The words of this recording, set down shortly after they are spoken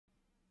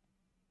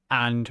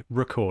and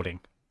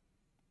recording.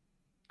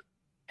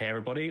 Hey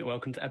everybody,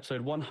 welcome to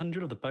episode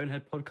 100 of the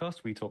Bonehead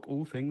podcast. We talk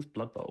all things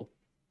Blood Bowl.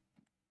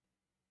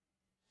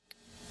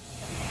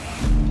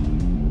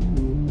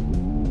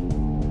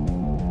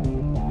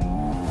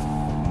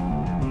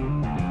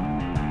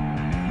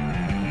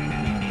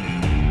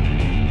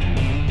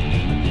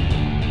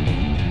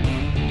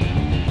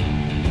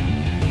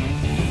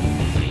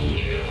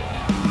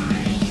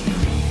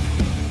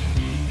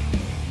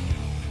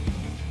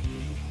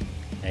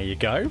 There you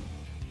go.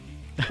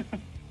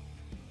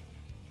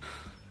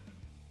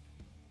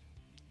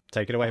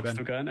 Take it away, Ben.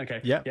 Still going?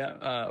 Okay. Yep.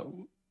 Yeah.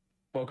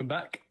 Welcome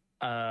back.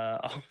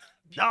 How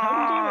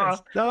Ah,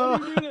 do no.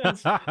 you do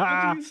this? What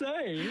do you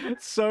say?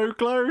 So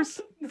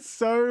close.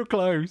 So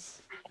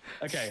close.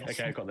 Okay,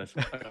 I got this.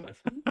 This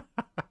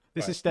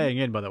Right. is staying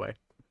in, by the way.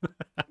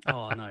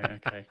 Oh, no,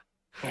 okay.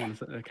 Hold on a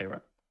sec. Okay,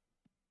 right.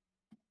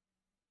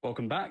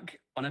 Welcome back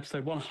on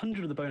episode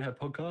 100 of the Bonehead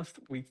podcast.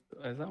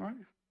 Is that right?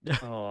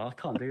 Oh, I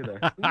can't do this.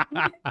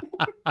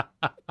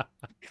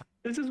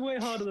 This is way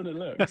harder than it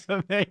looks.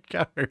 There you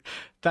go.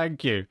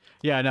 Thank you.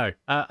 Yeah, no.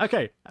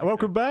 Okay,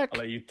 welcome back. I'll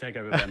let you take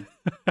over then.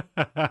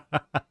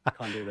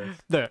 Can't do this.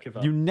 Look, Give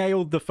up. you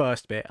nailed the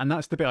first bit, and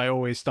that's the bit I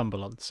always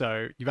stumble on.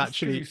 So you've That's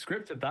 'cause actually... you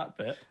scripted that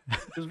bit.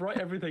 Just write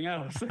everything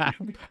else.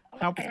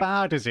 How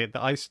bad is it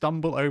that I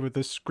stumble over the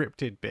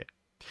scripted bit?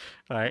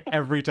 All right,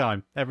 every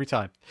time.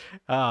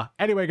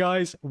 Anyway,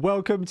 guys,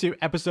 welcome to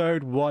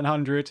episode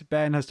 100.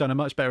 Ben has done a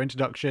much better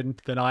introduction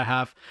than I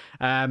have.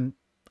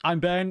 I'm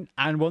Ben,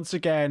 and once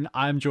again,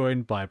 I'm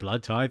joined by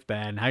Blood Tithe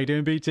Ben. How you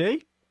doing,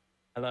 BT?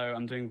 Hello,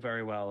 I'm doing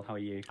very well. How are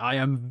you? I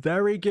am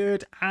very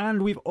good,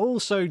 and we've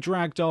also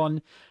dragged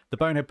on the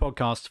Bonehead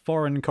Podcast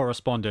foreign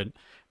correspondent,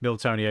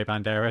 Miltonio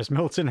Banderas.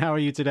 Milton, how are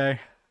you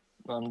today?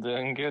 I'm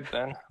doing good,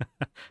 Ben.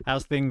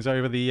 How's things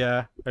over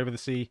the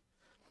sea?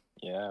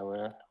 Yeah,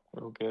 we're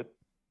all good.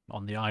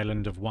 On the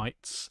island of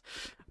Whites.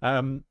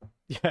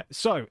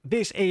 So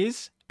this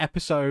is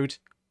episode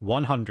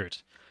 100.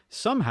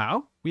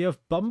 Somehow we have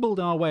bumbled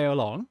our way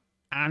along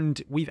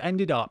and we've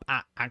ended up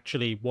at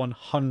actually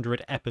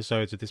 100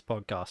 episodes of this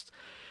podcast,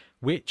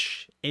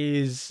 which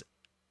is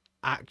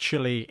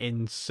actually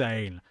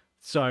insane.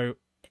 So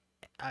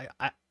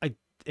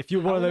if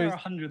you're one of There are those...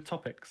 100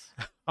 topics.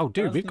 Oh,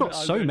 dude, That's we've got the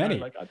bit I so don't know, many.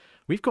 like,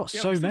 We've got yeah,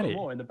 so we've still got many.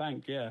 more in the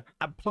bank, yeah.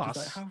 And It's plus,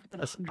 like, how have we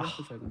done 100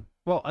 episodes?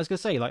 well, I was going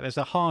to say, like, there's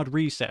a hard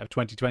reset of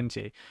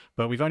 2020,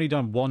 but we've only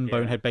done one Yeah.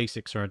 Bonehead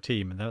Basics for a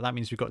team, and that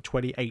means we've got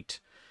 28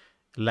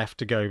 left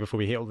to go before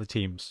we hit all the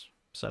teams.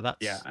 So that's...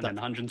 Yeah, and then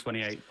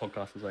 128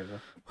 podcasts is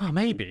over. Well,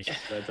 maybe.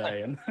 The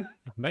day and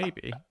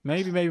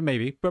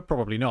maybe, but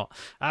probably not.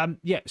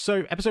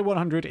 So episode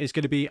 100 is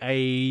going to be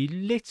a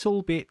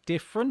little bit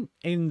different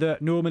in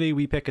that normally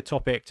we pick a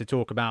topic to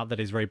talk about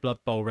that is very Blood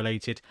Bowl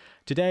related.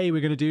 Today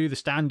we're going to do the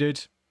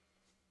standard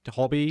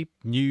hobby,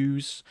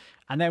 news,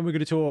 and then we're going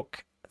to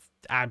talk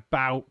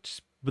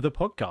about the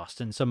podcast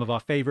and some of our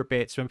favorite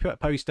bits. When we put a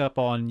post up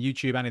on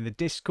YouTube and in the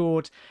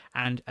Discord,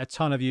 and a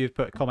ton of you have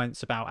put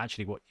comments about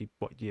actually what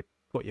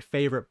your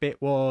favorite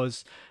bit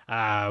was,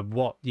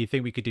 what you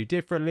think we could do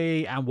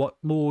differently, and what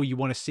more you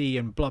want to see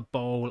in Blood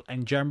Bowl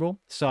in general.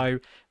 So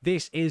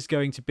this is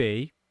going to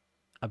be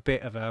a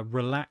bit of a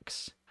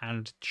relax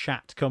and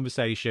chat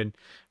conversation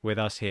with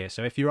us here.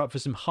 So if you're up for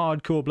some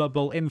hardcore Blood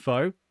Bowl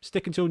info,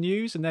 stick until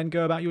news and then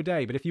go about your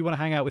day. But if you want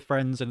to hang out with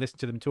friends and listen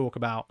to them talk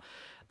about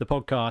the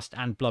podcast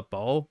and Blood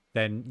Bowl,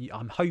 then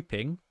I'm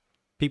hoping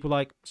people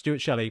like Stuart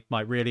Shelley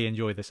might really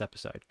enjoy this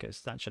episode,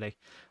 because actually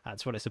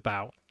that's what it's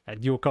about.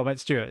 And your comment,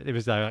 Stuart, it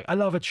was like, I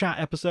love a chat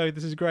episode,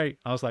 this is great.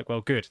 I was like,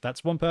 well, good,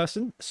 that's one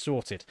person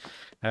sorted.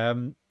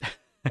 we're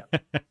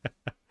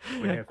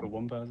here for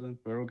one person.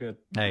 We're all good.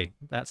 Hey,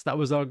 that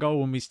was our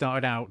goal when we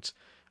started out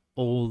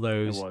all It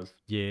those was.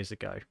 years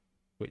ago,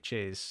 which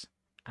is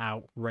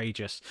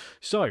outrageous.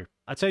 So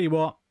I tell you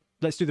what,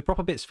 let's do the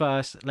proper bits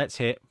first. Let's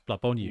hit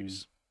Blood Bowl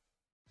news.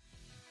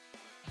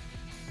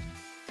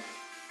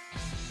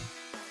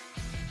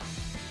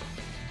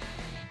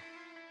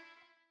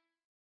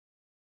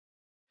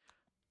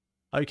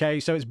 Okay,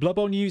 so it's Blood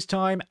Bowl news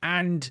time,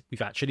 and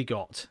we've actually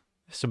got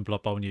some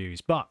Blood Bowl news,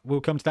 but we'll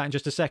come to that in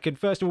just a second.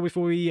 First of all,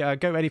 before we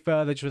go any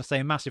further, just want to say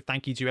a massive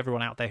thank you to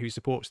everyone out there who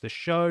supports the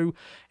show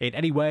in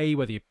any way,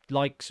 whether you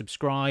like,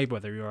 subscribe,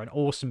 whether you're an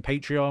awesome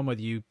Patreon,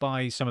 whether you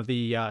buy some of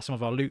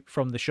our loot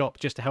from the shop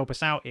just to help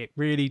us out. It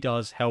really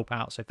does help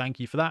out, so thank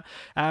you for that.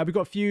 We've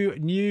got a few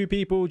new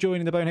people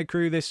joining the Bonehead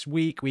crew this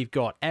week. We've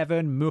got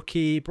Evan,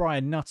 Mookie,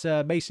 Brian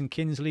Nutter, Mason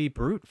Kinsley,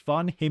 Brute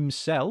Fun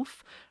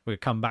himself. We'll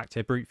come back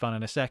to Brute Fun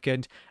in a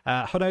second.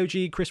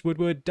 Honoji, Chris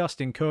Woodward,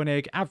 Dustin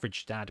Koenig,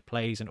 Average Dad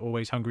Plays, and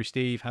Always Hungry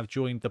Steve have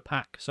joined the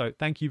pack. So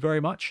thank you very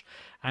much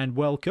and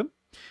welcome.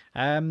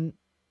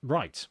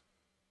 Right.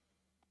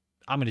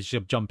 I'm going to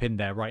just jump in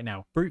there right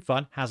now. Brute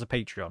Fun has a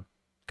Patreon.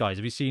 Guys,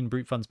 have you seen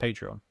Brute Fun's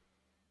Patreon?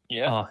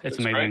 Yeah, Oh, it's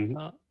amazing.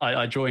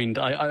 I joined.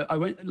 I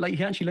went, like,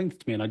 he actually linked it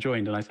to me and I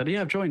joined and I said,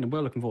 yeah, I've joined and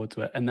we're looking forward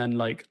to it. And then,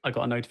 like, I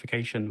got a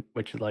notification,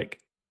 which is like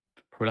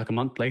probably like a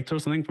month later or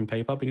something from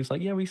PayPal, and he's like,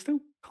 yeah, we still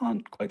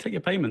can't quite take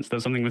your payments.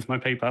 There's something with my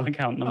PayPal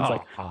account. And I was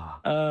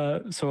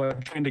like, so I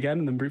joined again,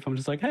 and then Brute Farm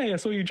was just like, hey, I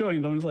saw you joined.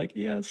 And I was like,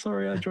 yeah,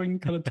 sorry, I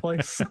joined kind of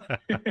twice.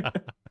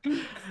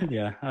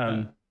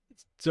 Yeah.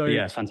 So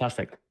yeah, it's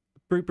fantastic.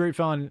 Brute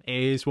Farm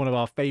is one of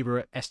our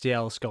favorite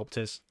STL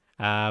sculptors.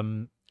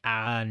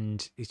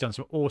 And he's done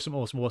some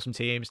awesome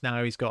teams.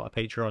 Now he's got a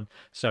Patreon.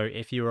 So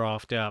if you're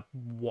after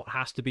what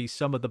has to be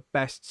some of the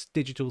best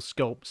digital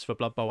sculpts for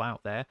Blood Bowl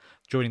out there,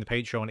 joining the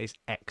Patreon is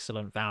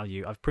excellent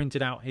value. I've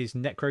printed out his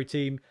Necro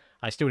team.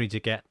 I still need to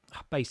get,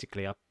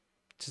 basically,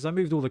 since I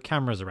moved all the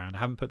cameras around, I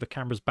haven't put the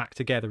cameras back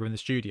together in the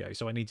studio,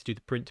 so I need to do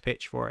the print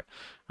pitch for it.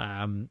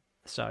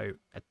 So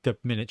the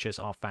miniatures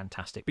are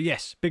fantastic. But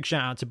yes, big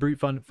shout out to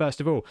Brute Fun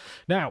first of all.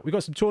 Now, we've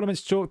got some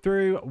tournaments to talk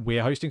through.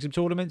 We're hosting some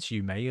tournaments.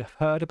 You may have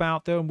heard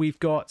about them. We've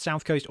got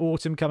South Coast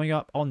Autumn coming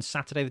up on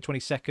Saturday the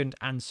 22nd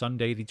and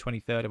Sunday the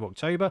 23rd of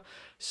October.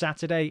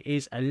 Saturday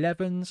is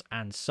 11s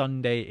and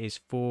Sunday is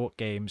 4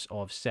 games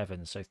of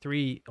 7s. So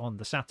 3 on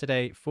the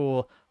Saturday,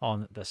 4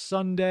 on the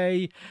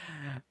Sunday.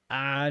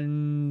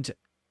 And,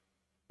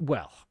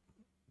 well,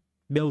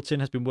 Milton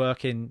has been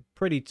working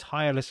pretty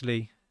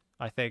tirelessly,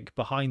 I think,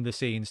 behind the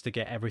scenes to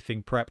get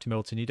everything prepped.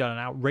 Milton, you've done an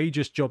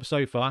outrageous job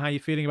so far. How are you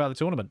feeling about the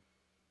tournament?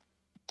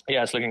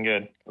 Yeah, it's looking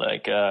good.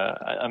 Like,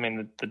 I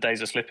mean, the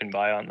days are slipping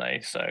by, aren't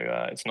they? So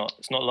it's not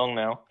long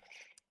now,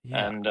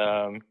 and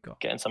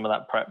getting some of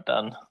that prep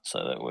done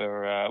so that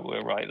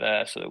we're right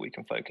there, so that we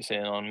can focus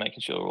in on making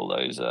sure all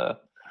those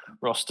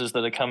rosters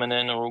that are coming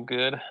in are all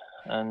good,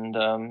 and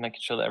making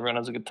sure that everyone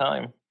has a good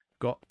time.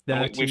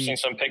 We've seen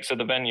some pics of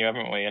the venue,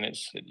 haven't we? And it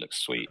looks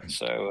sweet.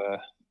 So.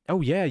 Oh,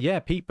 yeah.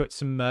 Pete put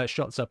some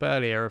shots up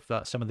earlier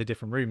of some of the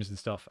different rooms and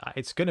stuff.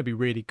 It's going to be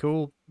really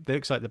cool. It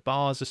looks like the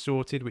bars are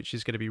sorted, which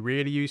is going to be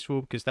really useful,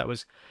 because that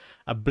was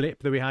a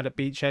blip that we had at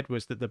Beachhead,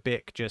 was that the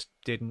BIC just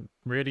didn't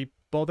really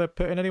bother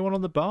putting anyone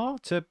on the bar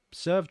to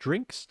serve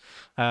drinks.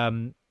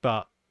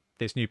 But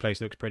this new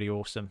place looks pretty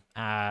awesome.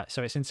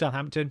 So it's in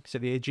Southampton. It's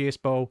at the Aegeus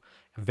Bowl.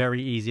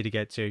 Very easy to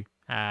get to.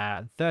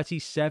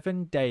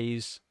 37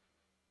 days,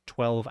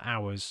 12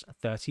 hours,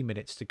 30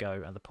 minutes to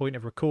go. At the point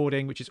of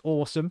recording, which is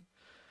awesome.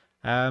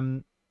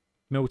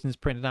 Milton's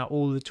printed out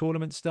all the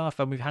tournament stuff,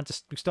 and we've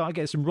started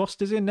getting some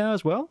rosters in now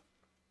as well.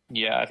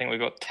 Yeah, I think we've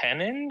got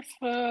 10 in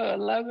for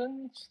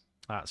 11s.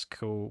 That's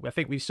cool. I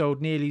think we've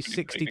sold nearly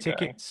 60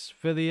 tickets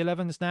for the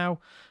 11s now,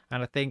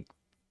 and I think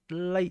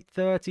late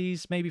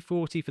 30s, maybe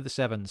 40 for the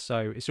 7s.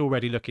 So it's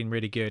already looking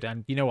really good.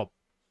 And you know what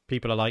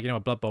people are like, you know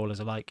what Blood Bowlers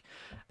are like.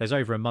 There's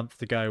over a month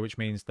to go, which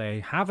means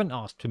they haven't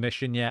asked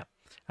permission yet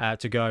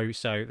to go.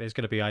 So there's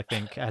going to be, I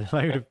think, a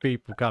load of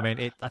people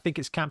coming. I think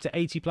it's capped at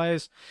 80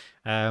 players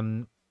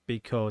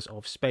because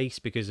of space,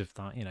 because of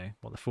that, you know,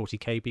 what the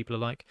 40k people are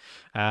like.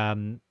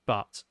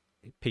 But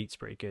Pete's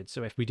pretty good.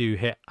 So if we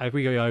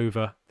go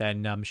over,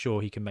 then I'm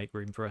sure he can make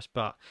room for us.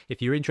 But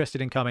if you're interested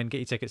in coming, get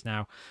your tickets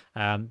now,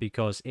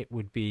 because it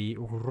would be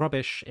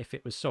rubbish if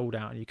it was sold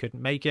out and you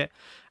couldn't make it.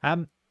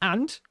 And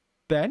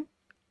Ben,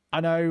 I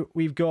know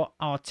we've got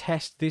our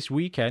test this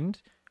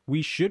weekend.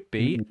 We should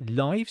be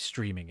live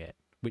streaming it,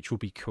 which will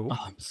be cool.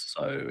 Oh, I'm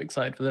so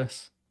excited for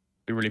this.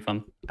 It'll be really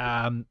fun.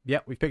 Yeah,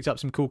 we've picked up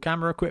some cool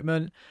camera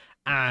equipment,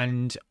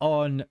 and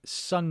on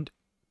Sunday,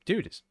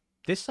 dude, it's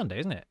this Sunday,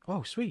 isn't it?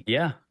 Oh, sweet.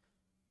 Yeah.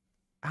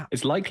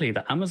 It's likely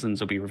that Amazons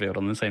will be revealed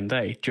on the same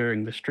day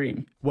during the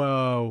stream.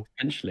 Whoa.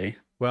 Potentially.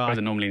 Well, or is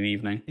it normally in the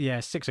evening? Yeah,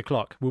 6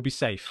 o'clock. We'll be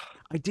safe.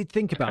 I did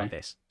think about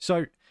this.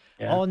 So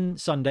on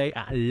Sunday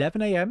at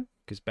 11 a.m,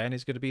 because Ben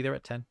is going to be there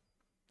at 10.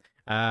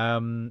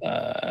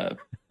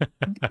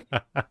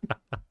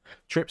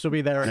 Trips will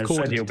be there at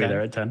quarter to 10. He'll be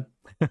there at 10.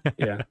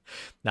 Yeah.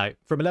 Now,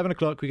 from 11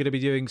 o'clock, we're going to be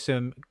doing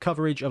some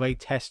coverage of a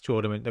test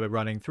tournament that we're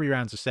running, 3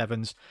 rounds of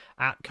 7s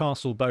at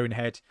Castle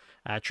Bonehead.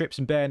 Trips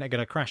and Ben are going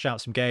to crash out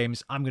some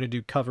games. I'm going to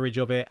do coverage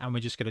of it, and we're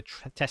just going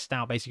to test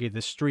out basically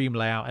the stream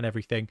layout and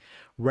everything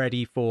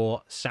ready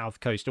for South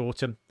Coast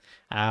Autumn.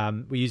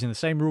 We're using the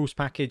same rules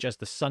package as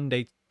the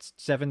Sunday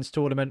 7s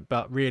tournament,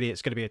 but really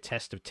it's going to be a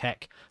test of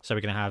tech. So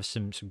we're going to have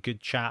some good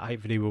chat.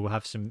 Hopefully we'll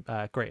have some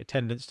great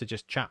attendance to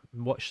just chat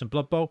and watch some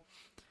Blood Bowl.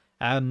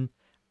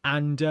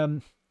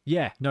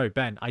 Yeah, no,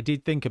 Ben, I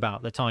did think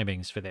about the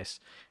timings for this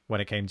when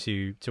it came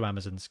to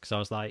Amazons, because I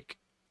was like,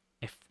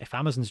 if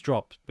Amazons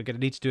drop, we're going to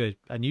need to do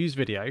a news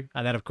video.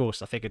 And then, of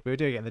course, I figured we were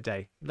doing it in the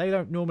day. They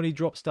don't normally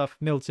drop stuff,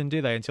 Milton,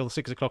 do they, until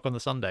 6 o'clock on the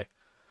Sunday?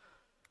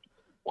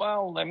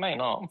 Well, they may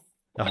not.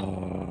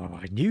 Oh,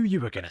 I knew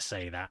you were going to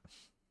say that.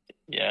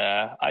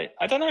 Yeah,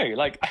 I don't know.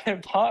 Like,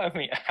 part of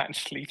me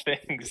actually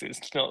thinks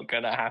it's not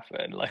going to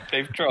happen. Like,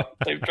 they've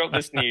dropped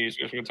this news,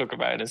 which we'll talk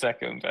about in a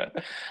second.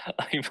 But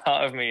like,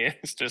 part of me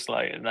is just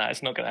like, nah,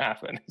 it's not going to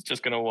happen. It's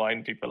just going to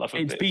wind people up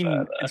a bit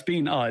further.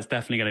 It's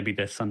definitely going to be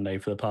this Sunday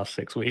for the past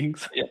 6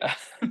 weeks. Yeah.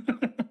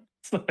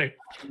 So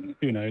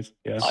who knows?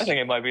 Yeah. I think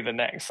it might be the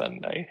next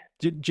Sunday.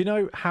 Do you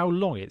know how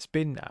long it's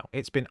been now?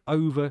 It's been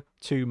over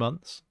 2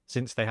 months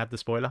since they had the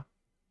spoiler.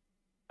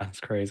 That's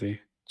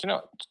crazy. Do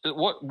you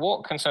know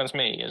what concerns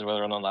me is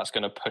whether or not that's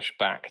going to push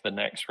back the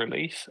next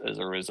release as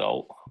a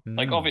result.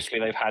 Like, obviously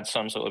they've had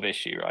some sort of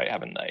issue, right?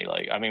 Haven't they?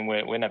 Like, I mean,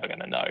 we're never going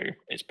to know.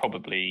 It's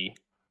probably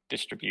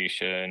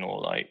distribution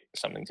or like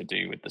something to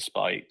do with the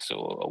spikes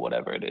or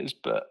whatever it is.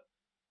 But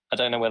I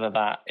don't know whether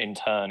that in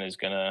turn is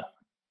going to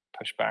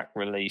push back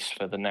release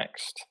for the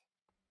next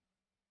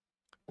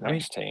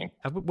team.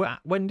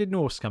 When did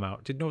Norse come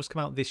out? Did Norse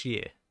come out this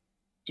year?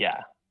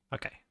 Yeah.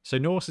 Okay, so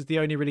Norse is the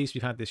only release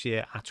we've had this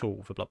year at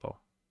all for Blood Bowl.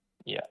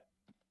 Yeah.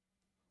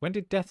 When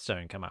did Death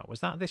Zone come out? Was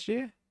that this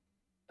year?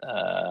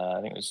 I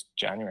think it was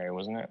January,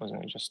 wasn't it?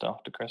 Wasn't it just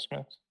after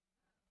Christmas?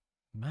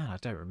 Man, I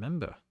don't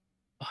remember.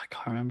 I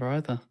can't remember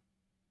either.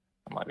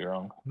 I might be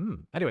wrong.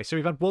 Anyway, so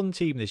we've had one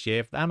team this year.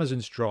 If the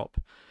Amazons drop,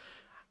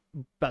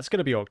 that's going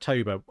to be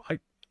October.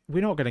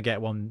 We're not going to get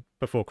one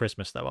before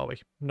Christmas, though, are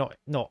we? Not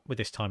with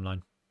this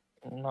timeline.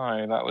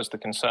 No, that was the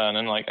concern.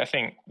 And like, I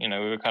think, we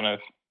were kind of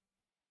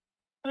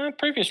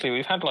previously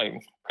we've had like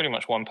pretty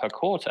much one per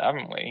quarter,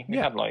 haven't we? We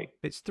had like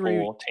it's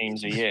 4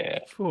 teams a year.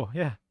 4,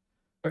 yeah.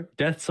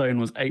 Death Zone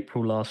was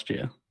April last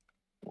year.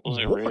 Was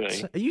it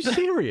really? Are you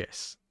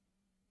serious?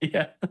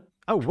 Yeah.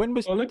 Oh, when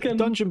was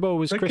Dungeon Bowl?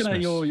 Was looking Christmas?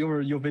 At your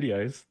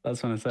videos.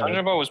 That's when I said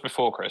Dungeon Bowl was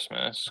before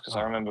Christmas because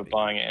I remember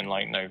buying it in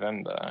like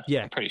November.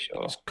 Yeah, I'm pretty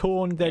sure. It's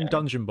Corn then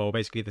Dungeon Bowl,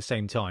 basically at the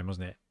same time,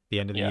 wasn't it? The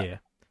end of the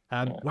year.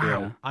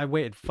 Wow, I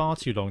waited far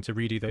too long to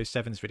redo those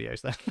Sevens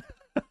videos then.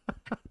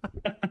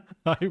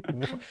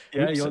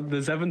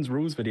 The Sevens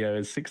rules video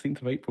is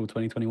 16th of April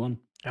 2021.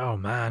 Oh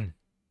man,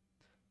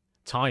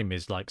 time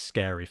is like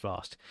scary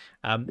fast.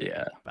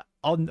 Yeah.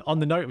 On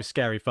the note of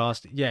scary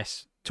fast,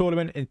 yes,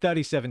 tournament in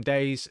 37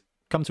 days.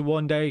 Come to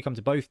one day, come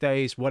to both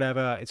days,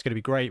 whatever. It's going to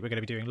be great. We're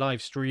going to be doing live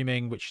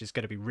streaming, which is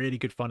going to be really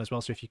good fun as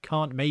well. So if you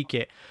can't make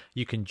it,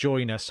 you can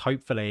join us,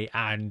 hopefully,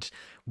 and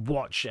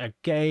watch a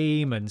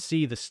game and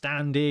see the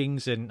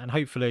standings. And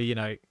hopefully,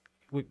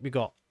 we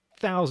got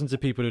thousands of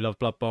people who love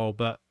Blood Bowl,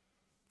 but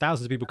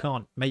thousands of people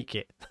can't make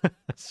it.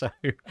 So,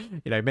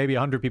 maybe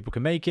 100 people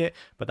can make it,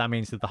 but that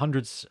means that the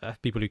hundreds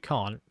of people who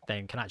can't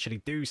then can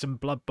actually do some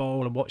Blood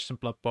Bowl and watch some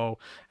Blood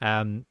Bowl,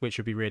 which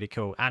would be really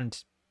cool.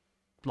 And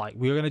like,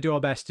 we're going to do our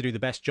best to do the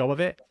best job of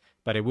it,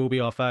 but it will be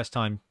our first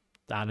time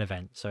at an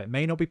event, so it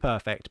may not be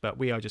perfect, but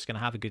we are just going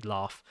to have a good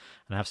laugh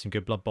and have some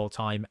good Blood Bowl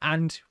time.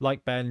 And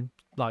like Ben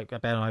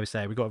and I was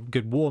saying, we got a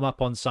good warm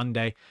up on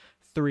Sunday.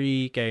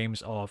 3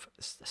 games of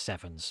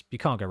sevens. You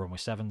can't go wrong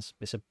with sevens.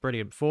 It's a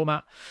brilliant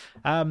format.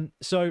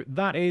 So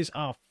that is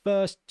our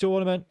first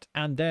tournament,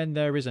 and then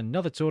there is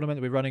another tournament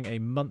that we're running a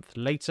month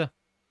later,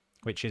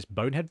 which is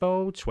Bonehead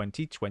Bowl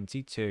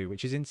 2022,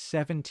 which is in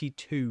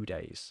 72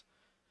 days.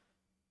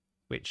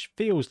 Which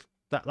feels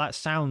that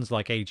sounds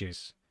like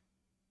ages.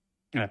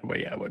 Well,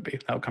 yeah, it would be.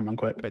 That'll come around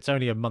quick. But it's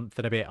only a month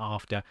and a bit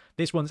after.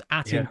 This one's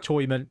at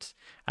Entoyment.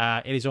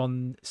 It is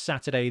on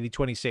Saturday, the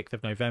 26th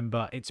of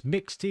November. It's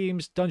mixed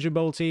teams, Dungeon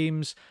Bowl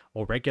teams,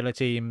 or regular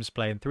teams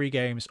playing 3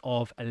 games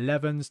of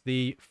 11s.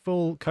 The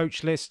full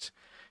coach list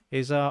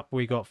is up.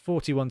 We got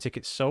 41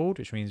 tickets sold,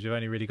 which means we've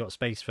only really got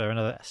space for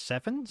another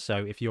 7. So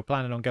if you're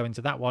planning on going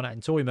to that one at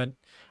Entoyment,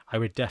 I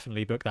would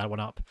definitely book that one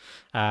up.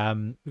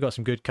 We've got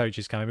some good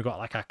coaches coming. We've got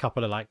like a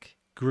couple of like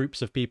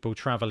groups of people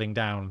traveling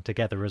down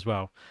together as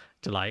well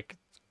to like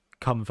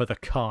come for the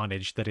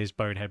carnage that is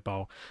Bonehead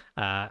Bowl.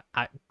 I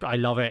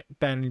love it.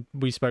 Ben,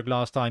 we spoke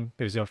last time.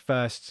 It was your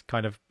first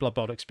kind of Blood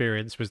Bowl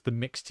experience, was the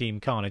mixed team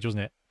carnage,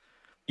 wasn't it?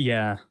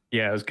 Yeah,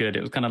 it was good.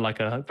 It was kind of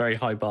like a very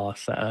high bar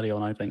set early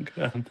on, I think.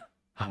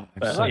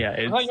 Is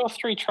that your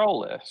 3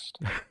 troll list?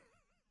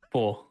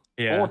 4.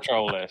 Yeah. 4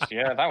 troll list.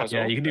 Yeah, that was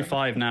awesome. You can do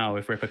 5 now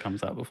if Ripper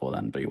comes out before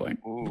then, but you won't.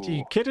 Ooh. Are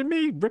you kidding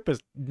me? Ripper's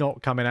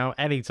not coming out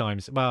anytime.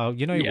 Well,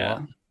 you know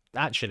what?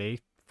 Actually,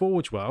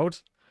 Forge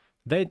World,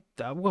 but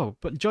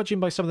judging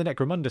by some of the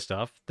Necromunda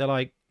stuff, they're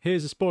like,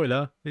 here's a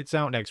spoiler, it's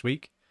out next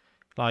week.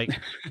 Like,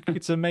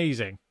 it's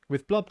amazing.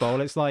 With Blood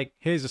Bowl, it's like,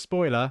 here's a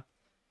spoiler,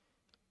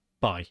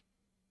 bye.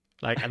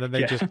 Like, and then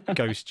they just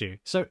ghost you.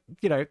 So,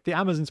 the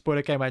Amazon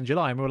spoiler came out in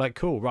July, and we were like,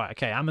 cool, right,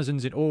 okay,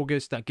 Amazon's in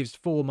August, that gives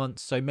 4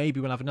 months, so maybe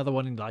we'll have another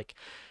one in, like,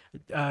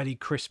 early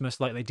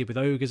Christmas, like they did with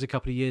Ogres a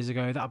couple of years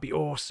ago. That'd be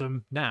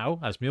awesome. Now,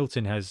 as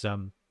Milton has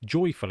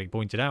joyfully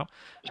pointed out,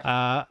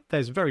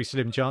 there's a very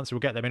slim chance we'll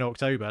get them in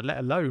October, let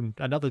alone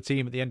another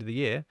team at the end of the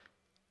year.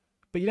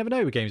 But you never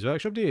know with Games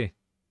Workshop, do you?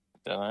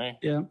 Don't know.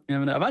 Yeah, you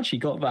never know. I've actually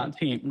got that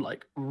team,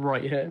 like,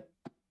 right here,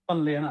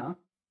 funnily enough.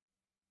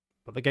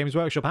 But the Games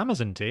Workshop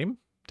Amazon team?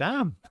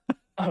 Damn.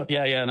 Oh,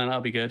 yeah, no, that'll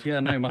be good.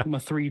 Yeah, no, my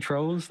 3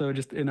 trolls, they were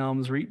just in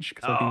arm's reach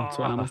because I've been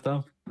sorting out my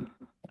stuff. Maybe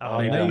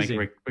I'll make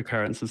a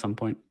recurrence at some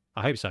point.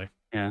 I hope so.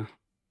 Yeah.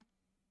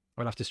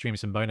 We'll have to stream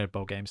some Bonehead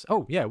Bowl games.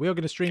 Oh, yeah, we are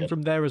going to stream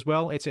from there as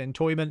well. It's at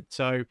Entoyment,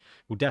 so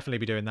we'll definitely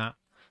be doing that.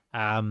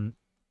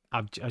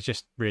 I'm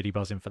just really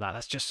buzzing for that.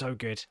 That's just so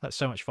good. That's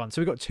so much fun.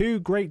 So we've got 2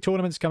 great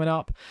tournaments coming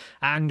up,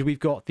 and we've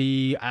got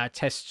the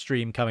test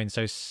stream coming.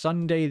 So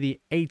Sunday the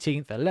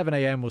 18th, 11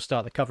 a.m, we'll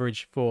start the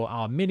coverage for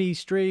our mini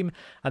stream,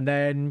 and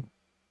then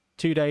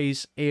 2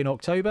 days in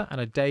October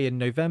and a day in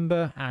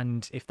November.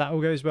 And if that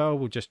all goes well,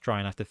 we'll just try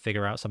and have to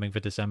figure out something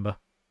for December.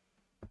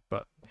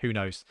 But who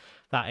knows?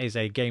 That is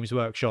a Games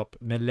Workshop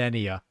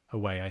millennia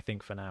away, I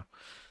think, for now.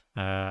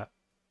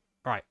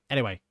 Right.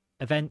 Anyway,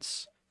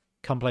 events,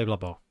 come play Blood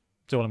Bowl.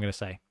 That's all I'm going to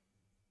say.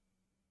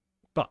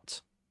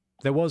 But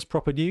there was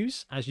proper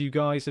news, as you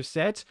guys have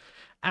said,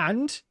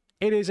 and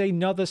it is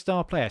another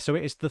star player. So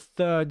it is the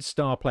 3rd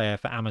star player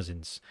for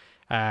Amazons.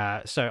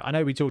 So I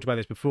know we talked about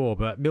this before,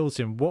 but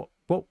Milton, what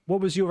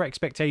was your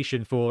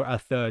expectation for a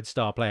 3rd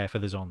star player for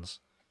the Zons?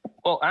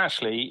 Well,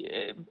 actually,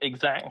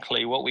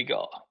 exactly what we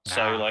got.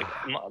 So, like,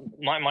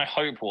 my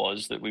hope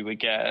was that we would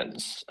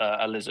get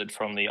a lizard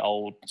from the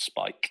old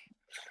Spike.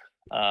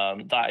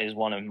 That is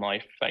one of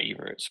my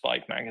favorite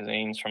Spike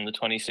magazines from the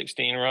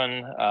 2016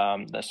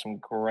 run. There's some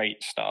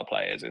great star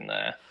players in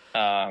there.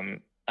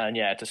 And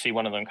yeah, to see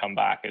one of them come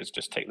back is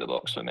just tick the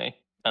box for me.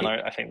 And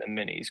I think the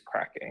mini's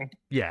cracking.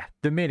 Yeah,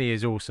 the mini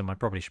is awesome. I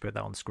probably should put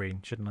that on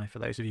screen, shouldn't I, for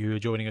those of you who are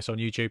joining us on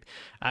YouTube.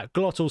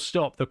 Glottal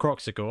Stop the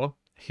Croxagore,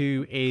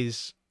 who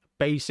is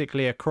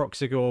basically a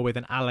Croxagore with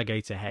an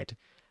alligator head,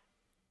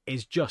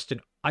 is just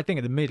I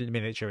think the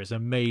miniature is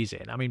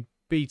amazing. I mean,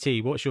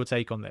 BT, what's your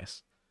take on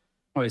this?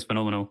 Oh, it's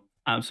phenomenal.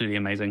 Absolutely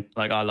amazing.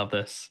 Like, I love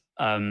this.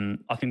 I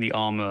think the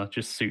armor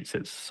just suits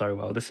it so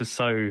well. This is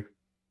so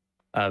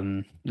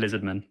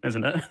Lizardman,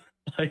 isn't it?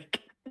 Like,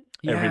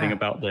 everything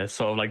about this,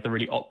 sort of like the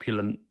really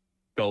opulent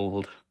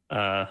gold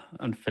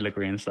and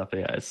filigree and stuff.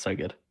 Yeah, it's so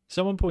good.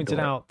 Someone pointed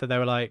out that they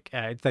were like,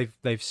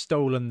 they've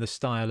stolen the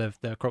style of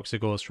the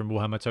Croxagores from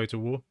Warhammer Total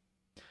War.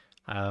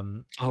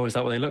 Oh, is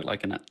that what they look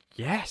like in it?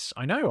 Yes,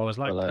 I know. I was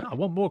like, I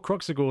want more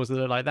Croxagores that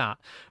are like that.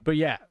 But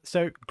yeah,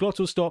 so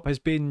Glottal Stop has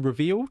been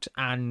revealed,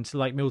 and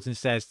like Milton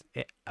says,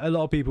 a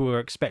lot of people were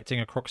expecting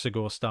a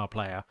Croxagore star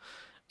player.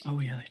 Oh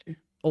yeah, they do.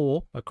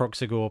 Or a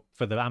Croxagore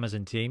for the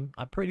Amazon team.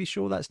 I'm pretty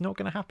sure that's not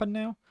going to happen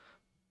now.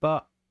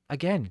 But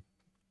again,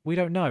 we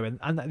don't know.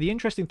 And the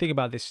interesting thing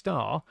about this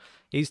star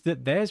is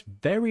that there's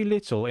very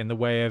little in the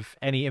way of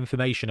any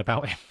information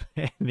about him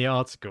in the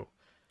article.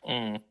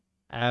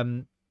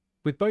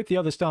 With both the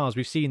other stars,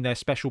 we've seen their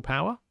special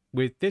power.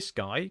 With this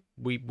guy,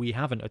 we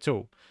haven't at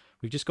all.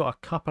 We've just got a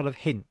couple of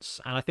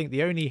hints. And I think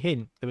the only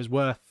hint that was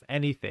worth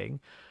anything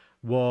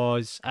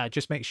was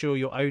just make sure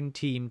your own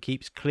team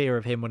keeps clear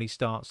of him when he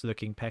starts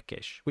looking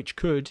peckish, which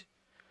could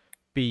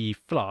be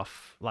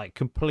fluff, like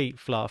complete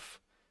fluff,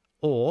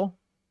 or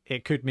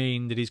it could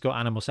mean that he's got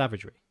animal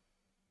savagery.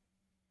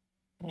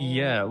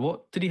 Yeah,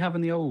 what did he have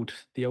in the old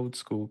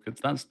school?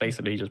 Because that's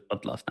basically just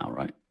bloodlust now,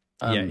 right?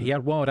 Yeah, he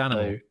had wild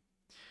animal.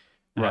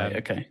 Right,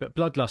 okay. But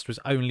bloodlust was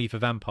only for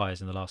vampires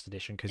in the last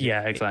edition because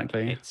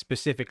exactly. It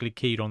specifically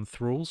keyed on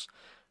thralls.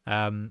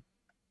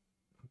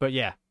 But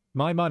yeah,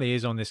 my money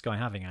is on this guy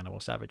having animal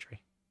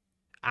savagery,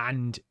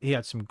 and he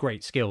had some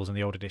great skills in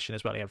the old edition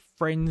as well. He had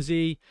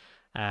frenzy,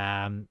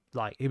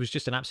 like he was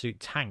just an absolute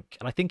tank,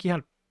 and I think he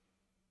had,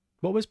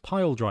 what was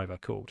Pile Driver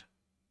called?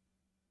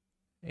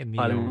 In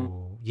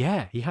the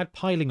yeah, he had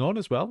piling on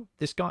as well.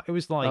 This guy, it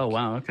was like, oh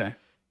wow, okay,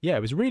 yeah,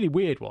 it was a really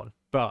weird one,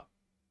 but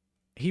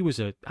he was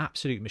an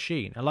absolute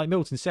machine. And like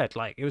Milton said,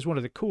 like it was one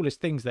of the coolest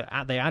things that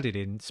they added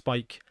in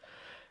Spike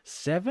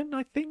 7,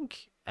 I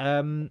think.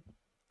 And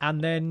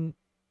then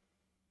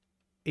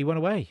he went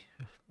away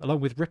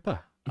along with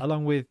Ripper,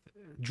 along with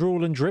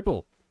Drool and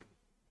Dribble,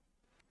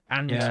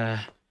 and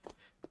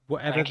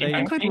whatever they.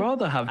 I think I'd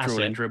rather have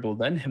Drool and Dribble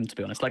than him, to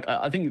be honest. Like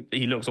I think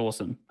he looks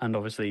awesome, and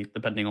obviously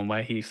depending on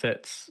where he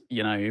sits,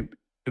 you know,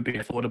 could be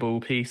an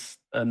affordable piece,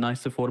 a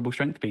nice affordable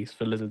strength piece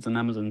for Lizards and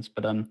Amazons.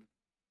 But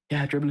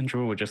yeah, Dribble and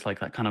Drool were just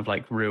like that kind of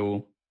like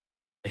real.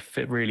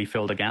 They really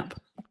filled a gap.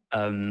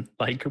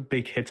 Like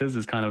big hitters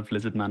is kind of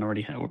Lizardman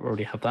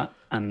already have that,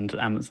 and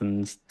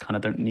Amazons kind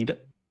of don't need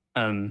it.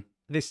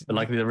 But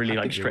like the really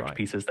like strict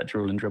pieces that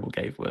Drool and Dribble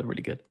gave were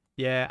really good.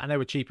 Yeah, and they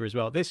were cheaper as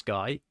well. This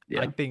guy,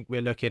 I think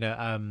we're looking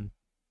at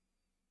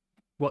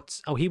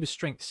he was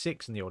strength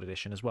 6 in the old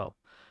edition as well.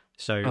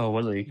 So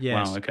was he?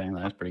 Yes. Wow, okay,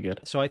 that's pretty good.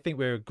 So I think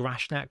we're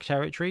Grashnak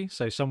territory,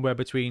 so somewhere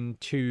between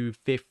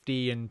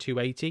 250 and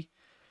 280,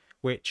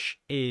 which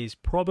is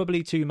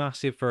probably too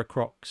massive for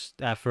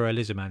a for a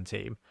Lizardman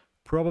team,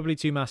 probably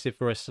too massive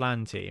for a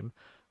Slan team.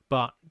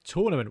 But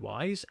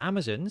tournament-wise,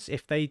 Amazons,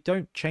 if they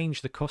don't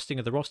change the costing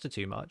of the roster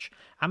too much,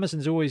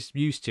 Amazons always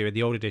used to, in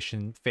the old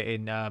edition, fit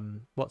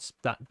in, what's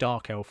that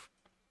Dark Elf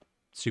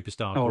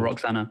superstar called?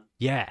 Roxana.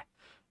 Yeah.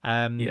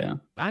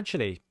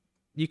 Actually,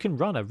 you can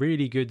run a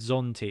really good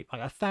Zon team.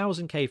 Like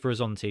 1,000k for a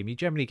Zon team, you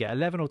generally get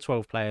 11 or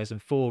 12 players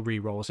and 4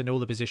 rerolls in all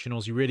the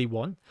positionals you really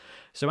want.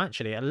 So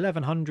actually, at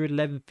 1,100,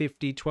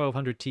 1,150,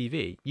 1,200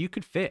 TV, you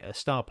could fit a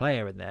star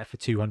player in there for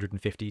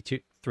 250 to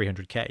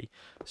 300k.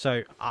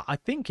 So I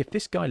think if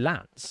this guy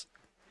lands,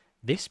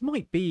 this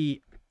might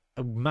be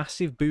a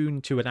massive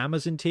boon to an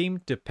Amazon team,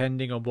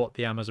 depending on what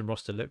the Amazon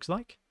roster looks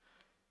like.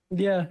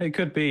 Yeah, it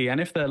could be. And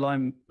if their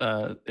line,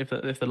 if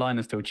the line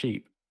is still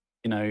cheap,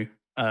 you know,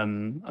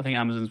 I think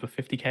Amazons were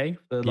 50k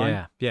for the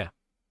line. Yeah.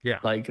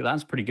 Like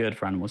that's pretty good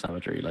for animal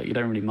savagery. Like you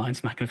don't really mind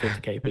smacking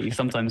 50k, but you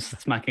sometimes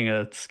smacking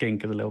a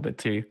skink is a little bit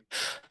too.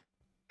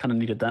 Kind of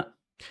needed that.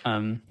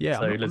 So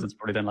Lizards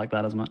probably don't like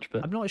that as much.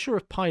 But I'm not sure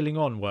if piling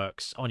on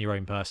works on your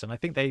own person. I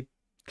think they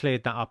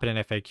cleared that up in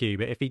an FAQ,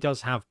 but if he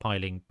does have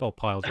piling or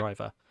pile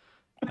driver,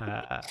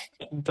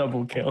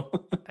 double kill.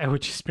 It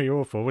would just be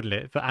awful, wouldn't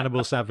it? For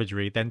animal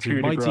savagery, then to Coup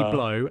de mighty grace.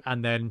 blow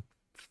and then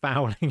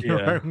fouling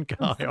your own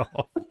guy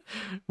off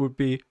would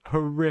be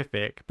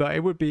horrific. But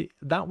it would be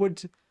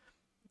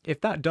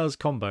if that does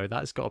combo,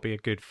 that's got to be a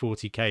good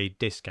 40k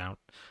discount.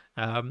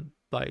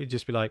 Like it'd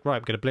just be like, right,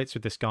 I'm going to blitz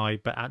with this guy,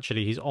 but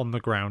actually he's on the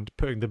ground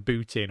putting the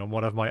boot in on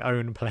one of my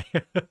own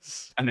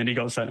players, and then he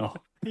got sent off.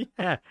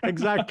 Yeah,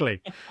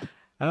 exactly.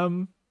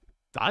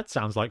 That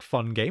sounds like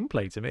fun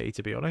gameplay to me,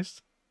 to be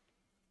honest.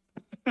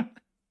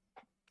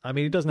 I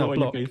mean, he doesn't have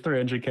block.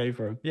 300k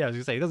for him. Yeah, I was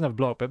gonna say he doesn't have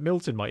block, but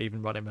Milton might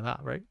even run him in that,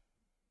 right?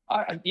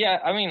 I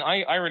mean,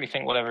 I really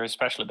think whatever his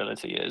special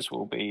ability is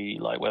will be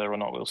like whether or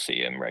not we'll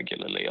see him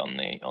regularly on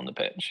the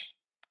pitch.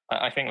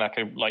 I think that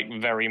could like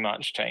very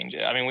much change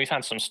it. I mean, we've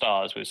had some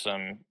stars with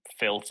some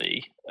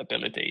filthy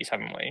abilities,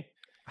 haven't we?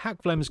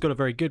 Hackflem's got a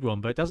very good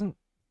one, but it doesn't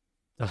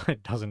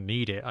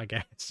need it, I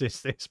guess.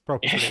 It's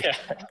probably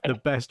the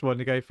best one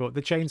to go for.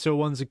 The chainsaw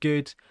ones are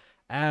good.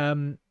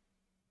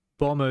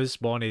 Bombers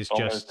one is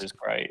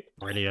great.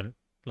 Brilliant.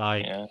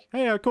 Like,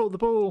 hey, I caught the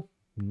ball.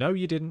 No,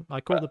 you didn't.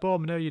 I caught the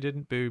bomb. No, you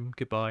didn't. Boom.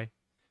 Goodbye.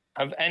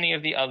 Have any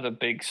of the other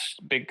big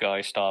guy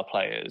star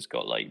players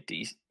got like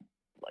decent,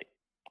 like?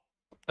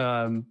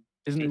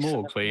 Isn't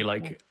Morgs where you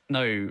like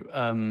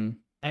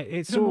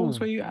it's all all Morgs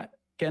where you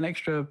get an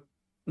extra.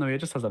 No, he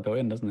just has that built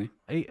in, doesn't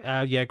he?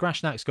 Yeah,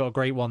 Grashnak's got a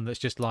great one that's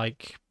just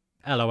like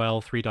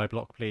LOL 3-die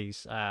block,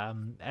 please.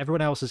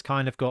 Everyone else has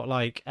kind of got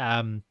like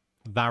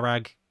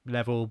Varag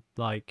level,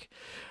 like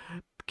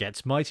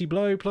gets Mighty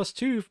Blow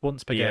 +2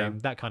 once per game,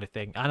 that kind of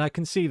thing. And I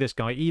can see this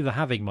guy either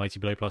having Mighty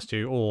Blow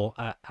 +2 or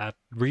a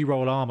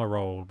reroll armor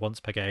roll once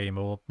per game,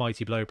 or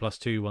Mighty Blow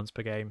 +2 once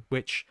per game,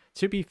 which,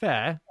 to be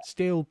fair,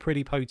 still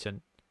pretty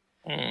potent.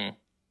 Yeah,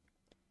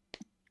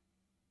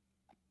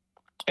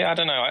 I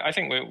don't know. I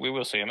think we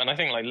will see him, and I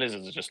think like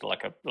lizards are just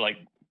like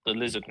the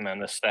lizard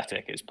man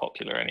aesthetic is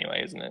popular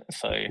anyway, isn't it?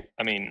 So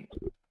I mean,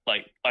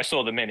 like I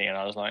saw the mini and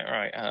I was like,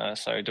 right,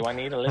 so do I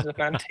need a lizard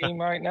man team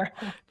right now?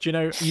 Do you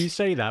know, you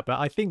say that, but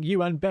I think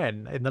you and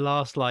Ben in the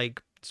last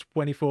like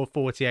 24,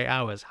 48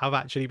 hours have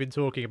actually been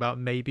talking about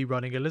maybe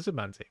running a lizard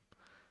man team.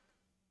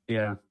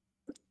 Yeah.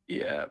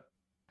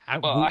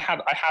 Well, I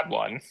had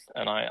one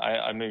and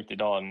I moved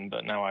it on,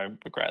 but now I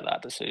regret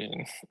that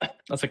decision.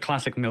 That's a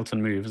classic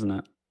Milton move, isn't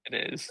it?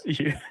 It is.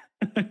 You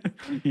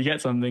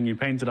get something, you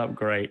paint it up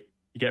great,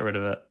 you get rid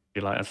of it.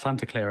 You're like, it's time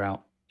to clear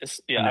out.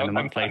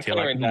 I'm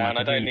clearing down.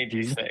 I don't need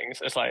these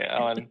things. It's like,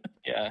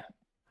 yeah.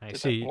 I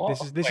see.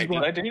 This is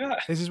why I do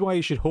that. This is why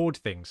you should hoard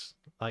things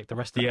like the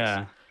rest of us.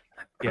 Yeah,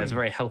 it's a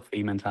very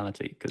healthy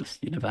mentality because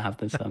you never have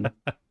this.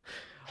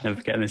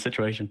 Never get in this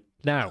situation.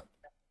 Now,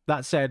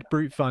 that said,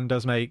 Brute Fun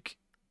does make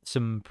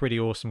some pretty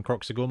awesome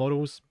Croxagore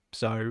models.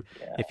 So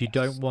if you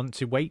don't want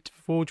to wait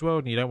for Forge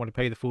World and you don't want to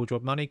pay the Forge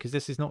World money, because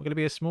this is not going to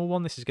be a small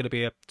one, this is going to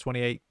be a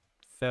 28,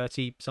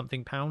 30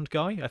 something pound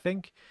guy, I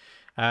think.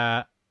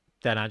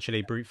 Then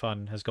actually Brute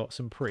Fun has got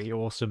some pretty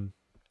awesome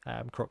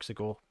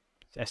Croxagore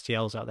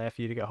STLs out there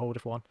for you to get hold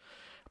of one.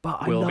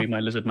 But will be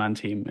my Lizard Man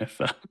team if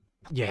I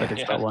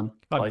did that one.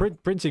 I'm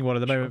printing one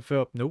at the moment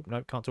for no,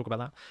 can't talk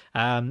about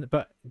that.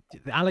 But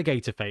the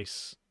alligator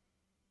face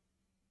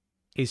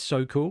is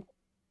so cool.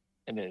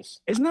 It is.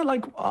 Isn't that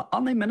like,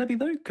 aren't they meant to be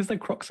though? Because they're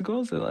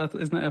Croxagores?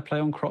 Isn't it a play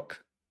on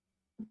Croc?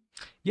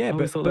 Yeah,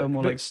 but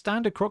like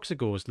standard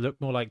Croxagores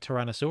look more like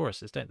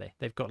Tyrannosauruses, don't they?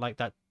 They've got like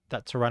that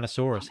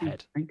Tyrannosaurus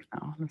head. I think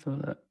now. Let's have a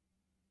look.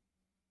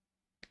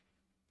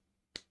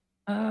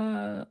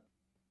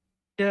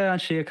 Yeah,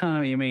 actually, I kind of know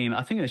what you mean.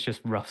 I think it's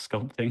just rough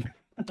sculpting.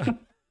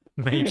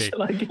 Maybe.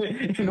 Like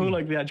in all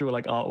like the actual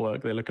like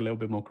artwork, they look a little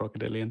bit more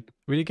crocodilian.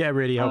 We did get a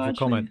really helpful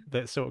comment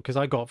that because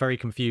I got very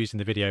confused in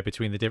the video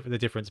between the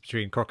difference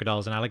between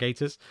crocodiles and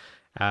alligators.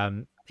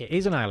 It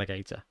is an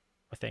alligator,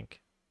 I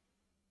think.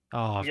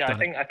 Oh, I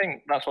think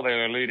that's what they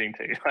were alluding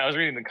to. I was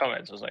reading the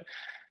comments. I was like,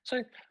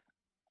 so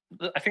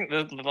I think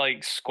the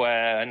like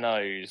square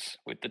nose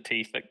with the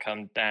teeth that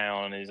come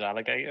down is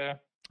alligator.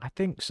 I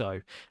think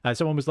so.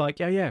 Someone was like,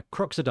 yeah,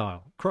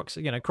 Croxodile,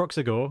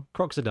 Croxagore,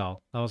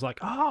 Croxodile. I was like,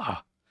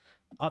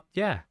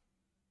 yeah.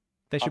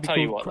 They should be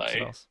called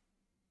Croxodiles.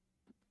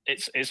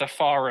 It's a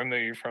far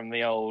remove from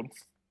the old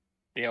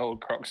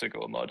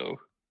Croxagore model.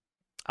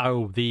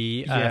 Oh,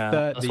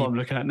 that's what I'm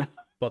looking at now.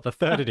 What, the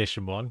 3rd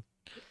edition one?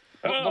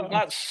 But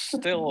that's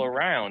still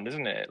around,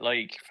 isn't it?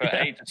 Like for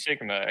Age of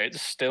Sigma,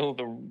 it's still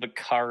the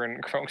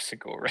current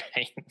Croxagore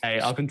range. Hey,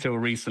 up until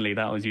recently,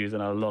 that was used in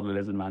a lot of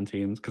Lizard Man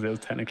teams because it was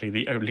technically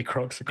the only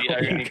Croxagore.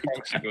 The only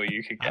Croxagore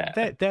you could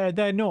get.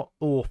 They're not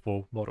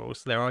awful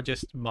models. There are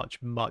just much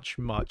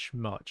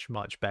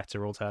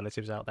better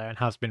alternatives out there, and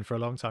has been for a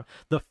long time.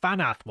 The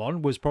Fanath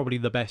one was probably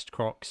the best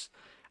Crocs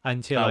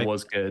until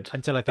was good.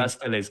 Until I think that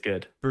still is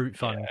good. Brute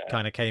Fun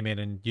kind of came in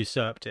and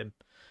usurped him.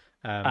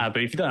 But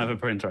if you don't have a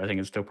printer, I think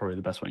it's still probably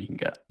the best one you can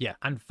get. Yeah,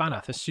 and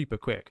Fanath are super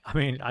quick. I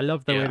mean, I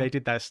love the way they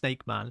did that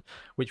Snake Man,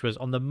 which was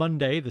on the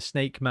Monday, the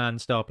Snake Man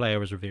star player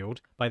was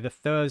revealed. By the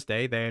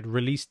Thursday, they had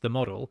released the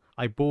model.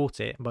 I bought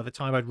it, and by the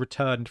time I'd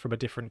returned from a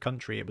different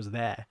country, it was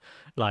there.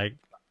 Like,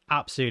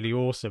 absolutely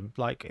awesome.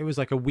 Like, it was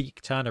like a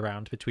week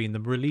turnaround between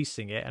them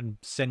releasing it and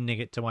sending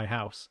it to my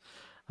house.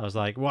 I was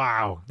like,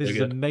 wow, this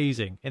is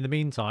amazing. In the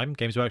meantime,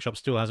 Games Workshop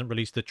still hasn't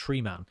released the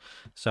Tree Man.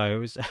 So it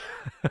was...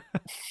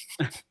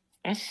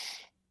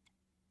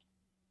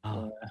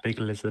 Big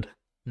lizard.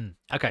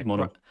 Okay,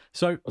 right.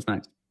 So what's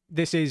next?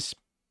 This is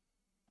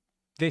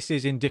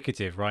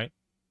indicative, right,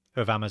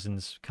 of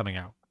Amazon's coming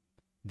out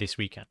this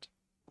weekend.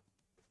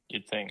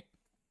 You'd think.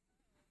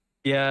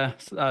 Yeah.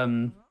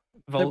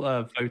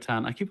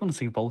 Votan. I keep wanting to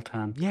say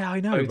Voltan. Yeah, I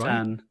know.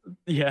 Votan. Right?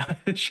 Yeah,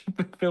 it should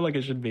feel like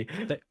it should be.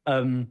 They're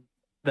done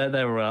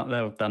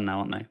now,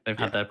 aren't they? They've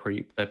had their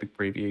big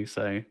preview.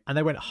 So, and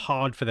they went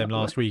hard for them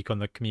last week on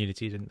the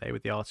community, didn't they,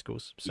 with the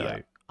articles?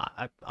 So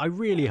I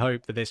really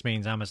hope that this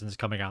means Amazon's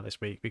coming out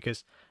this week,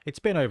 because it's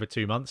been over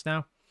 2 months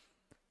now,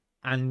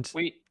 and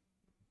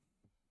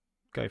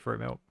go for it,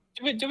 Milt.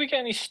 Do we get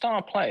any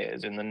star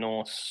players in the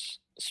Norse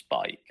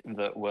Spike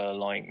that were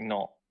like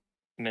not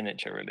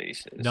miniature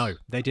releases? No,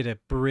 they did a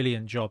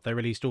brilliant job. They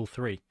released all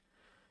 3.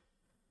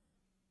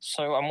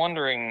 So I'm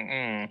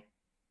wondering,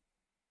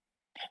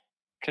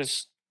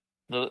 because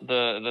the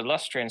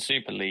Lustrian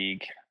Super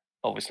League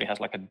obviously has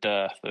like a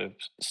dearth of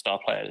star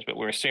players, but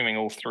we're assuming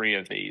all 3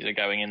 of these are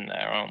going in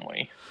there, aren't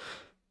we?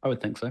 I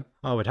would think so.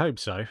 I would hope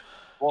so.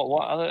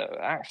 What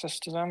other access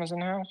does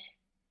Amazon have?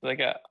 Do they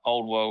get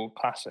Old World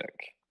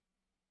Classic?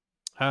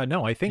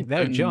 No, I think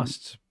they're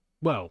just...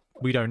 Well,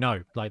 we don't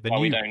know. Like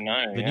we don't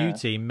know. The new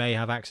team may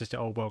have access to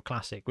Old World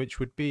Classic, which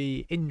would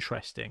be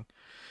interesting.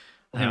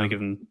 I think they're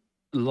given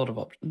a lot of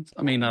options.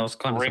 I mean, I was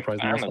kind of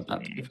surprised Norse had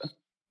that, to be fair.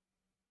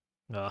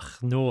 Ugh,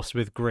 Norse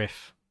with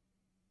Griff.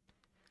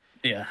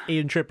 Yeah.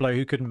 Ian Triplo,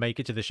 who couldn't make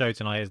it to the show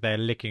tonight, is there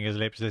licking his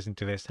lips listening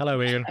to this.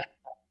 Hello, Ian.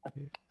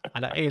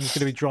 And Ian's going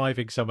to be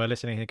driving somewhere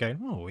listening and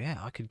going, oh, yeah,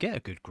 I could get a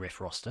good Griff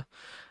roster.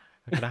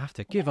 I'm going to have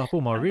to give up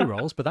all my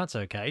rerolls, but that's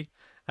okay.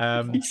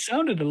 He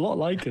sounded a lot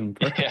like him.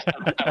 Bro. Yeah,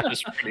 that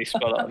was pretty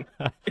spot on.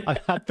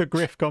 I've had the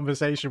Griff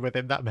conversation with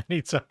him that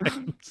many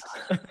times.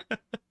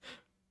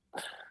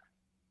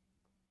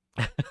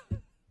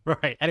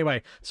 Right,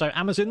 anyway, so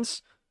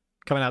Amazon's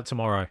coming out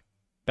tomorrow,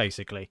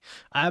 basically.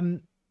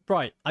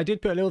 Right, I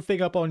did put a little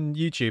thing up on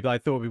YouTube that I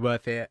thought would be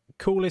worth it.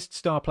 Coolest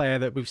star player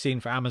that we've seen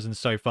for Amazon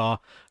so far.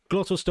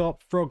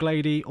 Glottalstop, Frog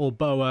Lady, or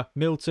Boa.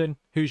 Milton,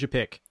 who's your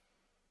pick?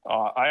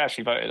 I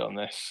actually voted on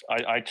this.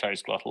 I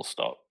chose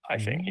Glottalstop. I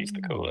think he's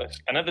the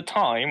coolest. And at the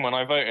time, when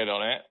I voted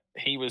on it,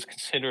 he was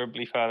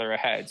considerably further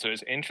ahead. So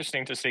it's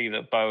interesting to see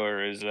that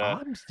Boa is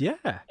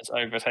has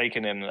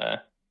overtaken him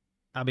there.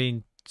 I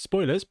mean,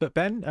 spoilers, but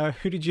Ben,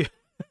 who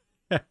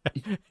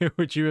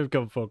would you have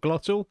gone for?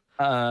 Glottal?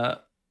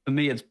 For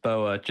me, it's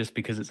Boa, just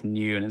because it's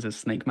new and it's a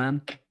Snake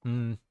Man.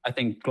 I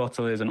think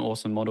Glottal is an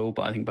awesome model,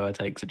 but I think Boa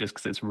takes it just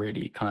because it's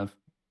really kind of...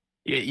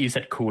 You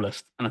said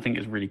coolest, and I think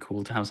it's really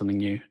cool to have something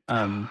new.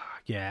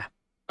 Yeah.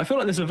 I feel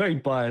like there's a very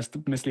biased,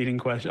 misleading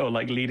question, or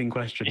like leading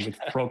question with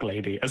Frog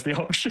Lady as the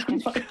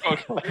option.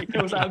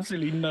 There was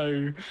absolutely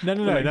no.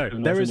 No.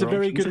 There is a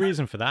very good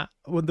reason for that.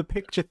 On the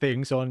picture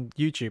things on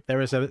YouTube,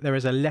 there is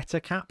a letter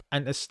cap,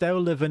 and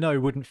Estelle Le Veneau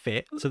wouldn't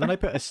fit. So then I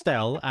put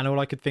Estelle, and all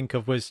I could think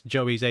of was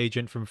Joey's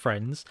agent from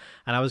Friends,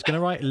 and I was going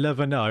to write Le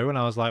Veneau, and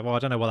I was like, well, I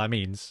don't know what that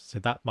means, so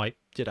that might,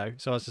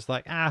 So I was just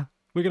like,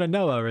 we're going to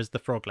know her as the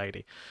Frog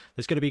Lady.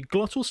 There's going to be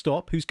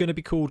Glottalstop, who's going to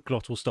be called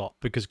Glottalstop,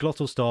 because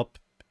Glottalstop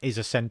is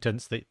a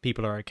sentence that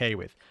people are okay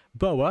with.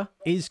 Boa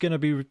is going to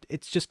be...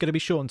 It's just going to be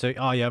shortened to,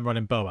 yeah, I'm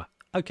running Boa.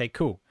 Okay,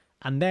 cool.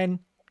 And then,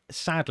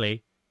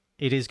 sadly,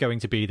 it is going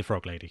to be the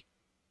Frog Lady.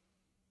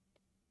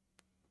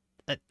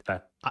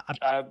 Fair.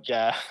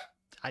 Yeah.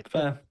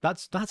 Fair.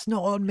 That's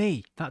not on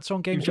me. That's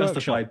on Games Workshop.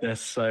 Justified this,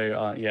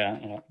 so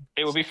yeah.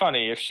 It would be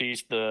funny if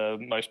she's the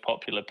most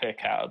popular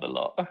pick out of the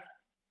lot.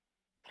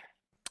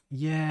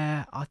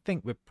 Yeah, I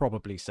think we're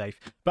probably safe.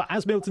 But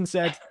as Milton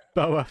said,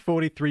 Boa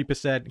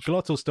 43%,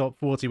 Glottalstop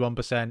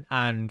 41%,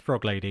 and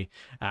Frog Lady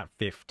at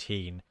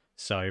 15%.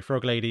 So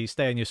Frog Lady,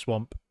 stay in your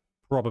swamp,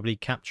 probably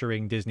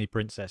capturing Disney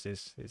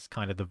princesses. It's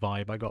kind of the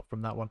vibe I got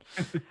from that one.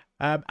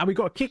 And we've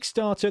got a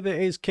Kickstarter that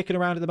is kicking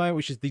around at the moment,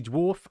 which is the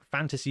Dwarf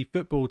Fantasy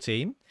Football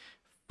Team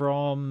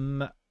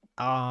from,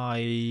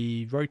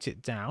 I wrote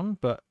it down,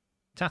 but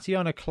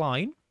Tatiana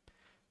Klein.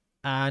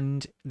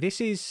 And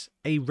this is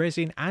a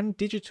resin and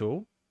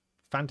digital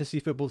fantasy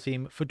football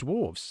team for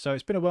dwarves. So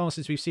it's been a while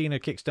since we've seen a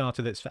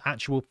Kickstarter that's for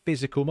actual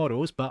physical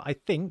models, but I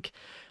think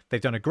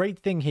they've done a great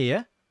thing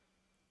here,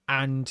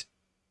 and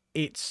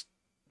it's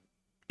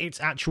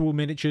actual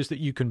miniatures that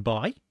you can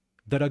buy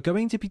that are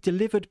going to be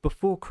delivered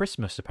before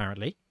Christmas,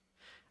 apparently,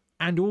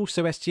 and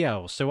also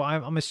STL. So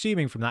I'm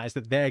assuming from that is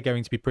that they're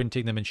going to be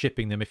printing them and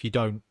shipping them if you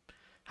don't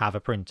have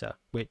a printer,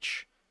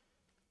 which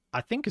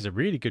I think is a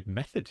really good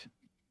method.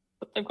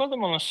 But they've got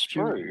them on a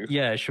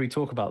sprue. Should we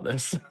talk about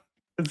this?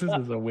 This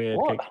is a weird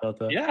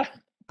Kickstarter. Yeah.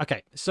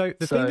 Okay, so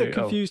the thing that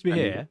confused me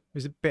here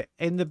was a bit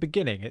in the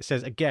beginning. It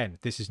says, again,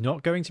 this is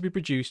not going to be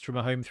produced from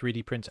a home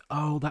 3D printer.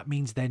 Oh, that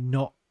means they're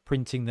not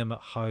printing them at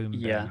home.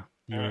 Yeah.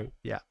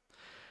 Yeah,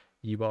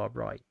 you are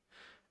right.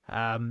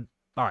 All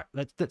right,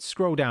 let's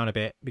scroll down a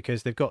bit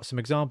because they've got some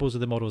examples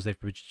of the models they've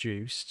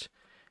produced.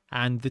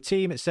 And the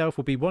team itself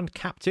will be 1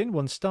 captain,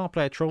 1 star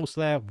player troll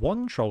slayer,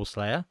 1 troll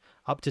slayer,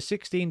 up to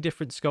 16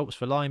 different sculpts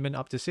for linemen,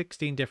 up to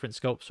 16 different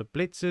sculpts for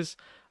blitzers,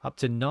 up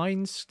to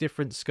 9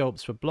 different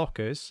sculpts for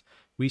blockers.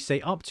 We say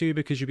up to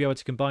because you'll be able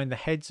to combine the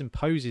heads and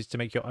poses to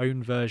make your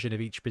own version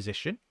of each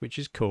position, which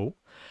is cool.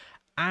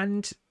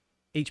 And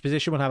each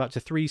position will have up to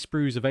 3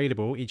 sprues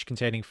available, each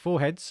containing 4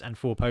 heads and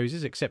 4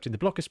 poses, except in the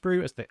blocker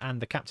sprue and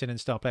the captain and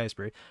star player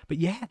sprue. But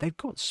yeah, they've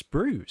got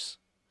sprues.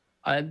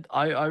 I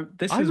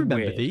remember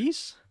weird.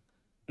 these.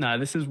 No,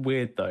 this is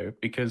weird though,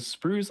 because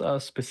sprues are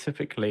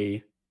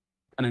specifically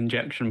an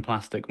injection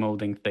plastic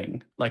molding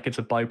thing. Like it's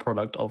a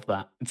byproduct of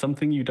that. It's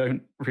something you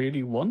don't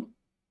really want.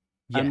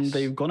 Yes. And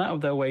they've gone out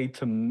of their way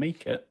to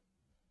make it.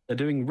 They're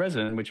doing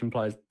resin, which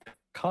implies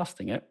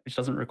casting it, which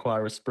doesn't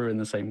require a sprue in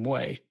the same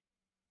way.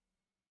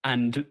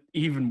 And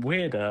even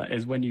weirder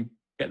is when you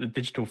get the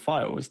digital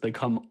files, they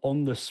come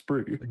on the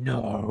sprue.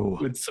 No.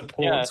 With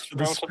supports for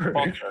the sprue. To the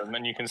bottom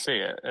and you can see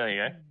it. There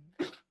you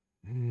go.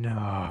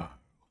 No.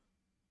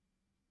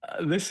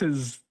 This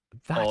is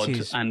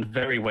odd and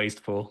very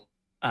wasteful.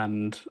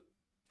 And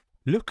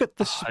look at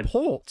the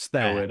supports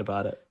there. I'm weird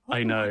about it.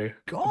 I know.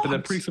 God. But they're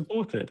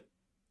pre-supported.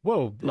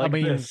 Well, like I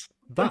mean, this.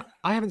 that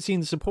I haven't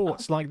seen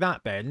supports like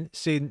that, Ben,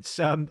 since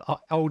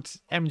old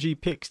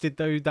MG Pix did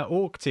that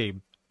Orc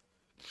team.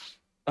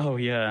 Oh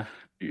yeah,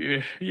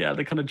 yeah.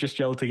 They kind of just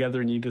gel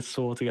together, and you just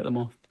saw to get them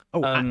off.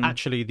 Oh,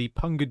 actually, the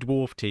Punga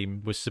Dwarf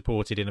team was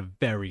supported in a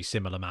very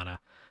similar manner.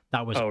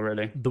 That was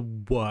really the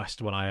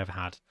worst one I have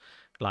had.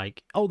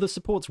 Like, the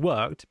supports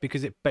worked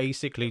because it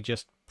basically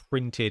just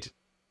printed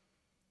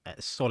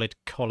a solid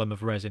column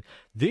of resin.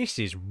 This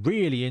is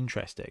really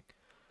interesting.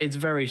 It's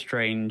very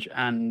strange,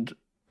 and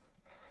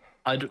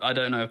I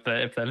don't know if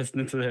they're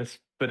listening to this,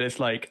 but it's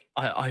like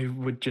I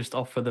would just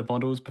offer the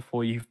models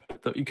before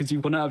because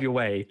you've gone out of your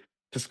way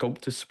to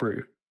sculpt a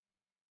sprue,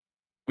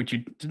 which you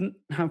didn't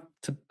have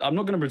to. I'm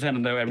not going to pretend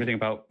to know everything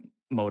about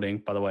molding,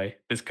 by the way.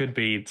 This could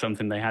be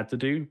something they had to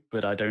do,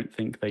 but I don't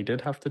think they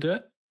did have to do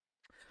it.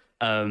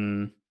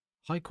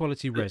 High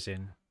quality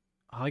resin.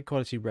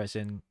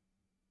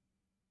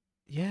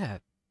 Yeah,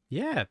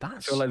 that's. I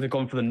feel like they've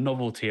gone for the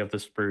novelty of the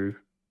sprue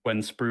when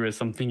sprue is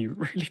something you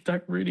really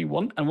don't really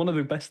want. And one of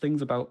the best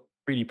things about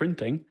 3D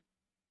printing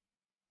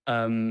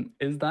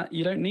is that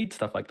you don't need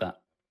stuff like that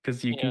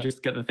because you can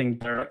just get the thing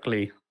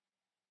directly.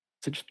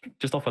 So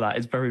just offer that.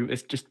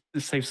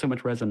 It saves so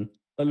much resin.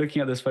 Like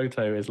looking at this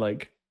photo is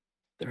like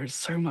there is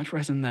so much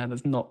resin there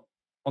that's not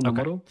on the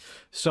model.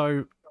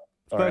 So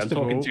sorry, first I'm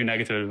of talking all, too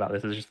negative about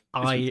this. It's just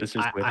I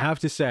have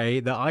to say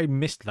that I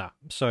missed that.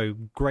 So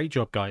great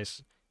job,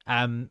 guys.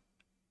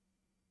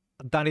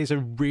 That is a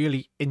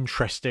really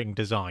interesting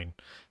design.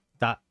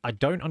 That I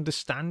don't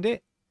understand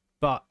it,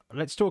 but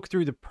let's talk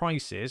through the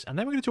prices, and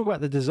then we're going to talk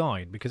about the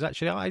design because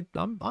actually I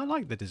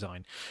like the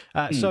design.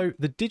 So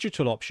the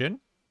digital option,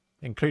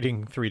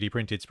 including 3D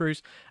printed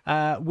sprues,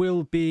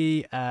 will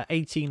be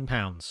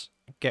 £18.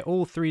 Get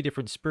all 3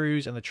 different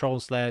sprues and the troll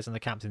slayers and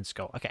the captain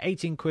skull. Okay,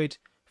 18 quid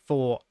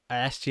for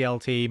an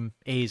STL team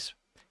is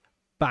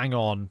bang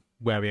on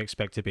where we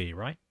expect to be,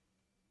 right?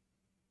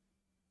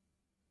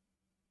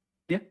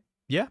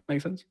 Yeah,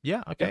 makes sense.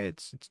 Yeah, okay. Yeah.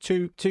 It's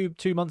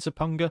two months of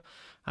Punga.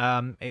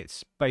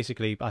 It's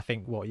basically, I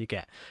think, what you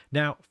get.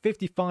 Now,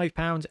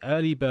 £55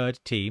 early bird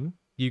team,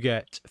 you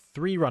get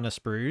 3 runner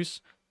sprues,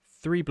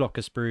 3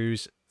 blocker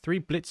sprues, 3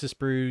 blitzer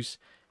sprues,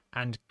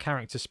 and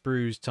character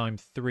sprues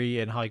times 3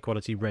 in high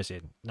quality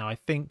resin. Now, I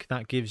think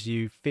that gives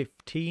you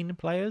 15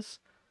 players.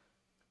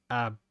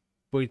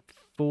 With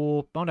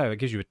 4. Oh no, it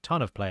gives you a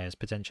ton of players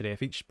potentially.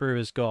 If each sprue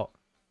has got,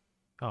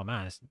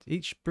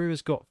 each sprue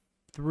has got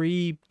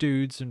 3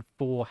 dudes and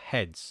 4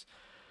 heads,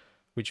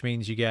 which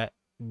means you get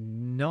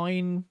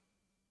 9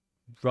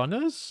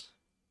 runners,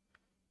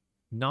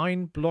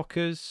 9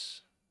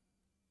 blockers,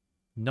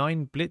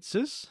 9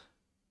 blitzers.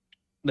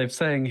 They're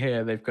saying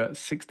here they've got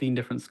 16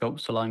 different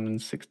sculpts for linemen,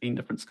 16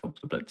 different sculpts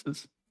for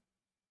blitzers,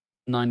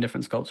 9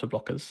 different sculpts for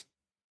blockers.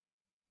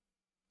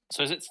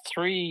 So is it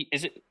 3?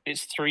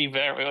 It's 3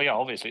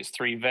 obviously it's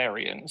 3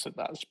 variants of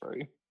that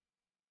sprue.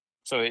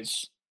 So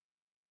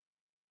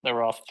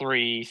there are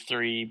 3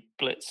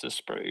 blitzer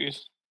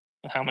sprues.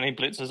 How many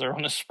blitzers are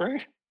on a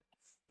sprue?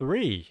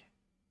 3.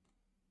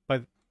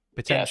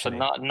 Potentially.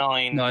 Yeah, so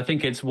 9. No, I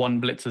think it's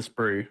 1 blitzer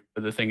sprue.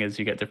 But the thing is,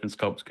 you get different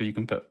sculpts because you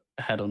can put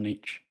a head on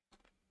each.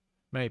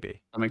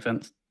 Maybe. That makes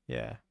sense?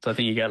 Yeah. So I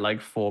think you get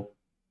like 4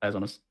 pairs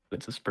on a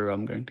blitzer sprue,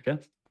 I'm going to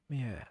guess.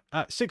 Yeah.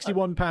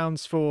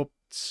 £61 for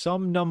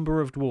some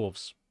number of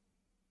dwarves.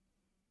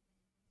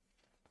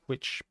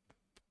 Which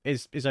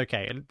is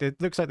okay.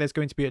 It looks like there's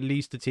going to be at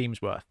least a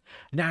team's worth.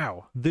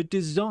 Now, the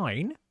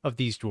design of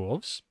these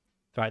dwarves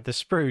Right, the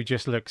sprue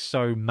just looks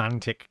so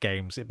Mantic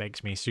Games. It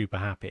makes me super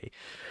happy.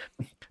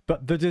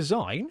 But the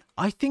design,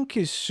 I think,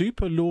 is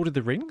super Lord of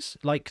the Rings,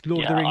 like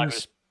Lord of the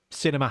Rings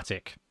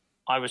cinematic.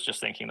 I was just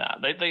thinking that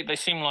they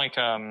seem like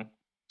I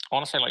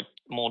want to say like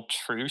more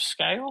true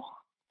scale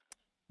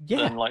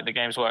than like the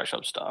Games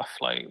Workshop stuff,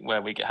 like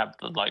where we have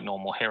the like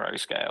normal hero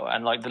scale,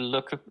 and like the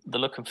look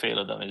and feel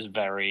of them is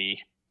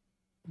very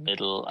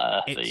Middle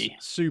Earthy.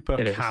 It's super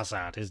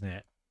Khazad, isn't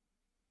it?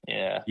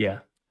 Yeah. Yeah.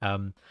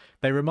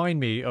 They remind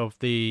me of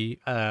the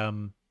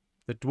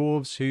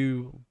dwarves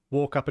who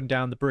walk up and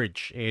down the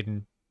bridge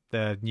in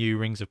the new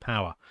Rings of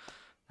Power,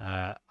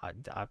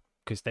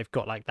 because they've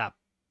got like that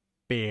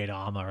beard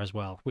armor as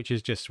well, which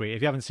is just sweet.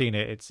 If you haven't seen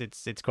it,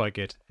 it's quite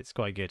good. It's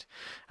quite good.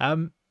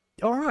 All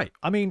right.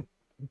 I mean,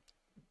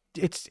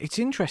 it's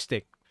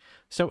interesting.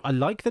 So I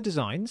like the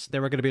designs.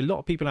 There are going to be a lot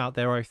of people out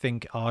there, I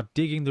think, are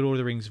digging the Lord of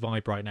the Rings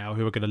vibe right now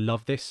who are going to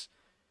love this.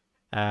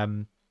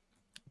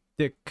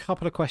 The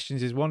couple of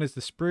questions is, one is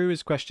the sprue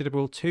is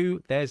questionable.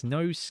 Two, there's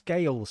no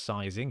scale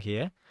sizing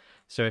here.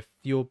 So if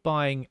you're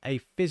buying a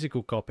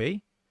physical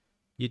copy,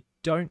 you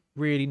don't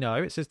really know.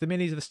 It says the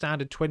minis are the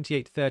standard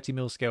 28 to 30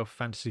 mil scale for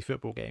fantasy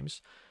football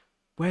games.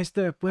 Where's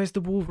the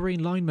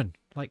Wolverine lineman?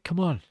 Like, come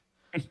on.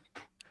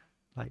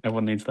 Like,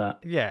 everyone needs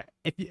that. Yeah.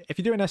 If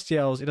you're doing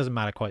STLs, it doesn't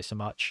matter quite so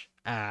much,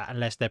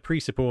 unless they're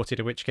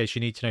pre-supported, in which case you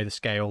need to know the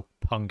scale.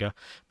 Punga,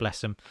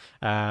 bless them.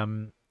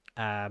 And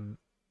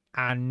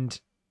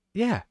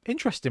yeah,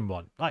 interesting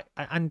one. Like,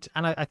 and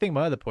I think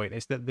my other point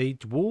is that the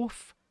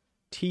dwarf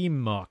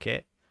team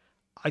market,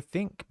 I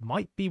think,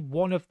 might be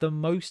one of the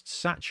most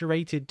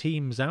saturated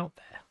teams out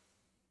there.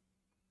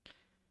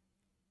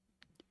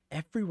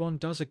 Everyone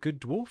does a good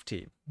dwarf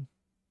team.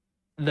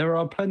 There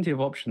are plenty of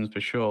options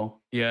for sure.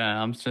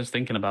 Yeah, I'm just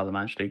thinking about them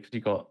actually, because you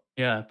got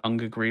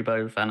Punga,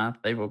 Grebo, Fanath.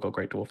 They've all got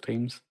great dwarf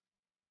teams.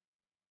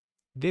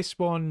 This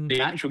one,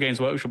 the actual Games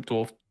Workshop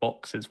dwarf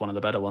box is one of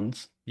the better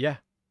ones. Yeah,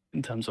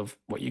 in terms of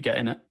what you get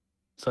in it.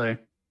 So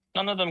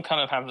none of them kind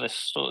of have this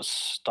sort of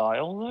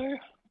style, though.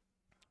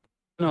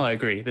 No, I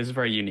agree. This is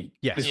very unique.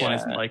 Yes. This one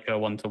isn't like a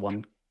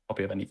one-to-one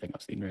copy of anything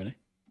I've seen, really.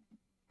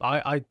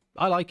 I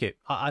like it.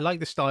 I like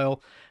the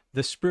style.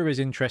 The sprue is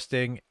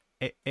interesting.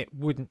 It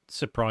wouldn't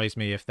surprise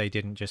me if they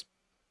didn't just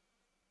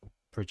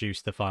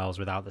produce the files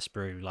without the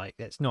sprue. Like,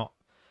 it's not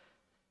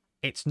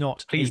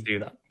Please do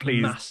that.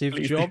 Please. Massive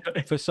please job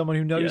for someone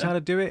who knows how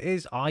to do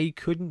it. I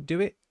couldn't do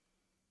it.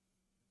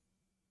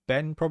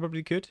 Ben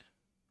probably could.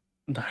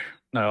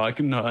 No, I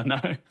can no.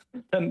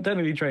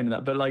 Definitely training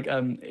that. But like,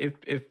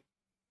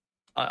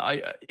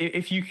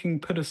 if you can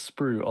put a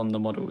sprue on the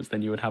models,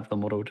 then you would have the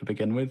model to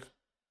begin with.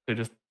 So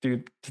just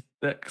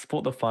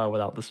export the file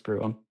without the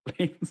sprue on,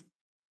 please.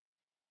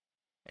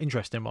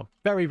 Interesting one.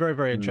 Very, very,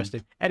 very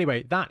interesting.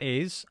 Anyway, that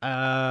is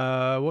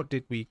what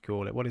did we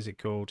call it? What is it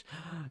called?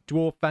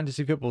 Dwarf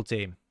Fantasy Football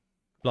Team.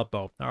 Blood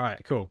Bowl. All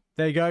right, cool.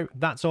 There you go.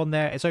 That's on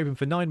there. It's open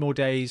for 9 more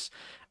days.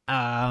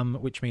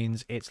 Which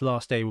means its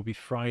last day will be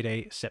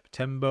Friday,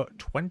 September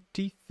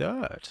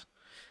 23rd.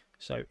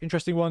 So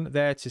interesting one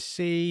there to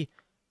see.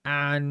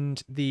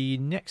 And the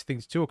next thing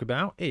to talk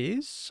about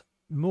is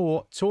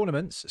more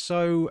tournaments.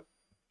 So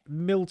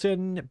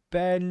Milton,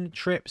 Ben,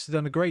 Trips have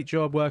done a great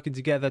job working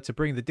together to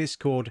bring the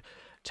Discord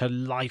to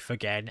life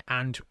again.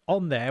 And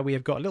on there, we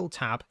have got a little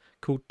tab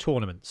called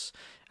Tournaments.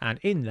 And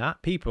in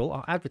that, people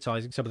are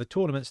advertising some of the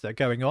tournaments that are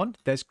going on.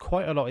 There's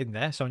quite a lot in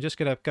there, so I'm just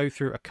going to go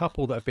through a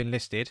couple that have been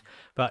listed.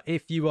 But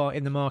if you are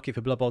in the market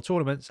for Blood Bowl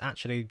tournaments,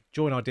 actually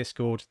join our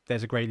Discord.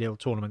 There's a great little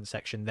tournament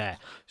section there.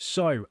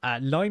 So,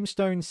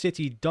 Limestone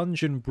City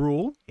Dungeon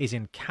Brawl is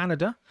in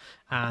Canada,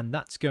 and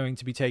that's going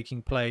to be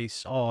taking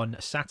place on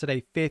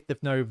Saturday, 5th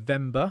of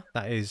November.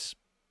 That is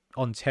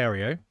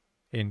Ontario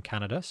in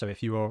Canada. So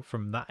if you are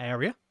from that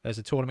area, there's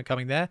a tournament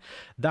coming there.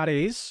 That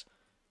is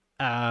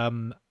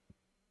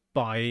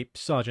by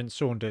Sergeant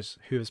Saunders,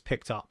 who has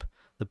picked up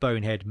the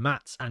Bonehead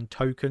mats and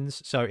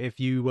tokens. So if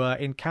you were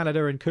in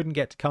Canada and couldn't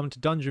get to come to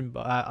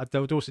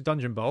the Dorset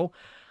Dungeon Bowl,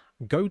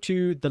 go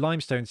to the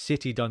Limestone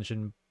City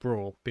Dungeon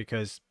Brawl,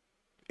 because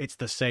it's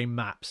the same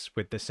maps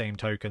with the same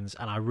tokens,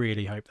 and I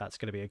really hope that's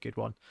going to be a good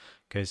one,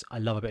 because I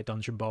love a bit of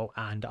Dungeon Bowl,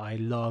 and I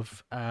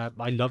loved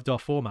our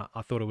format.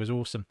 I thought it was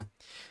awesome.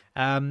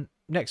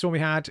 Next one we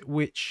had,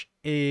 which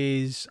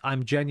is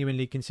I'm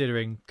genuinely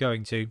considering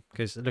going to,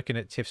 because looking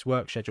at Tiff's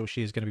work schedule,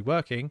 she is going to be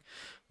working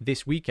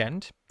this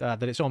weekend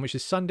that it's on, which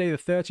is Sunday the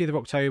 30th of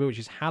October, which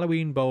is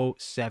Halloween Bowl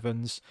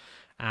Sevens,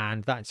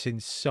 and that's in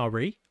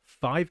Surrey.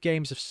 5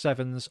 games of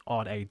sevens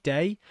on a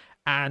day,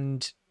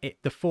 and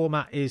the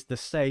format is the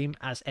same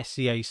as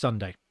SCA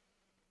Sunday.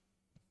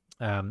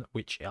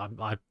 Which I'm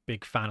a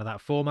big fan of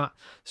that format.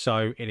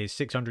 So it is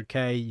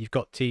 600k. You've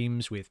got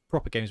teams with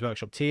proper Games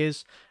Workshop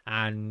tiers,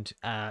 and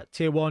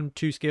tier 1,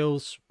 2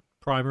 skills,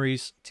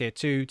 primaries, tier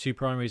 2, 2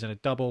 primaries and a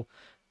double.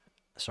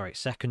 Sorry,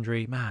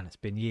 secondary. Man, it's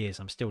been years.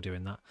 I'm still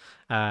doing that.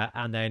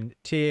 And then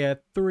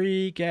tier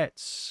 3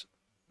 gets,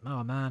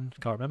 oh man,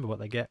 can't remember what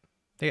they get.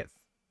 They get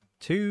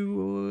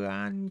 2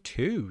 and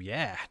 2.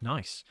 Yeah,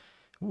 nice.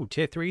 Ooh,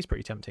 tier 3 is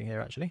pretty tempting here,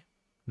 actually.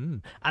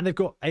 And they've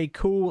got a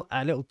cool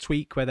little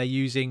tweak where they're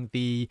using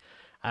the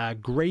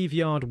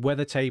graveyard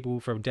weather table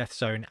from Death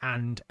Zone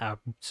and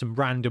some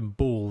random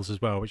balls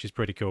as well, which is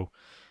pretty cool.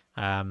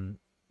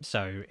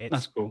 So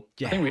that's cool.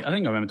 Yeah. I think I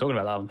remember talking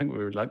about that. I think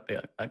we would like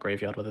that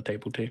graveyard weather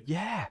table too.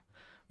 Yeah.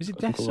 Was it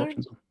Death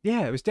Zone?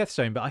 Yeah, it was Death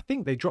Zone, but I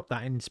think they dropped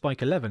that in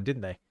Spike 11,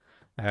 didn't they?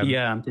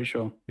 Yeah, I'm pretty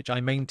sure. Which I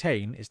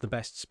maintain is the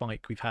best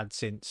spike we've had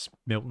since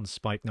Milton's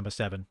spike number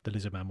 7, the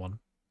Lizardman one.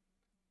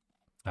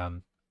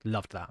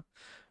 Loved that.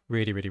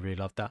 Really, really, really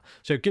loved that.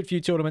 So good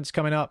few tournaments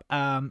coming up.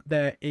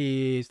 There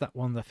is that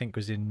one I think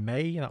was in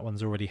May. That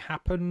one's already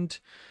happened.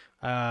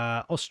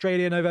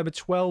 Australia, November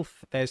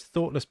 12th. There's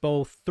Thoughtless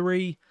Bowl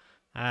 3.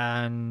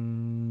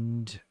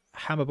 And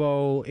Hammer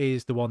Bowl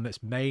is the one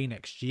that's May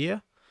next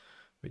year,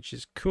 which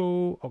is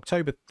cool.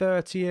 October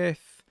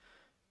 30th.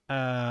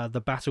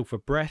 The Battle for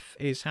Breath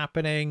is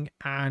happening,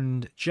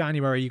 and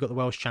January you got the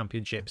Welsh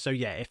Championship. So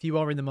yeah, if you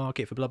are in the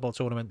market for Blood Bowl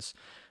tournaments,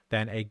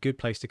 then a good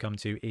place to come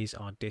to is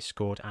our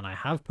Discord, and I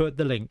have put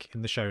the link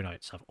in the show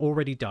notes. I've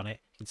already done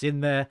it. It's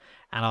in there,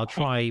 and I'll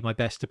try my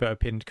best to put a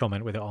pinned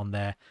comment with it on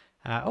there.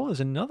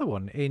 There's another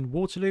one in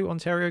Waterloo,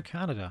 Ontario,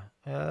 Canada,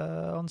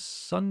 on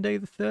Sunday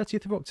the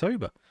 30th of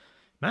October.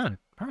 Man,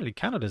 apparently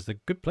Canada's the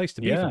good place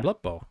to be for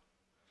Blood Bowl.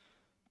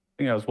 I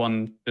think there was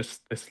one this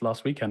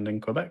last weekend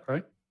in Quebec,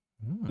 right?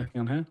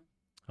 Looking on here.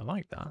 I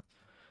like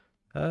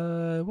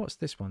that. What's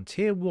this one?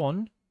 Tier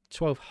 1,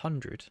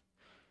 1200.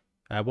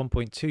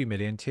 1.2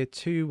 million. Tier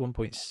 2, 1.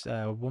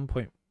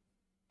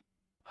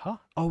 Huh?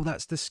 Oh,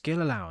 that's the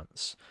skill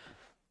allowance.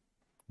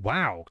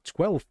 Wow.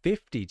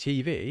 1250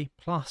 TV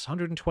plus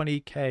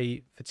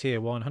 120k for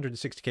tier 1,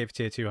 160k for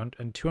tier 2,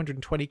 and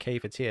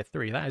 220k for tier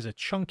 3. That is a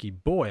chunky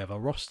boy of a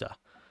roster.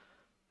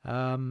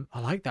 I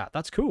like that.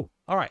 That's cool.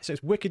 All right. So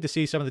it's wicked to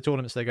see some of the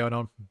tournaments that are going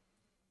on.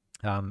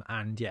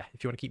 And yeah,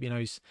 if you want to keep your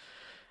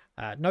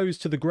nose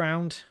to the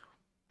ground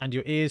and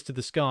your ears to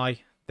the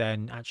sky,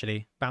 then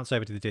actually bounce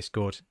over to the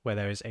Discord where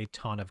there is a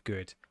ton of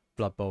good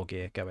Blood Bowl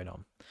gear going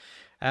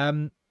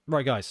on.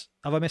 Right, guys,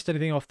 have I missed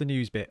anything off the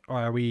news bit, or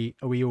are we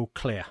all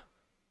clear?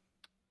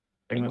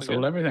 I think that's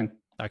all everything.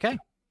 Okay,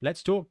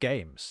 let's talk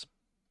games.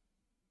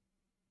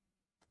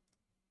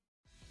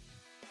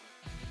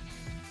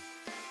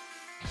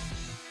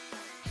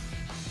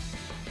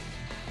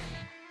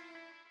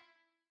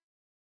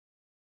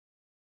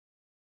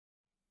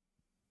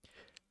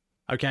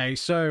 Okay,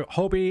 so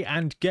hobby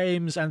and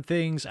games and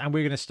things, and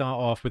we're going to start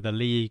off with a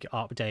league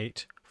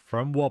update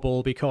from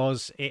Wobble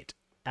because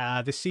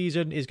the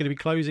season is going to be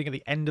closing at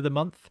the end of the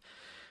month,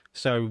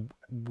 so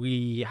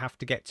we have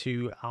to get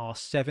to our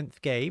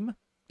 7th game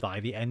by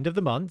the end of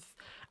the month,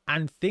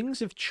 and things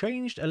have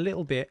changed a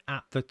little bit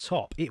at the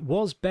top. It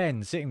was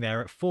Ben sitting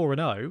there at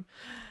 4-0,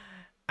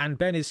 and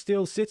Ben is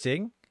still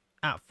sitting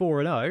at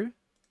 4-0,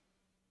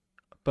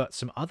 but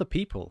some other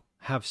people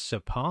have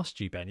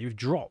surpassed you, Ben. You've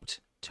dropped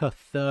to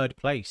 3rd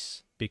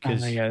place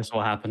because yeah, that's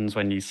what happens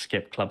when you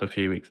skip club a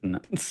few weeks,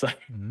 isn't it? So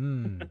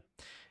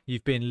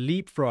you've been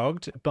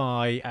leapfrogged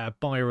by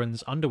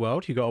Byron's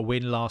Underworld, who got a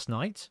win last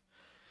night.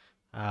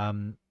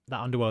 That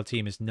Underworld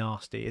team is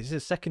nasty. It's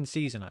his 2nd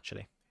season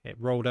actually. It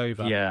rolled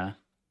over. Yeah.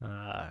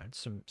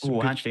 Some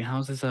good... actually,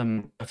 how's this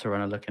Gutter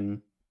Runner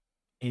looking?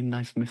 In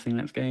nice missing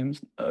next games.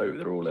 Oh,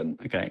 they're all in.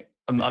 Okay,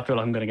 I feel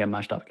like I'm going to get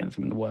matched up against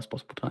them in the worst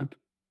possible time.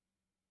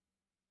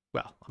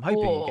 Well, I'm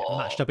hoping you get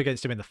matched up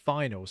against him in the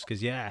finals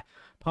because, yeah,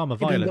 Palmer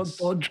Violence. He's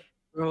got a dodge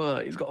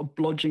thrower. He's got a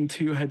blodging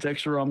 2-heads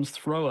extra arms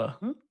thrower.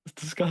 It's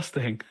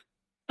disgusting.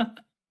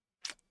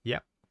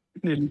 Yep.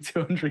 Nearly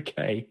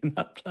 200k in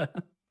that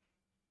player.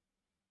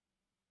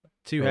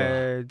 2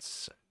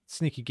 heads,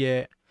 sneaky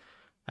git,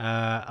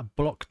 a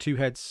block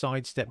 2-head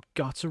sidestep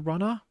Gutter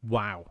Runner.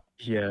 Wow.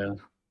 Yeah.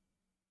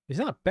 Is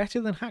that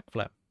better than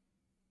Hackflem?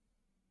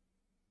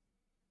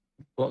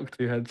 Block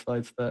 2-head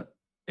sidestep.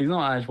 He's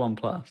not Edge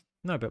 1+.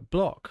 No, but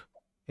block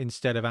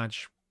instead of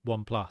Edge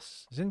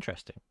 1+. It's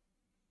interesting.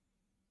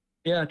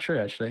 Yeah, true,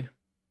 actually.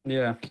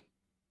 Yeah.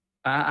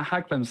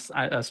 Hackflem's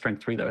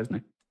strength 3, though, isn't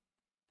he?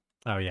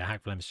 Oh, yeah,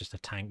 Hackflem's just a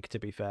tank, to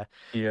be fair.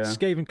 Yeah.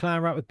 Skaven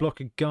Clan Rat with block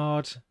and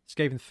guard.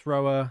 Skaven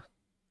Thrower.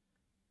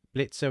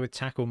 Blitzer with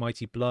tackle,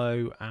 mighty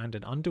blow. And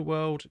an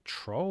Underworld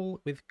Troll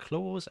with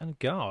claws and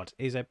guard.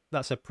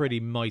 That's a pretty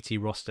mighty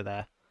roster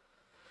there.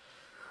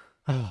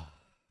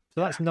 So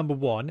that's number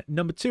 1.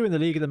 Number 2 in the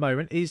league at the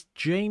moment is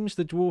James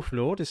the Dwarf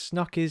Lord has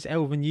snuck his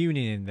Elven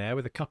Union in there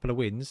with a couple of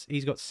wins.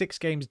 He's got 6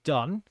 games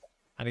done,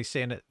 and he's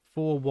sitting at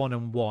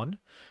 4-1-1.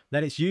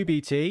 Then it's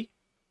UBT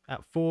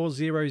at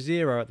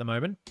 4-0-0 at the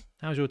moment.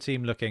 How's your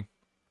team looking?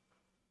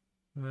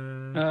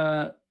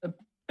 A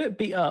bit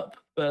beat up,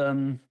 but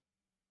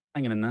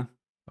hanging in there.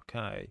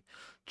 Okay.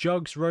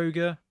 Jugs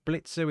Roger,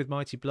 Blitzer with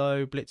mighty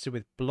blow, Blitzer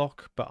with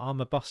block, but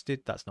armor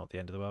busted. That's not the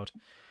end of the world.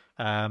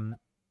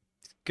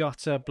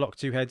 Gutter, block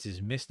 2 heads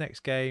is missed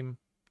next game.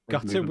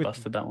 Gutter with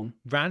busted that one.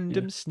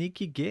 Random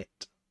sneaky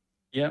git.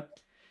 Yep.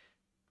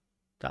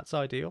 That's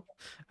ideal.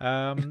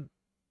 Gutter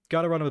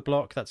runner with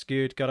block, that's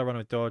good. Gutter runner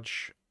with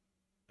dodge.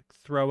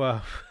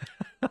 Thrower.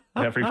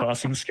 Every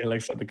passing skill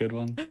except the good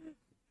one.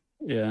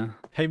 Yeah.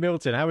 Hey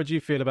Milton, how would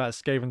you feel about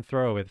Skaven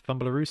thrower with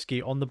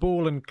Fumblerooski on the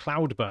ball and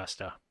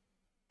Cloudburster?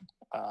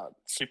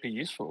 Super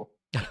useful.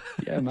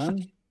 Yeah,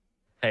 man.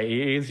 Hey,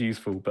 he is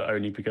useful, but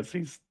only because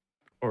he's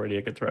already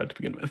a good thrower to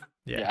begin with.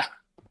 Yeah.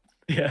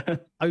 Yeah.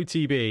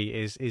 OTB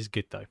is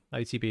good though.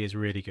 OTB is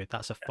really good.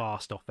 That's a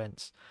fast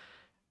offense.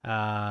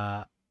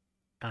 And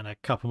a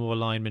couple more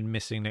linemen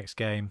missing next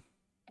game.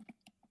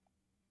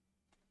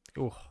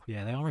 Oh,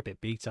 yeah, they are a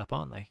bit beat up,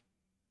 aren't they?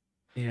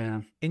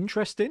 Yeah.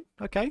 Interesting.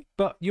 Okay.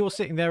 But you're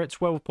sitting there at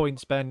 12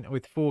 points, Ben,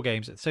 with 4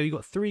 games. So you've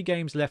got 3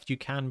 games left you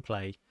can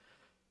play.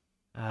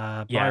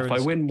 Yeah, Byron's... if I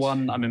win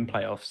one, I'm in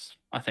playoffs,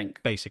 I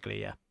think.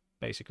 Basically, yeah.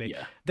 Basically.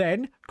 Yeah.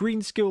 Then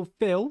Greenskin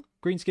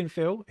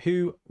Phil,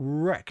 who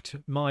wrecked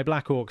my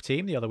Blackhawk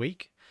team the other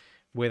week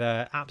with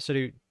an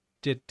absolute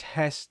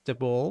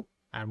detestable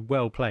and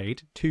well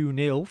played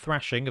 2-0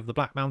 thrashing of the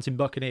Black Mountain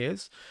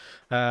Buccaneers,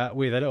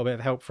 with a little bit of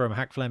help from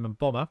Hackflame and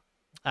Bomber.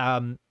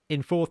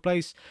 In 4th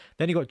place,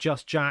 then you got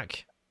Just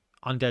Jack,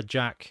 Undead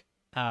Jack,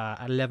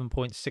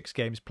 11.6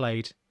 games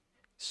played.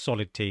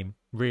 Solid team,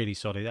 really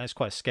solid. That's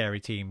quite a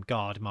scary team.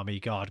 Guard, mummy,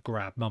 guard,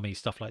 grab, mummy,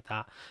 stuff like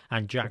that.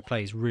 And Jack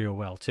plays real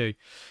well too.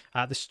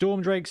 The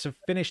Storm Drakes have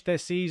finished their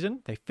season.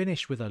 They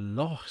finished with a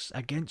loss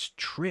against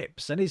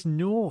Trips and his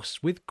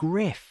Norse with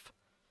Griff.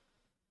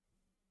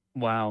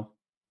 Wow.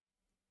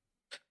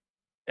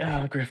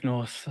 Yeah, Griff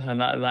Norse.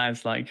 And that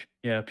is like,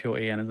 yeah, pure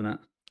EN, isn't it?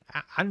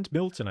 And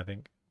Milton, I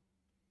think.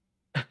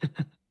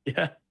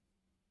 Yeah.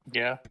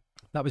 Yeah.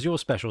 That was your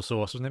special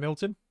sauce, wasn't it,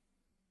 Milton?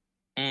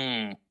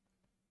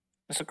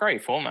 It's a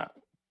great format.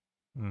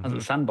 As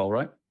a sand bowl,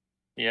 right?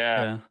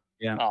 Yeah.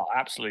 Yeah. Oh,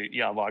 absolutely.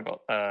 Yeah, well, I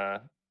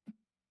got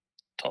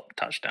top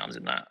touchdowns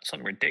in that.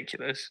 Something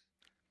ridiculous.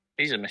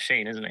 He's a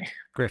machine, isn't he?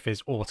 Griff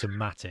is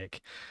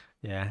automatic.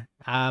 Yeah.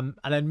 And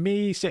then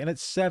me sitting at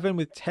 7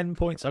 with 10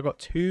 points. I've got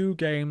 2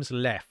 games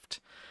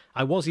left.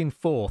 I was in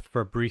 4th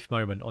for a brief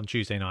moment on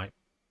Tuesday night.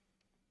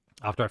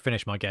 After I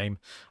finished my game,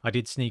 I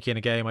did sneak in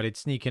a game. I did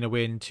sneak in a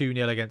win,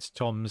 2-0 against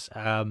Tom's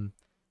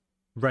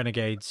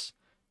Renegades.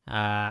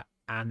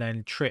 And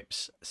then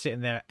Trips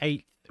sitting there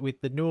 8th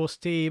with the Norse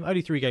team.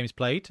 Only 3 games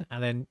played.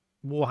 And then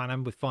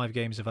Warhammer with 5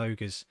 games of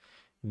Ogres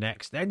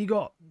next. Then you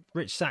got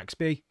Rich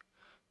Saxby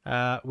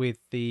with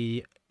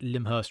the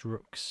Limhurst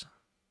Rooks,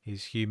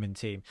 his human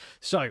team.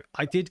 So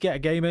I did get a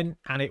game in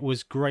and it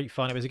was great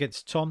fun. It was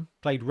against Tom,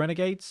 played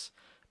Renegades.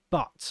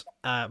 But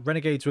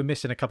Renegades were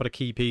missing a couple of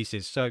key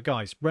pieces. So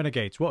guys,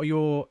 Renegades, what are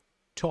your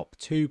top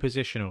 2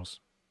 positionals?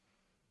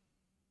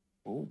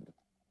 Ooh.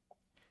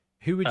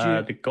 Who would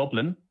you... The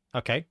Goblin.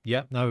 Okay,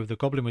 yeah, no, the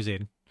Goblin was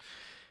in.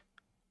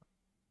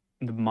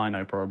 The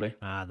Mino, probably.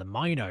 The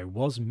Mino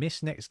was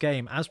missed next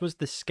game, as was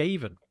the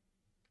Skaven.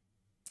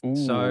 Ooh,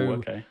 so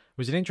okay. It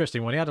was an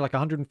interesting one. He had like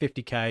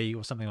 150k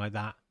or something like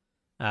that.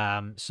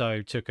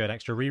 So took an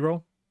extra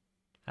reroll.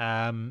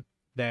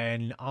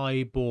 Then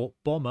I bought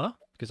Bomber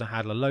because I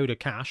had a load of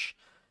cash.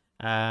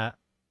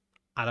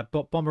 And I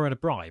bought Bomber and a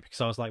bribe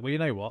because I was like, well, you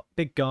know what?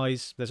 Big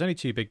guys, there's only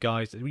 2 big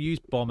guys. We use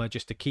Bomber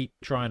just to keep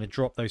trying to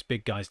drop those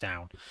big guys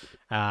down.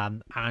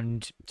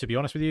 And to be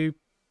honest with you,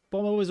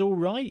 Bomber was all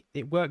right.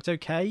 It worked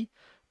okay.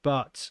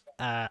 But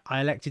I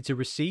elected to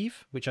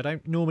receive, which I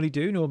don't normally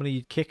do. Normally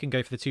you'd kick and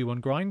go for the 2-1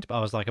 grind. But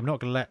I was like, I'm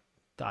not going to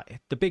let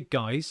the big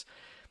guys...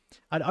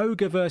 An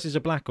ogre versus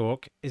a black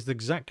orc is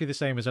exactly the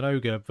same as an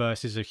ogre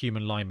versus a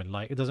human lineman.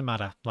 Like, it doesn't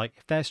matter. Like,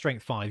 if they're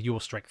strength 5, you're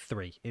strength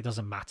 3. It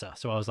doesn't matter.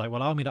 So I was like,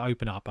 well, I'm going to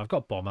open up. I've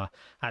got Bomber.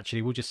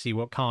 Actually, we'll just see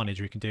what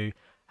carnage we can do.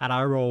 And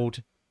I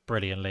rolled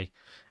brilliantly.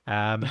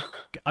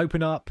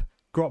 Open up.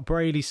 Got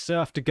Braley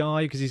surfed a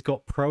guy because he's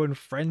got Pro and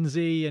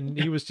Frenzy, and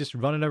he was just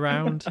running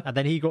around. And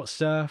then he got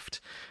surfed.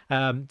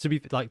 To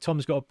be like,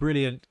 Tom's got a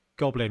brilliant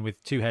goblin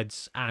with 2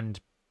 heads and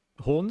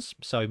horns,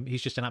 so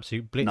he's just an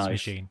absolute blitz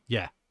machine.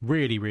 Yeah,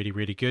 really, really,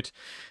 really good.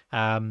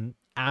 And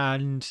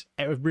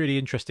it was a really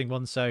interesting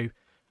one. So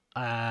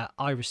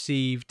I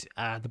received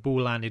the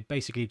ball landed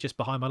basically just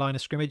behind my line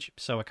of scrimmage,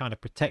 so I kind of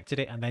protected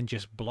it and then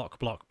just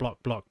blocked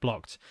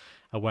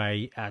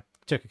away.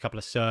 Took a couple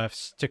of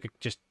surfs,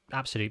 just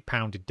absolute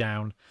pounded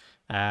down.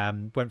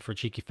 Went for a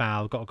cheeky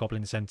foul, got a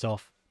goblin sent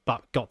off,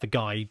 but got the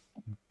guy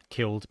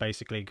killed,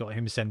 basically got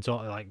him sent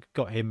off, like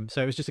got him.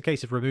 So it was just a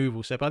case of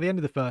removal. So by the end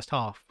of the first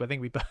half, I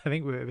think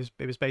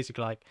it was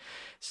basically like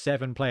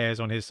 7 players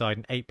on his side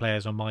and 8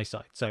 players on my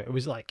side. So it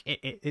was like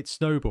it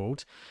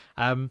snowballed.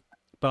 But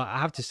I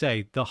have to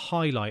say, the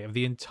highlight of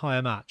the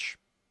entire match,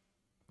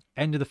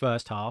 end of the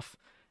first half,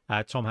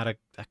 Tom had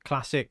a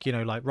classic,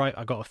 like, right,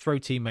 I got a throw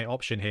teammate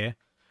option here.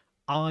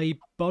 I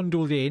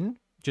bundled in,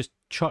 just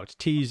chucked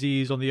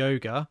TZs on the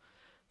ogre.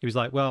 He was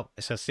like, well,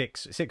 it's a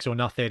 6 or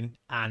nothing,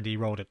 and he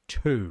rolled a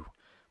 2,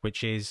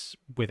 which is,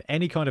 with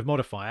any kind of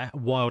modifier,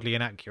 wildly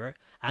inaccurate,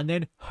 and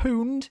then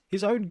hooned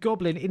his own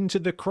goblin into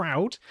the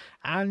crowd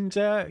and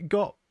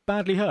got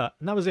badly hurt.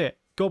 And that was it.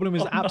 Goblin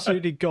was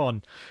absolutely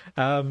gone.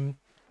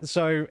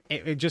 So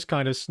it just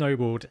kind of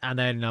snowballed, and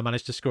then I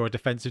managed to score a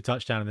defensive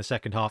touchdown in the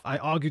second half. I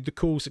argued the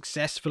call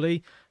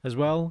successfully as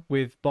well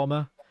with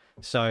Bomber,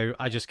 so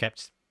I just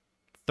kept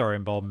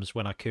throwing bombs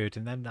when I could,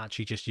 and then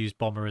actually just used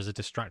Bomber as a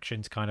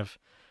distraction to kind of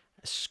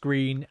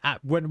screen.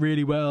 Went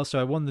really well, so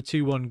I won the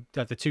 2-1,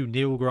 the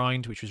 2-0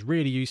 grind, which was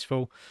really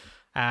useful.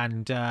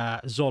 And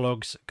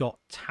Zolog's got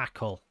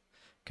tackle,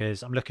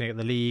 because I'm looking at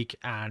the league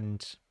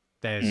and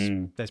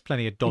there's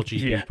plenty of dodgy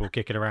people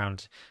kicking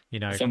around. You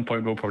know, at some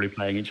point we'll probably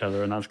playing each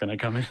other, and that's going to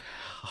come in.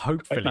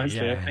 Hopefully,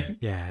 nicely,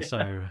 yeah.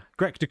 So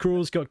Greg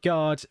DeCraw's got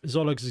guard,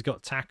 Zolog's has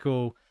got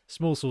tackle,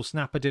 Small Saw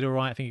Snapper did all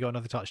right. I think he got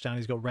another touchdown.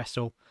 He's got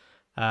wrestle.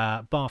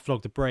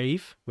 Barflog the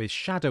Brave with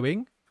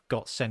shadowing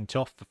got sent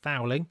off for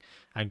fouling,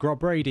 and Grob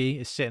Brady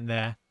is sitting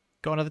there,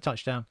 got another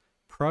touchdown.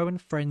 Pro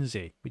and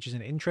Frenzy, which is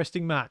an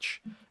interesting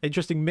match,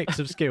 interesting mix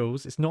of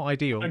skills. It's not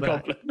ideal,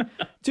 but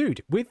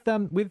dude, with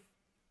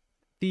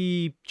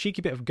the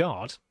cheeky bit of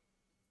guard,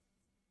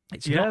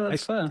 it's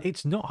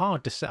not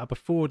hard to set up a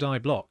 4-die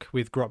block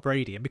with Grot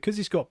Brady, and because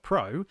he's got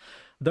pro,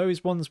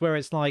 those ones where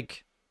it's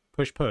like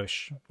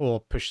push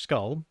or push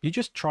skull, you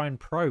just try and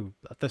pro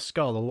the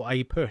skull or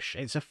a push.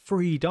 It's a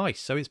free dice,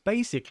 so it's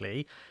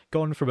basically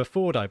gone from a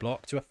 4-die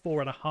block to a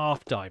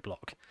 4.5-die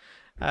block.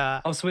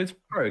 So with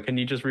pro, can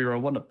you just reroll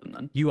one of them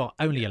then? You are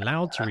only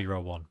allowed to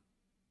reroll one.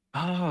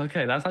 Oh,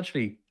 okay, that's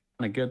actually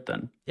kind of good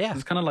then. Yeah,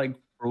 it's kind of like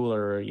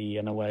brawler-y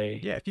in a way.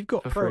 Yeah, if you've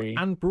got pro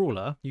and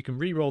brawler, you can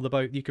reroll the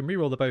both. You can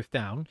reroll the both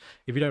down.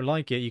 If you don't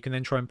like it, you can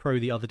then try and pro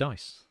the other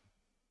dice.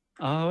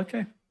 Oh,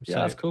 okay. Yeah,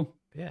 that's cool.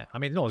 Yeah, I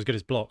mean, not as good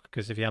as block,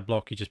 because if you have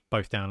block, you just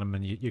both down them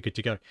and you're good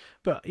to go.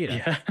 But you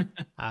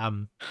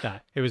know,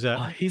 that it was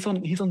a. He's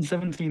on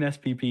 17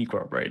 SPP,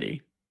 Grot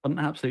Brady. What an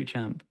absolute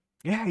champ.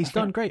 Yeah, he's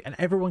done great, and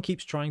everyone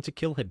keeps trying to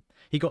kill him.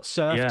 He got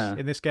surfed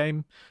in this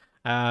game,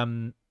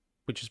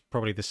 which is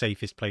probably the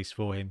safest place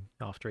for him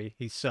after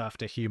he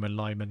surfed a human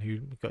lineman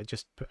who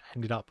just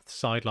ended up at the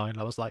sideline.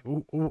 I was like,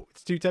 ooh,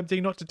 it's too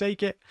tempting not to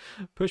take it.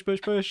 Push,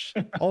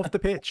 off the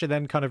pitch, and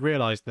then kind of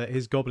realised that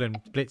his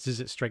goblin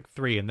blitzes at strength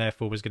 3 and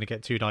therefore was going to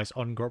get 2 dice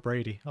on Grot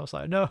Brady. I was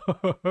like, no,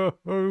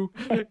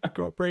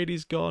 Grot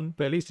Brady's gone,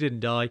 but at least he didn't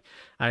die.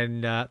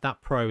 And that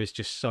pro is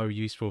just so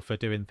useful for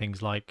doing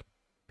things like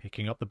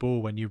picking up the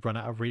ball when you run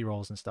out of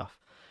rerolls and stuff.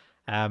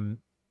 And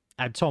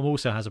Tom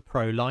also has a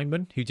pro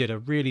lineman who did a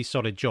really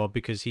solid job,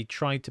 because he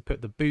tried to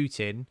put the boot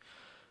in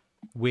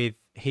with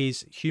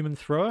his human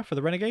thrower for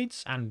the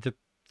Renegades, and the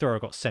thrower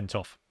got sent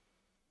off.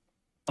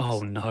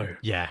 Oh no.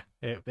 Yeah,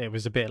 it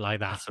was a bit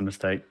like that. That's a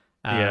mistake.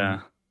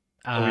 I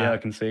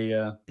can see.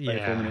 4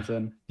 minutes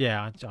in.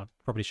 Yeah, I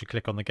probably should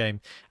click on the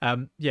game.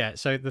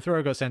 So the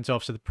thrower got sent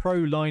off, so the pro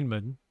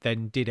lineman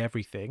then did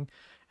everything.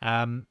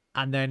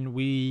 And then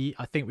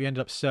I think we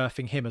ended up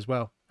surfing him as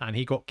well, and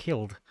he got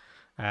killed.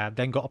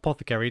 Then got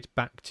apothecaried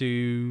back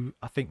to,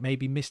 I think,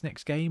 maybe miss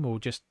next game or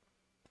just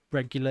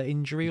regular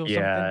injury or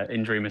something. Yeah,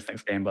 injury, miss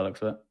next game by the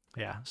looks of it.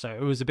 Yeah, so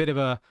it was a bit of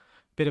a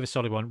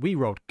solid one. We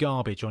rolled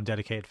garbage on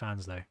dedicated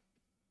fans though.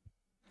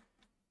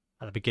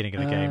 At the beginning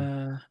of the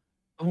game.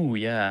 Oh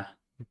yeah.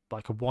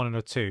 Like a 1 and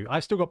a 2.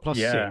 I've still got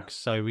 +6,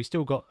 so we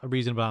still got a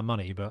reasonable amount of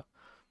money, but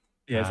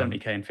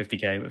 70k and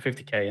 50k, but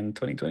 50k in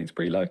 2020 is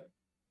pretty low.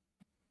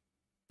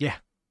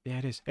 Yeah,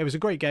 it is. It was a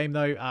great game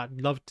though.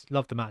 Loved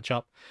the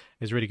matchup.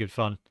 It was really good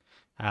fun.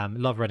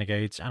 Love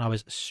Renegades, and I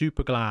was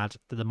super glad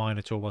that the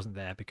Minotaur wasn't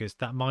there, because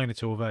that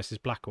Minotaur versus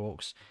Black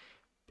Orcs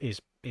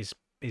is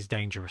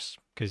dangerous,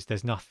 because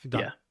there's nothing.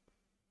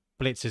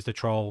 Blitz is the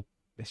troll.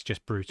 It's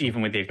just brutal.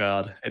 Even with your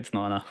guard, it's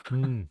not enough.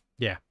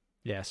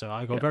 Yeah. So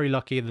I got very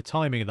lucky in the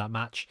timing of that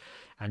match,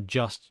 and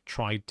just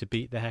tried to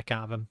beat the heck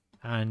out of him.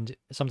 And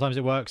sometimes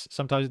it works,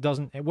 sometimes it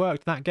doesn't. It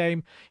worked that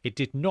game. It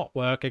did not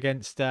work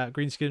against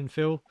Greenskin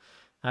Phil,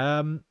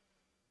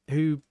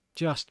 who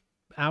just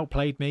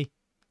outplayed me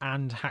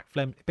and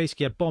Hackflem.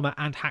 Basically a bomber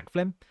and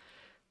Hackflem,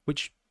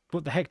 which,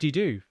 what the heck do you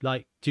do?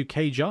 Like, do you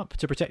cage up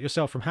to protect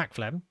yourself from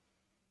Hackflem?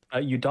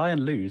 You die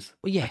and lose.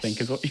 Well, yes. I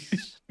think is what you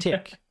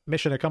tick.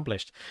 Mission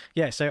accomplished.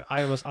 Yeah, so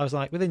I was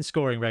like within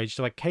scoring range,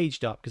 so I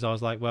caged up, because I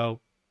was like,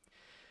 well,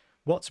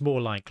 what's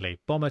more likely?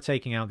 Bomber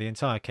taking out the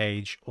entire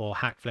cage, or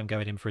Hackflem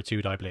going in for a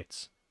 2-die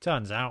blitz?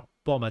 Turns out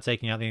Bomber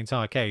taking out the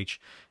entire cage.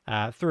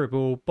 Threw a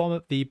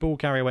ball. The ball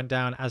carrier went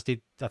down, as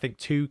did, I think,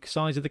 2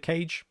 sides of the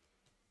cage.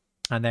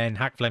 And then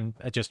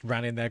Hackflem just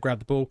ran in there,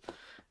 grabbed the ball.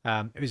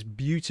 It was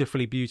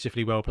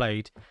beautifully well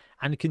played,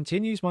 and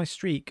continues my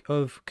streak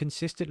of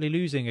consistently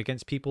losing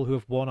against people who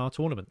have won our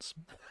tournaments.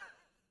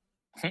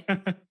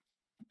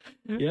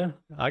 Yeah,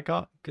 I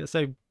can't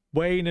say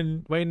Wayne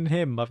and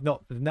him. I've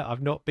not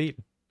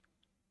beaten.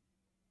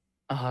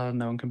 No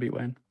one can beat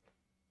Wayne.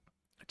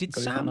 Did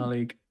Sam in our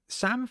league?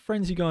 Sam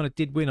Frenzy Garner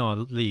did win our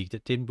league.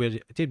 That did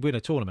win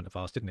a tournament of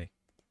ours, didn't he?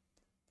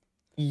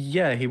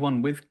 Yeah, he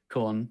won with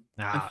Corn,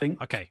 I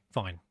think. Okay,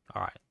 fine.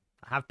 All right.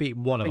 I have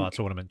beaten one of our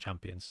tournament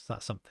champions.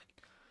 That's something.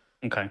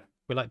 Okay.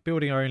 We're like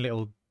building our own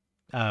little...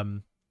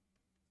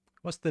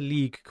 what's the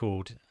league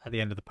called at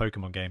the end of the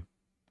Pokemon game?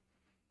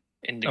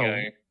 Indigo.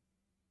 Oh,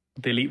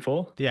 the Elite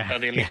Four? Yeah.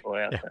 The Elite Four,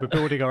 yeah. We're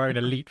building our own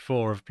Elite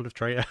Four of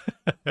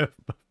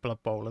Blood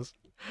Bowlers.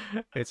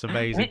 It's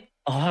amazing.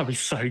 Oh, that'd be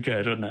so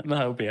good, wouldn't it?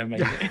 That would be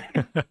amazing.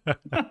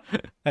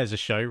 There's a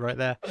show right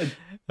there.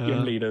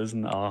 Gym leaders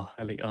and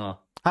Elite.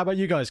 How about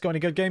you guys? Got any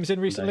good games in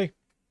recently?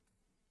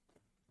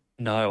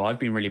 No, I've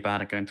been really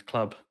bad at going to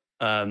club.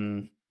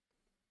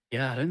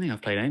 Yeah, I don't think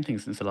I've played anything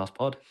since the last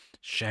pod.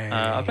 Shame.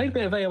 I played a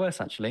bit of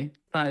AOS actually.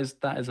 That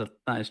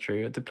is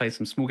true. I did play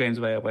some small games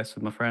of AOS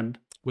with my friend.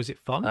 Was it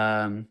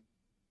fun?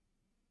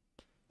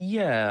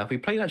 Yeah, we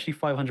played actually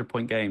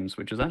 500-point games,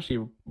 which was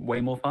actually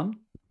way more fun.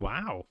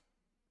 Wow.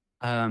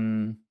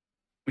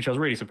 Which I was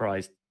really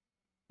surprised.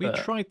 We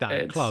tried that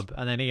at club,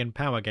 and then Ian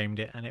power gamed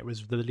it, and it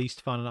was the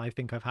least fun I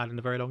think I've had in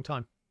a very long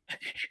time.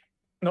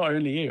 Not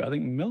only you, I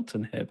think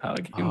Milton here power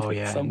gamed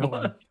it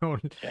somewhat.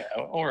 Yeah,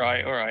 all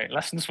right.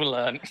 Lessons were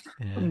learned.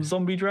 Yeah.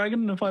 Zombie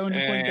Dragon, a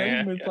 500-point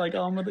game with like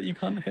armor that you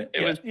can't hit.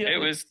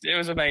 It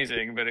was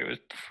amazing, but it was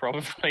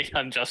probably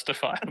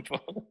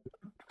unjustifiable.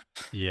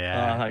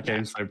 Yeah, that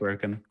game's so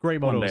broken.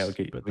 Great models,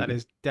 but that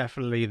is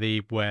definitely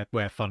the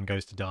where fun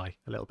goes to die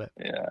a little bit.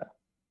 Yeah.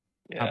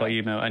 How about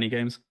you, Mel? Any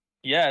games?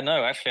 Yeah,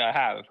 no, actually I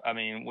have. I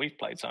mean, we've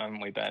played some, haven't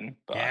we, Ben?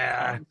 But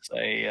I can't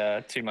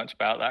say too much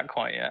about that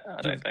quite yet,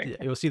 I don't think.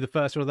 You'll see the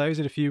first one of those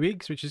in a few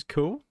weeks, which is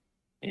cool.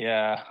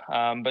 Yeah,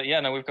 but yeah,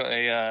 no, we've got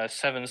a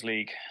Sevens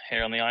League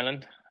here on the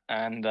island,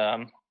 and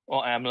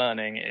what I am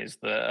learning is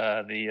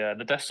that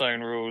the Death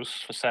Zone rules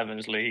for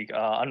Sevens League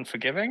are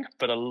unforgiving,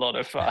 but a lot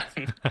of fun.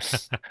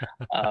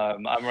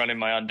 I'm running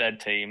my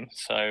undead team,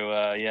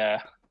 so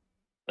yeah.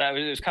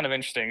 It was kind of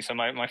interesting. So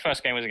my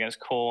first game was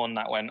against Khorne.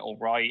 That went all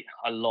right.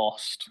 I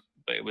lost,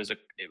 but it was a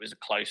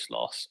close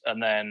loss.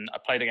 And then I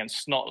played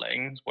against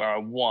Snotlings, where I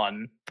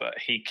won, but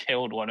he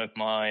killed one of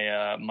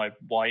my my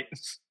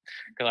whites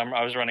because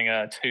I was running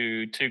a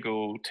two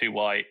ghoul, 2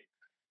 white,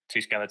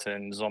 2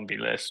 skeleton zombie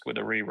list with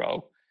a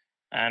reroll,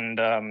 and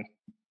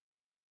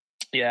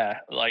yeah,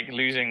 like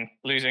losing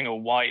a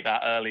white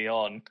that early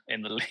on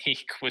in the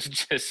league was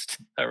just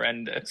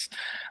horrendous,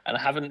 and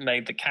I haven't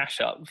made the cash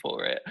up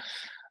for it.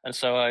 And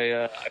so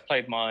I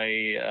played my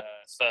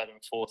 3rd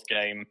and 4th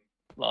game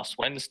last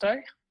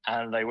Wednesday,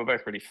 and they were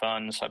both really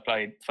fun. So I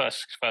played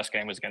first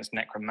game was against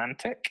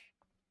Necromantic.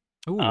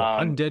 Ooh,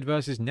 undead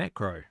versus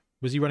necro.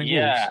 Was he running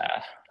wolves?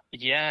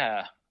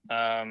 Yeah.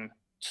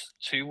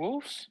 2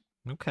 wolves.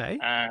 Okay.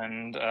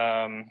 And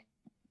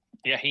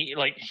yeah,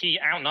 he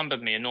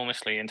outnumbered me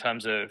enormously in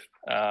terms of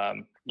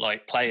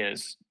like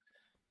players.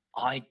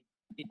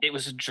 It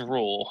was a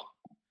draw.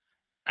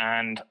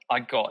 And I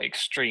got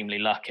extremely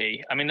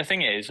lucky. I mean, the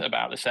thing is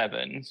about the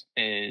sevens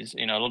is,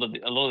 a lot of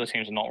the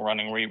teams are not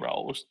running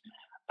rerolls,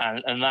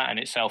 and that in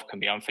itself can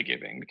be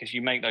unforgiving because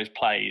you make those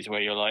plays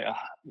where you're like,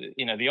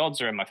 the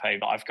odds are in my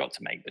favor. I've got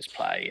to make this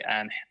play.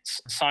 And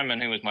Simon,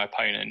 who was my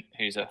opponent,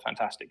 who's a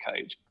fantastic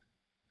coach,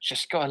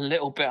 just got a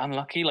little bit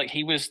unlucky. Like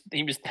he was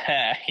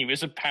there, he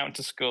was about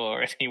to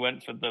score, and he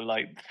went for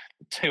the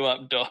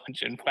 2-up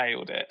dodge and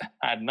failed it.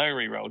 I had no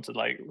reroll to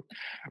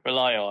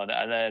rely on,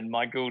 and then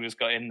my ghoul just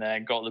got in there,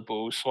 got the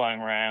ball,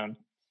 swung around,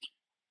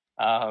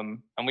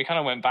 and we kind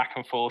of went back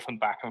and forth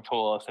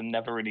and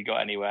never really got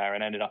anywhere,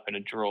 and ended up in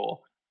a draw.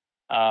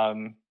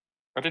 I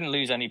didn't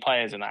lose any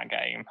players in that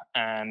game,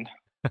 and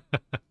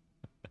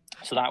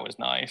so that was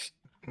nice.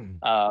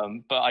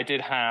 But I did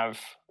have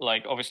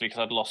obviously because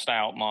I'd lost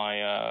out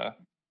my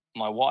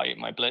my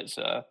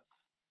blitzer.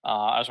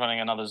 I was running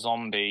another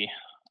zombie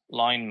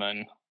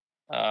lineman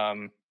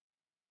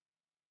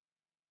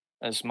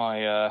as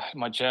my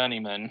my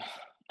journeyman,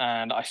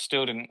 and I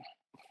still didn't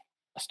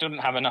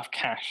have enough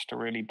cash to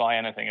really buy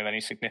anything of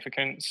any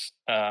significance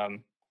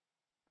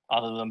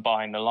other than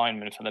buying the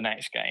lineman for the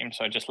next game.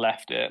 So I just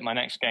left it. My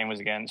next game was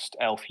against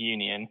Elf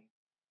Union,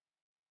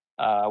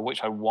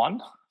 which I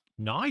won.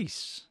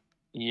 Nice.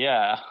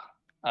 Yeah.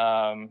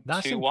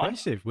 That's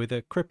impressive with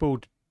a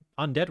crippled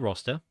undead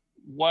roster.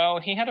 Well,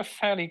 he had a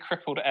fairly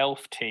crippled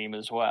elf team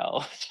as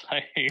well. So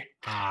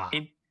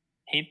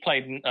he'd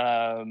played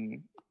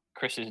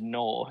Chris's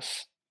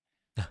Norse,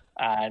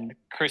 and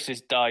Chris's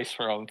dice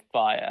were on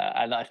fire.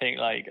 And I think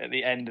at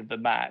the end of the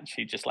match,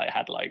 he just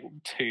had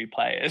 2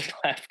 players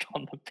left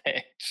on the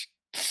pitch,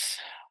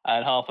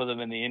 and half of them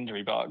in the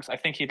injury box. I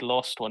think he'd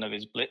lost one of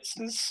his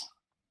blitzers.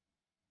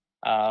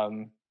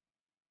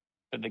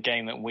 The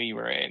game that we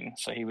were in,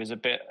 so he was a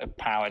bit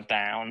powered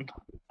down,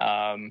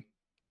 and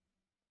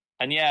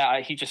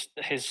yeah, he just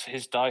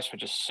his dice were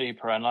just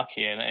super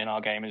unlucky in our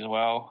game as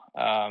well,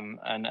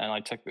 and I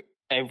took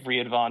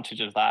every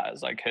advantage of that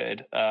as I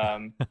could,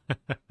 the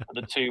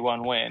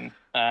 2-1 win,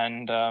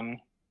 and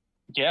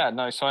yeah,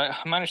 no, so I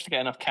managed to get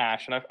enough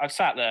cash, and I've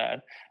sat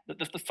there.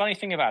 The funny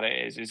thing about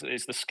it is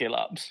the skill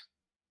ups,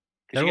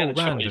 because you get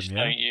the random, choice,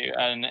 don't you?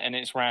 And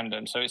it's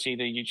random, so it's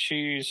either you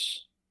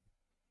choose.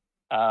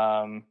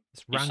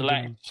 It's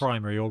random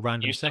primary or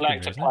random secondary.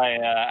 You select a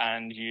player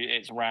and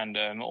it's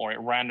random, or it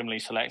randomly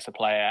selects a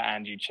player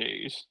and you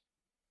choose.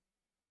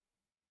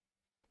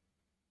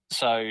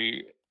 So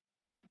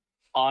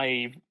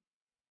for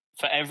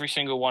every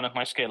single one of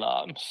my skill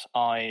ups,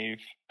 I've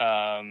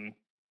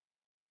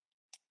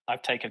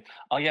I've taken.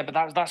 Oh yeah, but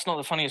that's not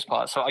the funniest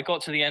part. So I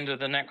got to the end of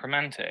the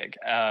necromantic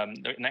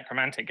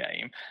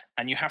game,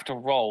 and you have to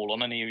roll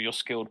on any of your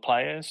skilled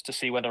players to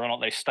see whether or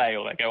not they stay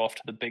or they go off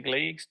to the big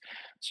leagues.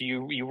 So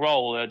you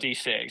roll a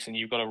d6, and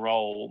you've got to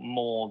roll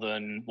more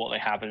than what they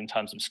have in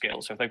terms of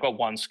skill. So if they've got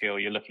one skill,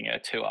 you're looking at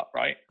a 2-up,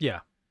 right? Yeah.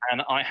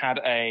 And I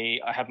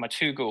had my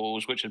two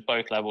ghouls, which had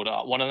both leveled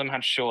up. One of them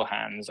had sure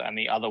hands, and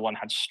the other one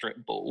had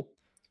strip ball.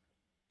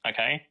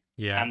 Okay.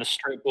 Yeah. And the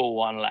strip ball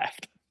one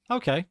left.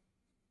 Okay.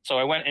 So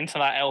I went into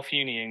that Elf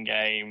Union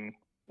game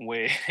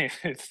with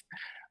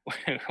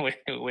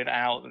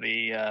without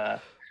the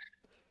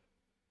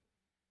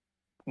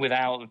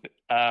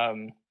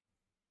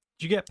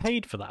Do you get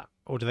paid for that,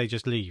 or do they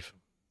just leave?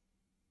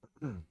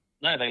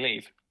 No, they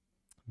leave.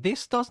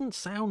 This doesn't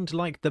sound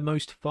like the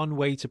most fun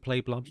way to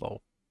play Blood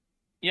Bowl.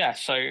 Yeah,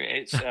 so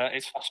it's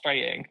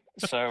frustrating.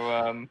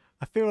 So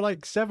I feel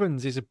like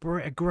Sevens is a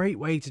great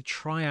way to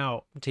try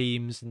out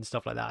teams and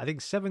stuff like that. I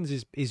think Sevens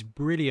is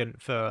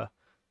brilliant for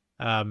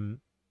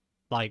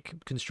like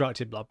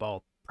constructed Blood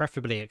Bowl,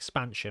 preferably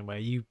expansion, where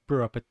you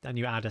brew up and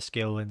you add a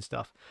skill and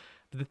stuff.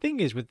 But the thing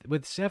is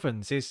with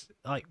Sevens is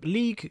like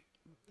league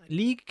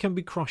can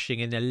be crushing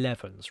in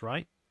 11s,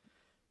 right?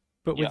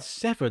 But with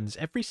Sevens,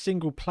 every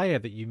single player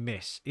that you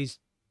miss is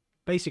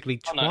basically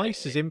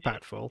twice as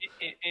impactful.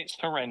 It's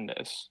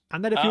horrendous.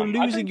 And then if you're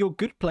losing your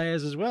good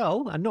players as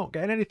well and not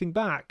getting anything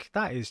back,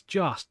 that is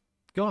just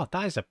God.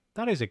 That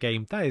is a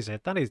game.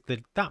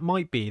 That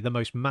might be the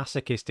most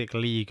masochistic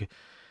league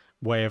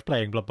way of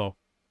playing Blood Bowl.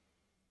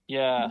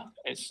 Yeah,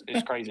 it's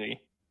crazy.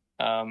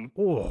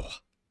 Oh.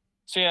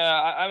 So yeah,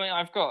 I mean,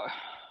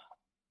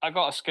 I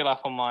got a skill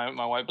up on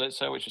my White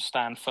Blitzer, which is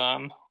Stand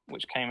Firm,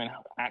 which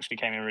actually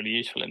came in really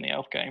useful in the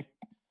Elf game.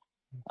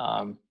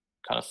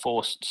 Kind of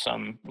forced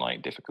some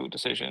like difficult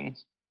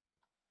decisions,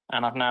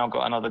 and I've now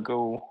got another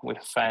ghoul with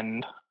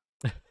Fend.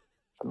 I'm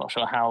not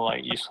sure how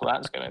like useful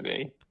that's going to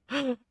be.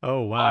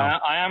 Oh wow!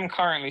 I am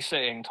currently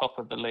sitting top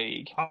of the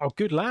league. Oh,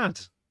 good lad.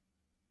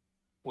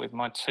 With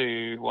my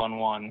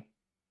 2-1-1.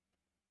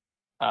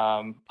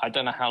 I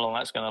don't know how long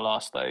that's going to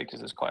last though,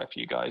 because there's quite a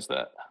few guys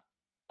that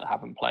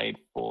haven't played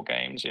 4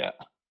 games yet,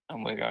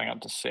 and we're going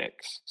up to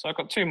 6. So I've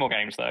got 2 more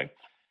games though,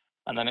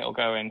 and then it'll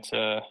go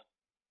into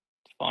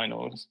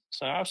finals.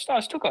 So I've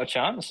still got a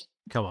chance.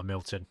 Come on,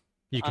 Milton,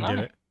 you can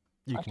do it.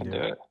 You can do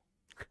it.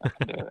 I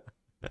can do it.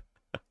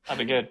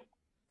 That'd be good.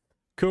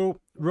 Cool.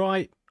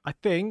 Right. I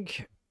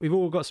think we've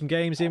all got some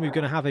games in. We're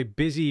going to have a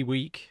busy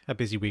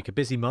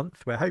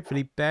month, where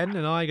hopefully Ben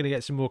and I are going to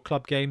get some more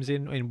club games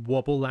in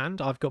Wobble Land.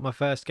 I've got my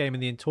first game in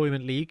the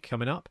Entoyment League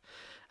coming up.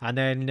 And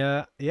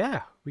then,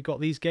 we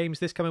got these games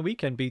this coming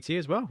weekend, BT,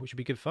 as well, which would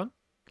be good fun.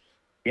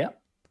 Yeah,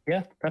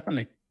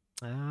 definitely.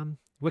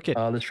 Wicked.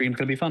 The stream's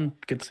going to be fun.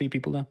 Good to see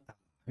people there.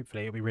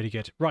 Hopefully it'll be really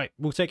good. Right,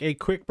 we'll take a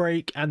quick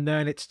break, and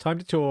then it's time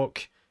to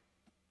talk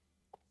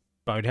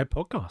Bonehead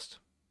Podcast.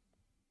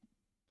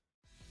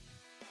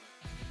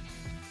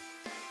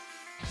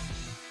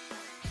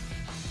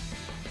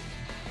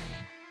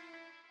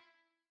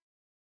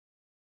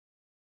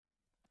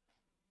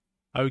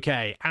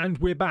 Okay, and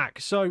we're back.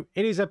 So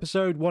it is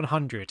episode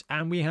 100,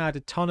 and we had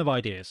a ton of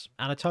ideas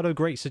and a ton of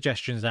great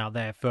suggestions out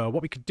there for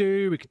what we could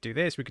do. We could do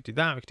this, we could do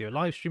that, we could do a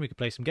live stream, we could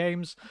play some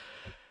games.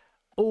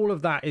 All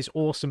of that is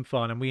awesome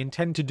fun, and we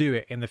intend to do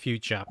it in the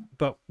future.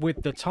 But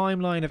with the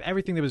timeline of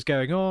everything that was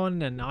going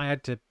on, and I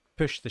had to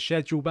push the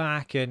schedule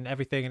back and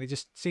everything, and it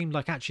just seemed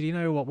like, actually, you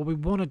know what we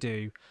want to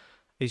do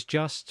is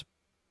just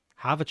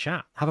have a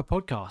chat, have a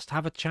podcast,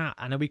 have a chat,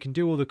 and then we can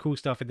do all the cool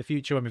stuff in the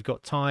future when we've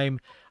got time.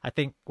 I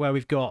think where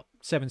we've got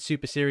 7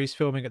 Super Series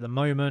filming at the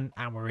moment,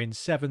 and we're in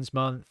 7's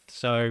month,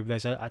 so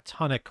there's a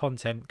ton of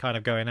content kind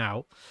of going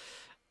out.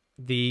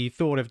 The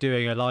thought of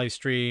doing a live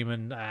stream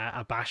and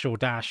a bash or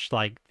dash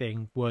like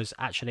thing was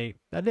actually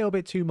a little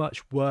bit too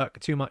much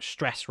work, too much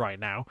stress right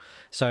now.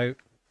 So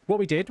what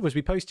we did was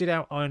we posted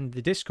out on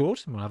the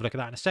Discord, and we'll have a look at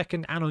that in a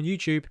second, and on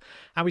YouTube,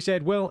 and we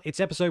said, well, it's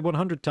episode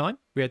 100 time.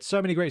 We had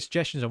so many great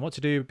suggestions on what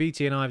to do.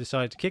 BT and I have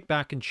decided to kick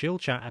back and chill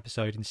chat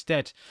episode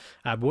instead.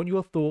 I want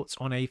your thoughts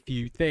on a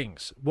few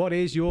things. What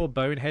is your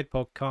Bonehead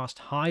Podcast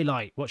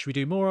highlight? What should we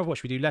do more of? What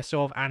should we do less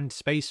of? And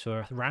space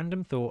for a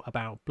random thought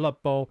about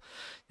Blood Bowl.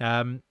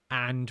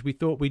 And we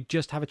thought we'd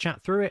just have a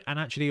chat through it, and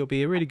actually it'll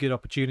be a really good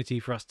opportunity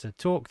for us to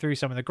talk through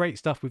some of the great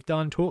stuff we've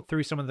done, talk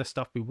through some of the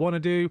stuff we want to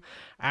do,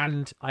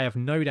 and I have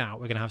no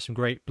doubt we're going to have some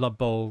great Blood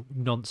Bowl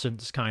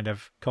nonsense kind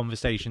of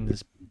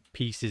conversations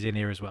pieces in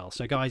here as well.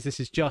 So guys, this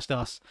is just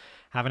us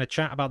having a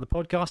chat about the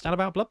podcast and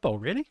about Blood Bowl,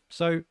 really.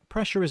 So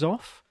pressure is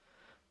off,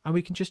 and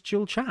we can just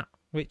chill chat,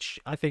 which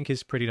I think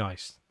is pretty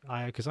nice.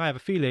 Because I have a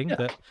feeling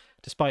that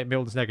despite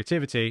Milton's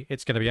negativity,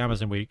 it's going to be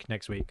Amazon week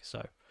next week,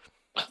 so...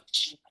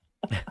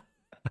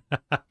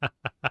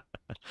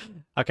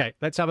 Okay,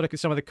 let's have a look at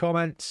some of the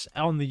comments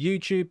on the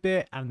YouTube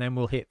bit, and then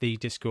we'll hit the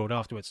Discord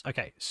afterwards.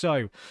 Okay,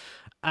 so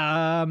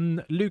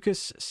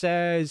Lucas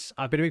says,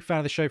 I've been a big fan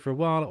of the show for a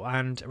while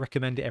and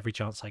recommend it every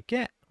chance I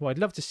get. What I'd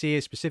love to see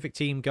is specific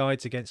team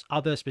guides against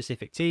other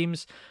specific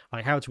teams,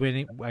 like how to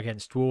win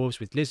against dwarves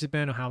with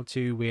Lisbon, or how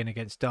to win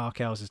against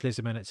dark elves as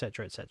Lisbon,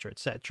 etc, etc,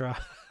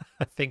 etc.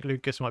 I think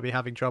Lucas might be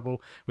having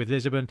trouble with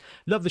Lisbon.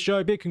 Love the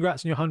show. Big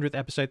congrats on your 100th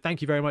episode.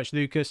 Thank you very much,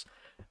 Lucas.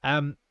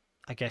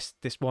 I guess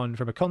this one,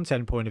 from a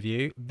content point of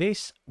view,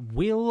 this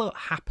will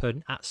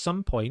happen at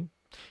some point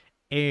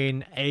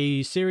in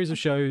a series of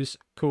shows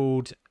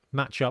called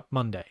Matchup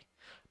Monday.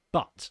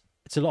 But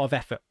it's a lot of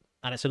effort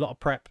and it's a lot of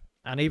prep.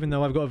 And even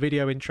though I've got a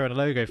video intro and a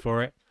logo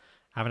for it,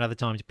 I haven't had the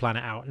time to plan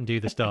it out and do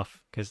the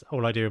stuff, because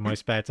all I do in my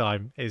spare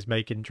time is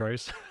make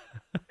intros.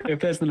 If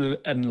there's an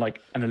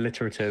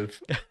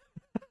alliterative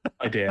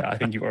idea, I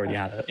think you've already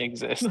had it.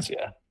 Exists,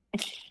 yeah.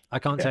 I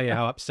can't tell you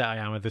how upset I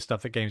am with the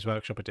stuff that Games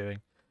Workshop are doing.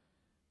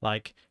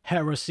 Like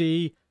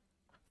Heresy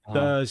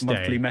Thursday.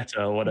 Monthly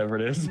meta or whatever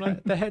it is.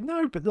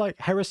 No, but like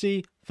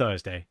Heresy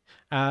Thursday.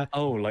 Yeah.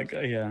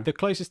 The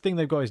closest thing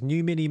they've got is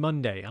New Mini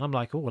Monday. And I'm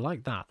like, oh, I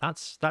like that.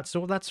 That's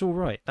all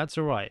right. That's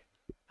all right.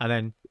 And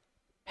then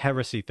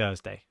Heresy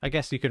Thursday. I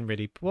guess you couldn't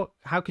really...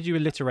 How could you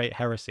alliterate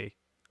heresy?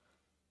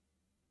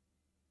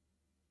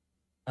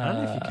 I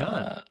don't know if you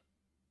can.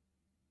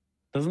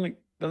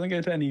 Doesn't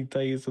go to any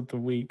days of the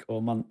week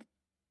or month.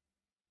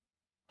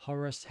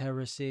 Horus,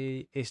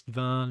 Heresy,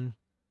 Istvan.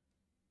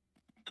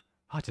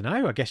 I don't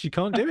know. I guess you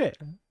can't do it.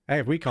 Hey,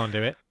 if we can't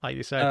do it, like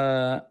you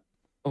said.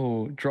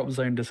 Drop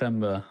Zone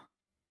December.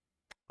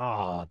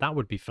 That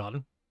would be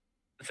fun.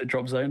 Is it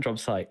Drop Zone? Drop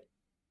Site?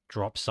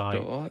 Drop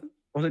Site. What?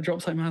 Was it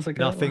Drop Site Massacre?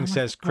 Nothing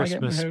says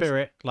Christmas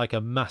spirit like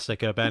a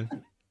massacre,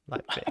 Ben.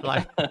 like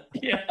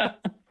yeah.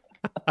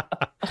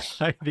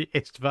 like the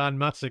Istvan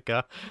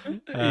massacre.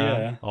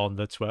 Yeah. On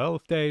the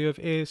 12th day of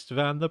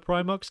Istvan, the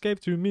Primarchs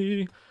gave to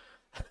me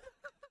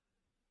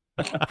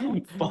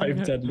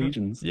 5 dead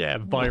legions. Yeah,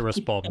 virus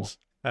bombs.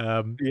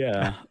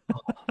 Yeah.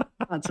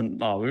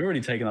 We've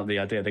already taken up the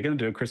idea. They're going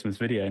to do a Christmas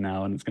video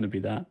now, and it's going to be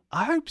that.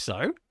 I hope so,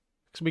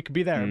 because we could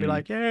be there and be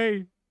like,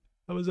 yay,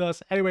 that was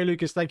us. Anyway,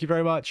 Lucas, thank you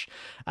very much.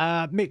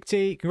 Mick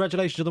T,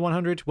 congratulations on the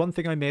 100. One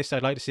thing I missed,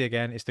 I'd like to see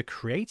again, is the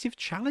creative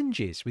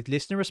challenges with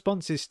listener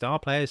responses, star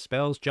players,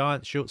 spells,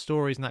 giants, short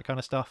stories, and that kind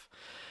of stuff.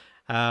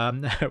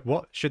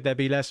 What should there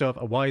be less of?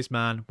 A wise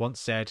man once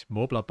said,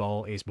 more Blood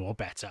Bowl is more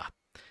better.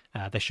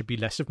 There should be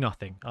less of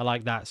nothing. I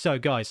like that. So,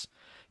 guys,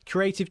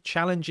 creative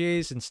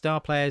challenges and star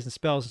players and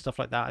spells and stuff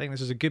like that. I think this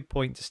is a good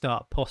point to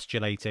start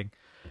postulating,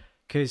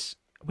 because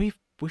we've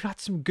had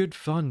some good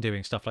fun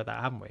doing stuff like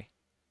that, haven't we?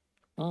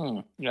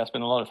 Yeah, it's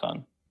been a lot of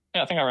fun.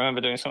 Yeah, I think I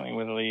remember doing something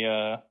with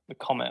the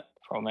Comet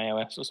from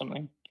AOS or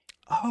something.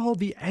 Oh,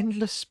 the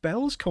Endless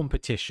Spells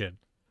competition.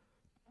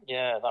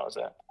 Yeah, that was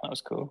it. That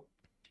was cool.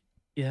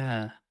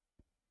 Yeah.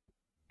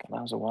 God,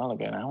 that was a while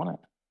ago now, wasn't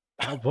it?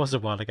 That was a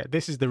while ago.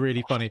 This is the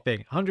really funny thing.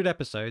 100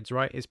 episodes,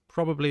 right, is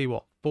probably,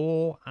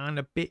 4 and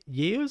a bit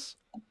years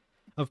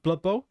of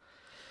Blood Bowl?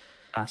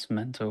 That's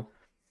mental.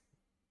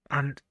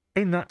 And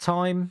in that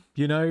time,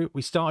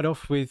 we started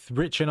off with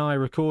Rich and I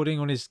recording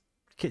on his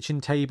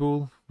kitchen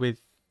table with,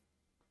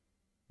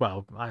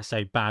 well, I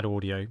say bad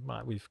audio.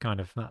 We've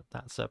kind of,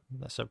 that's a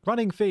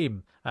running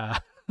theme.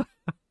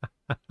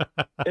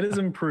 It has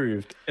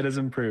improved. It has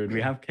improved.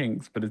 We have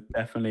kinks, but it's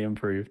definitely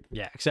improved.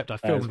 Yeah, except I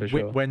filmed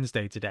Whip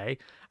Wednesday today,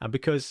 and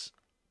because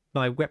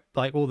my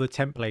all the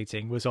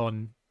templating was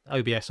on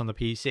OBS on the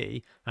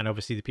PC, and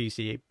obviously the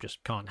PC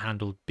just can't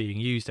handle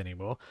being used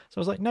anymore. So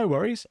I was like, no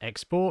worries,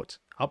 export,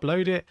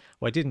 upload it.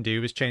 What I didn't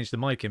do was change the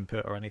mic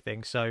input or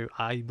anything, so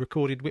I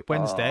recorded Whip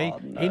Wednesday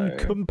in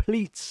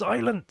complete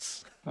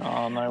silence.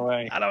 Oh, no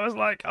way. And I was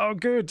like, oh,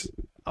 good.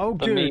 Oh,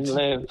 the good. meme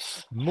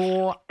lives.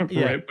 More.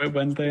 Yeah. Whip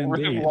Wednesday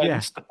indeed.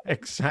 Yeah,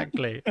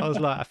 exactly. I was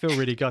like, I feel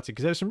really gutted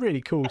because there was some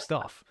really cool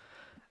stuff.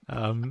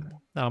 I'm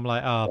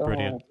like,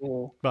 brilliant.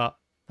 Oh, but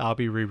I'll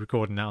be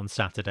re-recording that on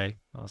Saturday.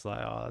 I was like,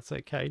 that's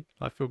okay.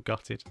 I feel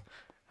gutted.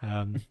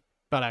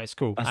 But no, it's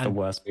cool. That's the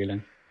worst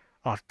feeling.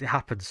 Oh, it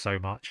happens so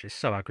much. It's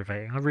so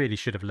aggravating. I really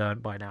should have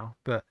learned by now.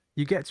 But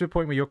you get to a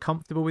point where you're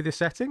comfortable with your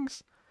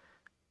settings,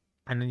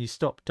 and then you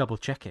stop double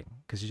checking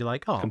because you're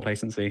like,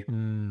 complacency.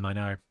 I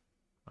know.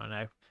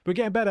 We're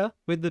getting better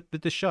with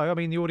the show. I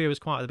mean, the audio was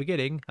quiet at the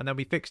beginning, and then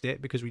we fixed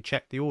it because we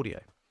checked the audio.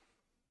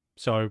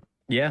 So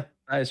yeah,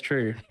 that is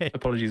true.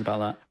 Apologies about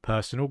that.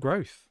 Personal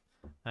growth.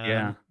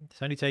 Yeah,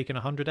 it's only taken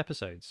 100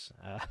 episodes.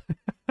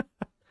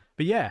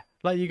 But yeah,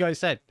 like you guys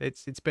said,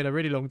 it's been a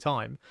really long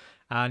time,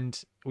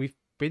 and we've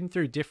been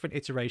through different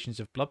iterations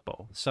of Blood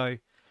Bowl. So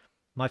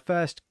my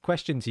first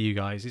question to you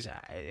guys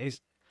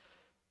is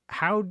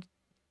how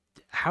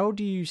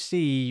do you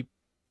see,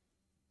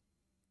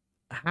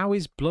 how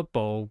is Blood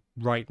Bowl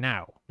right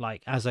now,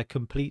 like as a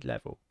complete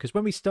level? Because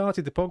when we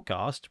started the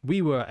podcast,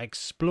 we were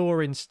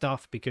exploring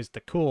stuff because the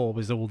core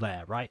was all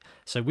there, right?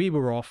 So we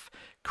were off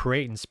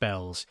creating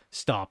spells,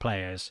 star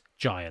players,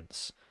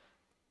 giants.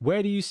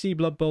 Where do you see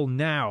Blood Bowl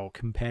now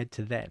compared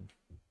to then?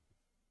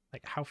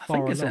 Like how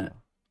far along?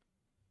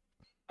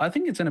 I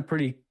think it's in a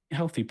pretty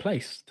healthy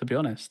place, to be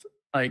honest.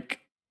 Like,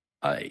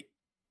 I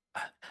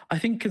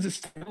think because it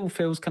still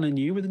feels kind of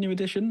new with the new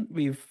edition,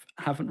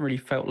 haven't really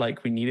felt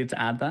like we needed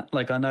to add that.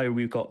 Like, I know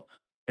we've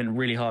been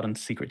really hard on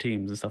secret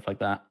teams and stuff like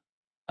that.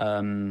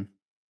 And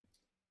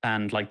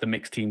like the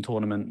mixed team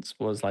tournaments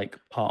was like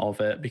part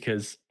of it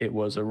because it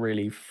was a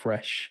really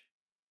fresh,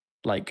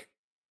 like,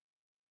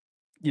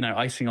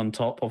 icing on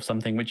top of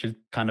something which has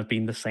kind of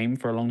been the same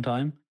for a long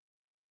time.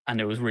 And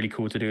it was really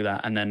cool to do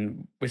that. And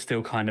then we're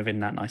still kind of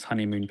in that nice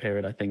honeymoon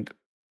period, I think,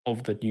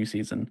 of the new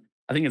season.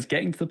 I think it's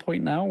getting to the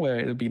point now where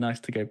it would be nice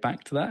to go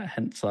back to that,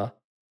 hence our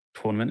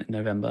tournament in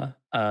November.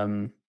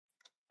 And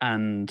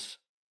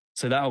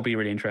so that will be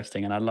really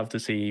interesting. And I'd love to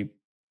see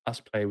us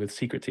play with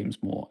secret teams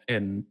more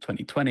in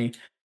 2020.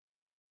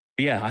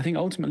 But yeah, I think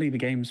ultimately the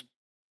game's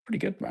pretty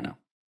good right now.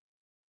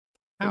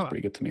 It's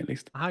pretty good to me, at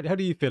least. How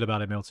do you feel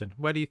about it, Milton?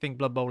 Where do you think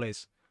Blood Bowl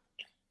is?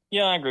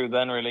 Yeah, I agree with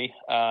Ben, really.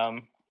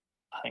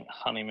 I think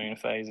honeymoon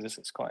phase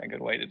is quite a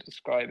good way to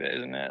describe it,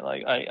 isn't it?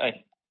 Like,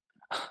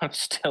 I'm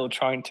still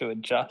trying to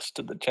adjust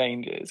to the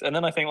changes. And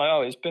then I think, like,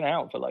 oh, it's been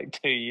out for like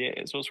 2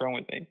 years. What's wrong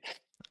with me?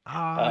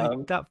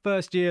 That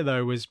first year,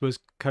 though, was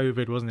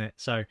COVID, wasn't it?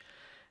 So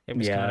it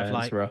was kind of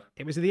like,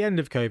 it was at the end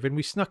of COVID.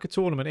 We snuck a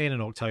tournament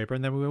in October,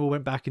 and then we all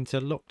went back into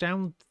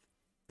lockdown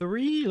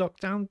 3,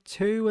 lockdown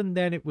 2, and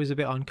then it was a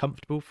bit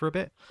uncomfortable for a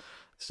bit.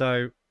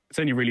 So it's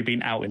only really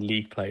been out in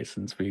league play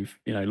since we've,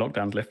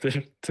 lockdowns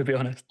lifted, to be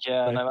honest.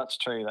 Yeah, so. No, that's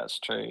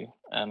true.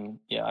 And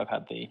yeah, I've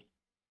had the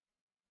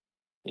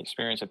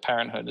experience of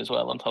parenthood as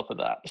well on top of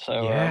that.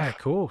 So yeah, of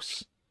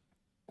course.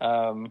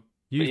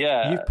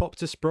 You've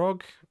popped a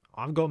sprog.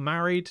 I've got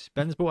married.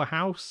 Ben's bought a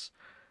house.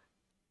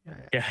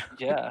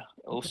 Yeah,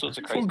 all sorts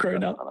of crazy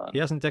grown up. He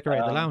hasn't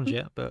decorated the lounge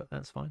yet, but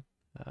that's fine.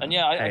 And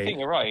yeah, I think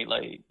you're right.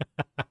 Like,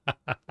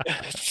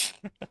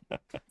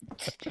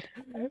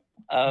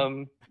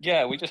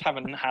 yeah, we just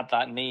haven't had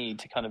that need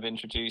to kind of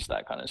introduce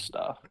that kind of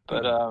stuff.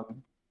 But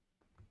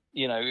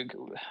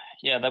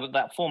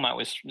that format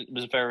was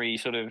very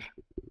sort of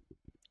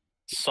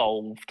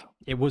solved.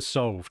 It was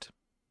solved.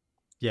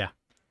 Yeah.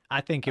 I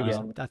think it was.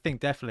 I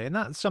think definitely, and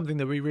that's something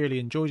that we really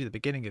enjoyed at the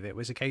beginning of it.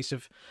 Was a case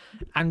of,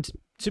 and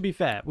to be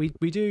fair, we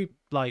do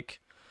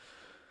like.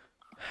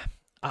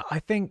 I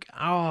think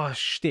our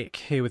shtick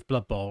here with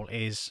Blood Bowl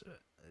is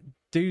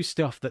do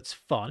stuff that's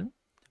fun,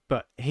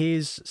 but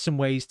here's some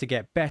ways to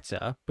get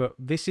better. But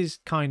this is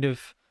kind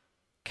of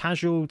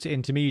casual to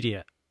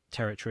intermediate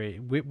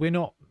territory. We're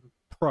not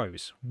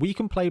pros. We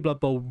can play Blood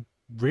Bowl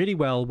really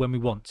well when we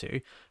want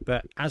to,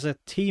 but as a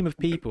team of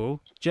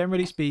people,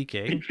 generally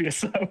speaking,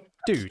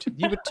 dude,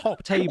 you were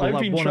top table at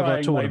one of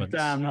our tournaments.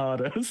 Damn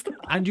hardest.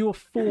 And you're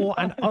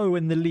 4-0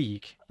 in the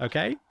league.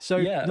 Okay,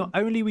 so not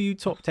only were you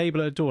top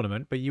table at a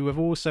tournament, but you were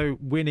also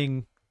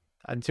winning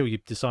until you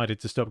decided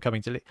to stop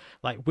coming to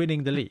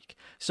winning the league.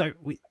 So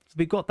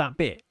we got that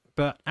bit,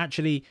 but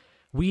actually,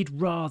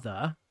 we'd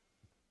rather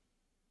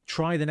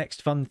try the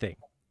next fun thing.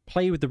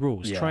 Play with the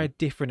rules, try a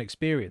different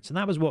experience. And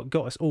that was what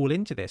got us all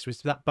into this,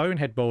 was that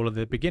Bonehead Bowl at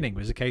the beginning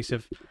was a case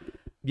of,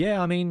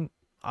 I mean,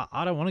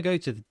 I don't want to go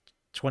to the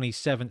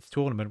 27th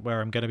tournament where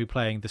I'm going to be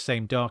playing the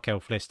same Dark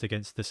Elf list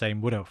against the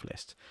same Wood Elf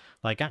list.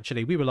 Like,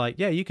 actually, we were like,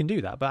 yeah, you can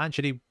do that, but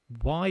actually,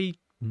 why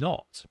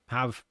not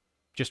have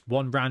just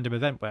one random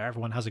event where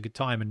everyone has a good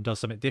time and does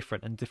something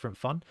different and different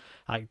fun?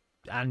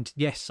 And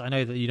yes, I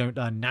know that you don't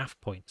earn NAF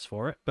points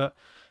for it, but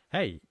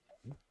hey,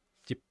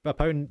 your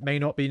opponent may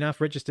not be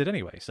NAF registered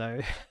anyway, so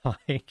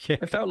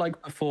it felt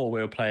like before we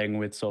were playing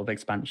with sort of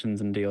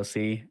expansions and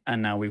DLC,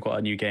 and now we've got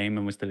a new game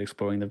and we're still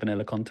exploring the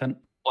vanilla content.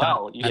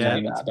 Well, you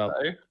say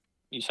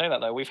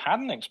that though. We've had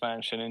an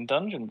expansion in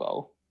Dungeon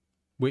Bowl,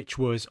 which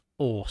was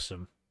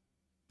awesome.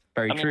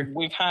 Very true. Mean,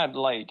 we've had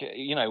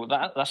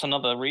that's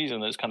another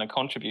reason that's kind of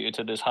contributed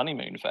to this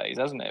honeymoon phase,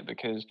 hasn't it?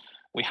 Because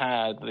we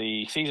had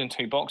the Season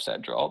 2 box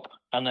set drop,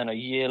 and then a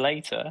year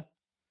later,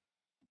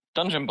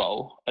 Dungeon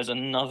Bowl as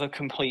another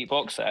complete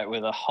box set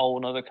with a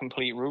whole other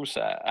complete rule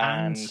set.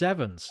 And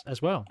sevens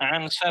as well.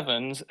 And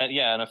sevens,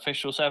 and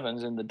official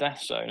sevens in the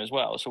Death Zone as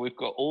well. So we've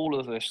got all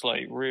of this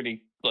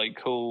really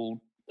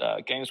cool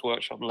Games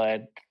Workshop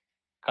led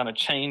kind of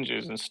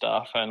changes and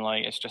stuff. And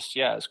it's just,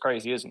 it's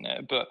crazy, isn't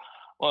it? But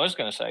what I was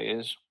going to say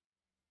is,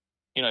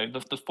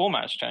 the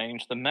format's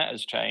changed, the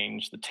meta's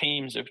changed, the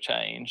teams have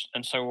changed.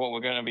 And so what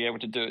we're going to be able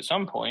to do at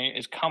some point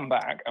is come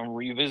back and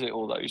revisit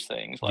all those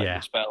things,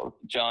 the spells,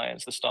 the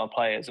giants, the star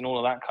players, and all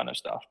of that kind of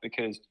stuff,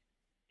 because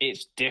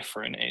it's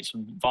different. It's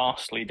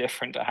vastly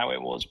different to how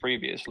it was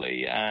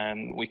previously.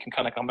 And we can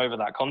kind of come over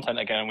that content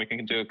again, and we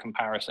can do a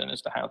comparison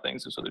as to how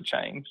things have sort of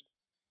changed.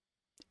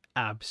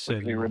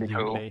 Absolutely. Really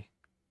cool.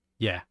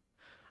 Yeah.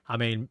 I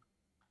mean,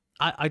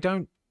 I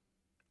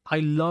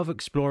love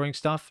exploring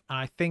stuff. And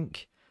I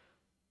think,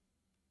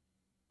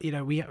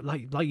 we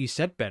like you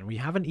said, Ben, we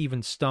haven't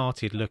even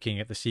started looking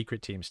at the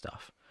secret team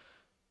stuff,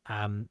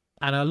 and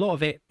a lot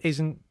of it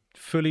isn't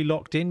fully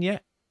locked in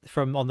yet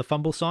from on the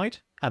Fumble side,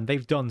 and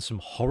they've done some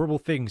horrible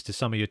things to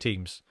some of your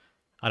teams.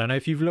 I don't know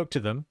if you've looked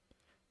at them,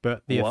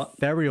 but the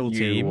Ethereal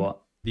team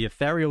The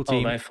ethereal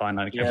team. Oh, they're fine.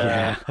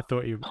 Yeah, I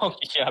thought you. Oh,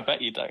 yeah, I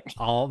bet you don't.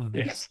 Are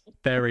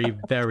very,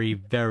 very,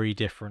 very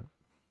different.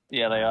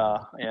 Yeah, they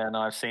are. Yeah,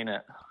 no, I've seen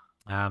it.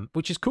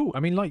 Which is cool.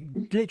 I mean, like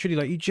literally,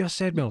 like you just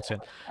said,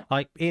 Milton.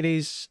 Like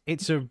it's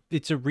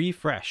a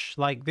refresh.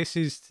 Like this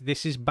is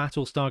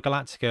Battlestar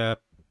Galactica,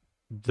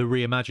 the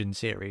reimagined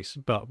series,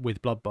 but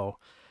with Blood Bowl.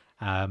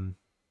 God,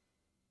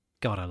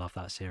 I love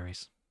that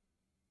series.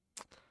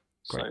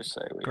 Great, so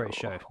say we great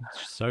all. show.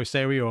 So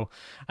say we all.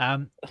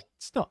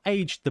 It's not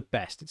aged the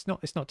best. It's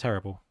not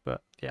terrible,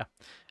 but yeah,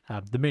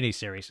 the mini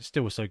series is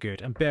still so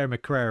good. And Bear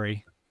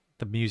McCreary,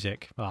 the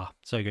music,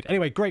 so good.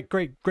 Anyway, great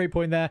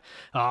point there.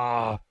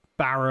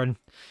 Baron.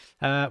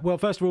 Well,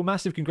 first of all,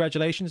 massive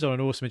congratulations on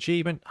an awesome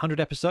achievement. 100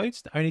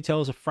 episodes. That only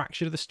tells a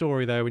fraction of the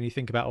story, though, when you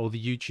think about all the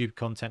YouTube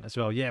content as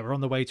well. Yeah, we're on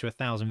the way to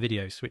 1,000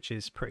 videos, which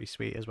is pretty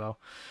sweet as well.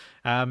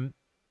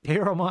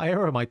 Here are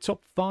my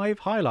top 5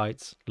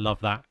 highlights. Love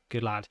that.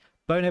 Good lad.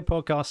 Bonehead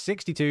Podcast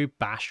 62,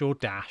 Bash or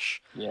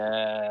Dash.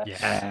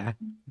 Yeah.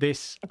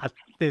 This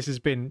has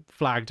been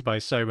flagged by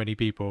so many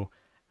people,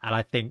 and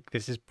I think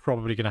this is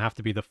probably going to have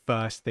to be the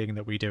first thing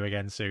that we do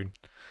again soon.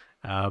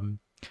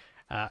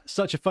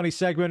 Such a funny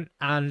segment,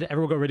 and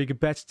everyone got really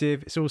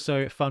competitive. It's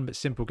also a fun but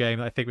simple game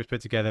that I think was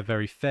put together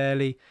very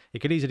fairly. It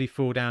could easily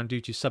fall down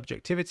due to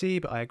subjectivity,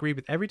 but I agree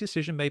with every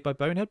decision made by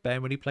Bonehead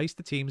Ben when he placed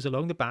the teams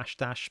along the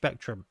bash-dash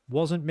spectrum.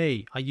 Wasn't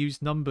me. I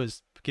used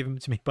numbers given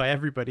to me by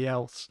everybody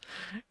else.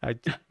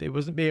 It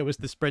wasn't me, it was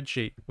the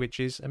spreadsheet, which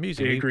is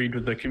amusing. You agreed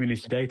with the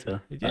community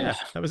data. Yeah,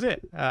 that was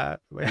it.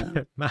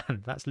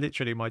 Man, that's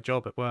literally my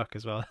job at work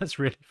as well. That's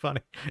really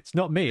funny. It's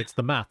not me, it's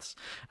the maths.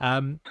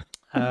 I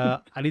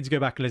need to go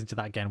back and listen to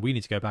that again. We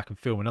need to go back and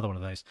film another one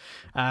of those.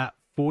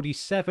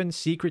 47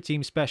 Secret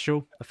Team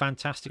Special, a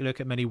fantastic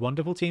look at many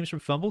wonderful teams from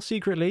Fumble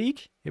Secret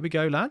League. Here we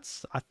go,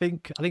 lads. I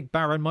think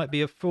Baron might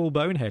be a full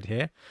Bonehead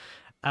here.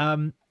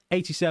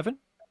 87,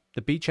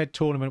 the Beachhead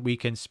Tournament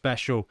Weekend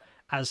Special.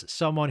 As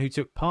someone who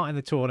took part in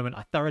the tournament,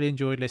 I thoroughly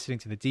enjoyed listening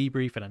to the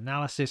debrief and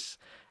analysis.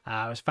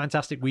 It was a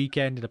fantastic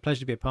weekend and a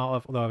pleasure to be a part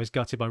of, although I was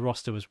gutted my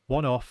roster was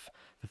one off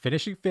for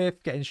finishing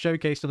 5th, getting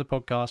showcased on the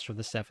podcast from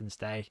the 7th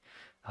day.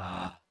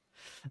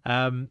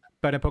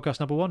 Bonehead Podcast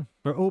number 1,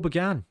 where it all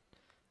began.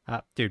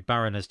 Dude,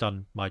 Baron has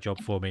done my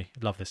job for me.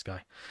 Love this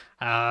guy.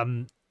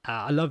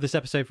 I love this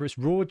episode for its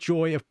raw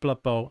joy of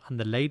Blood Bowl and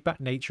the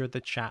laid-back nature of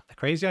the chat, the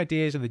crazy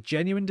ideas and the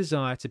genuine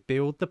desire to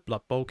build the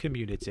Blood Bowl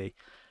community.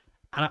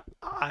 And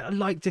I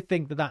like to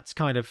think that that's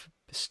kind of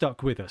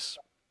stuck with us,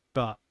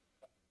 but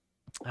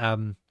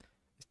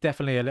it's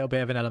definitely a little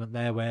bit of an element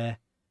there where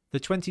the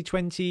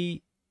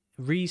 2020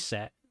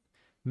 reset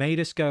made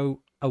us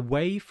go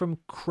away from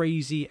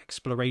crazy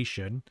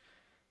exploration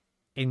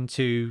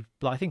into,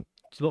 I think,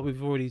 what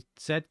we've already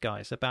said,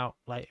 guys, about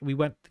like we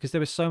went because there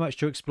was so much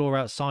to explore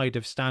outside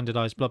of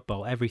standardized Blood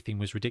Bowl. Everything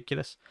was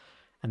ridiculous,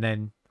 and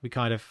then we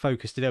kind of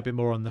focused a little bit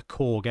more on the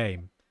core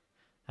game.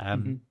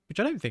 Which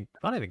I don't think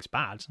it's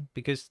bad,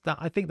 because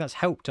I think that's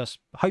helped us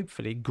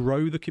hopefully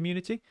grow the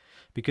community,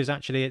 because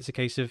actually it's a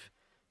case of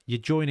you're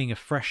joining a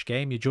fresh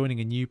game, you're joining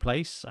a new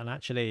place, and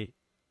actually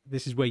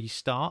this is where you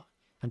start,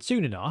 and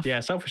soon enough. Yeah,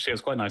 selfishly it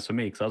was quite nice for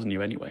me because I was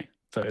new anyway,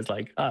 so it's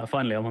like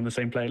finally I'm on the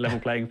same level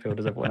playing field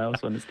as everyone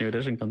else when this new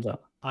edition comes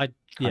out.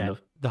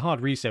 The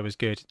hard reset was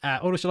good. I'd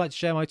also like to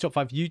share my top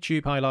 5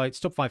 YouTube highlights,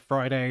 top 5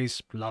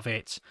 Fridays, love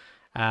it.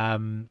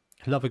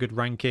 Love a good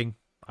ranking,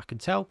 I can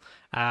tell.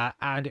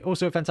 And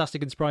also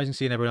fantastic and surprising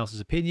seeing everyone else's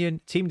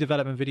opinion. Team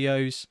development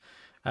videos.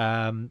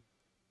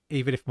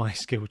 Even if my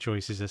skill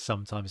choices are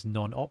sometimes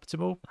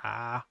non-optimal,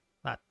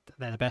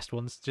 they're the best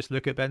ones. Just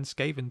look at Ben's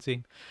Skaven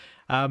team.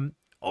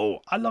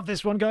 I love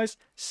this one, guys.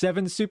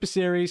 7 Super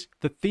Series.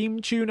 The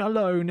theme tune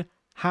alone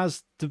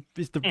is the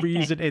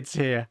reason it's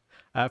here.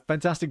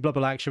 Fantastic Blood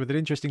Bowl action with an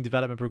interesting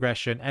development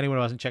progression. Anyone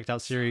who hasn't checked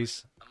out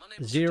Series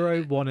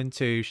 0, 1 and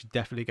 2 should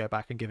definitely go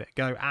back and give it a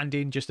go. And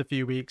in just a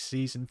few weeks,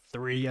 Season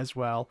 3 as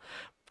well.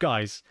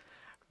 Guys,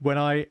 when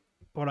I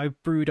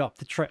brewed up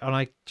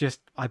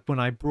when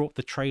I brought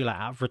the trailer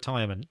out of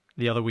retirement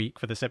the other week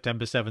for the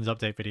September 7's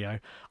update video,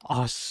 I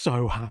was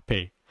so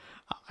happy.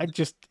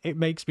 It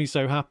makes me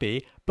so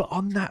happy. But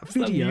on that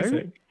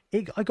video,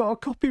 I got a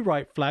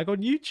copyright flag on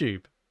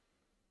YouTube.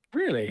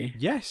 Really?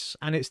 Yes,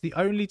 and it's the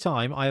only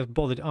time I have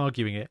bothered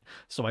arguing it.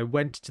 So I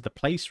went to the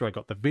place where I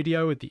got the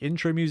video with the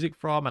intro music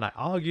from, and I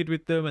argued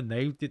with them, and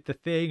they did the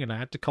thing, and I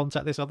had to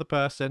contact this other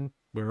person.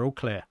 We're all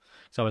clear.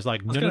 So I was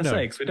like, no.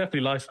 Because we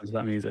definitely licensed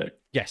that music.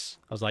 Yes,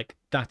 I was like,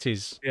 that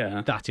is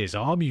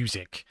our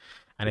music.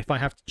 And if I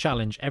have to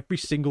challenge every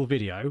single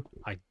video,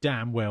 I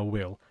damn well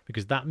will,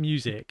 because that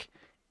music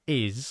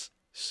is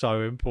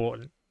so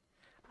important.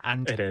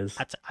 And it is.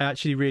 I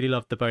actually really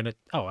love the Bonehead.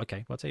 Oh, okay.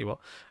 Well, I'll tell you what.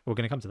 We're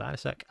going to come to that in a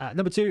sec.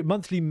 Number 2,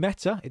 monthly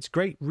meta. It's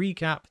great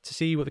recap to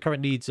see what the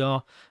current needs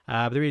are.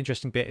 But the really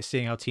interesting bit is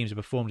seeing how teams have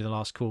performed in the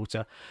last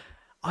quarter.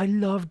 I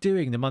love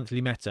doing the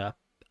monthly meta.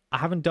 I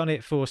haven't done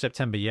it for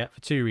September yet for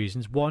 2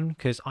 reasons. One,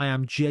 because I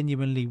am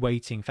genuinely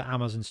waiting for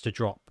Amazon's to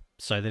drop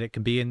so that it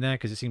can be in there,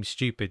 because it seems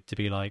stupid to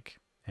be like,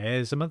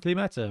 here's a monthly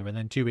meta, and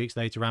then 2 weeks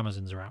later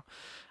Amazon's are out.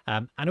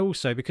 And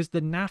also because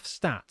the NAF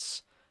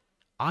stats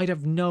I'd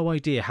have no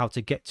idea how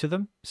to get to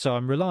them. So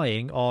I'm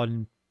relying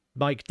on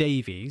Mike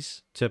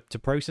Davies to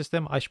process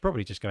them. I should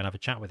probably just go and have a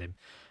chat with him.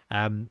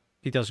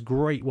 He does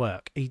great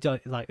work. He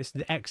does, like, this is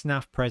the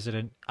ex-NAF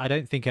president. I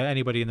don't think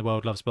anybody in the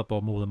world loves Blood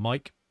Bowl more than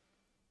Mike.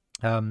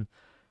 But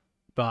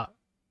I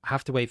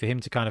have to wait for him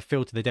to kind of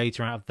filter the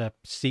data out of the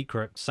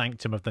secret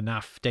sanctum of the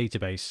NAF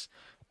database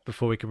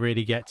before we can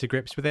really get to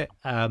grips with it.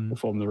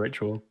 Perform the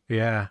ritual.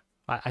 Yeah,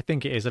 I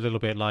think it is a little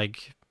bit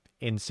like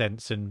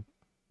incense and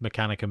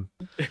mechanicum.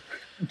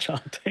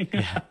 Chanting.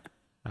 Yeah.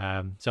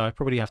 So I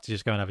probably have to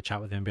just go and have a chat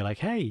with him and be like,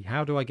 hey,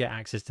 how do I get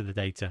access to the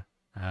data?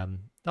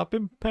 I've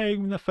been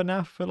paying for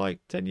NAF for like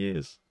 10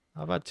 years.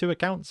 I've had 2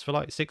 accounts for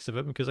like 6 of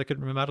them because I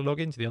couldn't remember how to log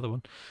into the other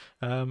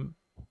one.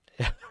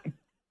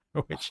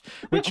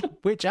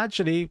 Which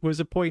actually was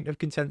a point of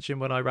contention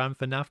when I ran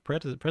for NAF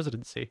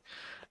presidency.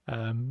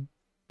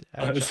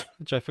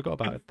 Which I forgot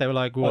about. They were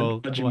like,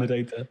 well,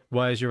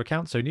 why is your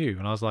account so new?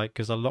 And I was like,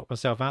 because I locked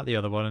myself out the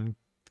other one and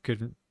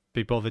couldn't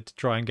be bothered to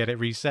try and get it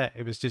reset.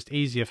 It was just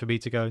easier for me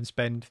to go and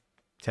spend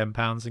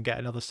 £10 and get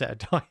another set of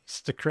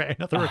dice to create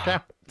another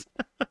account.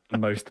 The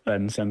most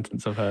Ben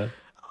sentence I've heard.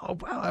 Oh,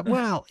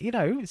 well, you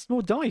know, it's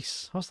more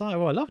dice. I was like,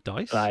 well, I love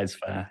dice. That is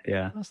fair,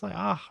 yeah. I was like,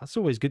 it's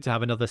always good to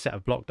have another set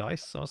of block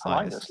dice. So I was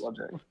like, this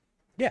logic.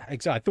 Yeah,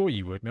 exactly. I thought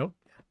you would, Mill.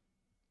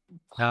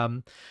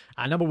 And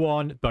number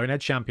 1, Bonehead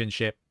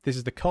Championship. This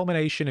is the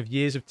culmination of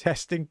years of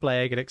testing,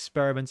 playing, and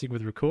experimenting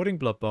with recording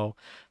Blood Bowl.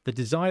 The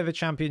design of the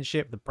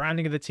championship, the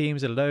branding of the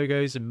teams, the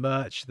logos and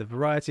merch, the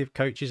variety of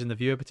coaches and the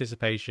viewer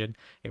participation.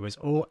 It was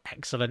all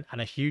excellent and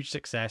a huge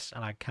success,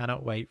 and I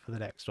cannot wait for the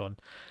next one.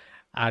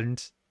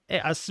 And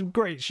it has some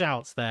great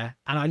shouts there,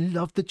 and I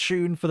love the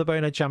tune for the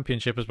Bonehead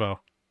Championship as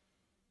well.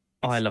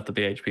 I love the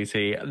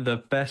BHPC.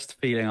 The best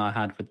feeling I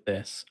had with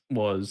this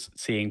was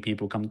seeing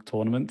people come to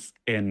tournaments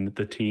in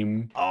the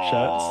team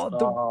shirts.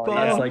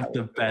 That's like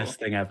the best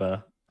thing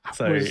ever.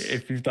 So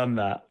if you've done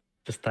that,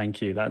 just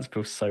thank you. That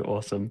feels so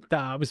awesome.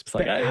 That was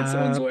like, hey,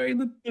 someone's wearing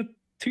the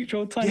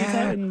two-year-old Tiny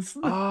Titans.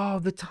 Oh,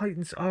 the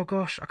Titans. Oh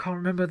gosh, I can't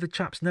remember the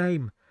chap's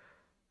name.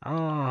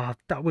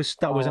 That was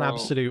an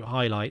absolute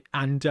highlight.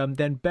 And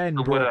then Ben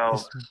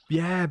brought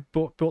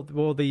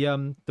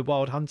the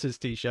Wild Hunters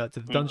t-shirt to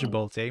the Dungeon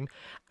Bowl team,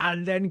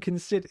 and then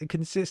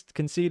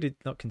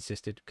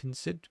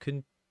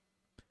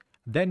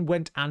then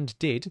went and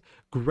did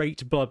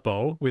Great Blood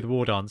Bowl with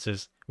War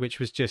Dancers, which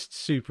was just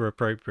super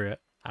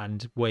appropriate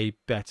and way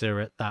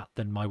better at that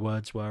than my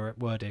words were at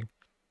wording.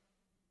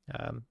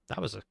 That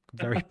was a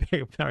very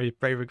big, very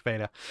big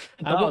failure.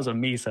 That was a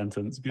me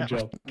sentence. Good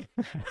job.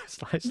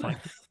 it's like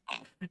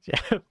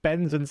yeah,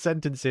 bends and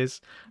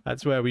sentences.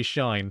 That's where we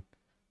shine.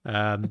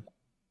 I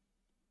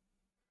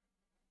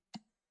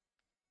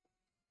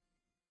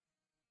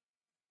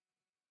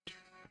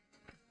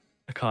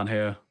can't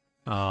hear.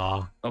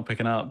 Oh, not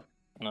picking up.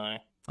 No.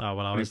 Oh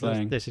well, I was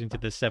listening to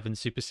the 7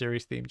 Super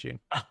Series theme tune.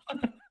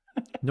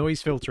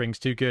 Noise filtering's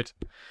too good.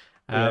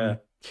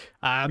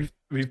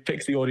 We've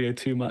fixed the audio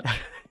too much.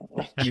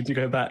 You need to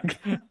go back.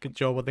 Good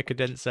job with the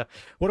condenser.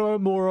 What do I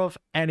want more of?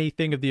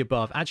 Anything of the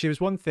above. Actually,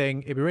 there's one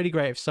thing. It'd be really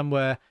great if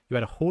somewhere you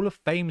had a Hall of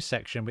Fame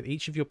section with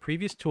each of your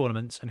previous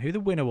tournaments and who the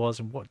winner was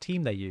and what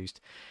team they used.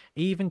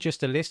 Even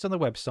just a list on the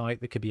website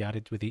that could be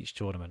added with each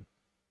tournament.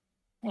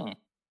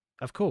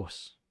 Of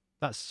course.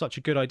 That's such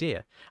a good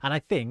idea. And I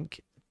think,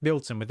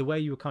 Milton, with the way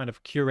you were kind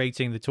of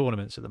curating the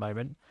tournaments at the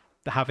moment,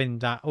 having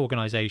that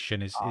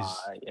organisation is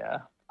yeah,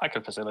 I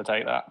could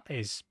facilitate that.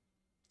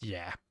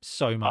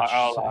 So much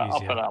I'll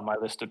easier. put that on my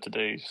list of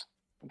to-dos.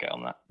 Get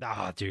on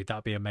that. Dude,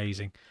 that'd be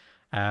amazing.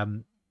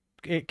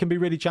 It can be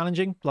really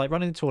challenging, like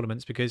running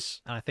tournaments,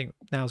 because I think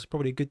now's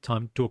probably a good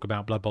time to talk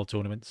about Blood Bowl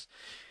tournaments.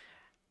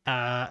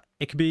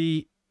 It can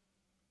be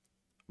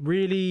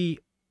really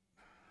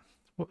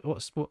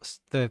what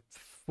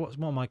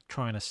am I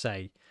trying to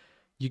say?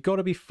 You got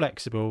to be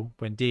flexible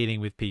when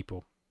dealing with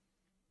people.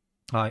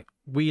 Like,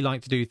 we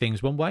like to do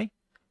things one way,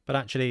 but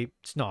actually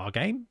it's not our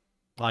game.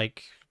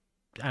 Like,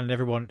 and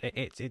everyone,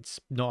 it's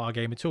not our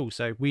game at all.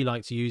 So we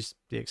like to use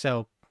the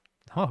Excel.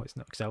 Oh, it's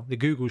not Excel. The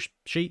Google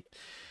sheet.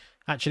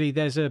 Actually,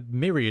 there's a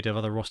myriad of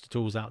other roster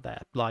tools out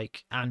there.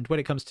 Like, and when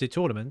it comes to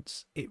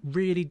tournaments, it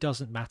really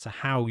doesn't matter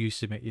how you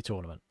submit your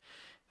tournament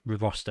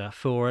roster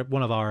for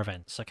one of our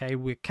events. Okay,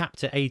 we're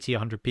capped at 80,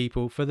 100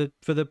 people for the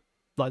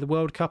like the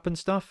World Cup and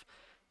stuff.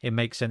 It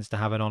makes sense to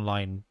have an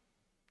online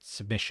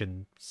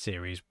submission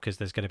series because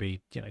there's going to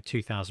be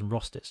 2,000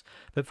 rosters.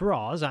 But for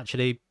ours,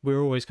 actually,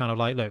 we're always kind of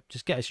like, look,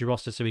 just get us your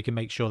roster so we can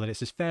make sure that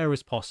it's as fair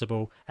as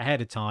possible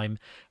ahead of time.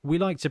 We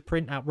like to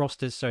print out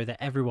rosters so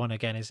that everyone,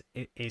 again, is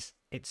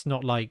it's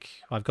not like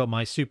I've got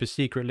my super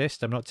secret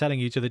list. I'm not telling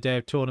you to the day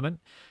of tournament.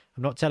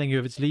 I'm not telling you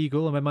if it's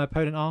legal, and when my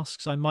opponent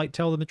asks, I might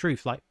tell them the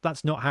truth. Like,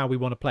 that's not how we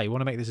want to play. We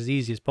want to make this as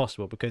easy as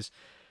possible because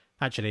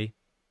actually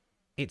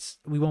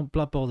we want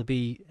Blood Bowl to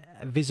be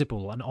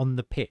visible and on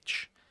the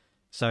pitch.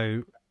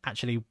 So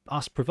actually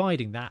us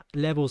providing that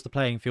levels the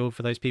playing field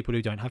for those people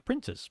who don't have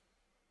printers.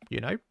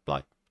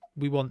 Like,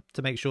 we want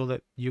to make sure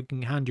that you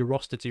can hand your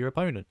roster to your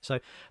opponent. So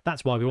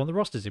that's why we want the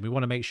rosters in. We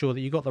want to make sure that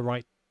you got the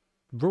right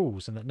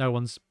rules and that no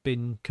one's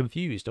been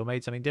confused or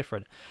made something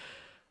different.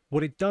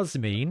 What it does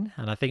mean,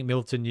 and I think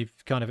Milton,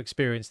 you've kind of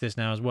experienced this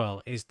now as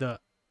well, is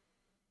that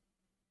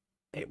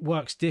it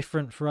works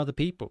different for other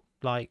people.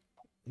 Like,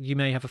 you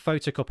may have a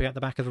photocopy at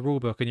the back of the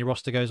rulebook and your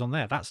roster goes on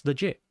there. That's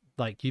legit.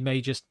 Like, you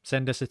may just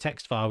send us a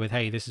text file with,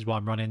 hey, this is what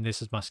I'm running,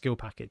 this is my skill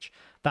package.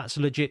 That's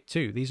legit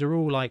too. These are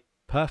all like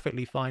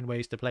perfectly fine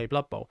ways to play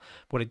Blood Bowl.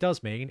 What it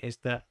does mean is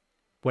that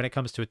when it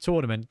comes to a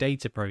tournament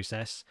data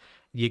process,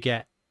 you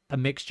get a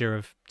mixture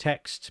of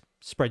text,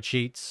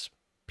 spreadsheets,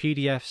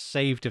 PDFs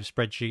saved of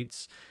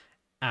spreadsheets,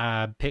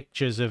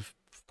 pictures of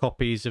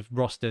copies of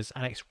rosters,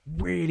 and it's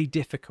really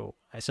difficult.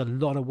 It's a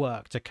lot of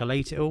work to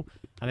collate it all,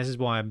 and this is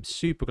why I'm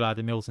super glad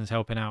that Milton's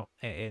helping out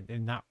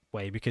in that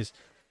way, because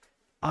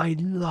I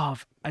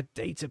love a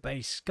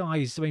database,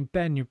 guys. I mean,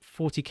 Ben, you're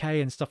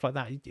 40k and stuff like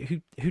that.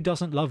 Who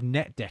doesn't love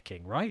net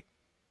decking, right?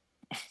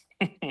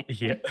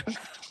 Yeah.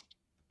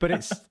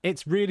 But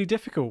it's really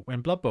difficult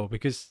in Blood Bowl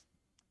because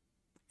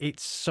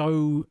it's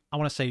so, I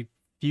want to say,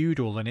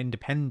 feudal and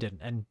independent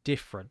and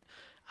different.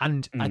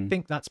 And I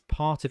think that's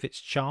part of its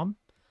charm,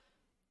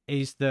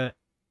 is that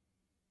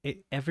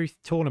every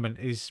tournament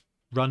is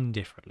run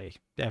differently.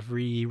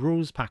 Every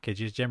rules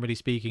package is, generally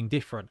speaking,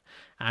 different.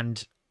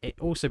 And it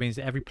also means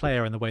that every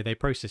player and the way they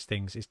process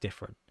things is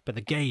different. But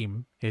the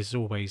game is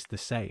always the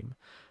same.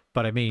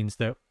 But it means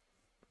that,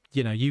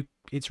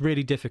 it's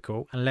really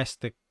difficult unless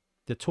the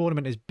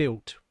tournament is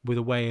built with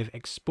a way of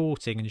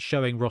exporting and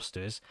showing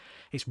rosters.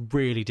 It's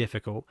really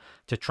difficult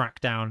to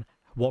track down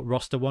what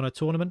roster won a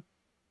tournament.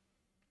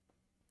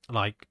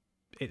 Like,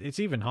 it's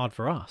even hard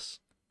for us.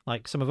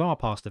 Like, some of our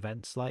past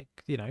events, like,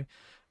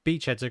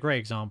 Beachhead's a great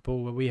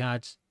example, where we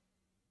had,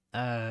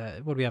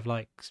 what do we have,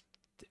 like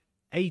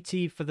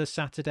 80 for the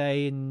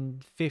Saturday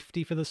and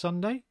 50 for the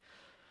Sunday.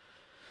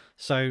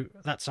 So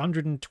that's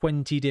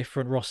 120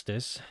 different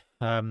rosters.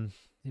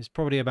 It's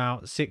probably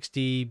about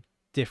 60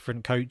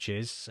 different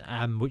coaches,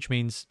 which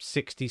means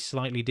 60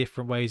 slightly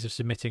different ways of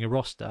submitting a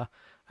roster,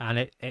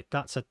 and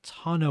that's a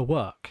ton of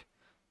work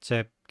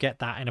to get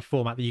that in a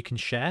format that you can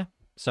share.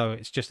 So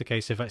it's just a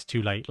case of it's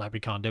too late, like we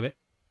can't do it.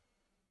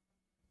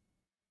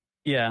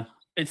 Yeah,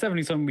 it's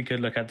definitely something we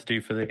could look at to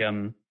do for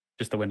the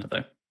just the winter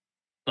though.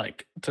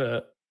 Like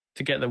to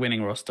get the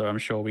winning roster, I'm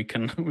sure we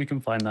can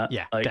find that.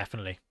 Yeah, like,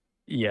 definitely.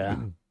 Yeah.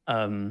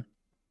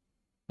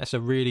 That's a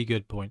really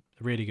good point.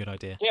 A really good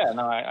idea. Yeah,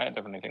 no, I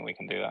definitely think we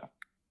can do that.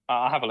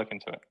 I'll have a look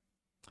into it.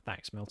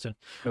 Thanks, Milton.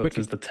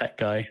 Milton's the tech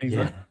guy. He's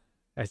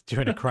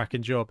doing a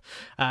cracking job.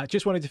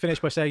 Just wanted to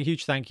finish by saying a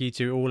huge thank you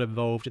to all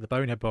involved at the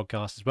Bonehead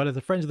podcast, as well as the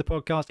friends of the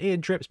podcast,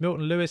 Ian Trips,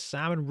 Milton Lewis,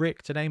 Sam and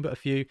Rick, to name but a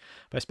few,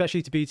 but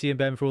especially to BT and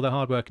Ben for all their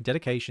hard work and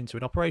dedication to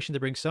an operation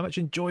that brings so much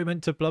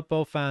enjoyment to Blood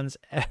Bowl fans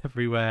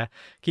everywhere.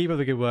 Keep up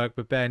the good work,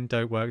 but Ben,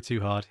 don't work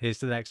too hard. Here's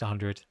to the next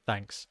 100.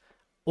 Thanks.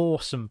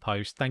 Awesome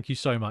post. Thank you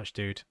so much,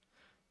 dude.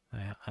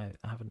 I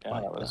haven't.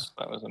 Yeah,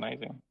 that was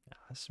amazing. Yeah,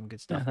 that's some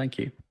good stuff. Yeah, thank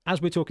you.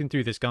 As we're talking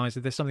through this, guys,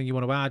 if there's something you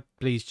want to add,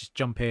 please just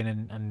jump in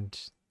and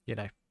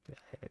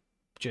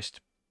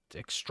just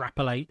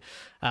extrapolate.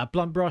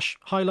 Blunt Brush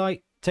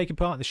highlight, taking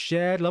part in the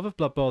shared love of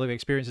Blood Bowl that we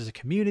experience as a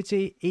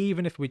community,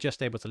 even if we're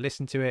just able to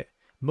listen to it.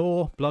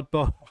 More Blood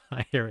Bowl.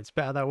 I hear it's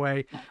better that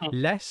way.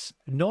 Less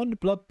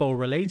non-Blood Bowl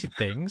related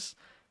things.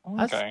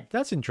 Okay.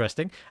 That's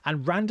interesting.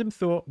 And random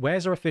thought,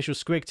 where's our official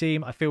Squig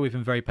team? I feel we've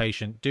been very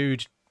patient.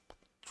 Dude,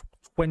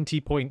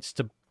 20 points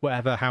to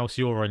whatever house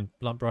you're in,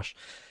 Blunt Brush.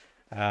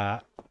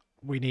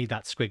 We need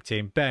that Squig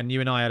team. Ben,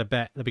 you and I had a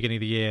bet at the beginning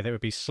of the year that it would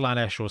be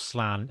Slanesh or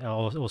Slan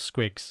or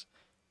Squigs.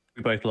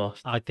 We both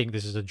lost. I think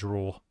this is a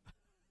draw.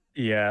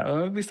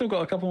 Yeah, we still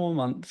got a couple more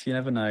months. You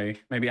never know.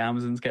 Maybe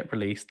Amazons get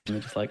released and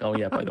they're just like, oh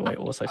yeah, by the way,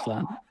 also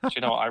Slan. Do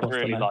you know what? I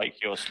really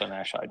like your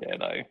Slanesh idea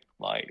though.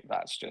 Like,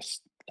 that's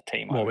just a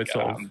team I would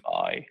go out and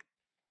buy.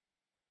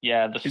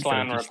 Yeah, the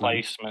Slan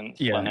replacement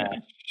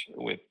Slanesh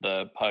with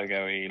the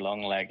pogo-y,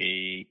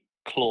 long-leggy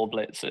claw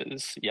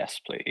blitzers.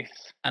 Yes, please.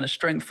 And a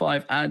strength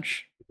 5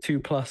 edge,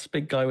 2+,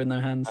 big guy with no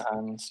hands.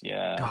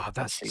 Yeah. God,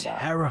 that's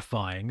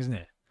terrifying, isn't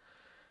it?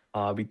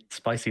 It'd be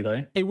spicy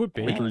though. It would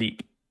be. With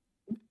leap.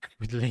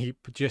 With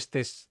leap, just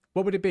this.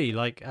 What would it be?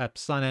 Like a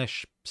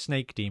Slanesh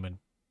snake demon?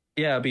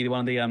 Yeah, it'd be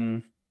one of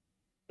the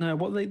No,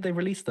 what they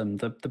released them?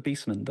 The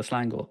Beastmen, the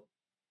Slangor.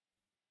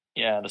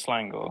 Yeah, the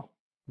Slangor.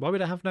 Why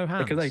would it have no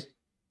hands?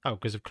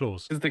 Because of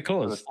claws. Because the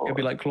claws. It'd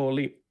be like claw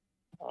leap.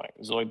 Like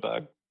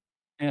Zoidberg.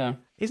 Yeah.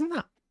 Isn't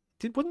that?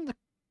 Wasn't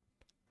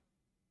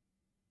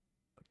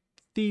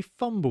the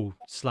Fumble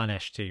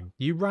Slanesh team?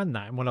 You ran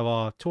that in one of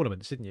our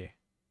tournaments, didn't you?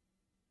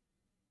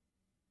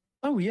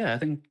 Oh yeah, I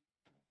think.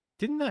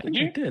 Didn't that? I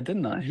did,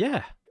 didn't I?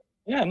 Yeah.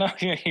 Yeah, no,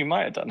 you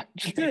might have done.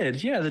 I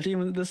did. Yeah, the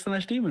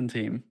Slanesh demon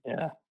team.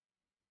 Yeah.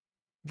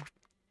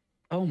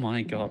 Oh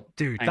my god,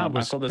 dude, I've got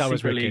the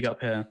Super League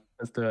up here.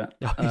 Let's do it.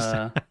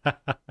 That's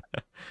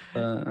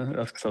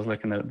because I was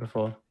looking at it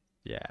before.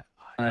 Yeah.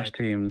 Slanesh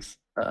teams.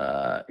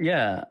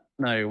 Yeah.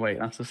 No, wait,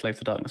 that's the Slave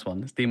to Darkness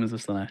one. It's Demons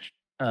of Slanesh.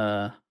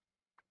 Go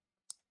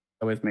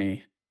with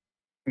me.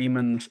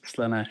 Demons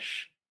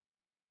Slanesh.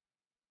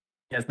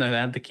 Yes, no, they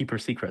had the Keeper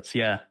of Secrets.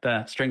 Yeah,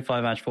 there. Strength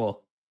 5, Edge 4.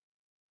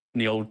 in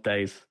the old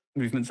days.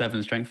 Movement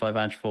 7, Strength 5,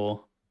 Edge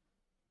 4.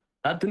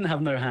 That didn't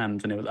have no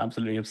hands, and it was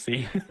absolutely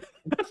obscene.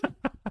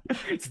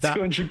 It's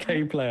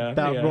 200k player.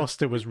 That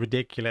roster was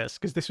ridiculous,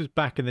 because this was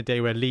back in the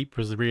day where Leap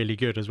was really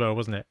good as well,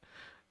 wasn't it?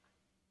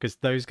 Because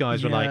those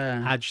guys were like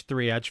Edge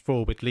 3, Edge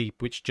 4 with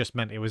Leap, which just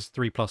meant it was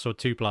 3+ or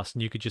 2+,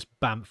 and you could just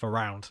bamf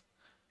around.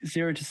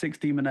 0 to 6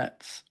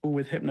 demonettes, all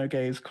with Hypno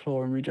Gaze,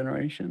 Claw, and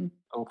Regeneration.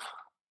 Oh.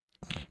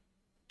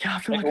 Yeah, I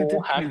feel like I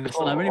did play this,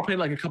 and I only played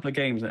like a couple of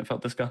games, and it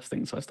felt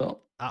disgusting, so I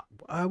stopped.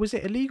 Was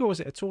it a league or was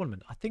it a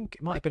tournament? I think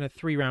it might have been a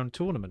 3-round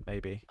tournament,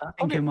 maybe. I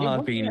think it might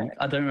have been.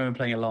 I don't remember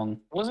playing along.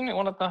 Wasn't it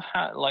one of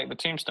the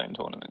Tombstone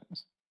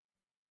tournaments?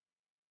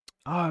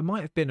 Oh, it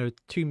might have been a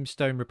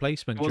Tombstone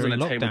replacement during lockdown. It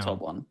wasn't a tabletop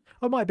one.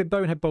 Oh, it might have been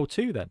Bonehead Bowl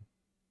 2 then.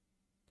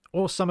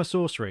 Or Summer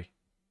Sorcery.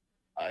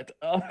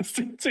 It's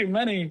too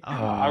many.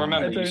 I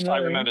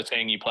remember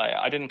seeing you play it.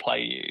 I didn't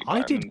play you.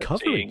 I did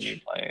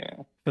coverage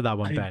for that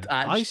one, Ben.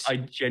 I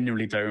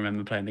genuinely don't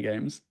remember playing the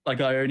games. Like,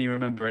 I only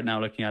remember it now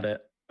looking at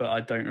it, but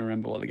I don't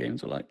remember what the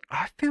games were like.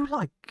 I feel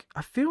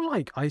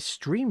like I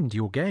streamed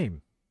your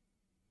game.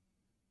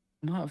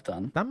 Might have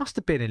done. That must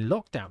have been in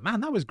lockdown.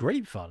 Man, that was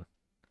great fun.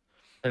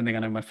 I don't think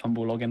I know my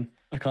Fumble login.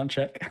 I can't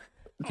check.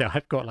 Yeah,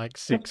 I've got like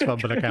 6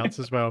 Fumble accounts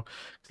as well.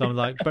 So I'm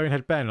like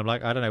Bonehead Ben. I'm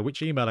like, I don't know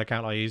which email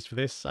account I used for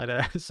this. I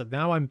don't. So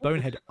now I'm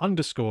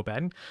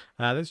Bonehead_Ben.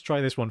 Let's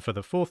try this one for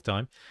the 4th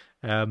time.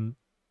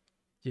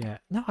 Yeah,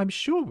 no, I'm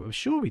sure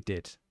we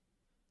did.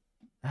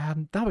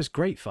 That was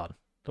great fun.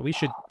 But we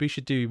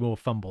should do more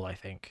Fumble, I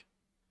think.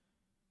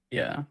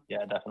 Yeah,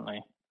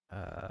 definitely.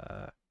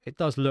 It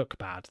does look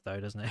bad though,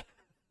 doesn't it?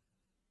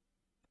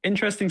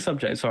 Interesting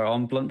subject. Sorry,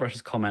 on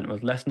Bluntbrush's comment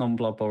with less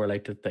non-Blood Bowl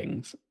related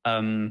things.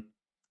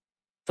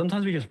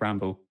 Sometimes we just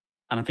ramble,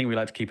 and I think we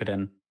like to keep it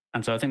in.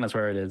 And so I think that's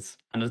where it is.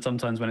 And then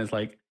sometimes when it's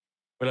like,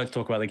 we like to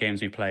talk about the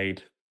games we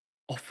played.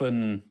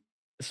 Often,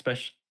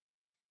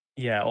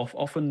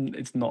 often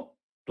it's not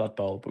Blood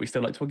Bowl, but we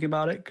still like talking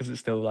about it because it's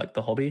still like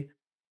the hobby.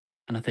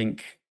 And I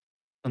think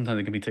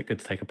sometimes it can be good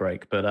to take a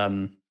break. But so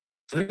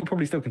I think we'll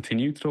probably still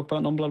continue to talk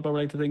about non-Blood Bowl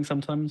related things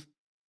sometimes.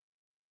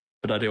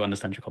 But I do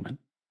understand your comment.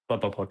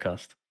 Blood Bowl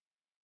podcast.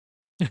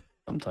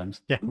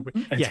 Sometimes. Yeah.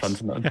 It's fun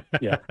to know.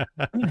 Yeah.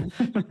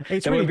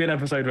 There will be an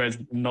episode where it's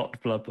not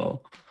Blood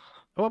Bowl.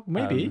 Well,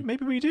 maybe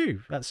we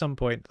do at some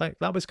point. Like,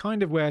 that was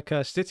kind of where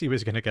Cursed City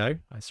was going to go.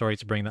 I'm sorry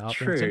to bring that up.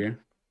 True. Vincent.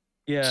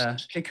 Yeah,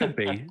 it could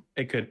be.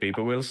 It could be,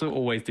 but we'll also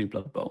always do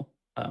Blood Bowl.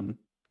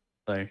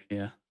 So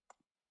yeah.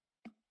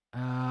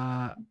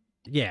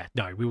 Yeah,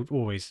 no, we would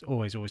always do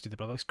the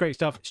Blood Bowl. It's great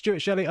stuff.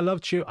 Stuart Shelley, I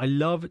love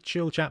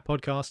chill chat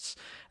podcasts.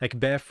 They can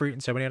bear fruit in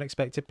so many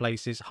unexpected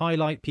places.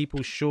 Highlight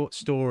people's short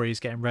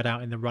stories getting read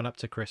out in the run up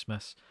to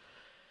Christmas.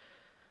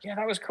 Yeah,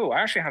 that was cool.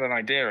 I actually had an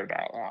idea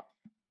about that.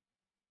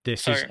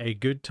 This is a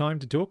good time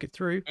to talk it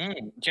through.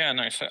 Yeah,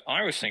 no, so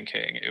I was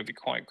thinking it would be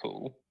quite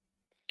cool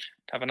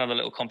to have another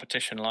little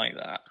competition like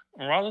that.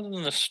 Rather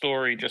than the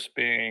story just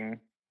being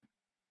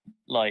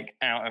like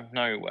out of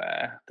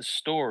nowhere, the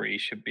story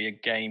should be a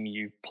game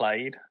you've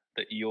played,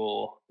 that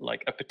you're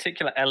like a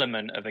particular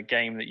element of a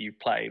game that you've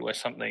played where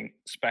something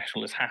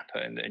special has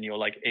happened and you're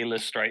like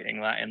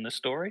illustrating that in the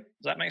story.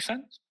 Does that make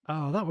sense?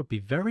 Oh, that would be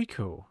very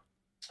cool.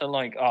 So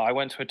like, I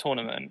went to a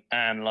tournament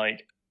and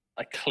like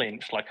I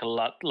clinched like a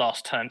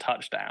last turn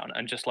touchdown,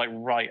 and just like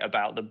write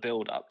about the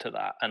build up to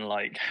that and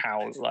like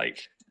how like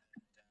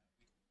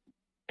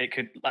it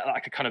could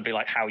kind of be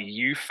like how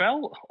you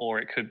felt, or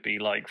it could be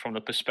like from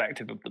the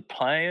perspective of the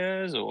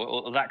players,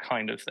 or that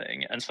kind of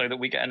thing. And so that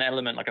we get an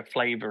element, like a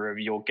flavor of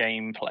your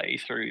gameplay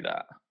through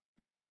that.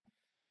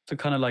 So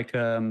kind of like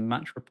a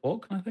match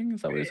report kind of thing?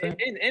 Is that what you're saying?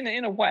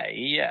 In a way,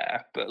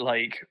 yeah. But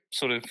like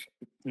sort of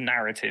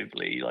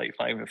narratively, like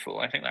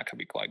flavorful. I think that could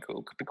be quite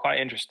cool. Could be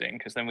quite interesting,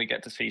 because then we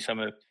get to see some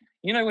of,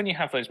 you know, when you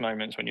have those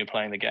moments when you're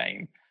playing the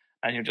game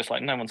and you're just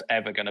like, no one's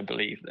ever going to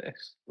believe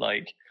this.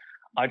 Like,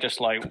 I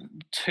just like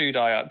 2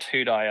 die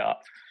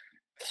up,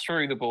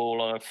 threw the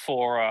ball on a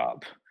 4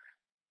 up,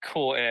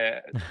 caught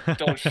it,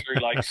 dodged through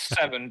like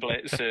 7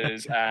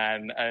 blitzers,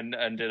 and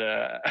then did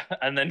a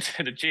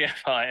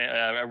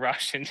GFI, a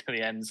rush into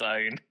the end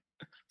zone,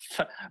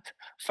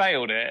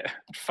 failed it,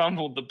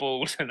 fumbled the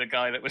ball to the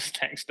guy that was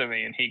next to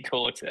me, and he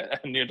caught it.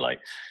 And you'd like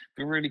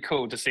be really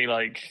cool to see,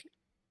 like,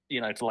 you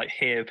know, to like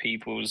hear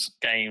people's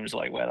games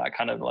like where that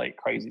kind of like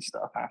crazy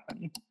stuff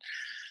happened.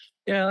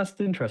 Yeah, that's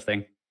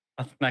interesting.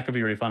 I think that could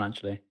be really fun,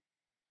 actually.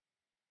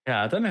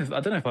 Yeah, I don't know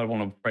if I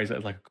want to phrase it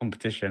as like a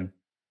competition,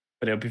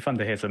 but it would be fun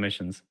to hear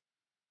submissions.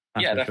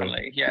 Yeah,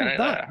 definitely. Sure.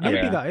 Yeah,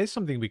 maybe that is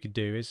something we could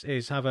do.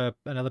 Is have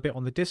another bit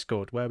on the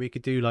Discord where we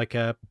could do like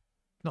a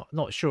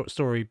not short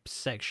story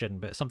section,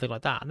 but something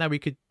like that, and then we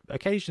could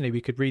occasionally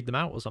read them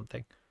out or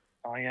something.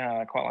 Oh yeah,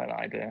 I quite like that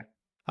idea.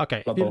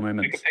 Okay, Blood Bowl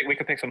moments. We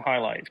could pick some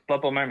highlights.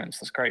 Blood Bowl moments.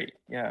 That's great.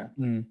 Yeah.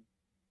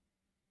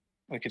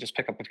 We could just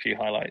pick up a few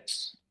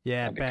highlights.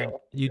 Yeah, Ben,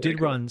 cool. You did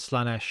cool. Run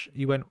Slanesh.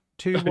 You went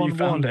 2-1-1. You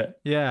found it.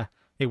 Yeah,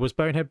 it was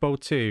Bonehead Bowl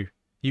 2.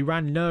 You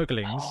ran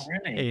Nurglings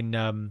really?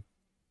 in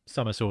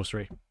Summer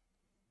Sorcery.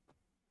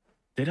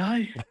 Did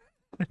I?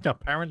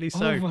 Apparently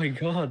so. Oh my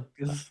god.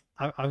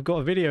 I've got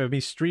a video of me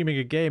streaming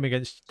a game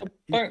against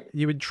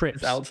you in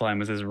trips.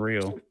 Alzheimer's is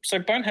real. So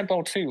Bonehead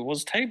Bowl 2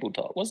 was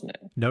tabletop, wasn't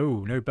it?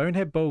 No,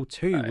 Bonehead Bowl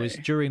 2 was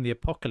during the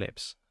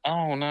apocalypse.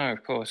 Oh no,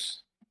 of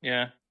course.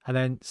 Yeah. And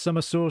then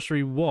Summer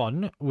Sorcery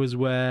 1 was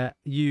where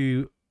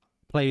you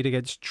played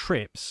against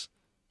Trips.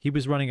 He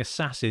was running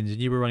assassins and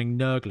you were running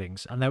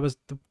Nurglings, and there was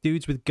the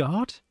dudes with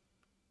guard.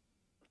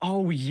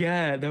 Oh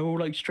yeah, they were all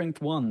like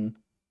strength 1.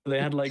 They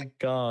had like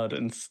guard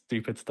and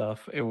stupid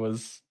stuff. It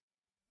was...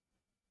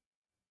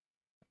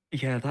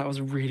 Yeah, that was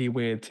a really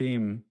weird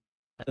team.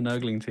 The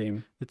Nurgling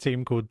team. The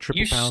team called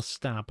Triple Power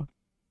Stab.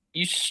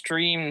 You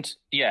streamed...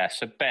 Yeah,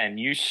 so Ben,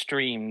 you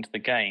streamed the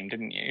game,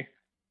 didn't you?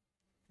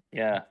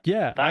 Yeah.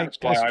 Yeah. That's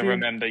why I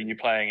remember you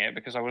playing it,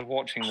 because I was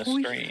watching the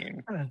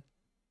stream. Yeah.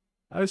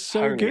 That was so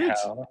Holy good.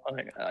 Hell.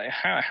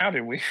 How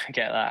did we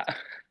forget that?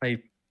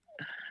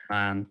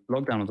 Man,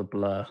 lockdown was a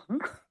blur.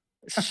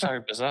 It's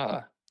so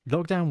bizarre.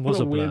 Lockdown was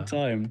a blur. Weird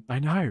time. I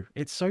know.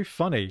 It's so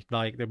funny,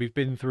 like, that we've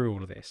been through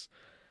all of this.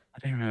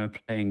 I don't remember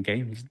playing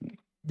games.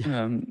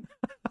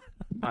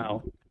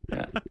 Wow.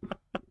 Yeah.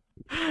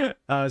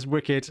 It's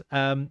wicked.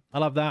 I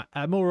love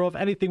that. More of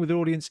anything with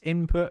audience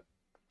input,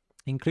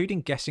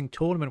 including guessing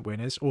tournament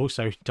winners,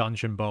 also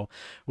Dungeon Bowl.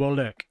 Well,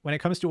 look, when it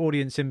comes to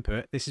audience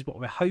input, this is what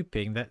we're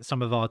hoping that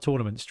some of our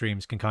tournament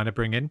streams can kind of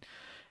bring in.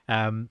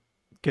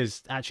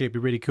 Because actually it'd be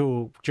really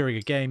cool during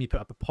a game, you put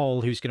up a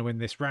poll, who's going to win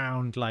this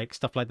round, like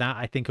stuff like that.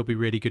 I think it'll be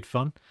really good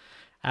fun.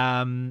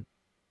 Random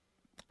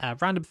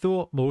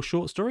thought, more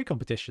short story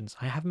competitions.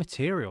 I have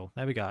material.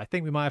 There we go. I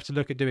think we might have to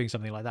look at doing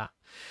something like that.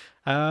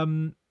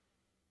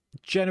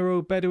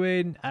 General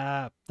Bedouin,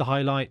 the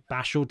highlight,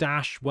 Bash or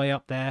Dash, way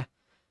up there.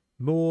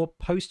 More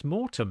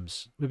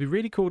post-mortems. It would be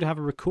really cool to have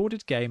a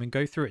recorded game and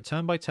go through it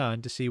turn by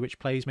turn to see which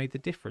plays made the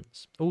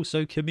difference.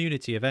 Also,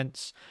 community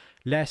events.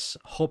 Less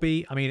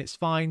hobby. I mean, it's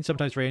fine.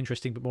 Sometimes very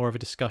interesting, but more of a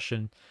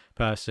discussion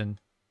person.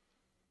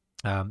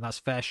 That's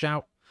a fair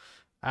shout.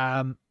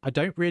 I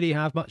don't really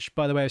have much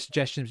by the way of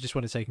suggestions. Just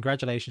want to say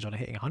congratulations on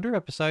hitting 100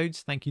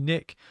 episodes. Thank you,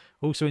 Nick.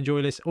 Also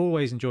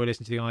always enjoy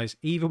listening to the guys,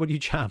 even when you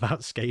chat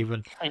about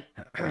Skaven.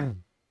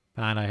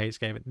 Man, I hate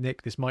Skaven.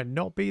 Nick, this might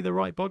not be the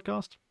right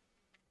podcast.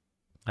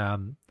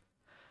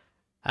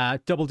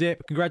 Double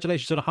dip,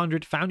 congratulations on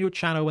 100. Found your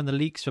channel when the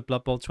leaks for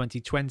Blood Bowl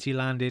 2020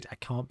 landed. I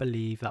can't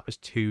believe that was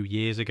 2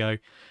 years ago.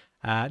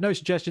 No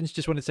suggestions,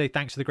 just wanted to say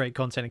thanks for the great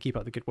content and keep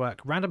up the good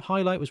work. Random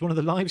highlight was one of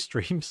the live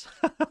streams.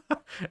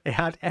 It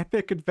had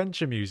epic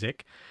adventure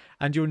music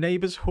and your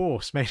neighbour's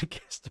horse made a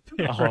guest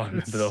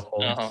appearance. The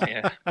horse. Oh,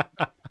 yeah.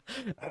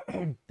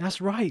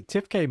 That's right.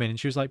 Tiff came in and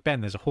she was like,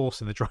 Ben, there's a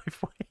horse in the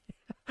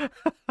driveway.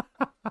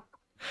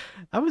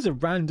 That was a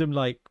random,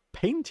 like,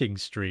 painting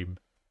stream.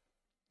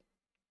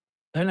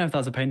 I don't know if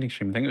that's a painting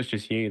stream. I think it was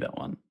just you, that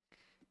one.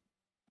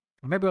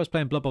 Maybe I was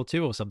playing Blood Bowl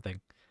 2 or something.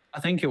 I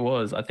think it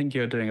was. I think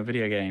you were doing a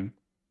video game.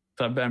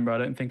 So I remember, I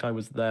don't think I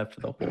was there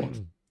for the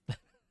horse.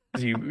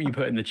 Because you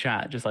put in the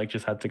chat, just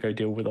had to go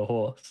deal with a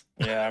horse.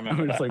 Yeah, I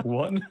remember. I was like,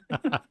 what?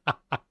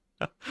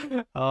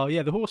 Oh,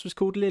 yeah, the horse was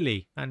called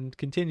Lily and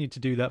continued to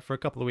do that for a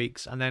couple of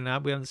weeks. And then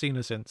we haven't seen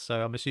her since.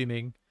 So I'm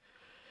assuming...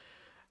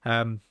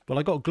 well,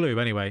 I got glue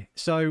anyway.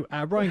 So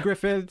Ryan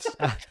Griffiths...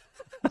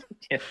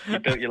 Yeah, you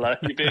built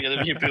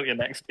your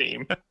next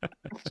team.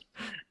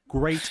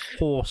 Great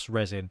horse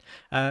resin.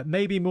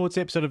 Maybe more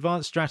tips on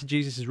advanced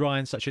strategies. This is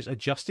Ryan, such as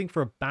adjusting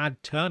for a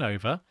bad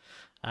turnover.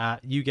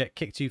 You get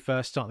kicked to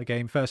first, start the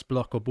game, first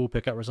block or ball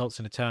pickup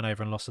results in a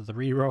turnover and loss of the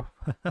reroll.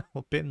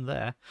 Well, been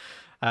there.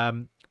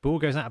 Ball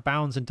goes out of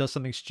bounds and does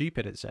something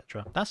stupid,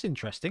 etc. That's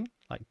interesting.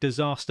 Like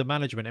disaster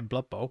management in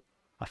Blood Bowl.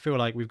 I feel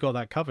like we've got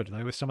that covered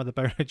though with some of the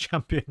Bonehead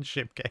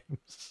Championship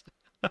games.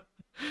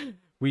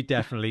 We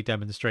definitely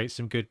demonstrate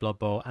some good Blood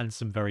Bowl and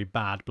some very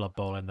bad Blood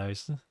Bowl in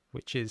those,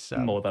 which is...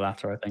 more the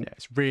latter, I think. Yeah,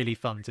 it's really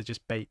fun to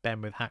just bait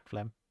Ben with hack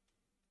phlegm.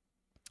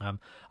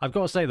 I've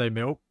got to say, though,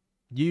 Mill,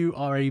 you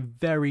are a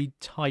very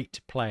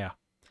tight player.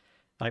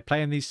 Like,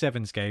 playing these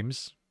Sevens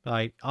games,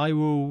 like, I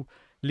will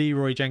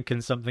Leroy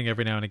Jenkins something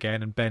every now and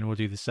again, and Ben will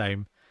do the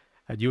same.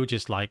 And you're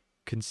just, like,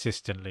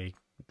 consistently,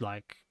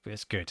 like,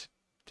 it's good.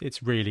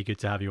 It's really good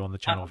to have you on the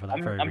channel for that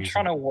very reason. I'm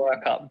trying to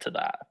work up to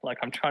that. Like,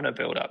 I'm trying to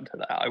build up to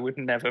that. I would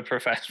never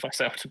profess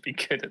myself to be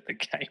good at the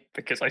game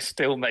because I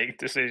still make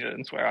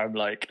decisions where I'm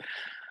like,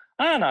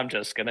 and I'm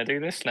just going to do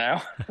this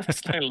now.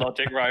 There's no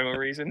logic, rhyme, or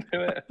reason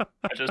to it.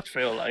 I just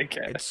feel like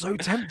it. It's so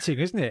tempting,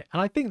 isn't it?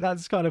 And I think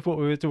that's kind of what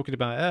we were talking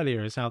about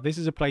earlier, is how this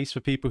is a place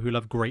for people who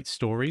love great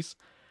stories.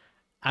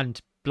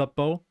 And Blood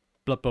Bowl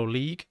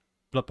League,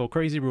 Blood Bowl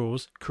Crazy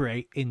Rules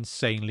create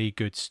insanely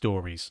good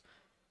stories.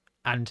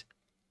 And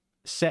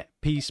set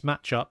piece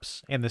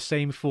matchups in the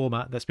same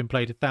format that's been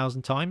played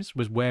 1,000 times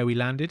was where we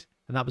landed,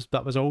 and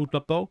that was old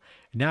Blood Bowl.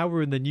 Now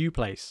we're in the new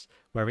place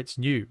where it's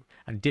new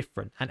and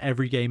different, and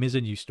every game is a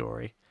new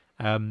story.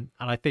 And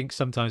I think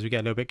sometimes we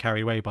get a little bit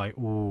carried away by,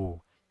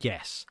 oh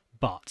yes,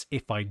 but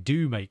if I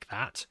do make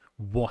that,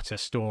 what a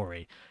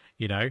story,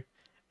 you know?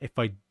 If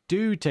I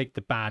do take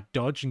the bad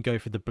dodge and go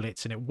for the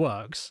blitz and it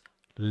works,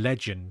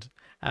 legend.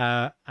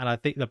 And I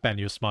think that Ben,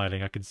 you're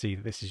smiling. I can see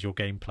that this is your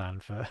game plan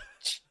for.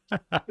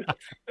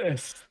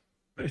 Yes.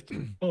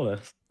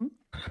 Flawless. Oh,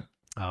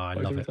 I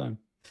Always love every it. time.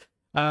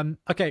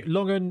 Okay,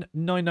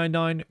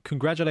 Longan999,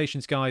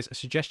 congratulations, guys. A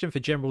suggestion for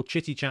general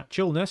chitty chat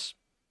chillness.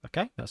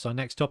 Okay, that's our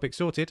next topic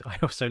sorted. I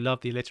also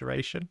love the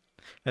alliteration.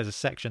 There's a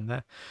section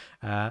there.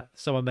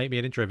 Someone make me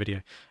an intro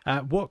video.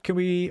 What can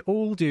we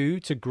all do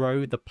to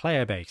grow the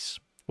player base?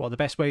 What are the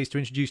best ways to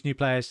introduce new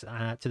players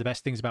to the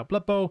best things about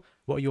Blood Bowl?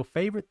 What are your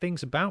favourite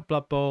things about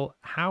Blood Bowl?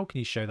 How can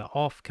you show that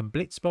off? Can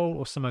Blitz Bowl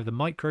or some of the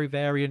micro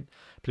variant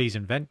please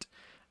invent?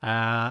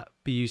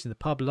 Be used in the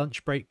pub,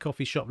 lunch break,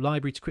 coffee shop,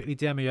 library to quickly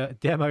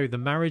demo the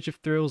marriage of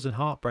thrills and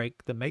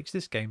heartbreak that makes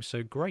this game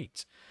so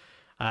great.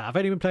 I've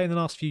only been playing the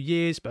last few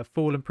years, but I've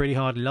fallen pretty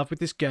hard in love with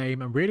this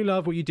game and really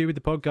love what you do with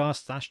the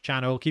podcast /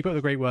 channel. Keep up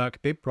the great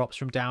work. Big props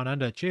from Down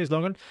Under. Cheers,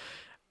 Longan.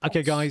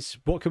 Okay, guys,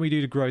 what can we do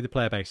to grow the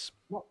player base?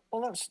 Well,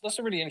 that's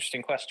a really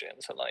interesting question.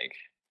 So, like,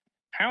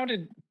 how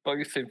did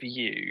both of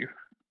you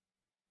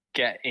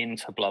get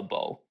into Blood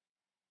Bowl?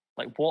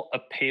 Like, what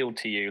appealed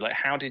to you? Like,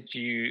 how did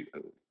you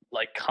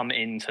come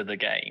into the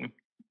game?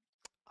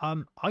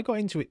 I got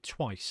into it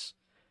twice.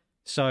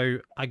 So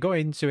I got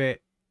into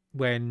it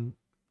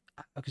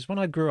because when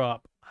I grew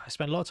up, I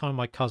spent a lot of time with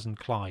my cousin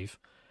Clive,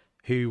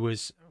 who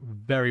was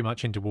very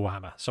much into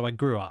Warhammer. So I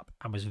grew up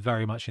and was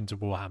very much into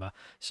Warhammer.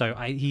 So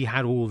he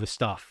had all the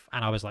stuff,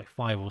 and I was like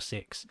 5 or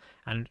 6.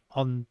 And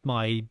on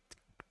my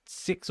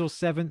 6th or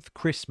 7th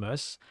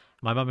Christmas,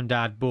 my mum and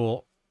dad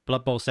bought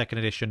Blood Bowl 2nd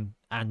edition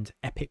and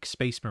Epic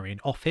Space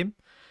Marine off him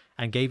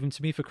and gave them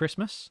to me for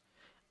Christmas.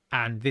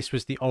 And this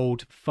was the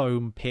old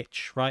foam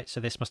pitch, right? So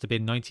this must have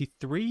been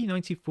 93,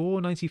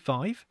 94,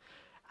 95.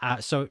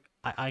 So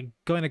I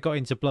kind of got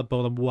into Blood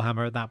Bowl and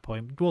Warhammer at that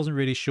point. Wasn't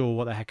really sure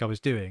what the heck I was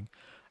doing.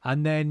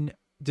 And then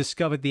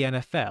discovered the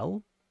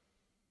NFL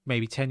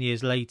maybe 10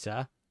 years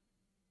later,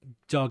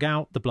 dug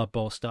out the Blood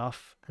Bowl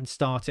stuff and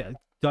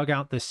dug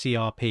out the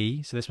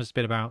CRP. So this must have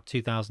been about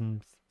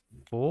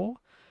 2004.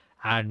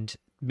 And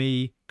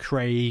me,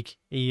 Craig,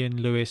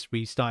 Ian, Lewis,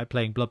 we started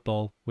playing Blood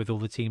Bowl with all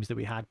the teams that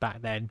we had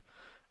back then.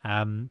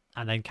 And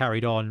then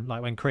carried on.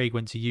 Like when Craig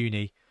went to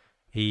uni,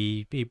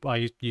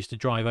 I used to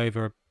drive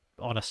over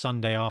on a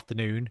Sunday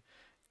afternoon,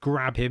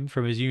 grab him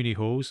from his uni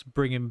halls,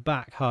 bring him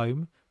back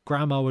home.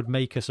 Grandma would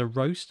make us a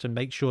roast and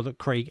make sure that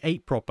Craig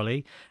ate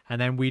properly, and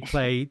then we'd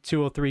play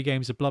 2 or 3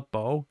 games of Blood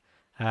Bowl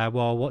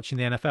while watching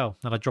the NFL.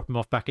 And I'd drop him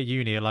off back at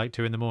uni at like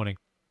 2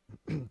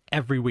 a.m.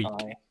 every week.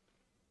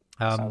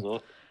 Sounds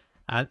awesome.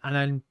 And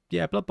then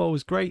Blood Bowl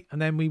was great.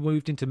 And then we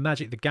moved into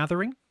Magic the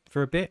Gathering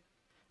for a bit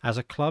as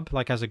a club,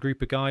 like as a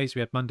group of guys. We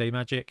had Monday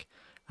Magic,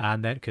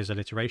 and then because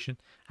alliteration,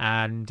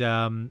 and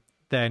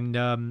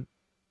then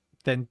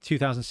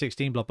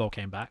 2016 Blood Bowl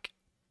came back.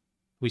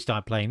 We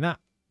started playing that.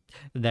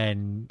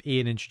 Then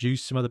Ian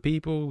introduced some other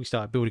people. We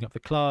started building up the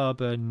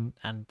club, and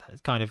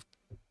kind of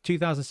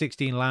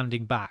 2016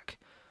 landing back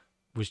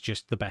was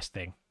just the best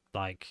thing.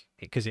 Like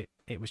because it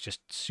was just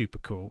super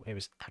cool. It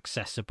was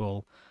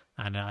accessible,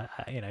 and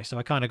so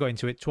I kind of got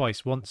into it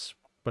twice. Once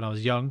when I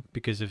was young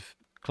because of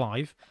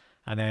Clive,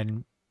 and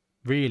then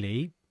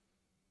really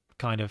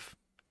kind of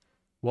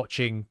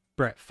watching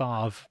Brett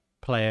Favre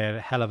play a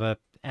hell of a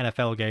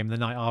NFL game the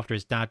night after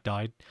his dad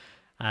died,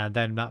 and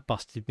then that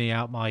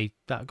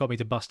got me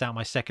to bust out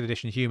my 2nd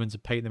edition humans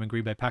and paint them in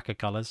Green Bay Packer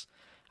colours.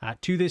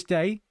 To this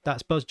day,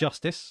 that's Buzz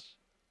Justice.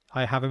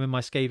 I have him in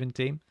my Skaven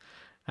team,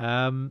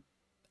 and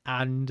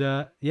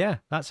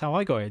that's how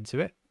I got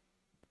into it.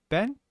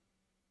 Ben?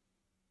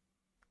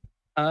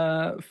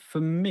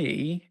 For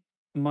me,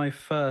 my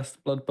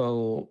first Blood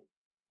Bowl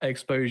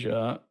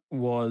exposure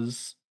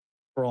was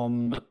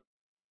from,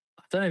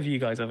 I don't know if you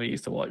guys ever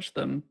used to watch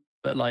them,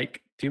 but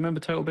like, do you remember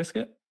Total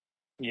Biscuit?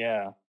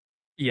 Yeah.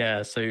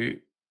 So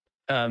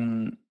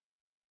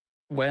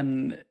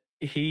when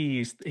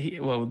his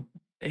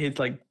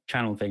like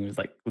channel thing was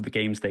like with the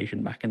Game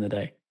Station back in the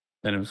day,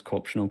 then it was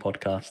Co-optional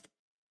Podcast.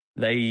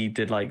 They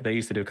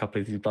used to do a couple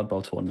of these Blood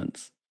Bowl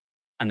tournaments,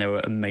 and they were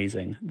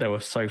amazing. They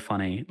were so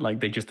funny. Like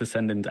they just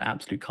descended into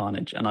absolute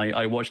carnage. And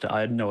I watched it.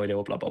 I had no idea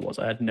what Blood Bowl was.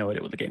 I had no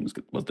idea what the game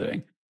was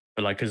doing.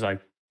 But like, because I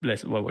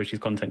watch these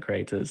content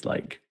creators,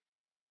 like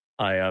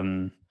they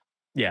were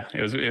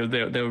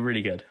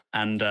really good.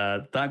 And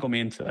that got me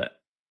into it.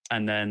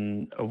 And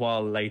then a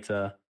while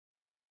later,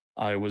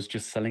 I was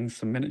just selling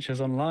some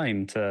miniatures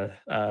online to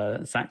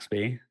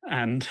Saxby,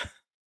 and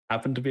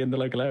happened to be in the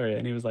local area.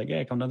 And he was like,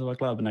 "Yeah, come down to our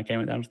club." And I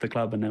came down to the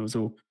club, and it was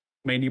all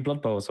mainly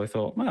Blood Bowl. So I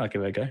thought, well, I'll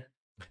give it a go.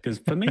 Because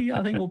for me,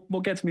 I think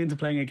what gets me into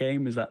playing a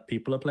game is that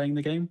people are playing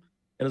the game.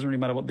 It doesn't really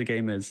matter what the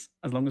game is,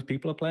 as long as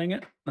people are playing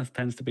it. That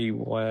tends to be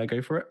why I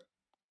go for it.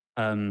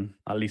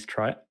 At least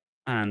try it,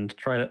 and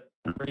tried it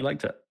and really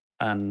liked it.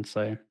 And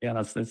so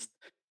it's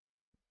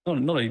not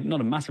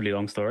a massively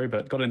long story,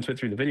 but got into it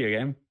through the video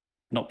game,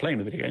 not playing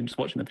the video game, just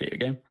watching the video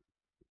game.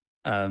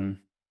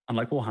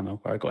 Unlike Warhammer,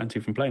 where I got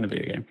into from playing the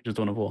video game, which is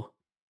Dawn of War.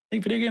 I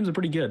think video games are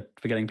pretty good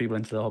for getting people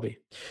into the hobby.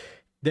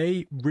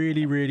 They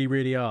really, really,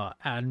 really are.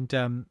 And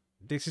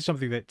this is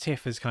something that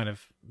Tiff has kind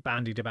of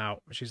bandied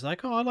about. She's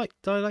like, "Oh, I like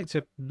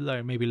to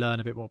maybe learn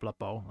a bit more Blood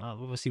Bowl."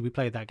 Obviously, we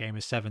played that game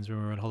as sevens when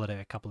we were on holiday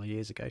a couple of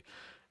years ago.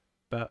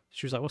 But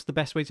she was like, "What's the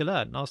best way to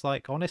learn?" And I was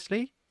like,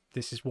 "Honestly,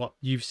 this is what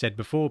you've said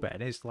before,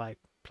 Ben. It's like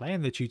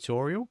playing the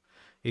tutorial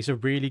is a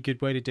really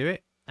good way to do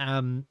it.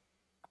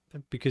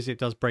 Because it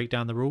does break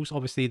down the rules.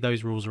 Obviously,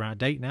 those rules are out of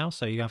date now,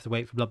 so you have to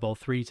wait for Blood Bowl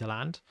 3 to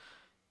land,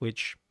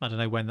 which I don't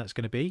know when that's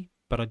going to be,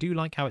 but I do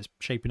like how it's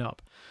shaping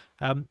up.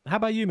 How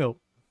about you, Milt?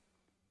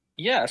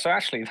 Yeah, so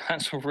actually,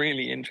 that's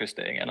really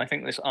interesting, and I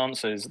think this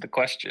answers the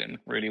question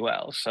really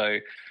well. So,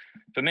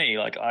 for me,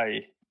 like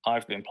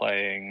I've been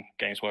playing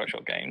Games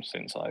Workshop games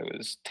since I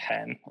was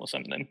 10 or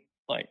something.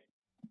 Like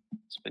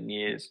it's been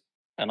years,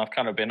 and I've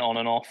kind of been on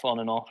and off, on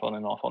and off, on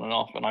and off, on and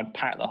off, and I'd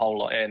pack the whole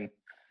lot in.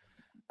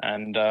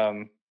 And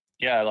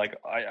yeah, like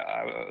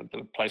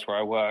the place where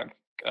I work,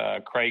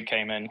 Craig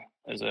came in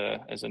as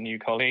a new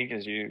colleague,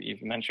 as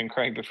you've mentioned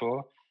Craig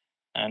before,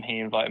 and he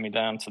invited me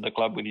down to the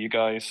club with you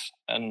guys,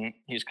 and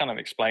he's kind of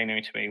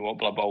explaining to me what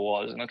Blood Bowl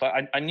was, and it's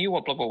like I knew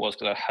what Blood Bowl was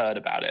because I heard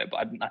about it,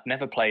 but I'd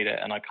never played it,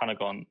 and I kind of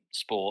gone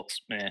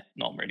sports,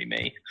 not really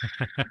me.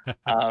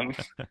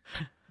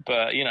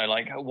 But you know,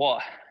 like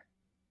what?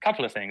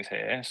 Couple of things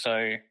here.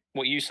 So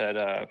what you said,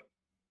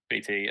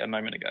 BT, a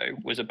moment ago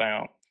was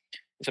about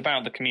it's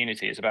about the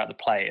community, it's about the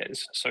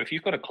players. So if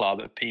you've got a club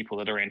of people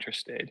that are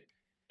interested,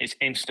 it's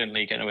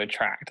instantly going to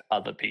attract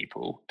other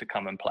people to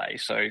come and play.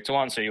 So to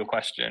answer your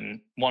question,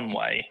 one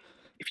way,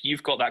 if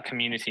you've got that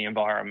community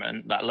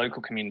environment, that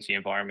local community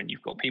environment,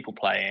 you've got people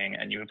playing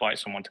and you invite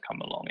someone to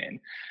come along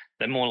in,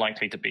 they're more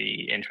likely to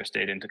be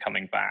interested into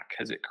coming back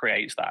because it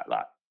creates that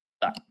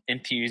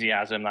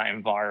enthusiasm, that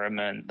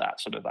environment, that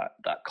sort of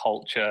that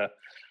culture.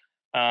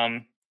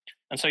 And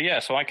so yeah,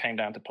 so I came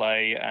down to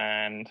play,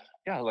 and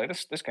yeah, like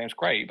this game's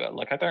great, but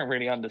like I don't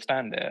really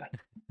understand it.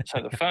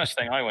 So the first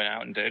thing I went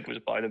out and did was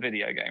buy the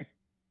video game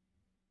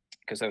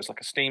because there was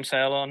like a Steam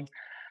sale on,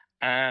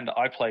 and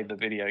I played the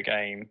video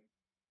game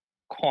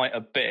quite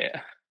a bit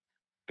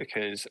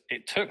because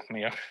it took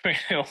me a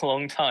really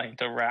long time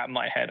to wrap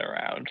my head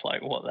around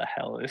like what the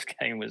hell this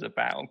game was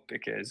about,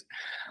 because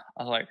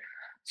I was like,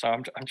 so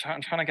I'm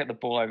trying to get the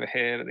ball over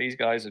here, but these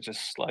guys are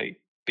just like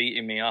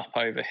beating me up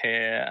over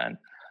here, and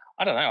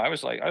I don't know. I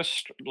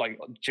was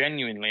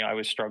genuinely, I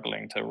was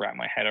struggling to wrap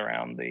my head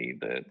around the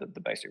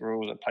basic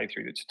rules. I played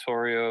through the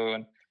tutorial,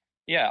 and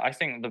yeah, I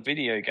think the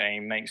video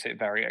game makes it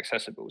very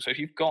accessible. So if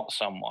you've got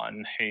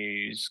someone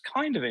who's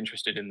kind of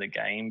interested in the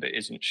game but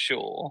isn't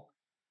sure,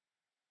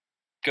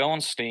 go on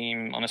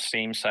Steam on a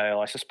Steam sale.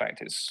 I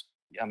suspect it's.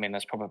 I mean,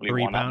 there's probably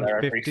one up there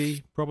every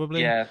 £3.50,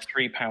 probably. Yeah,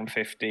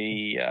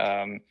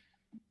 £3.50.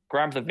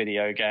 Grab the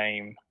video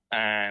game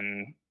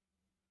and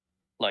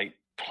like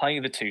play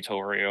the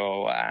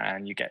tutorial,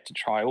 and you get to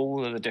try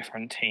all of the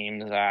different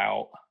teams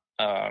out,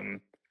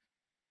 and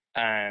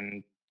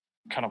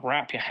kind of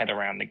wrap your head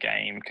around the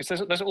game, because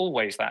there's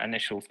always that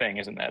initial thing,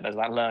 isn't there? There's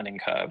that learning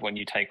curve when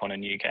you take on a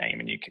new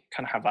game, and you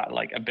kind of have that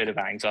like a bit of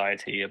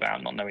anxiety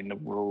about not knowing the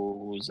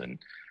rules and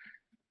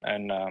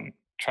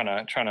trying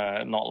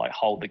to not like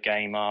hold the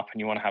game up,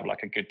 and you want to have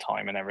like a good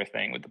time and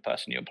everything with the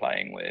person you're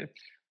playing with.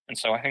 And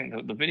so I think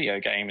that the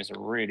video game is a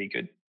really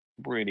good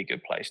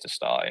place to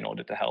start in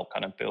order to help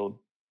kind of build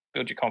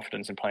your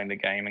confidence in playing the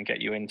game and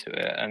get you into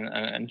it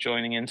and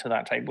joining into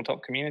that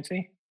tabletop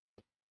community.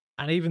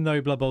 And even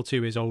though Blood Bowl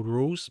 2 is old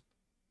rules,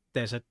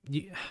 and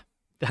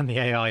the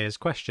AI is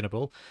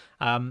questionable,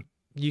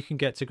 you can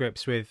get to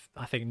grips with,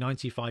 I think,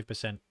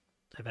 95%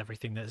 of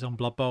everything that's on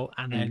Blood Bowl,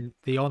 and then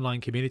the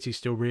online community is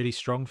still really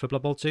strong for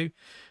Blood Bowl 2.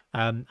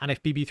 And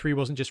if BB3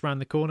 wasn't just around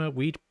the corner,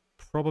 we'd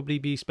probably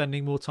be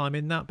spending more time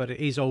in that, but it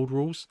is old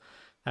rules.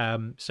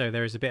 So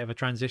there is a bit of a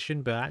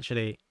transition, but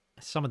actually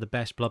some of the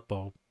best Blood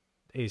Bowl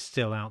is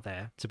still out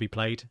there to be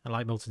played. And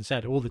like Milton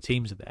said, all the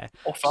teams are there.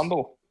 Or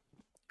Fumble.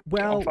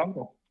 Well,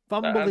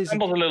 Fumble is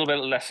Fumble's a little bit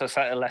less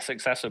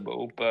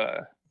accessible,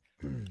 but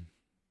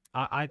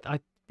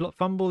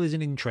Fumble is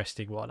an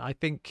interesting one. I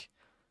think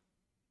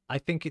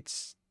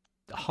it's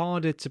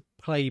harder to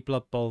play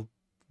Blood Bowl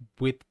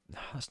with.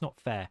 That's not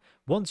fair.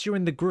 Once you're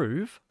in the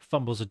groove,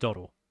 Fumble's a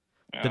doddle.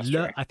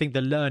 Yeah, I think the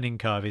learning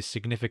curve is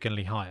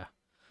significantly higher.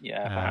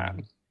 Yeah,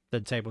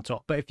 than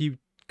tabletop. But if you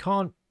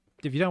don't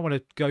want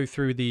to go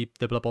through the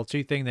Blood Bowl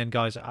 2 thing, then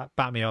guys,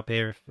 back me up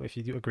here if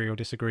you agree or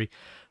disagree.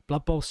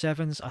 Blood Bowl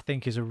 7s, I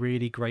think, is a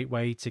really great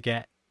way to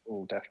get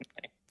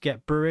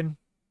brewing.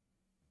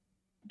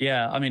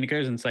 Yeah, I mean, it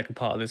goes in the second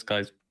part of this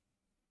guy's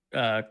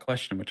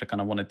question, which I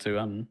kind of wanted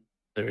to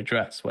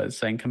address, where it's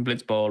saying, can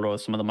Blitz Bowl or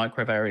some of the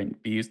micro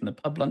variant be used in the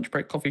pub, lunch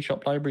break, coffee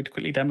shop, library to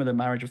quickly demo the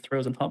marriage of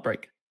thrills and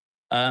heartbreak?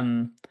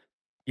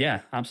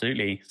 Yeah,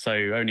 absolutely. So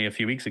only a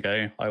few weeks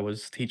ago, I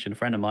was teaching a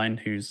friend of mine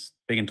who's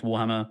big into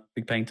Warhammer,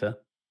 big painter.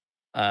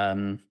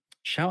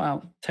 Shout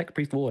out Tech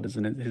Priest Ward is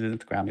his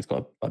Instagram. He's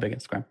got a big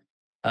Instagram.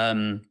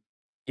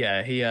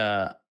 Yeah,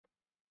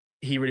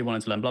 he really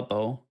wanted to learn Blood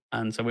Bowl,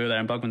 and so we were there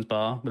in Bugman's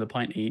Bar with a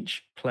pint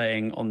each,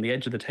 playing on the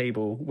edge of the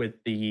table with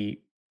the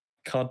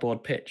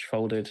cardboard pitch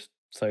folded,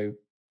 so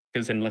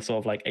it's in sort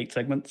of like 8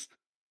 segments,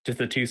 just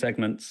the 2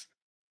 segments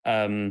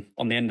on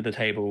the end of the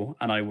table,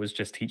 and I was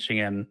just teaching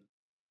him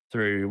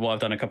through what I've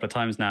done a couple of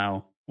times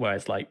now, where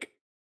it's like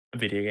a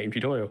video game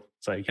tutorial.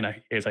 So, you know,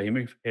 here's how you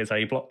move, here's how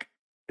you block,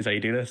 here's how you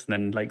do this. And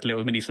then like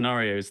little mini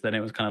scenarios. Then it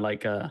was kind of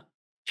like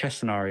chess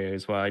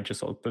scenarios where I just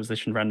sort of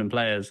positioned random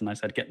players and I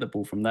said, get the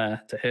ball from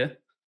there to here.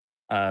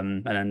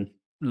 And then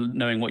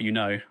knowing what you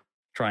know,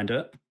 try and do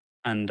it.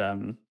 And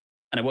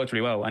it worked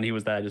really well. And he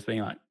was there just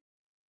being like,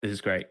 this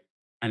is great.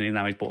 And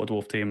now he's bought a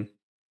dwarf team.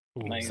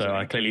 Amazing. So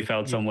I clearly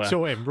failed somewhere.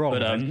 Saw him wrong.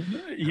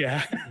 But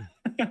yeah.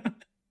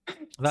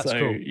 That's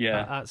cool.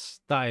 Yeah.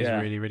 That is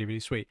really, really, really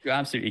sweet. You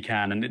absolutely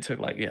can. And it took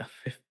like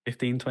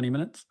 15, 20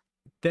 minutes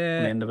on the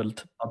end of a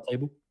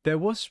table. There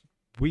was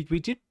we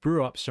did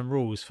brew up some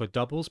rules for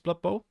doubles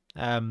Blood Bowl.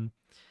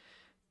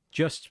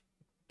 Just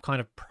kind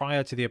of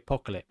prior to the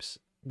apocalypse,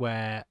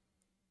 where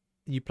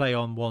you play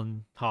on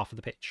one half of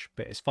the pitch,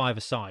 but it's 5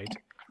 aside,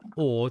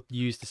 or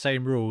use the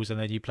same rules and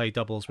then you play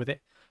doubles with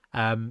it.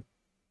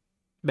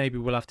 Maybe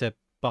we'll have to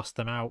bust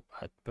them out,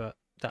 but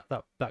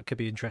that could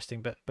be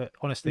interesting. But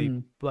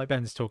honestly, like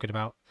Ben's talking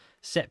about,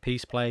 set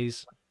piece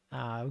plays,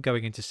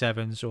 going into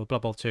sevens or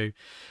Blood Bowl 2.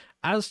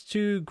 As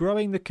to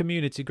growing the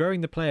community,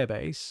 growing the player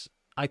base,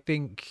 I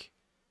think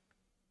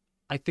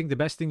the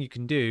best thing you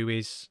can do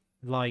is,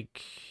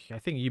 like I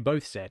think you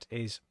both said,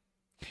 is,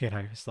 you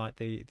know, it's like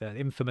the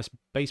infamous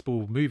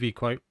baseball movie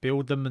quote,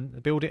 build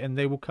it and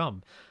they will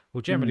come.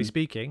 Well, generally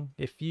speaking,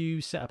 if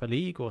you set up a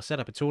league or set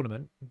up a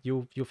tournament,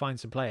 you'll find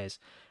some players.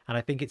 And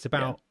I think it's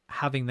about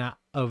having that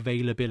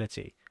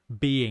availability,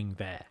 being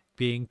there,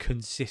 being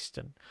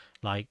consistent.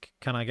 Like,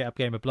 can I get a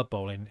game of Blood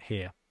Bowl in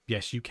here?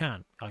 Yes, you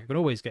can. I can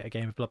always get a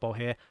game of Blood Bowl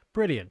here.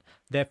 Brilliant.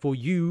 Therefore,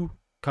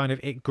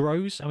 it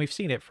grows, and we've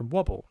seen it from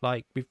Wobble.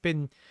 Like, we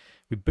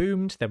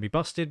boomed, then we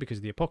busted because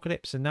of the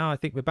apocalypse, and now I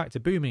think we're back to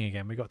booming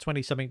again. We've got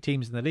 20-something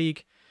teams in the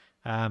league,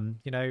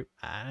 you know,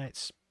 and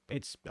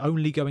it's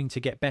only going to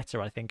get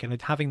better, I think.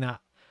 And having that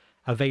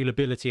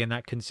availability and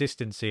that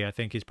consistency, I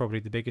think, is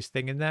probably the biggest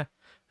thing in there.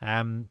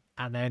 And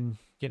then,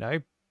 you know,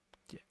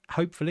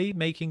 hopefully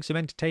making some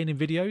entertaining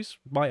videos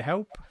might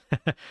help,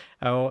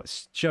 or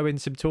showing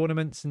some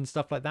tournaments and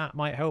stuff like that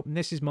might help. And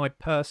this is my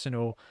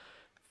personal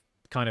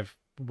kind of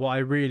what I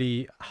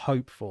really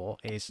hope for,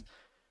 is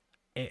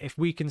if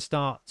we can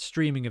start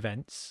streaming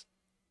events,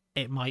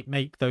 it might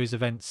make those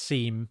events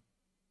seem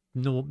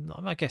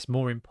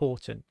more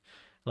important.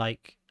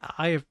 Like,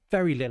 I have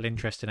very little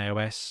interest in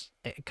AOS.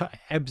 It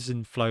ebbs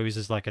and flows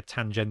as like a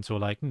tangential,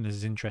 like, this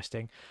is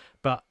interesting.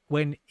 But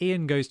when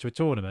Ian goes to a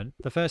tournament,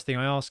 the first thing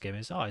I ask him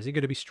is, is it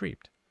going to be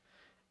streamed?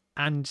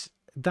 And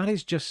that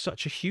is just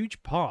such a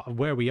huge part of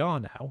where we are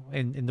now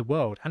in the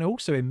world, and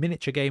also in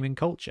miniature gaming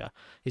culture.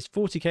 Is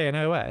 40k in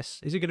OS,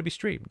 is it going to be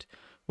streamed?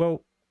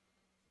 Well,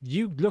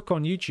 you look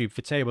on YouTube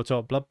for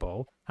Tabletop Blood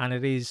Bowl, and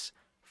it is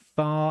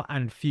far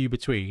and few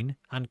between,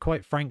 and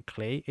quite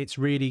frankly, it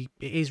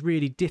is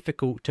really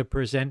difficult to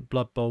present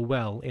Blood Bowl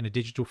well in a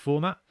digital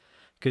format,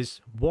 because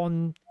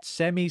one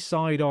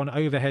semi-side-on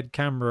overhead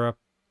camera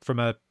from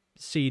a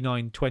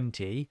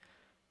C920,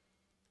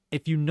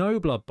 if you know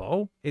Blood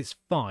Bowl, it's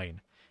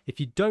fine. If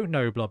you don't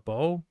know Blood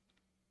Bowl,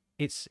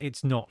 it's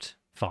not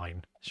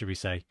fine, should we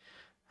say.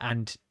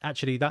 And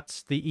actually,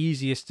 that's the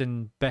easiest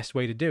and best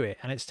way to do it.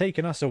 And it's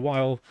taken us a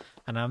while.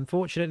 And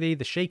unfortunately,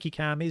 the shaky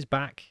cam is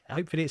back.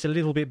 Hopefully, it's a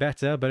little bit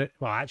better. But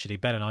actually,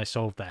 Ben and I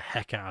solved the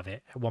heck out of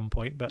it at one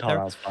point. But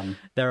that was fun.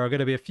 There are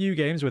going to be a few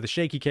games where the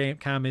shaky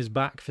cam is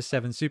back for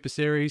 7 Super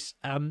Series.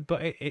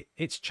 But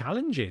it's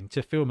challenging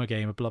to film a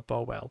game of Blood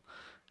Bowl well.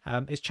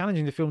 It's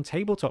challenging to film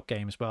tabletop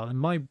games well. And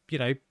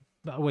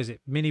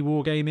Mini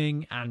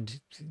Wargaming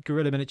and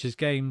Guerrilla Miniatures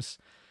games,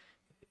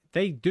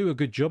 they do a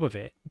good job of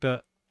it,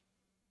 but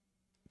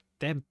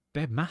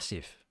they're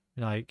massive.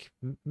 Like,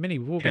 Mini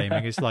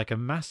Wargaming is like a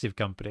massive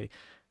company,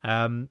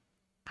 and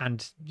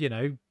you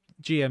know,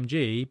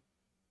 GMG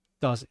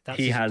that's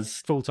he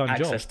has full-time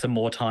access job to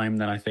more time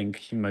than I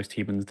think most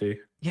humans do.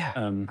 Yeah.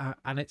 And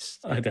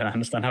I don't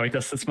understand how he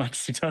does as much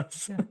as he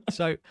does.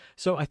 Yeah.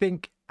 So I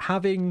think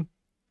having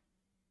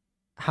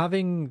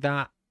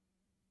that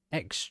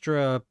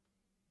extra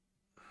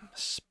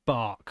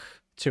spark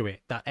to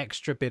it, that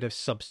extra bit of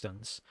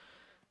substance,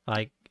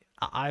 like,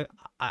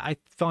 I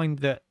find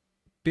that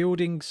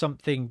building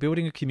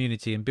a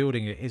community and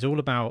building it is all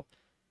about,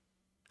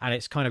 and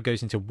it's kind of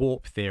goes into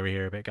warp theory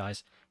here a bit,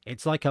 guys.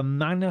 It's like a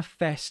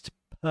manifest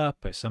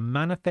purpose, a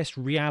manifest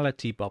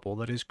reality bubble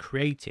that is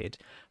created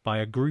by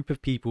a group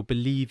of people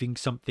believing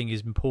something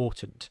is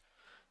important.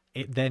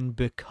 It then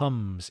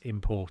becomes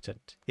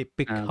important. It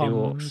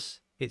becomes,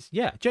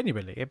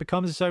 genuinely, it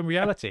becomes its own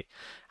reality.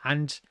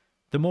 And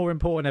the more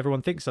important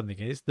everyone thinks something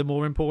is, the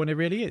more important it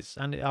really is.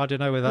 And I don't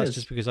know whether that's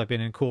just because I've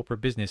been in corporate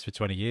business for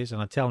 20 years,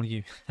 and I'm telling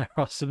you, there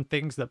are some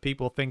things that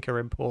people think are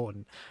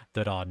important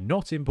that are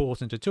not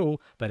important at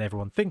all, but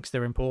everyone thinks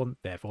they're important,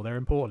 therefore they're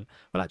important.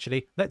 Well,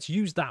 actually, let's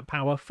use that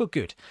power for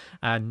good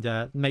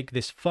and make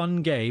this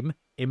fun game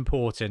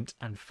important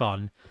and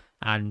fun.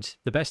 And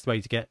the best way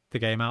to get the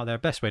game out there,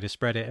 best way to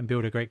spread it and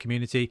build a great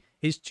community,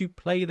 is to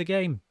play the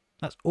game.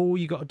 That's all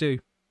you got to do.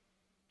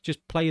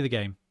 Just play the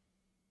game.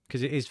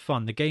 because it is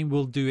fun. The game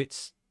will do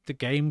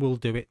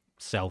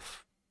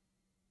itself.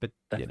 But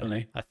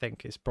definitely, I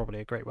think it's probably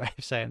a great way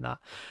of saying that.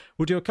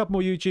 We'll do a couple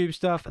more YouTube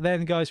stuff, and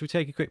then guys, we'll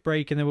take a quick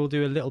break, and then we'll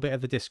do a little bit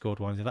of the Discord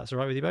ones. If that's all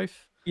right with you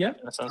both? Yeah,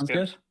 that sounds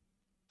good.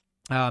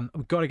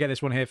 We've got to get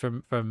this one here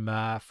from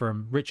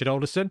Richard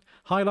Alderson.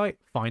 Highlight: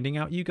 finding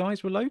out you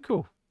guys were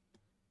local.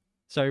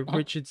 So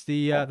Richard's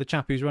the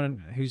chap who's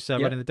running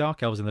the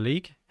Dark Elves in the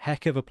league.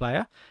 Heck of a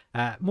player.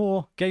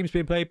 More games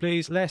being played,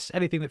 please. Less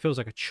anything that feels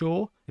like a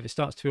chore. If it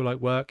starts to feel like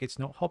work, it's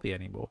not hobby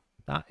anymore.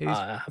 That is.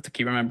 I have to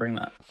keep remembering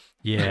that.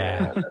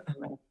 Yeah.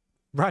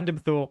 Random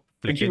thought.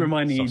 We keep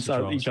reminding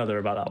each other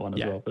about that one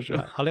as well, for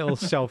sure. A little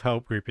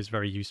self-help group is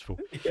very useful.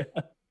 Yeah.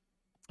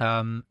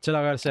 So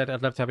like I said,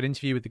 I'd love to have an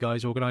interview with the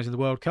guys organising the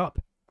World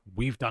Cup.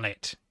 We've done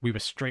it. We were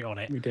straight on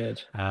it. We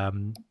did.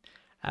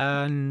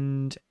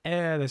 And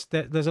there's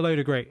a load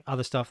of great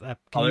other stuff.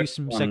 Can you use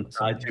some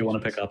segments? I do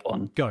want to pick up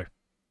on. Go.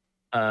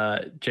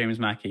 James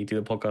Mackey, do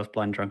the podcast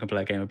Blind Drunk and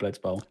play a game of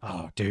Blitzball.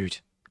 Oh, dude.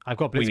 I've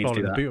got Blitzball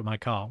in the boot of my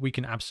car. We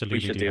can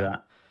absolutely do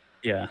that.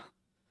 Yeah.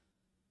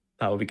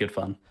 That would be good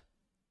fun.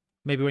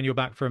 Maybe when you're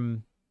back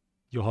from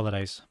your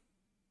holidays.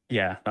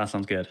 Yeah, that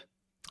sounds good.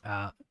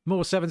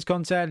 More Sevens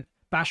content.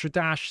 Bash with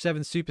Dash,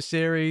 7 Super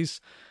Series.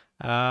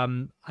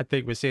 I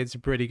think we're seeing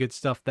some pretty good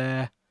stuff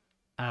there.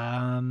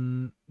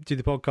 Do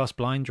the podcast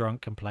Blind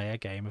Drunk and play a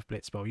game of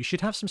Blitzball. You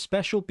should have some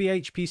special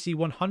BHPC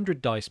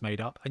 100 dice made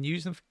up and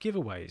use them for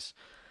giveaways.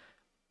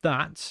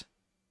 That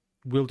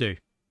will do.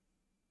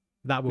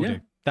 That will do.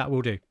 That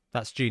will do.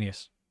 That's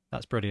genius.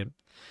 That's brilliant.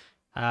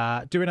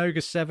 Doing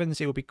Ogre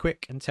 7s, it will be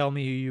quick and tell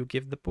me who you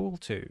give the ball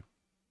to.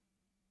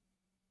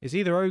 It's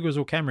either Ogres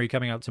or Khemri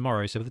coming out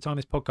tomorrow, so by the time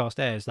this podcast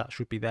airs, that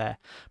should be there.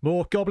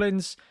 More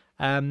Goblins.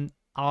 I'd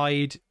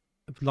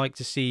like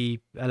to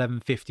see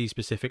 1150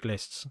 specific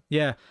lists.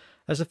 Yeah,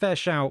 that's a fair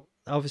shout.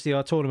 Obviously,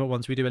 our tournament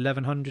ones, we do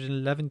 1100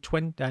 and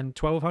 1120 and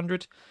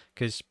 1200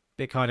 because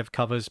it kind of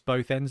covers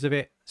both ends of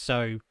it.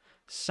 So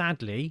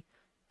sadly,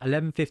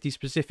 1150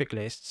 specific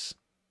lists,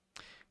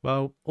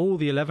 well, all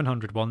the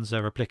 1100 ones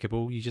are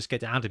applicable. You just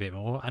get to add a bit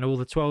more, and all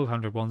the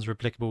 1200 ones are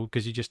applicable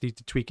because you just need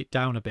to tweak it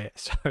down a bit.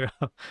 So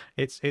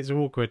it's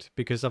awkward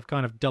because I've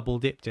kind of double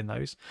dipped in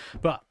those.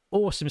 But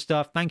awesome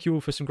stuff. Thank you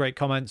all for some great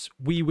comments.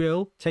 We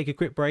will take a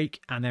quick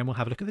break, and then we'll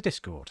have a look at the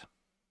Discord.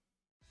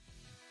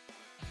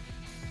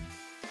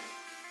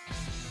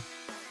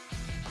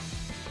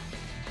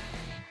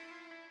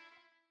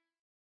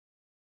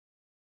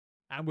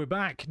 And we're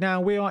back. Now,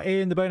 we are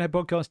in the Bonehead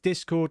Podcast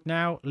Discord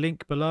now.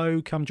 Link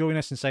below. Come join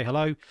us and say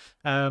hello.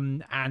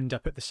 And I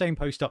put the same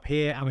post up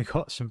here, and we've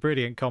got some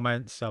brilliant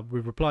comments.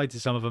 We've replied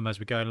to some of them as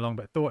we're going along,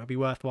 but thought it'd be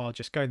worthwhile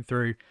just going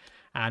through.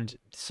 And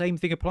same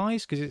thing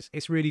applies, because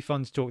it's really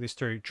fun to talk this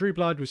through. Drew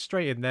Blood was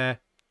straight in there.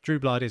 Drew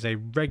Blood is a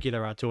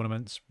regular at our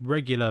tournaments,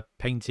 regular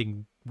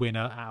painting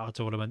winner at our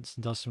tournaments,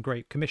 and does some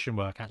great commission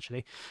work,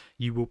 actually.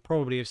 You will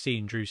probably have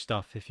seen Drew's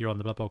stuff if you're on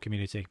the Blood Bowl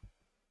community.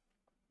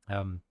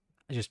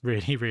 Just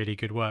really, really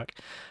good work.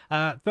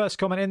 First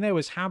comment in there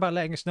was, how about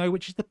letting us know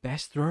which is the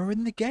best thrower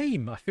in the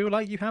game? I feel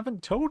like you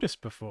haven't told us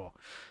before.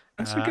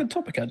 That's a good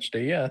topic,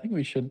 actually. Yeah, I think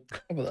we should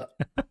cover that.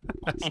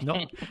 That's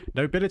not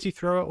nobility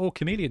thrower or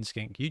chameleon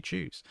skink. You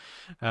choose.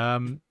 I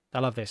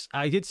love this.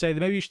 I did say that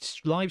maybe you should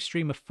live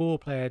stream a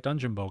 4-player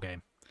Dungeon Bowl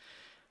game.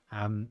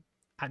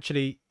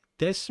 Actually,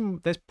 there's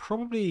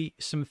probably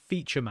some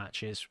feature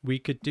matches we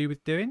could do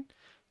with doing,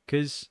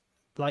 because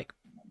like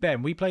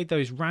Ben, we played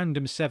those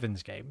random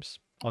sevens games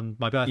on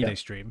my birthday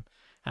stream.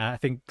 I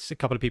think a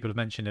couple of people have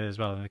mentioned it as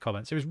well in the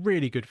comments. It was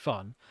really good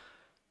fun.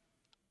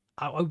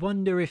 I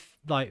wonder if,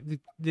 like,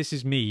 this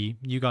is me,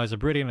 you guys are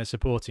brilliant at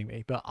supporting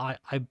me, but I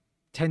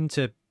tend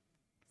to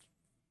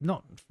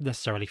not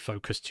necessarily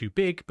focus too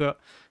big, but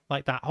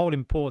like that whole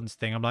importance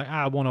thing. I'm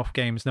like, one-off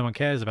games, no one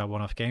cares about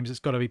one-off games. It's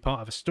got to be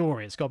part of a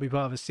story. It's got to be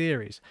part of a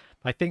series.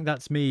 I think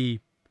that's me.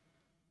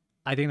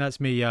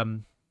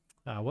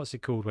 What's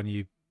it called when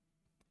you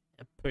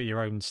put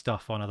your own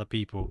stuff on other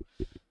people?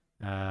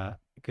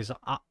 Because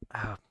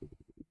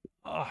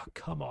oh,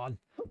 come on.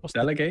 What's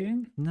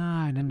delegating? No.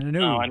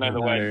 Oh, I know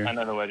the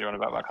word you're on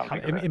about, but I can't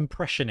think of it.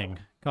 Impressioning.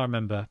 Can't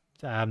remember.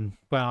 I'm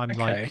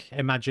like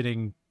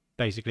imagining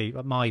basically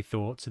my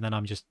thoughts, and then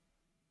I'm just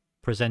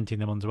presenting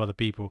them onto other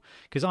people.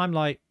 Because I'm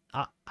like,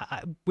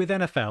 with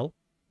NFL,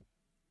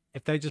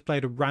 if they just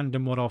played a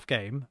random one-off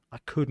game, I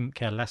couldn't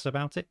care less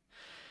about it.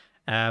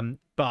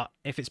 But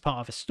if it's part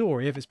of a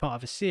story, if it's part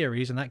of a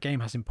series, and that game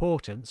has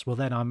importance, well,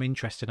 then I'm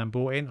interested and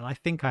bought in. And I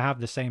think I have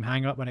the same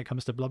hang-up when it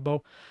comes to Blood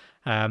Bowl.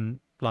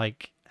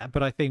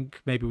 But I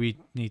think maybe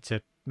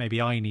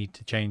I need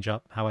to change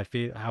up how I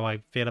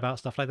feel about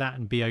stuff like that,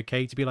 and be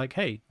okay to be like,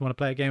 hey, you want to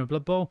play a game of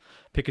Blood Bowl?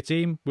 Pick a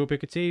team. We'll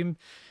pick a team,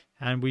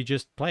 and we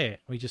just play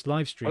it. We just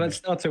live stream. Well, let's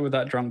start it with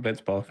that drunk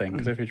Blitzball thing,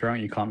 because if you're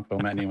drunk, you can't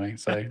film it anyway.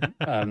 So,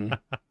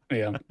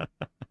 yeah.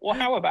 Well,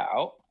 how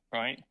about,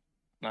 right?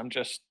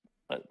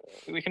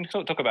 We can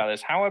talk about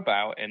this. How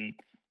about in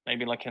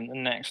maybe like in the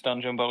next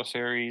Dungeon Bowl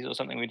series or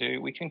something we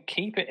do, we can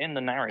keep it in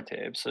the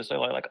narrative. So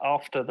like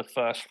after the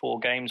first 4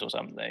 games or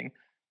something,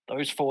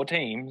 those 4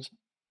 teams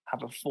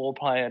have a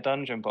 4-player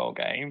Dungeon Bowl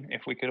game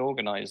if we could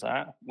organise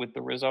that with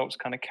the results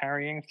kind of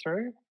carrying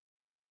through.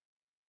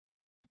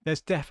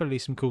 There's definitely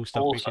some cool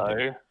stuff we could do.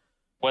 Also,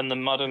 when the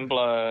Mud and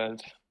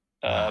Blood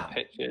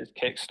Pictures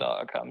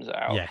Kickstarter comes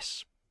out,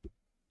 yes,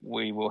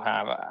 we will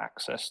have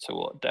access to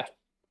what Death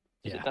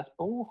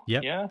Ball?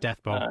 Yep. Yeah,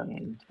 Death Bowl.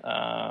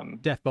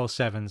 And Death Bowl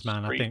 7s,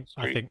 man. I think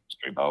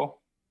Street Bowl.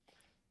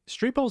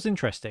 Street Bowl's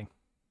interesting.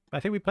 I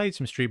think we played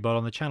some Street Bowl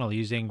on the channel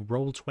using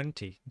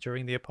Roll20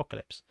 during the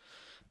apocalypse.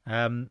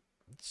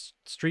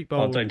 Street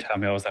Bowl. Oh, don't tell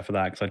me I was there for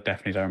that, because I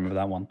definitely don't remember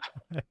that one.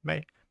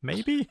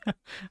 Maybe.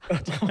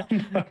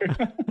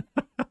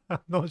 I'm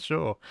not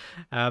sure.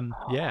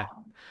 Yeah.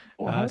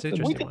 Well,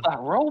 we did that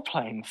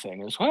role-playing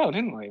thing as well,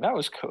 didn't we? That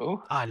was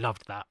cool. I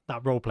loved that.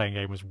 That role-playing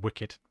game was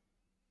wicked.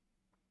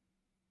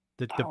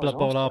 The Blood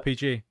Bowl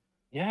RPG.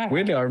 Yeah.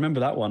 Weirdly, I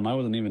remember that one. I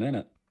wasn't even in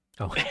it.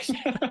 Oh.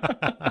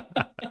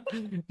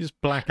 Just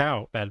black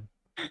out, Ben.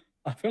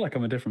 I feel like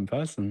I'm a different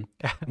person.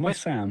 My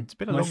Sam. It's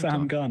been a long Sam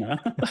time. Garner.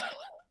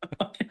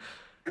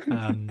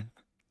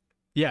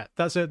 Yeah,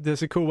 that's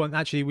a cool one.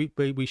 Actually,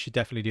 we should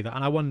definitely do that.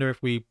 And I wonder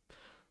if we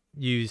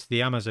use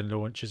the Amazon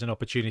launch as an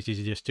opportunity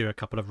to just do a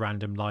couple of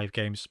random live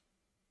games,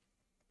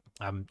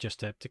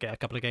 just to get a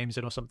couple of games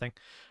in or something.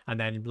 And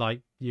then,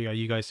 like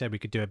you guys said, we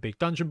could do a big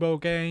Dungeon Bowl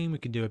game. We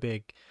can do a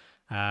big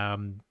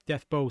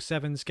Death Bowl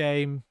 7s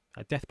game.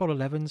 Death Bowl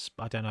 11s,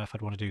 I don't know if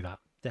I'd want to do that.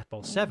 Death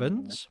Bowl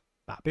 7s,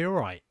 that'd be all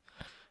right.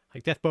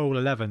 Like Death Bowl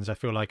 11s, I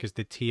feel like is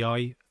the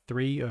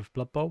TI3 of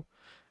Blood Bowl.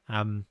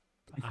 And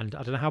I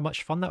don't know how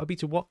much fun that would be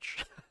to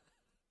watch.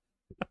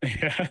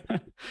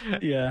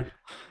 Yeah.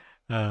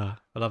 I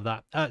love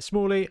that.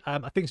 Smalley,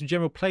 I think some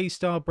general play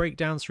style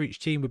breakdowns for each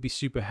team would be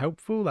super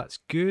helpful. That's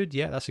good.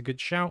 Yeah, that's a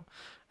good shout.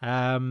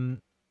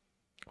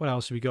 What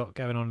else have we got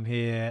going on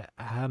here?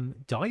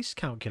 Dice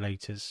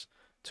calculators.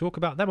 Talk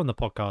about them on the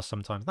podcast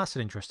sometimes. That's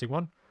an interesting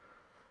one.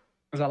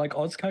 Is that like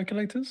odds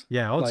calculators?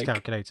 Yeah, odds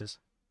calculators.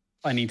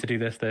 I need to do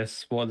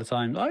this. What are the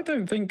times? I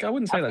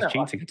wouldn't say that's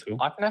cheating at all.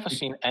 I've never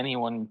seen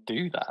anyone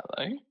do that,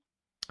 though.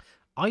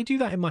 I do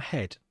that in my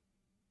head.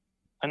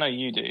 I know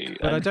you do.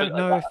 But I don't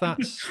know if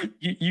that's...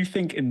 You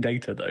think in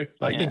data, though.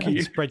 I think in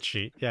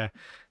spreadsheet, yeah.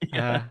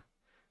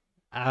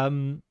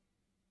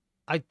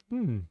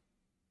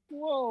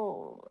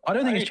 Whoa. I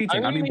don't think it's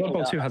cheating. I mean, Blood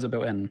Bowl 2 has it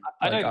built in.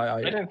 I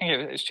don't think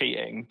it's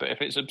cheating, but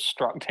if it's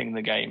obstructing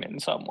the game in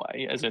some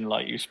way, as in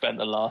like you spent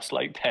the last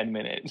 10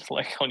 minutes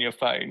on your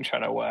phone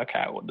trying to work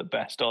out what the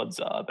best odds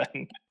are,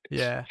 then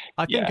yeah.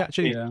 I think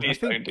actually please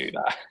don't do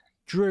that.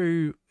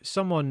 Drew,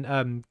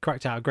 someone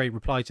cracked out a great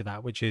reply to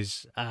that, which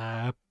is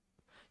I'd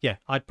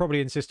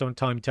probably insist on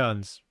time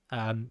turns.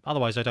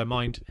 Otherwise, I don't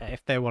mind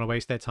if they want to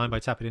waste their time by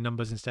tapping in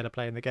numbers instead of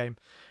playing the game.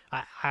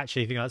 I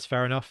actually think that's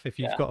fair enough. If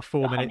you've got a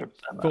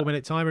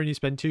 4-minute timer and you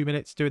spend 2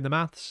 minutes doing the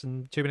maths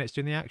and 2 minutes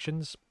doing the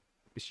actions,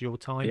 it's your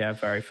time. Yeah,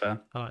 very fair.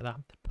 I like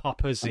that.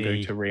 Papa Z. I'm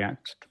going to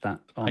react to that.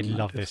 I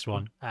love this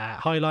one.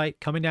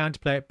 Highlight, coming down to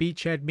play at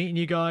Beachhead, meeting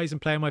you guys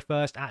and playing my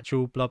first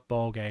actual Blood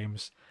Bowl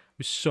games. It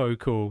was so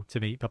cool to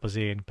meet Papa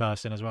Z in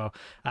person as well.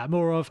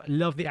 More of,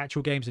 love the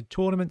actual games and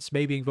tournaments.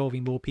 Maybe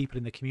involving more people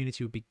in the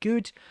community would be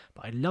good,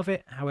 but I love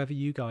it however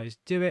you guys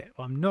do it.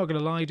 I'm not going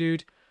to lie,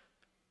 dude.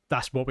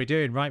 That's what we're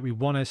doing, right? We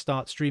want to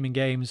start streaming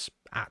games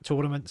at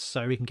tournaments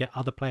so we can get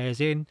other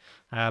players in.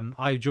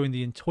 I joined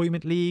the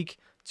Entoyment League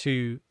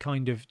to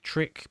kind of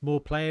trick more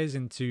players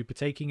into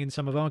partaking in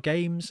some of our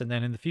games, and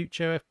then in the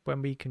future,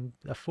 when we can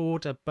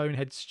afford a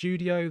Bonehead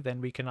studio, then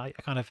we can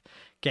kind of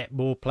get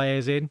more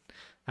players in.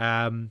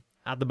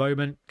 At the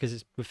moment,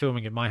 because we're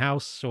filming at my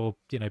house or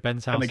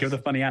Ben's house. Can I give the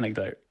funny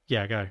anecdote?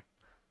 Yeah, go.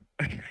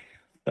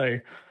 So we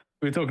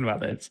were talking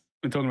about this.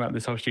 We're talking about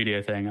this whole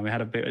studio thing, and we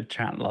had a bit of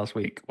chat last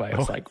week where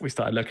it's we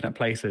started looking at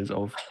places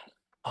of,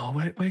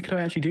 where could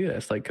I actually do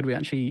this? Could we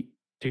actually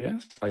do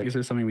this? Is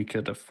this something we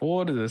could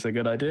afford? Is this a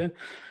good idea?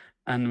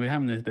 And we're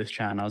having this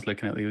chat, and I was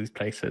looking at these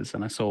places,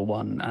 and I saw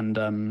one,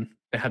 and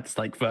it had this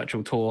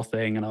virtual tour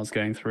thing, and I was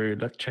going through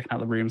checking out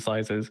the room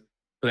sizes.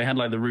 But they had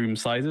the room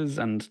sizes,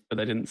 but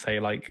they didn't say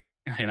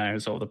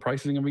sort of the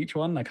pricing of each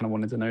one. I kind of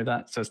wanted to know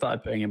that, so I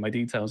started putting in my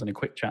details in a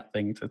quick chat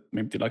thing to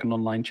maybe do an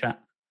online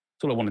chat.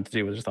 That's all I wanted to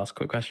do was just ask a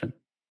quick question.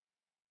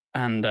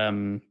 And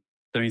then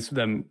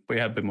we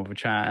had a bit more of a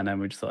chat, and then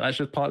we just thought that's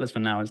just partless for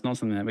now. It's not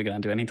something that we're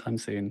going to do anytime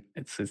soon.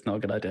 It's not a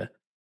good idea.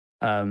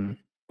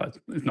 But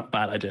it's not a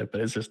bad idea, but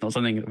it's just not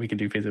something that we can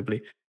do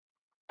feasibly.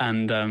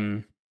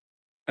 And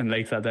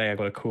later that day, I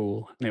got a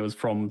call, and it was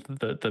from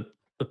the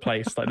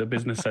place, the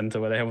business center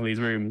where they have all these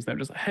rooms. They were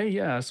just like, hey,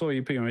 yeah, I saw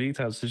you put in my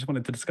details. So just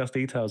wanted to discuss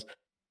details.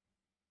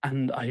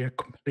 And I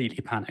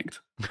completely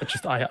panicked.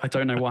 I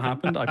don't know what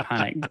happened. I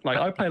panicked.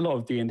 I play a lot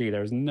of D&D.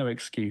 There is no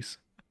excuse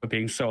for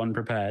being so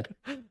unprepared.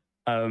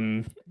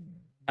 And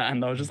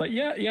I was just like,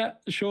 yeah,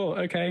 sure.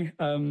 Okay.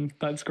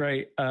 That's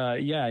great.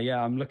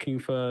 Yeah. I'm looking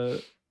for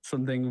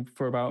something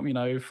for about,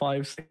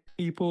 5-6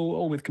 people,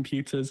 all with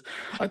computers.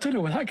 I don't know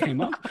where that came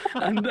up.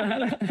 And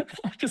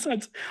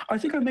I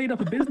think I made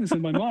up a business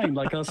in my mind,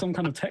 some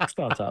kind of tech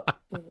startup.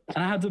 And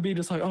I had to be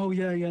just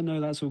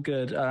no, that's all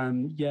good.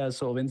 Yeah,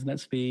 sort of internet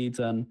speeds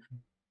and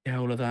yeah,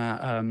 all of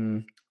that.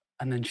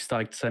 And then she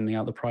started sending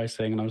out the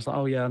pricing, and I was like,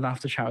 oh yeah, I'll have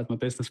to chat with my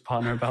business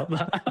partner about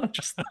that.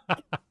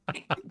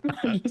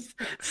 I just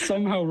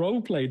somehow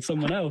role played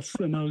someone else,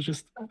 and I was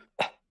just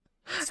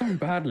so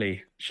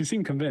badly. She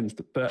seemed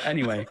convinced, but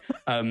anyway,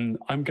 I'm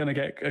gonna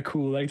get a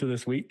call later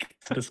this week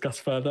to discuss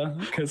further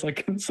because I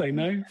couldn't say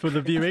no for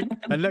the viewing.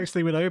 And next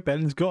thing we know,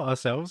 Ben's got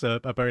ourselves a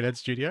Bonehead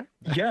studio.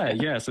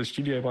 Yeah. So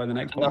studio by the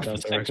next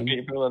podcast. Six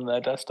people on their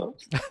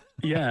desktops.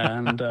 Yeah,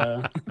 and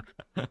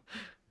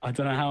I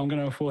don't know how I'm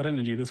going to afford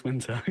energy this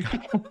winter.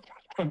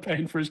 I'm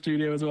paying for a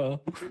studio as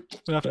well.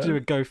 We'll have to do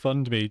a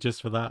GoFundMe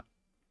just for that.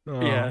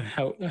 Oh. Yeah,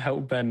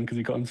 help Ben because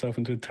he got himself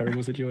into a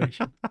terrible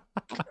situation.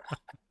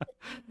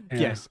 Yeah.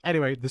 Yes.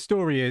 Anyway, the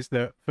story is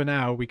that for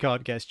now we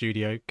can't get a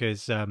studio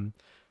because,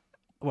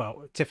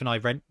 well, Tiff and I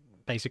rent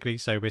basically,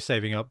 so we're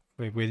saving up.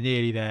 We're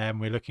nearly there,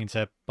 and we're looking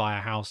to buy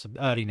a house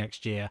early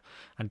next year.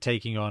 And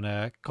taking on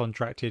a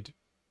contracted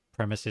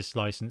premises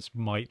license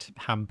might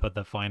hamper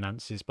the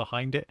finances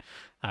behind it.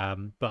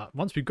 But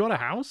once we've got a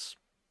house,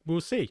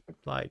 we'll see.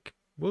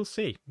 We'll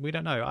see. We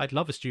don't know. I'd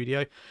love a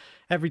studio.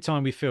 Every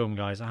time we film,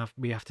 guys,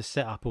 we have to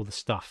set up all the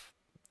stuff,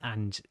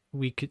 and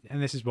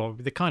this is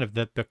what the kind of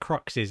the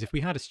crux is. If we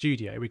had a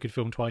studio, we could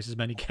film twice as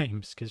many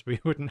games because we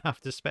wouldn't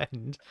have to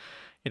spend,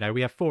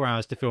 we have 4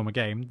 hours to film a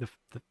game. The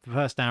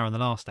first hour and the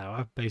last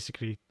hour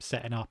basically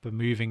setting up and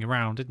moving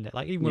around, isn't it?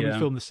 Like even when we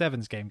film the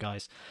Sevens game,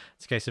 guys,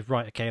 it's a case of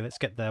right, okay, let's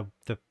get the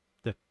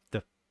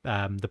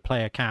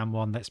player cam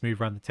one, let's move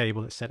around the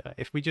table, let's set it.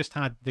 If we just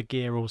had the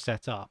gear all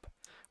set up,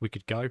 we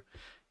could go.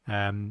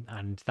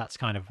 And that's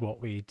kind of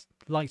what we'd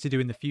like to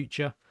do in the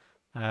future.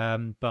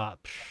 But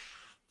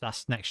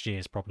that's next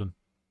year's problem.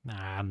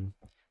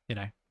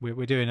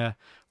 We're doing a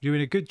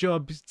good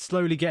job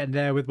slowly getting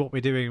there with what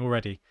we're doing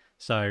already.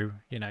 So,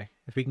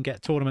 if we can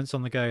get tournaments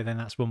on the go, then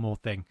that's one more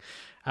thing.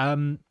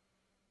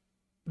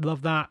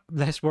 Love that.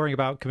 Less worrying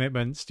about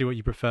commitments. Do what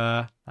you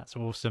prefer. That's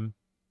awesome.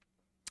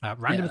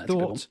 Random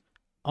thought.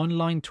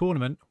 Online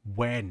tournament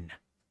when?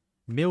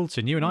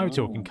 Milton, you and I were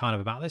talking kind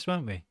of about this,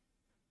 weren't we?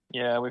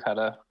 Yeah, we've had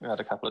a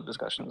couple of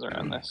discussions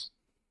around this.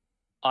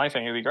 I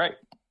think it'd be great.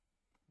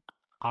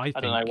 I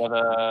don't know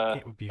whether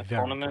it would be a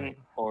tournament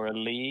or a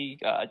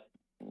league. I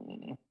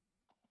think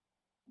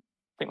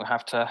we'll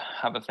have to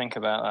have a think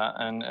about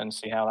that and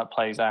see how that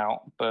plays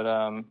out. But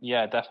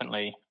yeah,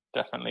 definitely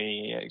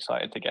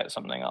excited to get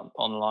something up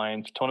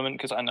online for tournament,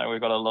 because I know we've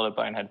got a lot of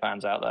Bonehead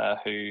fans out there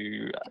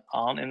who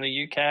aren't in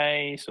the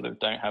UK, sort of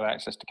don't have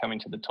access to coming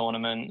to the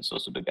tournaments or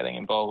sort of getting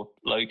involved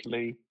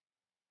locally.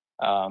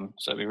 So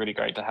it'd be really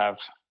great to have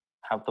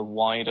the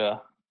wider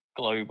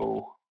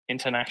global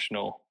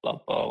international Blood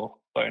Bowl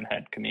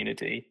Bonehead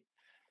community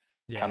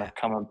kind of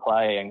come and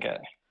play and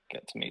get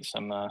to meet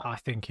some. I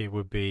think it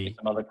would be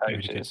some other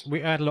coaches.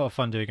 We had a lot of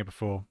fun doing it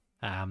before.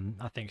 I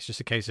think it's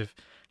just a case of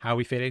how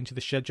we fit into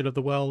the schedule of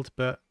the world,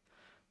 but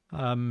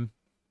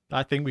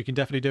I think we can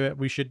definitely do it.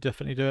 We should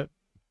definitely do it.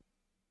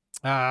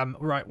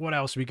 Right, what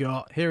else we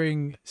got?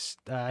 Hearing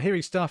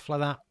stuff like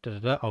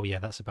that. Oh yeah,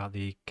 that's about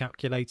the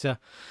calculator.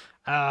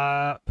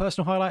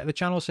 Personal highlight of the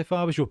channel so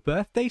far was your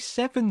birthday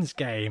sevens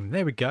game.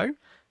 There we go.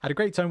 Had a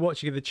great time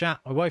watching the chat.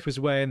 My wife was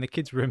away and the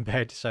kids were in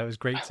bed, so it was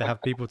great to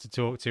have people to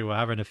talk to while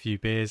having a few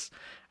beers.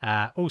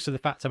 Also, the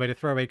fact I made a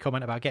throwaway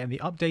comment about getting the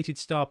updated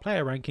star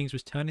player rankings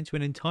was turned into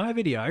an entire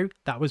video.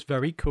 That was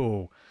very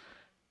cool.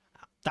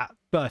 That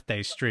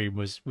birthday stream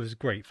was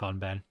great fun,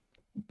 Ben.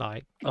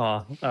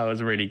 Oh, that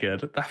was really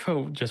good. That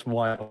felt just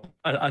wild.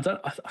 I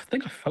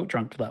think I felt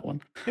drunk for that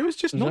one. It was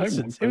just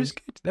nonsense. It was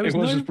good. It was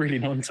just really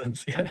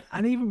nonsense. Yeah.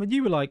 And even when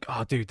you were like,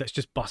 "Oh, dude, let's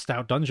just bust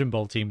out Dungeon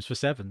Bowl teams for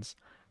sevens."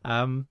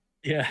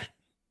 Yeah.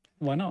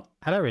 Why not?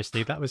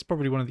 Hilariously, that was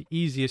probably one of the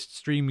easiest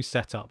stream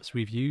setups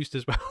we've used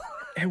as well.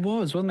 It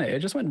was, wasn't it? It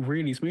just went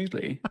really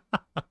smoothly.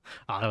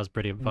 That was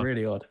brilliant fun.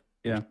 Really odd.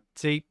 Yeah.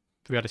 See,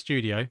 if we had a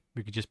studio,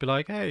 we could just be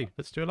like, "Hey,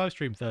 let's do a live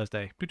stream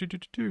Thursday."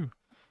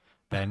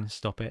 Ben,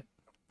 stop it.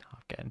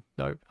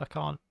 No, I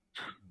can't.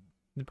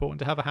 Important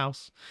to have a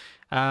house.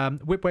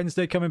 Whip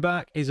Wednesday coming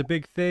back is a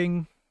big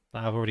thing.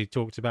 I've already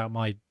talked about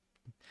my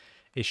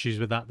issues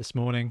with that this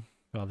morning.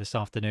 Well, this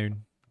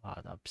afternoon. I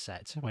was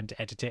upset. I went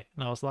to edit it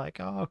and I was like,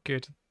 oh,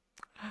 good.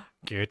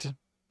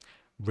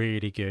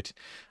 Really good.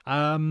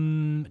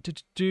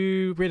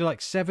 Really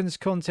like sevens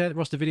content.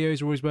 Roster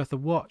videos are always worth a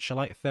watch. I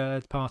like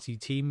third-party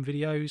team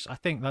videos. I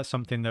think that's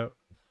something that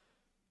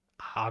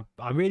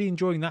I'm really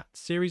enjoying, that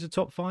series of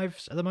top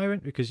fives at the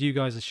moment, because you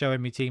guys are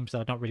showing me teams that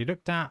I've not really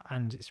looked at,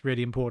 and it's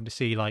really important to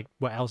see like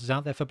what else is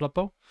out there for Blood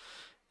Bowl.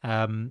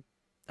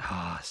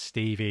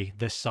 Stevie,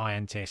 the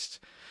scientist.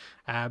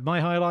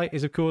 My highlight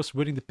is, of course,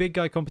 winning the big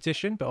guy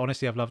competition, but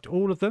honestly, I've loved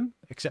all of them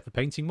except the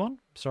painting one.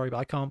 Sorry, but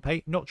I can't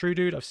paint. Not true,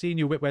 dude. I've seen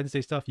your Whip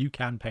Wednesday stuff. You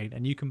can paint,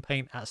 and you can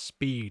paint at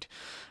speed.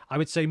 I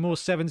would say more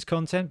sevens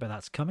content, but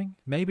that's coming.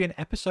 Maybe an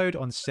episode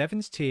on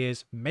sevens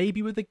tiers,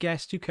 maybe with a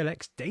guest who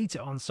collects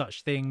data on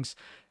such things.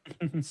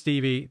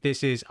 Stevie,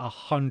 this is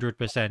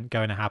 100%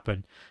 going to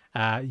happen.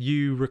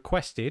 You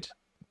requested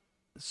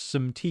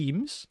some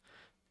teams,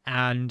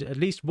 and at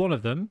least one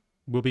of them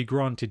will be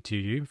granted to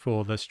you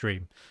for the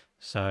stream.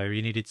 So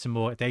you needed some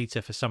more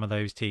data for some of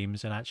those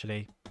teams, and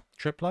actually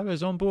Triplo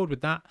is on board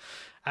with that.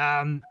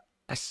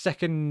 A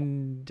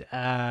second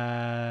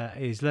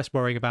is less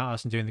worrying about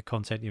us and doing the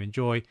content you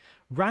enjoy.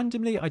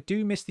 Randomly, I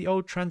do miss the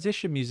old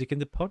transition music in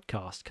the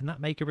podcast. Can that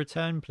make a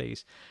return,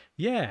 please?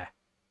 Yeah.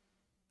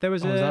 There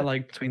was is that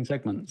like between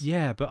segments?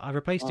 Yeah, but I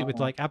replaced it with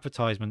like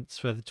advertisements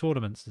for the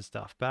tournaments and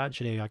stuff. But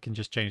actually, I can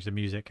just change the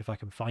music if I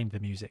can find the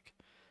music.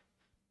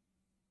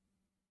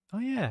 Oh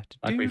yeah,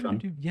 that'd be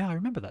fun. Yeah, I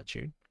remember that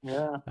tune.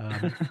 Yeah,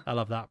 I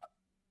love that.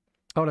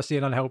 Honestly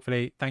and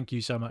unhelpfully, thank you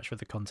so much for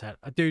the content,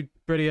 dude.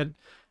 Brilliant.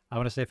 I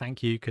want to say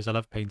thank you because I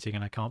love painting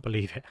and I can't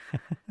believe it.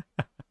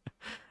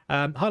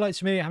 Highlights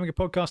for me having a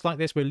podcast like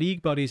this where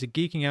league buddies are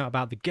geeking out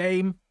about the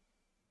game.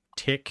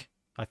 Tick.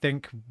 I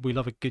think we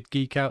love a good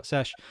geek out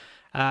sesh.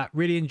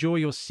 Really enjoy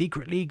your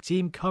Secret League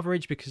team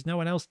coverage because no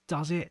one else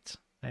does it.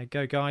 There you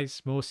go,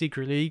 guys. More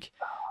Secret League.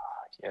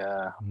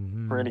 Yeah,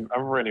 really, I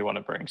really want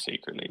to bring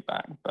Secret League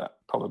back, but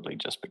probably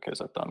just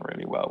because I've done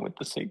really well with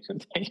the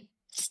Secret League.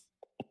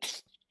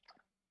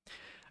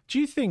 Do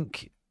you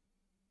think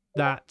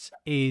that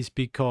is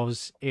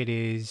because it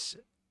is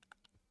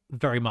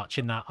very much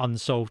in that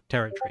unsolved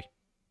territory?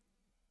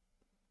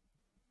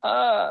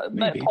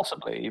 Maybe.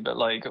 Possibly, but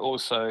like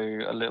also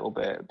a little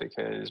bit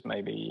because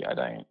maybe I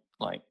don't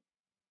like.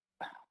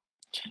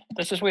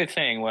 There's this weird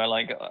thing where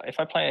like if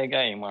I play a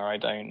game where I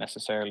don't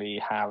necessarily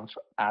have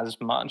as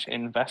much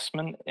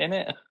investment in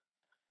it,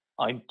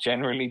 I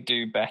generally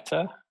do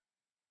better.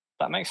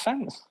 That makes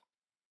sense.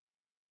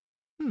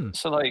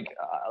 So like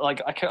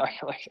like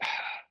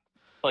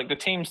the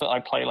teams that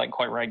I play like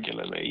quite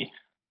regularly,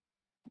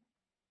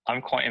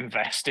 I'm quite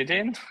invested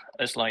in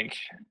as like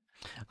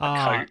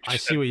a coach. I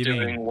see what you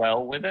doing mean.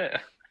 Well with it,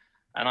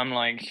 and I'm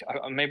like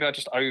maybe I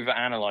just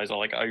overanalyze or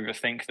like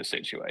overthink the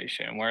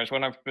situation. Whereas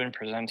when I've been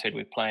presented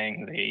with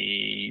playing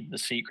the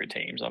secret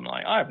teams, I'm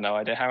like I have no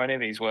idea how any of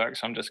these work.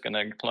 So I'm just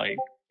gonna like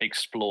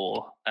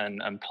explore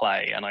and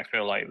play, and I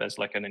feel like there's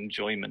like an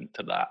enjoyment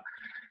to that,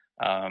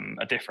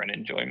 a different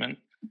enjoyment.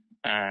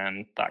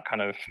 And that's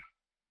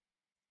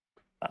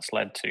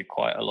led to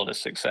quite a lot of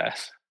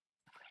success.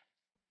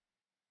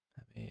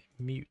 Let me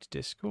mute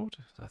Discord.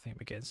 I think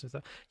we're getting some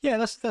stuff. Yeah,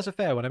 that's a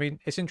fair one. I mean,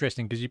 it's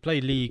interesting because you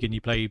play League and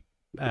you play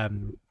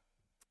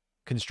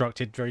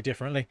Constructed very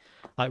differently.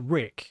 Like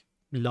Rick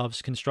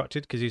loves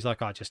Constructed because he's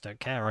like, I just don't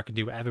care. I can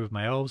do whatever with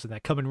my elves, and they're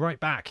coming right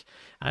back.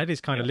 And it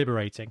is kind of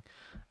liberating.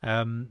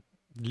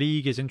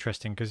 League is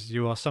interesting because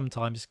you are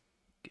sometimes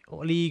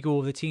League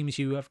or the teams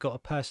you have got a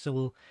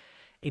personal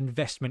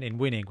investment in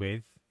winning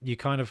with, you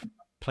kind of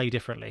play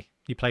differently.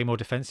 You play more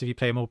defensive, you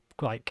play more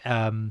like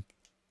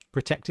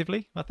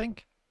protectively, I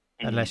think.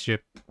 Unless you're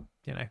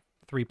 3+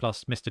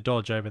 Mr.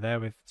 Dodge over there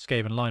with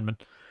Skaven lineman.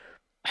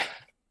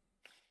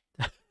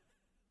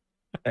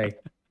 Hey,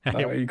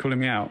 are you calling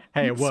me out?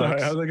 Hey, it works.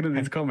 Sorry, I was looking at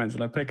these comments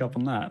and I pick up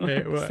on that.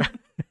 It works.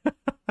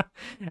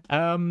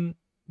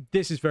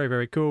 This is very,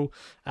 very cool.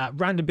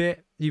 Random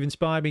bit, you've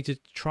inspired me to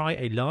try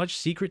a large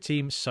secret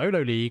team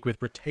solo league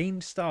with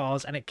retained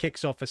stars, and it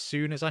kicks off as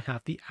soon as I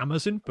have the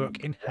Amazon book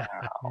in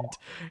hand.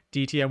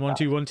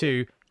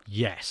 DTM1212.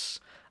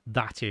 Yes,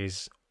 that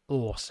is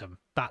awesome.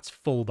 That's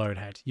full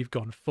Bonehead. You've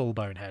gone full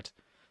Bonehead.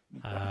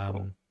 I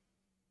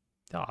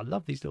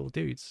love these little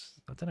dudes.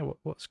 I don't know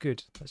what's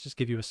good. Let's just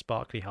give you a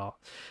sparkly heart.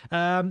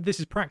 This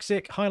is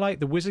Praxic. Highlight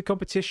the wizard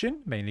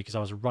competition, mainly because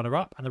I was a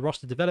runner-up, and the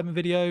roster development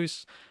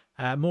videos.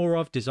 More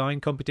of design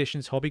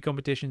competitions, hobby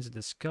competitions, and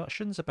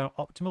discussions about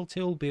optimal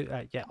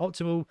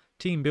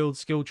team build,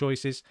 skill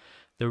choices,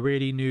 the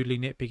really noodly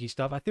nitpicky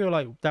stuff. I feel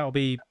like that'll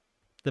be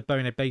the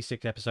Bonehead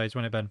Basics episodes,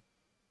 won't it, Ben?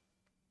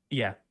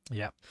 Yeah.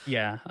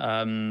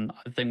 I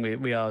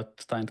think we are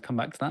starting to come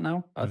back to that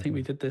now. I think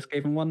we did this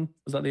Skaven one.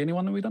 Was that the only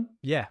one that we done?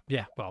 Yeah.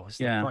 Well, it's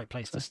the right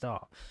place to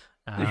start.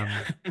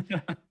 Random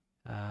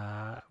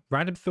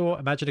thought: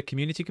 imagine a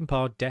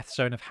community-compiled death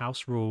zone of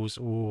house rules.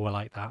 Oh, I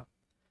like that.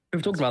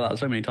 We've talked about that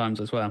so many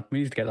times as well. We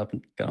need to get up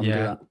and get on and do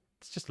that.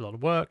 It's just a lot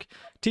of work.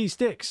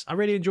 T-Sticks. I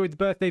really enjoyed the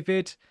birthday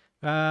vid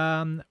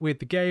with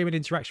the game and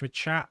interaction with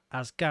chat.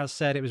 As Gaz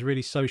said, it was a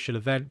really social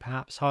event,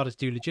 perhaps harder to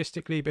do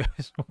logistically, but it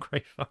was all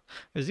great fun.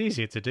 It was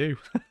easier to do.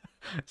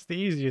 It's the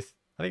easiest.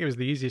 I think it was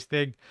the easiest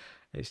thing.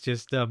 It's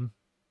just,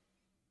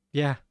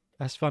 yeah,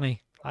 that's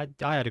funny. I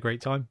had a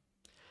great time.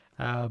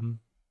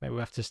 Maybe we'll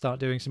have to start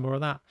doing some more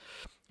of that.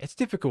 It's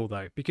difficult,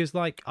 though, because,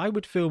 like, I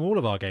would film all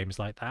of our games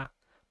like that,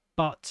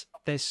 but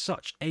there's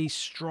such a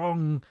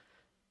strong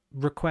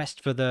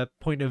request for the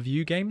point of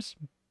view games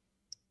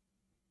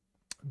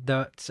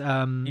that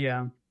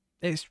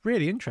it's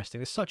really interesting.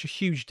 There's such a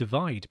huge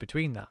divide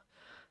between that.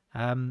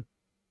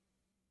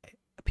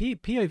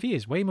 POV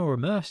is way more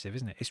immersive,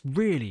 isn't it? It's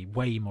really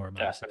way more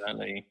immersive.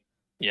 Definitely,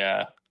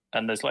 yeah.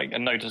 And there's like a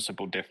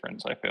noticeable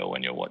difference, I feel,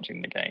 when you're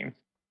watching the game.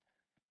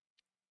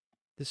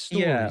 The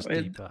story is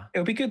deeper.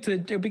 It'll be good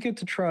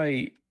to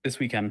try this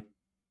weekend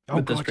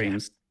with the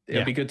streams.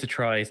 It'll be good to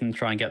try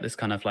and get this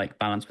kind of like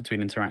balance between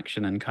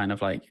interaction and kind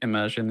of like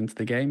immersion into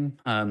the game.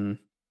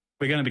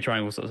 We're going to be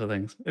trying all sorts of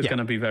things. It's going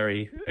to be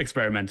very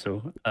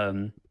experimental.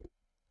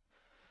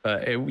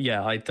 But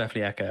I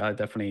definitely echo. I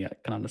definitely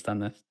can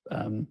understand this.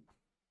 And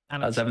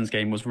Zevon's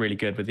game was really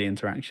good with the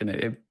interaction.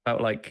 It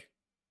felt like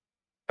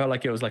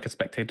it was like a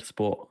spectator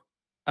sport.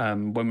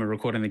 When we're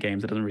recording the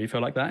games, it doesn't really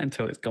feel like that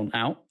until it's gone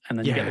out, and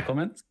then you get the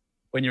comments.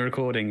 When you're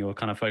recording, you're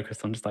kind of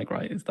focused on just like,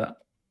 right, is that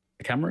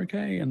the camera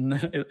okay?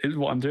 And is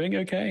what I'm doing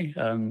okay?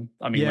 I mean,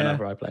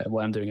 whenever I play it,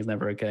 what I'm doing is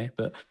never okay.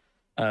 But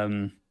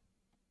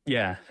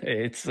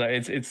it's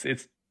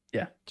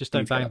just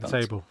don't bang the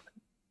table.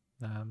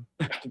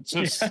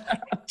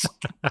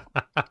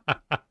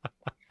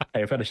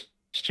 Hey, if I had a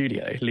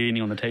studio,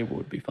 leaning on the table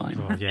would be fine.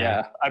 Oh,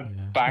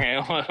 I'd bang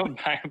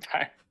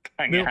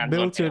it.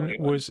 Milton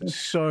was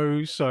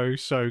so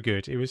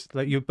good. It was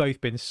like you've both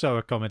been so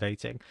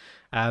accommodating.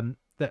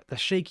 The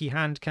shaky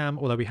hand cam,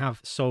 although we have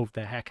solved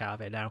the heck out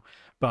of it now,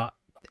 but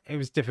it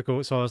was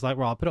difficult. So I was like,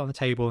 well, I'll put it on the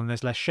table and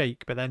there's less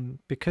shake. But then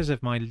because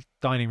of my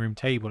dining room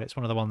table, it's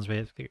one of the ones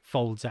where it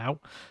folds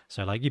out.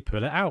 So like you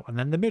pull it out and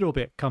then the middle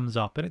bit comes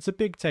up and it's a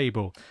big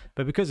table.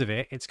 But because of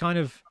it, it's kind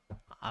of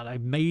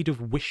made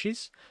of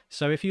wishes.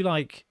 So if you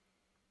like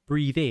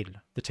breathe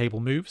in, the table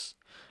moves.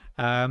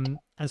 And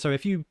so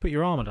if you put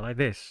your arm on it like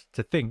this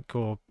to think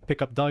or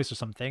pick up dice or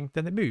something,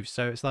 then it moves.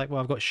 So it's like,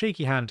 well, I've got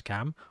shaky hand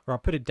cam, or I'll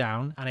put it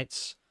down and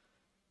it's,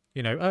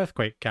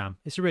 earthquake cam.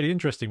 It's a really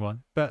interesting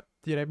one. But,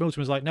 Milton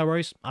was like, no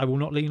worries, I will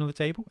not lean on the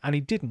table. And he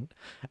didn't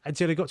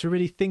until he got to a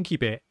really thinky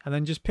bit and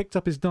then just picked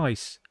up his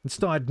dice and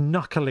started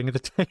knuckling the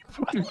table.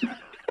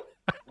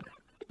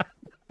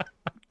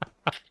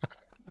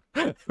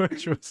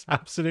 Which was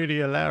absolutely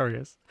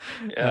hilarious.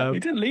 Yeah, he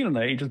didn't lean on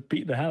it, he just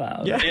beat the hell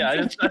out of it. Yeah,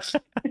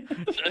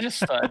 I just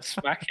started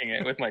smacking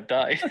it with my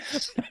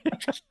dice.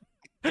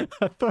 I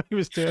thought he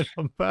was doing it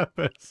on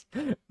purpose.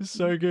 It was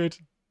so good.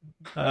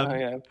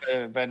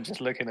 Ben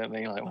just looking at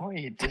me like, what are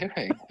you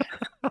doing?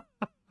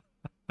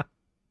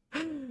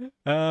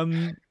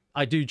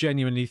 I do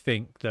genuinely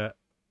think that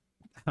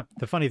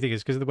the funny thing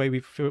is because of the way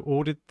we've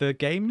ordered the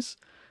games,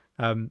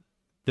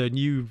 the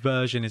new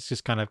version is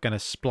just kind of going to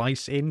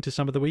splice into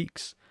some of the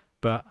weeks,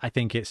 but I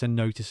think it's a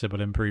noticeable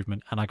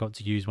improvement, and I got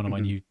to use one of my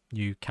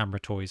new camera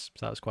toys,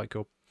 so that was quite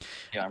cool.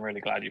 Yeah, I'm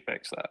really glad you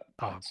fixed that.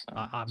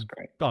 That's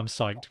great. I'm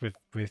psyched with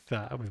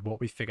what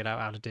we figured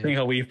out how to do. I think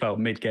how we felt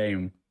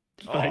mid-game.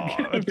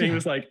 He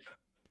was like,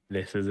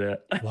 this is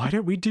it. Why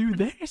don't we do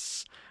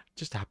this?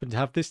 Just happen to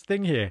have this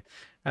thing here.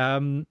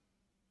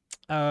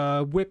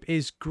 Whip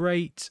is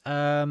great.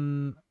 I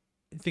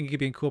think it could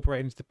be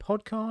incorporated into the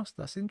podcast.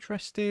 That's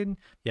interesting.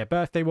 Yeah,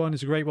 birthday one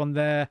is a great one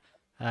there.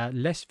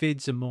 Less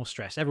vids and more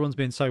stress. Everyone's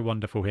been so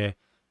wonderful here.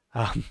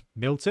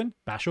 Milton,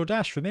 bash or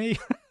dash for me.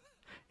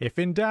 If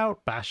in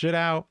doubt, bash it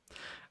out.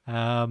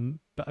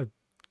 But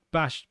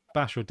bash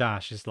or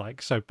dash is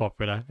like so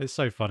popular. It's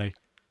so funny.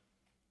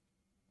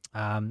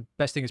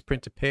 Best thing is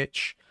print to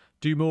pitch.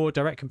 Do more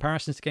direct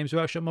comparisons to Games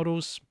Workshop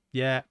models.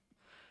 Yeah,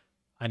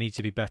 I need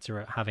to be better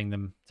at having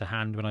them to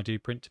hand when I do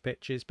print to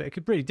pitches. But it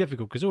could be really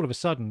difficult because all of a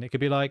sudden it could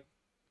be like,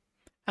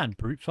 and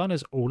Brute Fun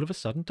has all of a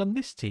sudden done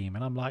this team.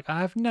 And I'm like, I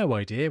have no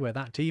idea where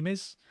that team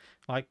is.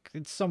 Like,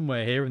 it's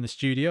somewhere here in the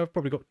studio. I've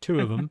probably got 2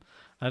 of them.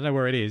 I don't know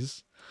where it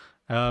is.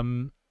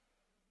 Frog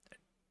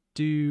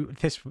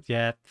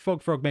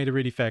made a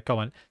really fair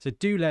comment. So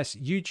do less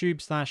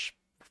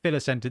YouTube/filler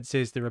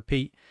sentences that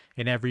repeat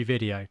in every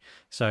video.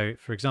 So,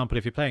 for example,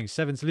 if you're playing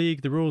Sevens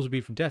League, the rules will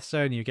be from Death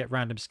Zone and you get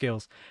random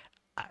skills.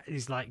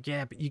 He's like,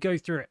 yeah, but you go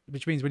through it,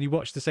 which means when you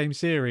watch the same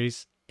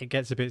series, it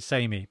gets a bit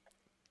samey.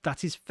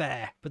 That is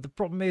fair. But the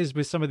problem is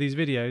with some of these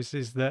videos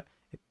is that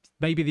it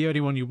may be the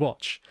only one you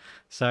watch.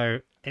 So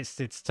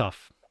it's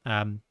tough.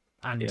 I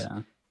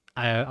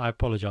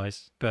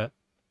apologize, but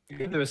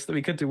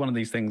we could do one of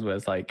these things where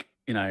it's like,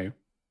 you don't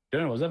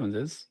know what Sevens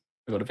is.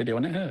 We've got a video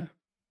on it here.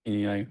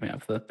 We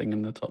have the thing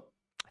in the top.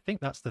 I think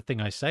that's the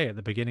thing I say at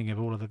the beginning of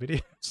all of the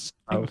videos.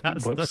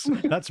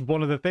 That's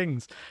one of the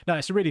things. No,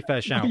 it's a really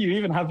fair shout. You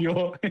even have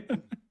your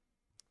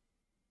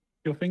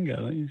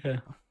finger.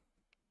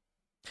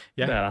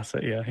 Yeah, that's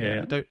it.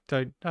 Yeah.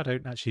 I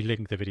don't actually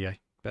link the video,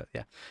 but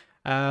yeah.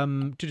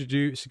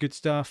 It's good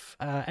stuff.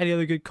 Any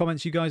other good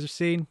comments you guys have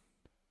seen?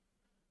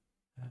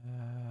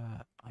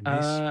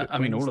 I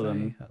mean, all of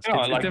them. It's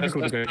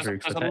difficult to go through.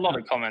 There's a lot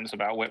of comments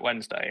about Whit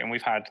Wednesday, and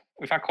we've had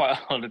quite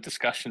a lot of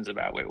discussions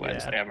about Whit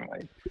Wednesday, haven't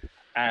we?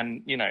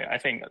 And I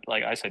think,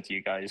 like I said to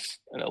you guys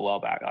a little while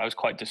back, I was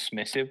quite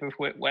dismissive of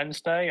Whit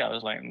Wednesday. I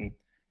was like,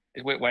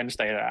 is Whit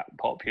Wednesday that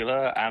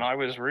popular? And I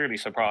was really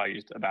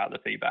surprised about the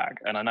feedback.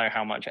 And I know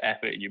how much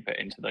effort you put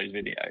into those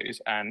videos,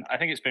 and I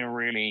think it's been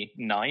really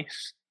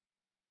nice,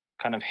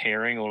 kind of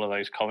hearing all of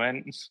those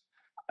comments.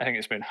 I think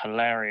it's been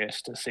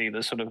hilarious to see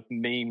the sort of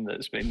meme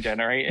that's been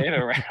generated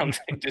around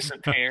it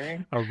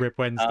disappearing. Oh, Rip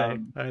Wednesday.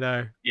 I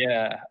know.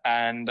 Yeah,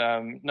 and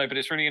no, but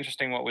it's really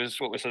interesting what was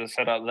sort of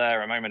said up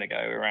there a moment ago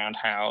around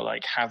how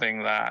like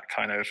having that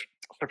kind of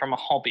from a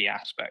hobby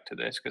aspect to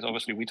this, because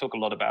obviously we talk a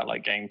lot about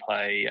like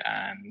gameplay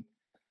and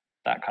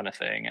that kind of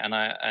thing,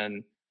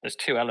 and there's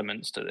 2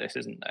 elements to this,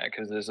 isn't there?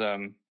 Because there's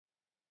a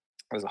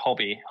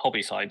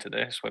hobby side to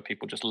this where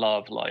people just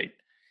love like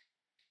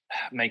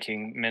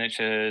making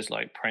miniatures,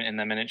 like printing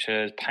their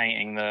miniatures,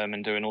 painting them,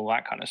 and doing all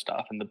that kind of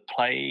stuff. And the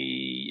play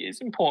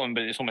is important,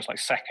 but it's almost like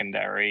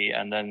secondary.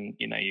 And then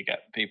you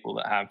get people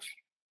that have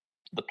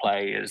the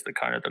play as the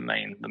kind of the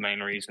main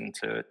reason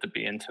to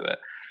be into it.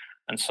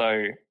 And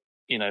so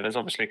there's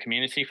obviously a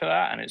community for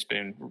that, and it's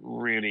been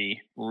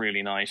really,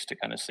 really nice to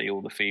kind of see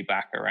all the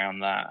feedback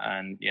around that.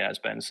 And yeah, as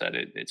Ben said,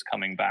 it's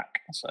coming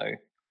back. So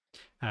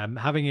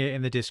having it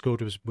in the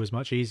Discord was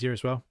much easier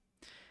as well,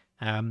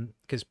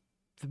 because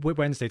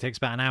Wednesday takes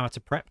about an hour to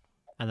prep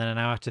and then an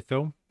hour to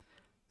film,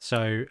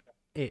 so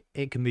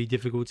it can be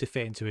difficult to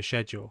fit into a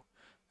schedule,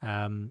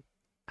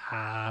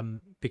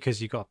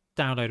 because you've got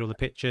to download all the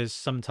pictures.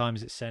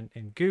 Sometimes it's sent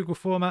in Google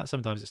format,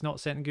 sometimes it's not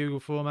sent in Google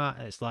format,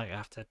 and it's like I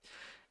have to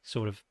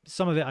sort of,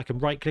 some of it I can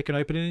right click and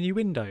open in a new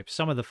window.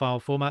 Some of the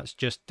file formats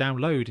just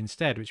download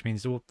instead, which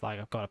means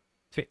I've got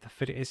to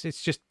fit it.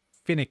 It's just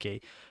finicky.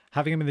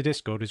 Having them in the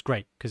Discord was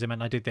great because it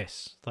meant I did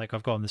this, like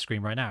I've got on the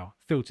screen right now,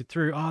 filtered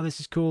through, this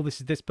is cool, this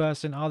is this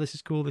person, this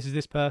is cool, this is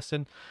this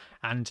person.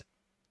 And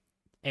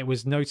it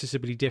was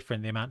noticeably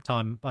different, the amount of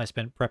time I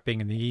spent prepping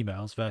in the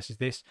emails versus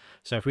this.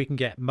 So if we can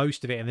get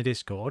most of it in the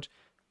Discord,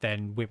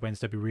 then Whip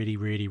Wednesday will be really,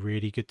 really,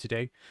 really good to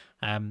do.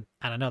 And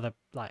another,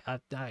 like,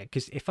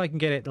 because if I can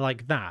get it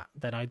like that,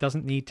 then it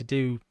doesn't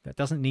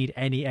need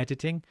any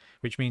editing,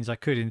 which means I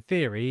could, in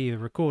theory, either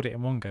record it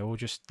in one go or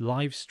just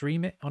live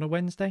stream it on a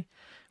Wednesday,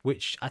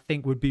 which I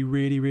think would be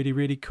really, really,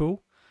 really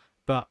cool.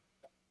 But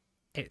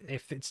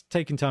if it's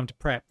taking time to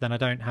prep, then I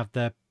don't have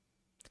the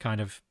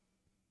kind of,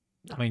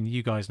 I mean,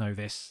 you guys know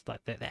this, like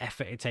the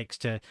effort it takes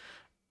to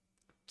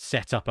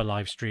set up a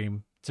live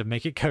stream, to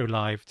make it go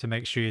live, to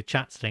make sure your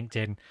chat's linked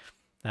in.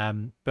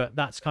 But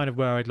that's kind of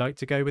where I'd like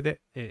to go with it.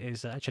 It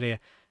is actually a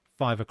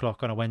 5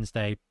 o'clock on a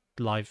Wednesday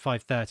live,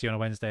 5:30 on a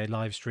Wednesday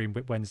live stream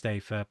with Wednesday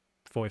for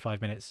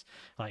 45 minutes.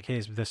 Like,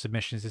 here's the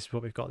submissions, this is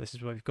what we've got, this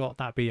is what we've got.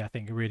 That'd be, I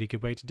think, a really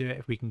good way to do it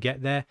if we can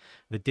get there.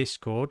 The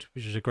Discord,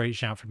 which was a great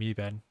shout from you,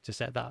 Ben, to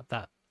set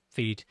that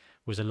feed,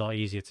 was a lot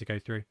easier to go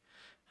through.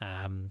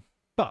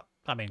 But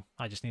I mean,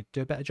 I just need to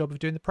do a better job of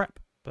doing the prep.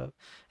 But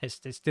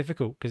it's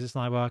difficult because it's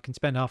like, well, I can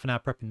spend half an hour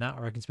prepping that,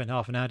 or I can spend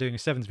half an hour doing a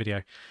sevens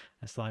video.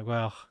 It's like,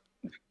 well,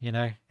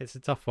 it's a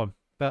tough one.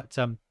 But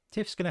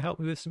Tiff's going to help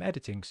me with some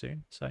editing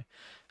soon, so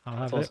I'll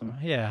have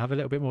have a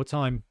little bit more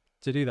time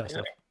to do that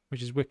stuff,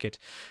 which is wicked.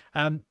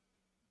 Couple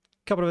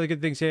of other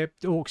good things here.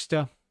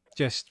 Orkster,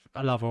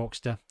 I love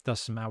Orkster.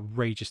 Does some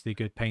outrageously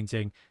good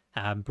painting.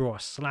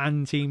 Brought a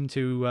Slan team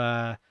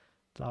to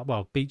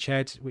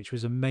Beachhead, which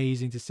was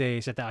amazing to see.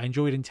 He said that I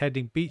enjoyed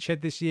attending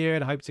Beachhead this year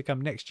and I hope to come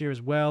next year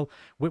as well.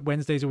 Whip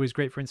Wednesday is always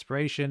great for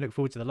inspiration. Look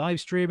forward to the live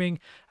streaming.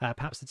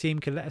 Perhaps the team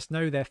can let us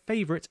know their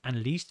favourite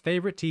and least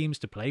favourite teams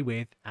to play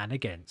with and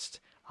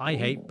against. I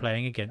hate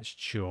playing against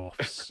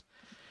Chorfs.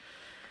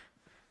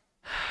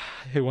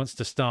 Who wants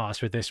to start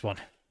us with this one?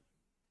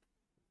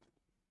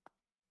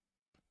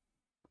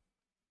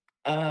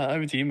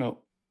 Over to you,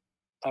 Milt.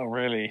 Oh,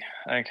 really?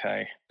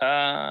 Okay.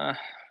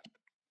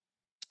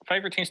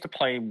 Favorite teams to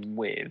play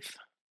with?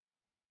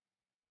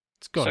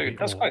 It's got to be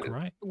Orc,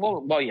 right?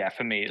 Well, yeah.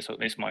 For me,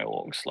 it's my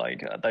Orcs.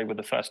 Like they were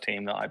the first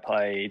team that I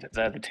played.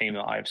 They're the team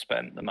that I've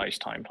spent the most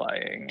time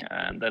playing,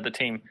 and they're the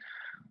team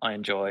I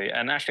enjoy.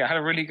 And actually, I had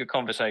a really good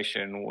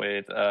conversation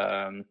with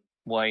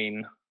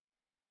Wayne,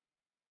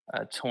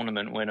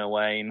 tournament winner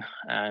Wayne,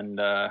 and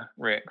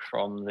Rick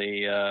from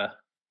the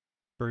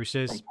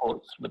Bruces.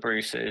 The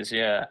Bruces,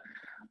 yeah,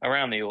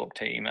 around the Orc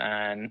team,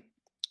 and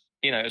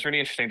it was really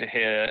interesting to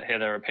hear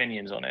their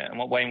opinions on it. And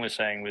what Wayne was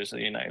saying was,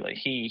 like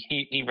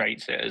he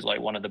rates it as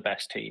like one of the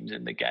best teams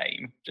in the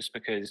game, just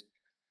because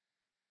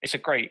it's a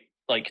great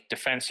like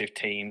defensive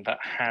team that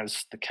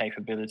has the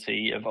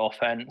capability of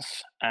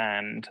offense,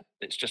 and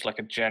it's just like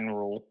a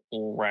general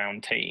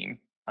all-round team.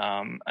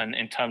 And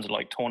in terms of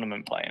like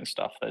tournament play and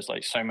stuff, there's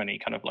like so many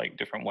kind of like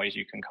different ways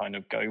you can kind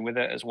of go with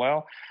it as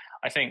well.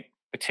 I think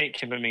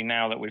particularly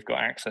now that we've got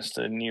access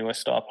to newer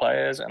star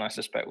players, and I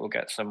suspect we'll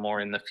get some more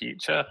in the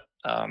future,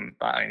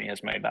 that only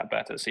has made that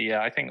better. So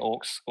yeah, I think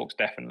Orcs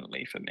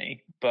definitely for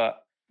me.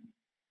 But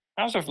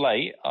as of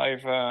late,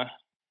 I've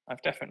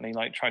definitely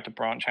like tried to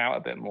branch out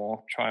a bit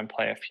more, try and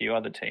play a few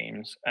other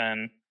teams.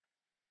 And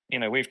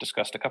we've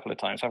discussed a couple of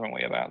times, haven't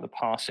we, about the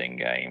passing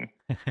game.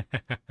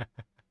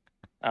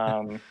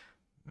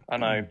 I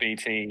know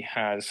BT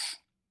has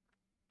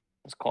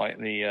quite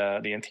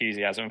the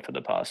enthusiasm for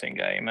the passing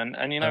game,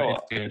 and you know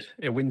what? It's good.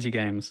 It wins you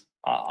games.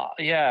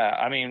 Yeah,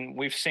 I mean,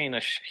 we've seen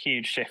a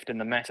huge shift in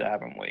the meta,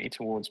 haven't we,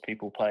 towards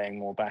people playing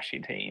more bashy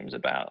teams.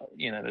 About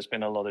there's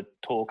been a lot of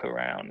talk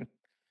around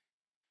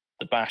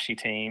the bashy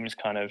teams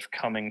kind of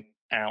coming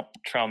out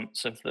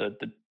trumps of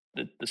the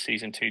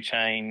season 2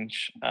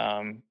 change,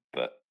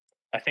 but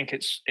I think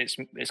it's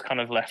kind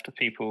of left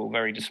people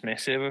very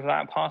dismissive of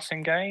that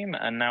passing game.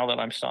 And now that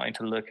I'm starting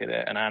to look at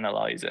it and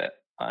analyze it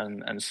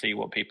and see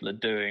what people are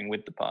doing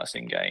with the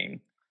passing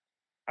game,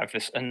 I have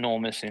this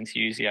enormous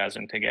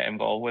enthusiasm to get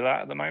involved with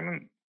that at the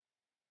moment.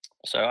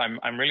 So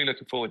I'm really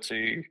looking forward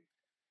to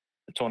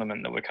the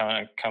tournament that we're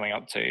kind of coming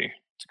up to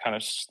kind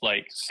of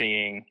like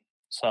seeing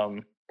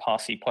some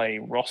Parsi play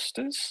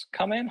rosters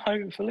come in,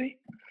 hopefully.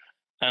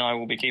 And I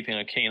will be keeping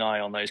a keen eye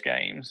on those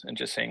games and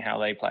just seeing how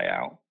they play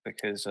out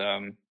because,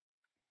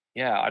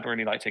 I'd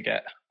really like to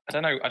get. I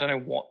don't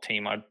know what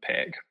team I'd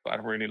pick, but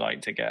I'd really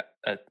like to get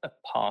a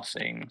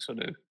passing sort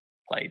of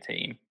play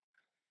team.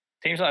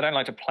 Teams that I don't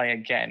like to play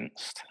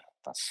against.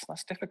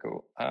 That's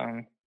difficult.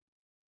 I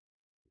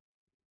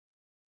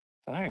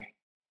don't know.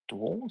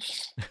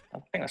 Dwarves. I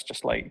think that's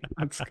just like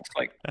it's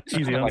like it's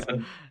Easy kind of answer.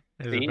 like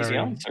the easy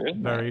answer,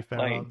 isn't very it? fair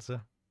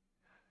answer.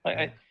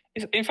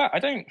 In fact, I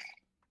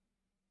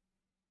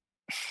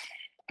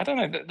don't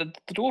know. The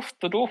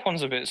dwarf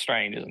one's a bit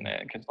strange, isn't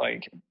it? Because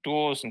like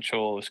dwarves and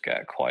chorves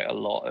get quite a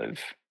lot of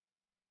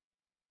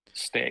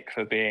stick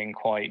for being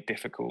quite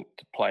difficult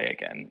to play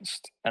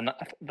against, and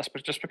that's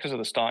just because of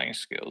the starting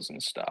skills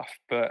and stuff.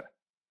 But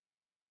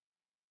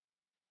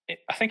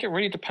I think it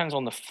really depends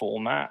on the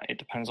format. It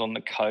depends on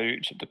the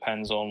coach. It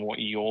depends on what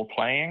you're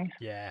playing.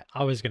 Yeah,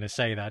 I was going to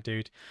say that,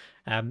 dude.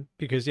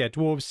 Because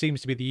dwarves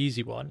seems to be the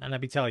easy one, and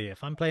let me tell you,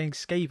 if I'm playing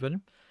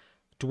Skaven,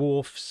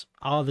 dwarfs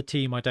are the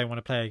team I don't want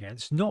to play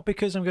against. Not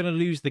because I'm going to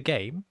lose the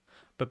game,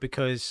 but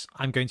because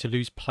I'm going to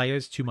lose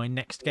players to my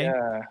next game.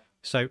 Yeah.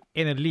 So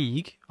in a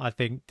league, I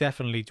think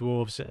definitely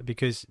dwarves,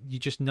 because you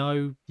just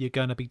know you're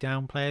going to be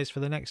down players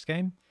for the next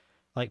game.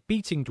 Like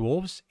beating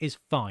dwarves is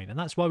fine, and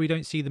that's why we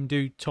don't see them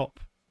do top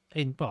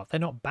in. Well, they're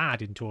not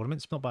bad in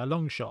tournaments, not by a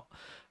long shot,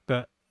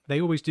 but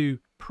they always do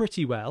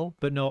pretty well,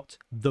 but not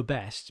the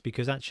best,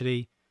 because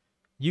actually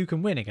you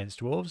can win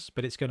against dwarves,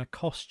 but it's going to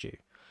cost you.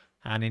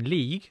 And in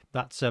league,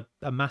 that's a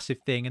massive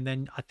thing. And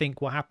then I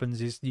think what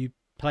happens is you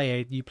play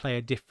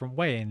a different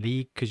way in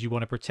league because you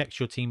want to protect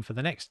your team for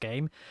the next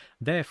game.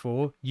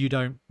 Therefore, you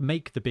don't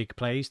make the big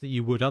plays that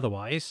you would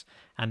otherwise,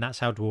 and that's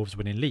how dwarves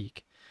win in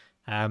league.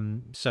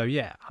 So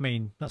yeah, I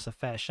mean that's a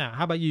fair shout.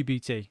 How about you,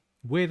 BT?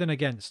 With and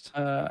against?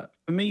 For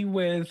me,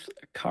 with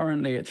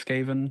currently it's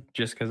Skaven,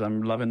 just because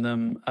I'm loving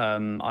them.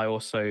 I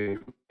also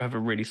have a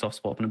really soft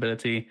spot for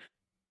ability.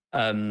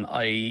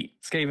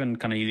 Skaven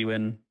kind of easy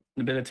win.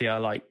 Ability I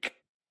like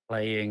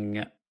playing.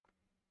 It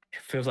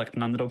feels like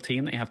an underdog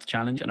team that you have to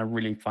challenge, and I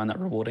really find that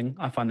rewarding.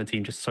 I find the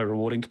team just so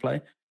rewarding to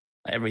play.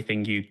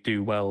 Everything you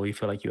do well, you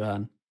feel like you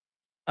earn.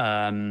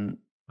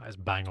 That's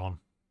bang on.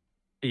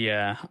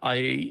 Yeah,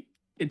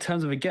 in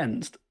terms of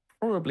against,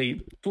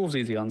 probably dwarves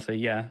easy answer.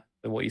 Yeah,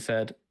 what you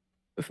said.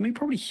 But for me,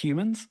 probably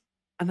humans,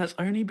 and that's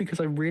only because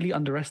I really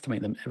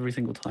underestimate them every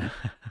single time.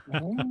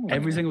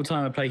 Every single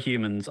time I play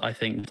humans, I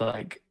think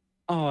like,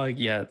 oh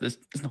yeah, this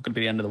is not going to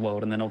be the end of the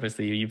world. And then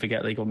obviously you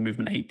forget they got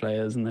movement 8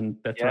 players, and then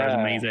their threat is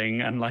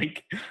amazing, and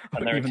like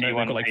and even though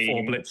they've got like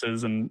 4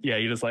 blitzers, and yeah,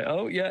 you're just like,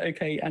 oh yeah,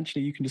 okay,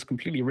 actually you can just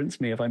completely rinse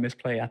me if I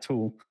misplay at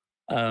all.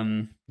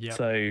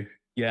 So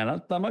yeah,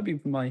 that might be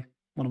one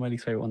of my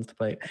least favorite ones to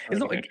play. It's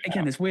not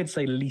again, it's weird to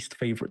say least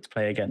favorite to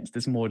play against.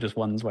 It's more just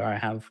ones where I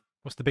have.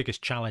 What's the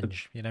biggest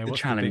challenge?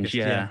 What's challenge? The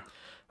biggest,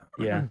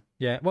 yeah.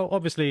 Yeah. Well,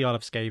 obviously I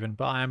love Skaven,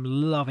 but I am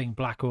loving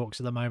Black Orcs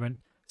at the moment.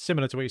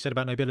 Similar to what you said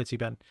about Nobility,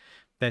 Ben.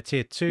 They're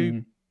tier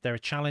 2. They're a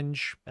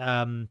challenge.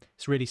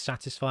 It's really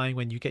satisfying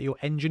when you get your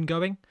engine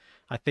going.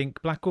 I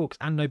think Black Orcs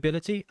and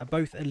Nobility are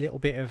both a little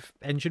bit of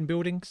engine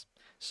buildings.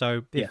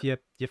 So if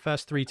your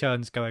first 3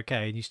 turns go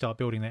okay and you start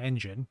building the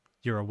engine,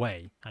 you're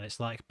away. And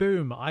it's like,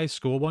 boom, I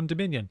score 1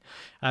 Dominion.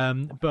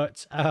 And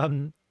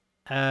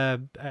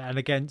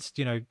against,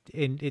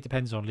 it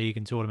depends on league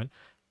and tournament.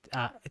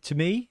 To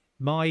me,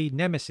 my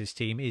nemesis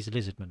team is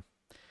Lizardmen.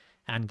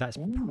 And that's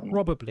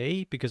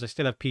probably because I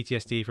still have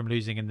PTSD from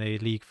losing in the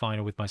league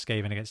final with my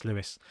Skaven against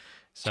Lewis.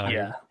 So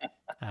yeah,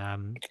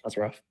 that's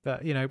rough.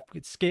 But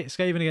it's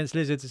Skaven against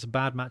Lizards. It's a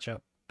bad matchup.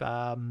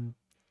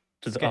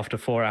 Just after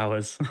 4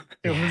 hours,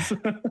 was.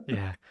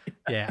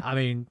 Yeah. I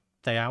mean,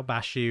 they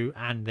outbash you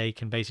and they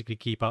can basically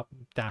keep up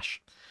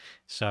dash.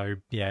 So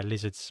yeah,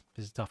 Lizards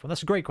is a tough one.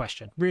 That's a great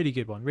question. Really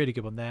good one. Really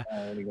good one there.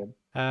 Really good.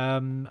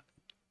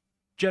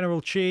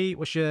 General Chi,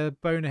 what's your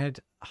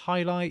Bonehead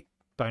highlight?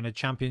 Bonehead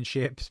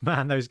Championships.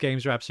 Man, those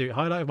games are absolute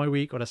highlight of my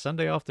week on a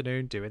Sunday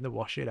afternoon doing the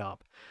wash it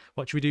up.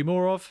 What should we do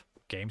more of?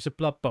 Games of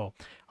Blood Bowl.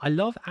 I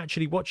love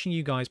actually watching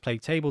you guys play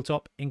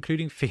tabletop,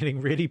 including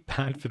feeling really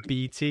bad for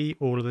BT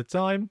all of the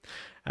time.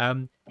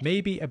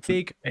 Maybe a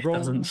big role. It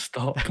doesn't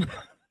stop.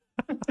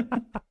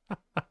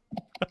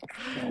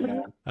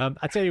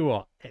 I tell you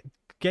what,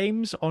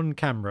 games on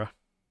camera.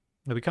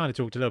 We kind of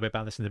talked a little bit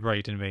about this in the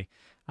break, didn't we?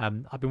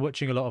 I've been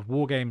watching a lot of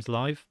War Games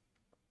Live,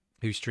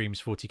 who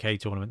streams 40k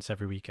tournaments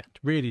every weekend.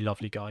 Really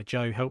lovely guy.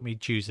 Joe helped me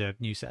choose a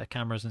new set of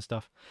cameras and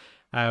stuff.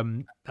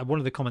 And one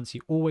of the comments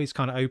he always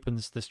kind of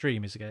opens the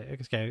stream is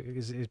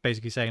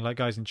basically saying, like,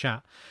 guys in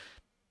chat,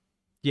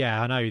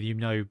 yeah, I know you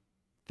know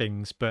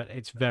things, but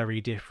it's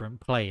very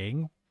different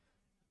playing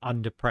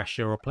under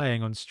pressure or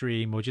playing on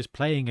stream or just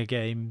playing a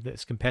game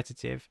that's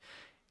competitive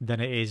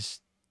than it is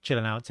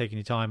chilling out, taking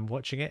your time,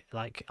 watching it,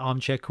 like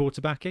armchair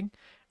quarterbacking.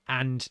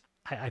 And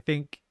I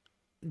think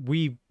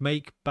we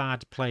make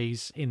bad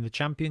plays in the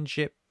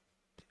championship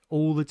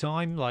all the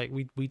time. Like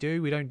we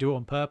don't do it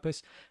on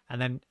purpose.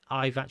 And then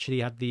I've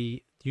actually had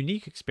the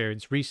unique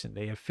experience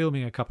recently of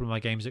filming a couple of my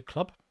games at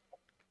club.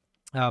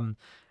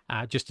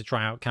 just to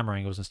try out camera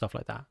angles and stuff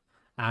like that.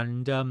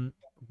 And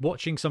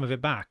watching some of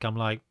it back, I'm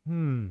like,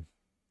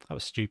 that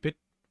was stupid.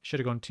 Should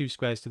have gone 2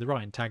 squares to the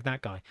right and tagged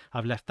that guy.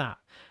 I've left that.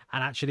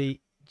 And actually,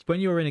 when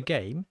you're in a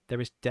game,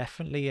 there is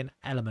definitely an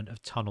element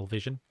of tunnel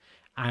vision.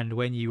 And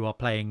when you are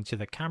playing to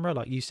the camera,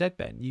 like you said,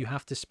 Ben, you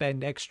have to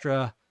spend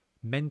extra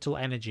mental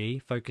energy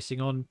focusing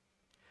on,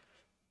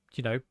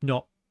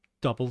 not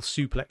double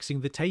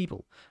suplexing the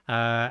table,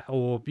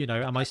 or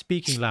am I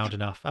speaking loud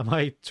enough? Am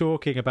I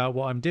talking about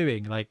what I'm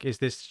doing? Like, is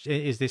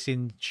this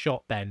in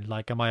shot, Ben?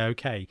 Like, am I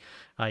okay?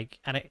 Like,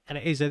 and it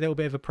is a little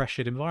bit of a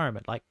pressured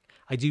environment. Like,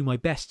 I do my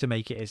best to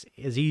make it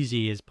as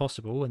easy as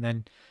possible, and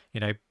then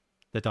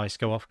the dice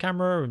go off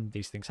camera and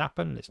these things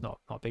happen. It's not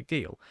a big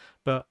deal.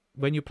 But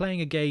when you're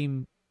playing a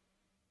game,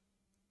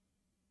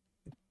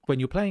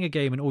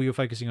 and all you're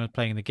focusing on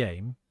playing the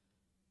game,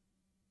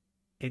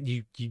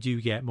 you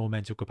do get more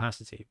mental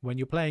capacity. When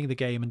you're playing the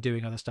game and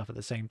doing other stuff at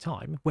the same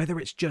time, whether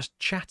it's just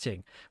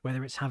chatting,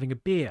 whether it's having a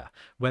beer,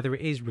 whether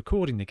it is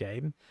recording the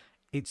game,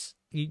 it's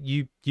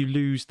you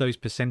lose those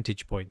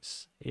percentage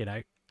points,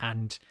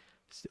 and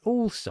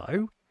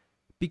also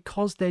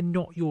because they're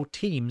not your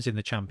teams in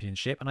the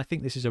championship, and I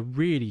think this is a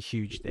really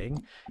huge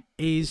thing,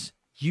 is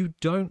you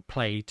don't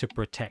play to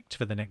protect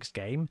for the next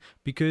game,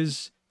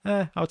 because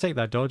I'll take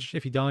that dodge.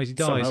 If he dies, he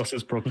dies. Someone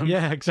else's problem.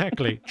 Yeah,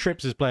 exactly.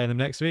 Trips is playing them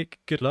next week.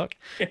 Good luck.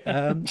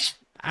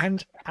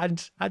 And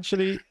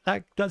actually,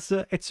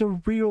 it's a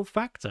real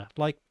factor.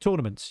 Like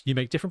tournaments, you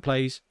make different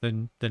plays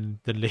than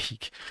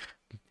league.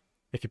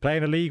 If you play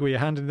in a league where you're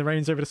handing the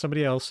reins over to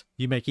somebody else,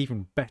 you make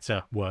even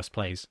better, worse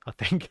plays, I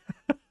think.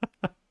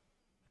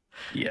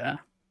 Yeah.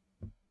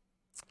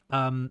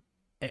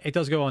 It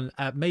does go on.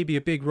 Maybe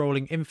a big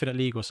rolling infinite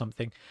league or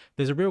something.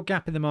 There's a real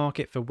gap in the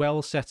market for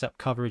well set up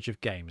coverage of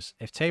games.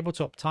 If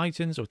Tabletop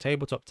Titans or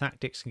Tabletop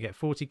Tactics can get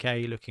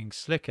 40k looking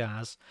slick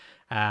as,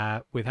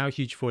 with how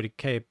huge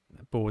 40k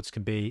boards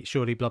can be,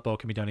 surely Blood Bowl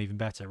can be done even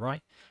better,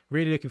 right?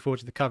 Really looking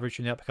forward to the coverage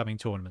from the upcoming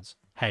tournaments.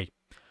 Hey,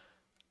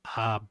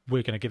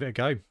 we're going to give it a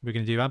go. We're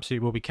going to do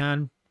absolutely what we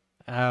can.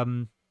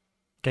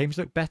 Games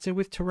look better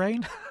with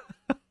terrain.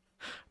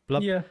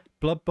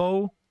 Blood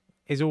Bowl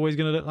is always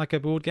going to look like a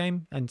board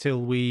game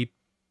until we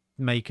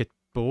make a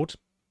board,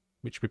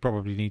 which we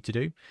probably need to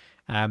do.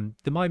 The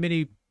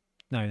Mini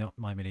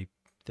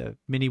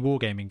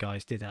Wargaming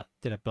guys did a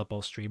Blood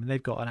Bowl stream, and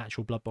they've got an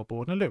actual Blood Bowl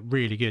board, and it looked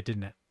really good,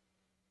 didn't it?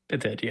 It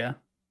did, yeah.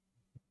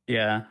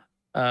 Yeah.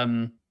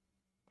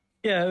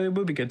 It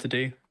would be good to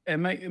do. It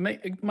might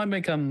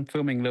make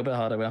filming a little bit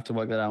harder. We have to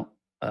work that out.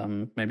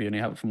 Maybe only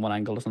have it from one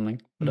angle or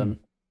something. But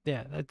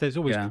yeah, there's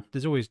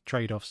always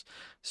trade-offs.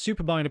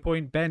 Super minor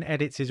point. Ben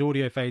edits his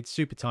audio fades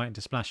super tight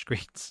into splash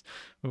screens.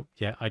 Oh,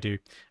 yeah, I do.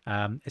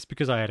 It's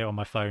because I edit on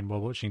my phone while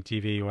watching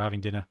TV or having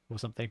dinner or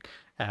something.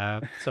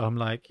 So I'm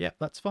like, yeah,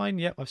 that's fine.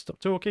 Yeah, I've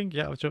stopped talking.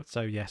 Yeah,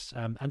 so yes.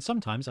 And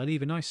sometimes I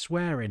leave a nice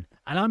swear in.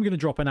 And I'm going to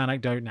drop an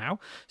anecdote now.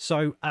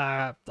 So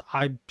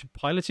I'm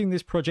piloting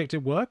this project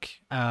at work.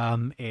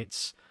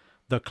 It's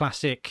the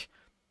classic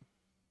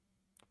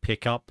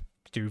pick up,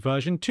 do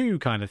version 2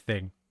 kind of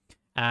thing.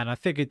 And I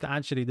figured that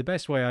actually the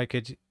best way I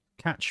could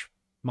catch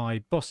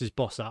my boss's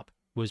boss up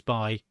was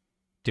by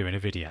doing a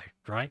video,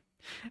 right?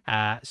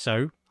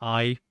 So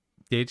I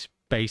did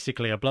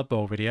basically a Blood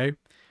Bowl video,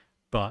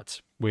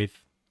 but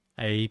with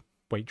a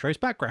Waitrose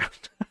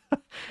background.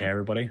 Hey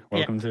everybody,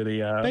 welcome to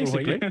the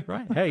basically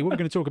right. Hey, what we're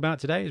going to talk about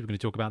today is we're going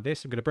to talk about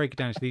this. I'm going to break it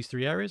down into these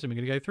 3 areas, and we're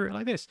going to go through it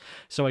like this.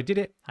 So I did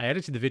it. I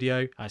edited the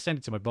video. I sent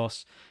it to my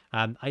boss.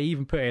 I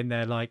even put in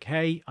there like,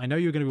 hey, I know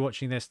you're going to be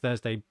watching this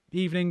Thursday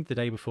evening, the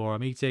day before our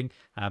meeting.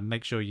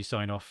 Make sure you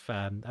sign off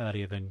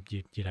earlier than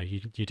you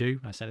do.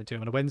 I sent it to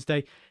him on a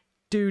Wednesday.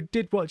 Dude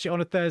did watch it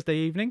on a Thursday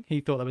evening.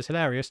 He thought that was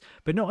hilarious,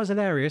 but not as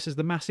hilarious as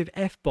the massive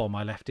F-bomb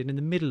I left in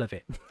the middle of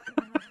it.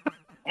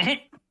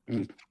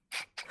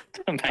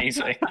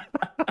 Amazing.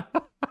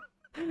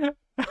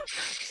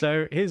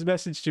 So his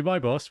message to my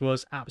boss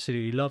was,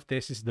 absolutely love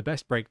this. This is the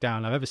best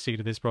breakdown I've ever seen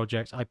of this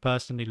project. I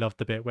personally loved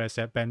the bit where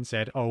Ben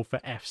said, oh, for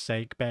F's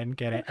sake, Ben,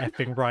 get it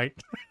effing right.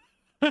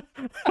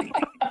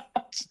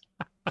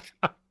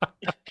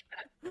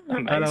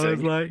 Amazing. And I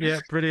was like, yeah,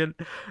 brilliant.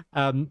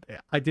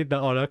 I did that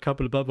on a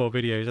couple of Blood Bowl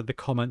videos, and the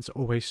comments are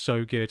always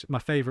so good. My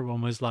favourite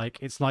one was like,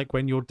 it's like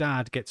when your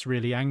dad gets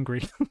really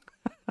angry.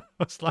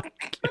 I was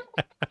like...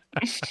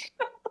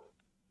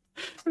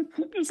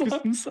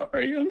 I'm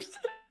sorry.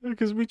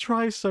 Because we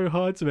try so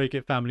hard to make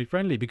it family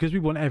friendly because we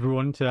want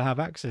everyone to have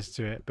access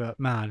to it. But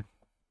man,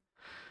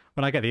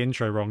 when I get the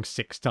intro wrong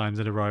 6 times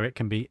in a row, it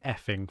can be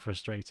effing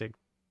frustrating.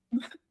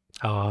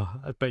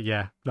 But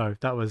yeah, no,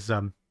 that was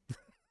a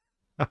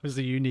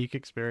unique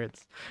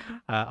experience.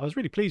 I was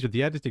really pleased with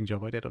the editing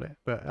job I did on it,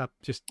 but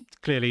just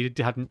clearly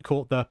hadn't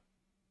caught the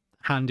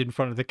hand in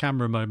front of the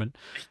camera moment.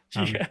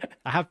 I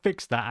have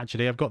fixed that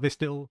actually. I've got this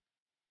little...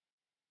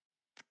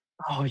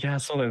 Oh yeah, I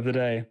saw that the other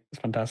day.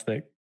 It's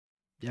fantastic.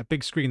 Yeah,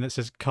 big screen that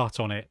says cut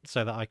on it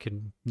so that I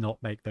can not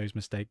make those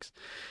mistakes.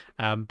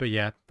 But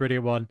yeah,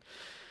 brilliant one.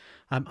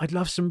 I'd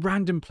love some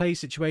random play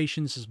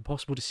situations and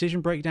possible decision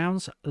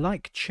breakdowns,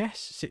 like chess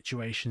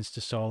situations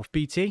to solve.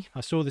 BT,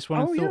 I saw this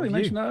one. Oh, and yeah, thought we of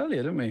mentioned you. that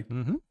earlier, didn't we?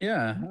 Mm-hmm.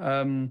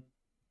 Yeah.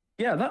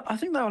 Yeah, I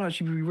think that would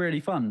actually be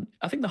really fun.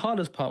 I think the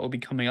hardest part will be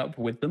coming up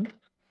with them.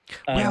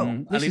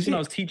 Well, at least when I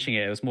was teaching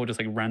it was more just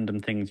like random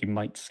things you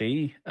might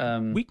see.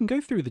 We can go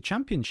through the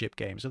championship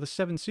games or the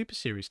 7 Super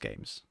Series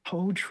games.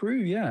 Oh, true,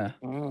 yeah.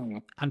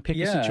 And pick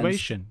a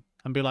situation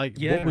and be like,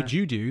 what would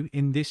you do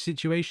in this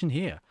situation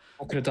here?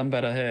 What could have done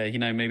better here? You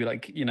know, maybe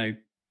like,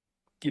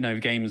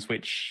 games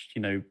which,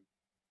 were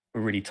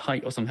really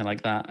tight or something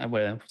like that,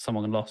 where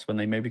someone lost when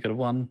they maybe could have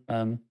won.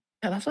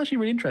 Yeah, that's actually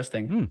really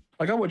interesting.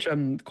 Like I watch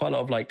quite a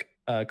lot of like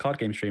card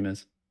game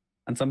streamers,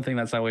 and something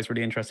that's always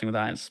really interesting with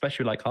that,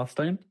 especially like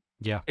Hearthstone,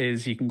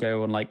 is you can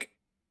go on like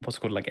what's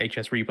called like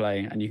HS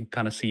replay, and you can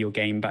kind of see your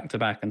game back to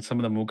back, and some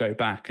of them will go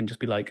back and just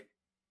be like,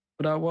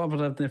 what would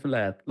I have done different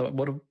there?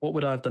 What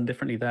would I have done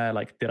differently there?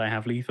 Like, did I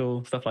have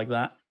lethal stuff like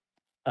that?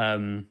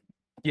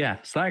 Yeah,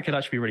 so that could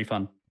actually be really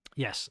fun.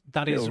 Yes,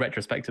 that little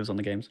retrospectives on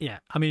the games. Yeah,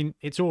 I mean,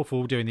 it's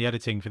awful doing the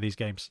editing for these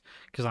games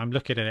because I'm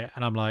looking at it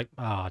and I'm like,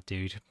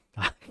 dude,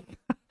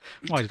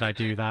 why did I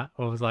do that?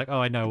 Or I was like,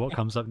 I know what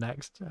comes up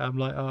next. I'm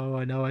like,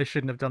 I know I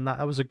shouldn't have done that.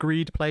 That was a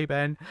greed play,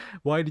 Ben.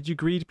 Why did you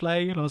greed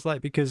play? And I was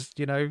like, because,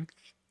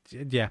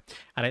 yeah.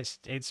 And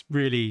it's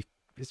really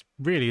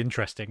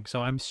interesting.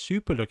 So I'm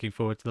super looking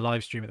forward to the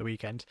live stream at the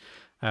weekend,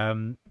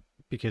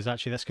 because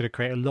actually that's going to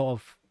create a lot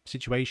of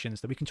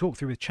situations that we can talk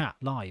through with chat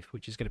live,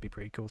 which is going to be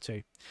pretty cool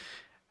too.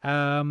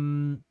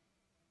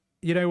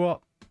 You know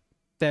what?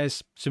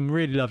 There's some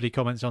really lovely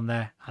comments on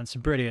there and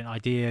some brilliant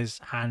ideas,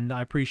 and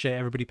I appreciate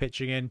everybody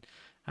pitching in.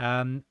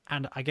 And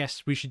I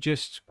guess we should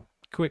just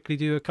quickly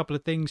do a couple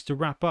of things to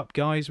wrap up,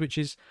 guys, which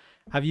is,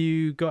 have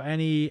you got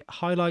any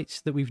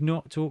highlights that we've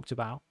not talked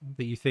about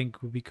that you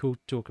think would be cool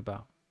to talk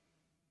about?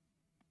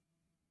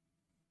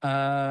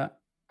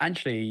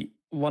 Actually,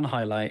 one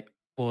highlight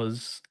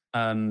was,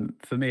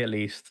 for me at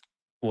least,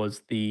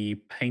 was the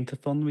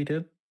paint-a-thon we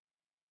did.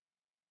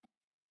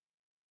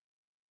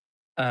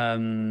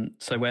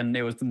 So when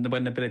the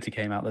ability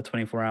came out, the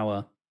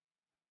 24-hour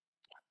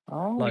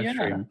live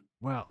stream.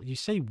 Well, you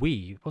say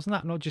we, wasn't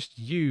that not just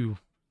you?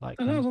 Like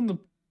that was on the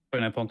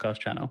Bonehead podcast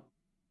channel.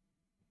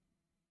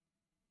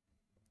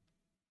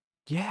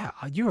 Yeah,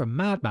 you're a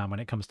madman when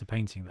it comes to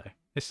painting, though.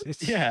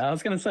 It's... Yeah, I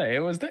was going to say it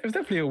was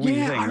definitely a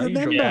weird thing. I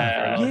remember.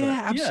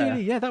 Yeah,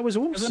 absolutely. Yeah, that was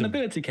awesome. An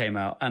ability came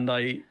out, and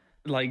I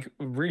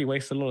really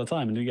wasted a lot of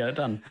time and didn't get it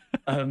done.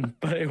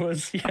 But it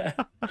was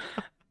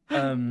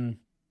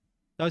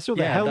I saw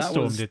that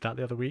Hellstorm did that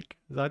the other week.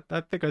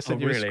 I think I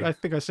sent you. Really? I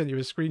think I sent you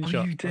a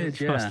screenshot. Oh, you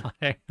did, yeah. I was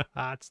like,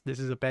 this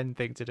is a Ben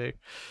thing to do.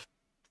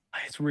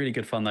 It's really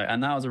good fun though,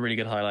 and that was a really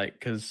good highlight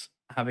because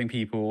having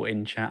people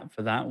in chat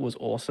for that was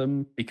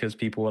awesome because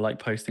people were like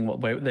posting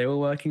what they were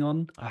working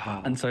on,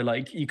 and so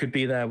like you could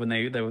be there when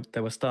they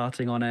were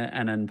starting on it,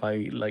 and then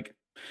by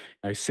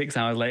 6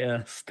 hours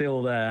later,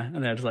 still there,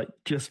 and they're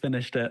just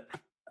finished it,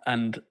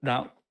 and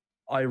that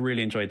I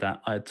really enjoyed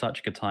that. I had such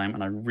a good time,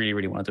 and I really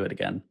really want to do it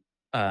again.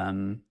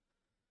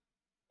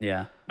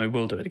 Yeah, I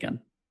will do it again.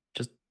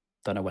 Just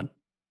don't know when.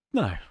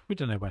 No, we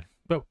don't know when.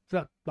 But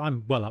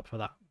I'm well up for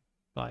that.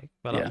 Up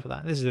for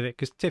that. This is it,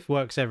 because TIFF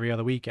works every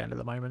other weekend at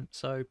the moment.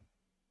 So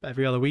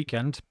every other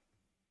weekend,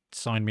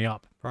 sign me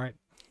up, right?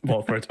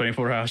 Well, for a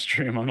 24-hour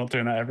stream, I'm not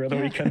doing that every other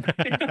weekend.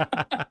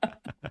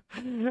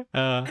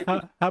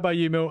 How about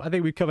you, Mill? I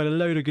think we've covered a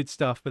load of good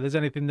stuff, but there's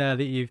anything there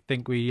that you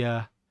think we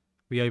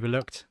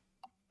overlooked?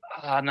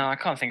 No, I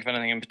can't think of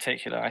anything in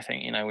particular. I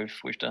think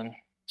we've done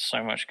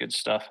so much good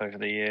stuff over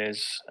the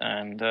years,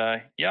 and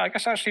I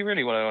guess actually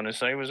really what I want to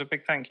say was a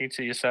big thank you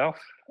to yourself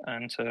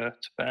and to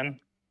Ben,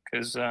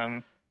 because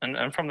and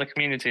from the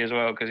community as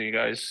well, because you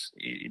guys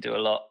you do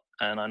a lot,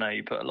 and I know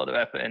you put a lot of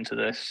effort into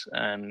this,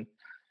 and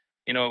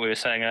what we were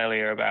saying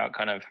earlier about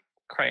kind of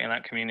creating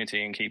that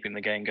community and keeping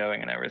the game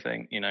going and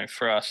everything.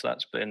 For us,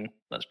 that's been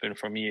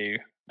from you,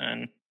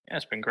 and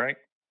it's been great.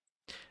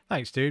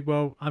 Thanks, dude.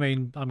 Well, I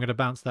mean, I'm going to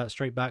bounce that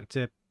straight back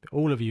to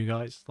all of you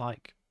guys,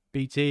 like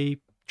BT,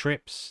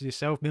 Trips,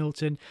 yourself,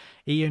 Milton,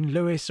 Ian,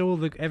 Lewis,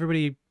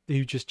 everybody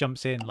who just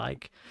jumps in.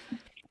 Like,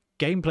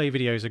 gameplay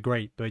videos are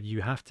great, but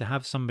you have to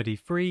have somebody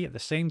free at the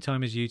same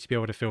time as you to be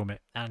able to film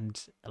it,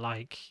 and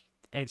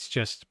it's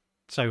just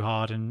so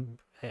hard, and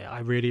I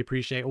really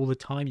appreciate all the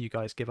time you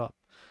guys give up.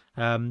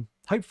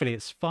 Hopefully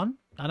it's fun.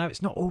 I know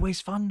it's not always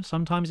fun.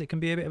 Sometimes it can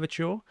be a bit of a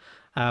chore,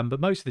 but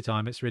most of the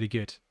time it's really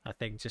good, I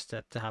think, just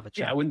to have a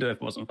chat. Yeah, I wouldn't do it if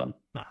it wasn't fun.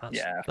 No,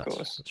 of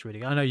course. That's really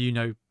good. I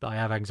know I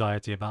have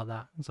anxiety about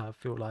that, so I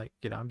feel like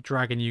I'm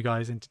dragging you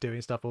guys into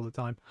doing stuff all the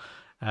time.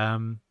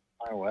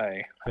 No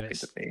way. Happy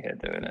to be here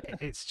doing it.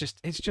 It's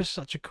just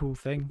such a cool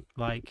thing.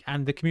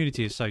 And the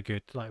community is so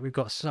good. We've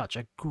got such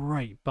a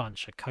great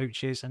bunch of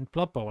coaches, and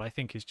Blood Bowl, I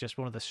think, is just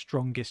one of the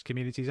strongest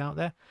communities out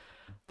there.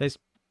 There's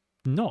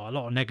not a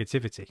lot of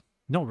negativity.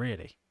 Not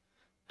really.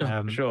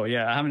 Sure,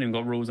 yeah. I haven't even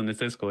got rules on this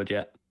Discord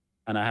yet,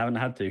 and I haven't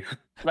had to.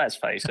 Let's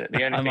face it.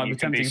 The only I thing might you be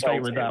can be tempting salty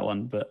fate with that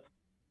one, but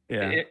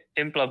yeah.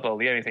 In Blood Bowl,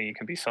 the only thing you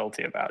can be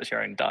salty about is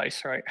your own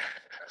dice, right?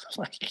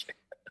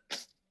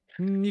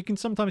 You can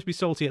sometimes be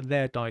salty at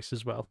their dice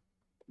as well.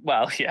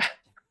 Well, yeah.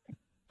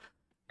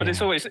 But Yeah.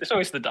 it's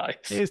always the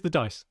dice. It is the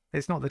dice.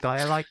 It's not the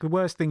die. Like, the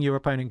worst thing your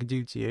opponent can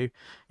do to you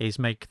is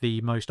make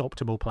the most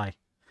optimal play.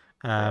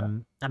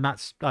 And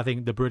that's, I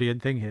think, the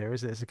brilliant thing here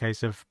is that it's a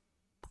case of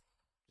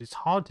it's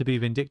hard to be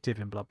vindictive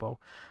in Blood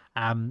Bowl.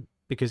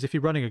 Because if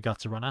you're running a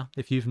gutter runner,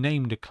 if you've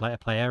named a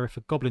player, if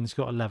a goblin's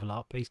got a level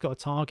up, he's got a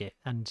target,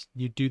 and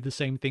you do the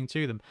same thing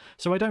to them.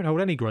 So I don't hold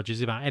any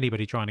grudges about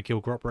anybody trying to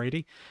kill Grop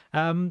Brady,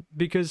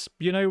 because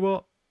you know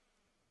what?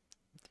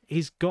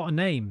 He's got a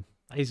name.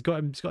 He's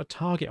got a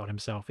target on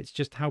himself. It's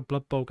just how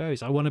Blood Bowl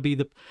goes. I want to be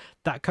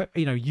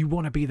you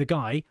want to be the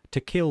guy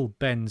to kill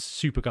Ben's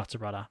super gutter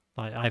runner.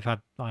 Like I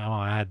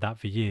had that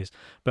for years,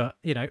 but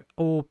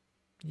want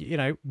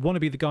to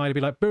be the guy to be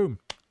like, boom,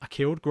 I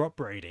killed Grop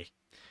Brady.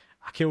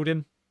 I killed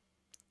him.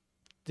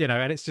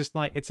 And it's just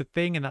like, it's a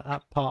thing, and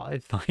that part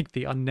is like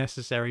the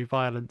unnecessary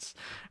violence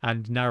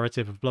and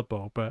narrative of Blood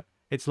Bowl. But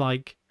it's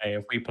like, hey,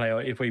 if we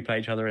play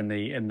each other in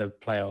the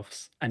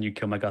playoffs and you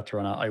kill my gutter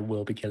runner, I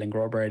will be killing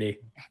Grop Brady.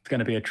 It's going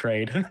to be a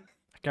trade. I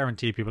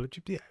guarantee people,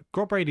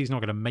 Grop Brady's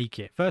not going to make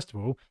it. First of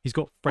all, he's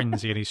got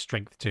frenzy and his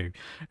strength too,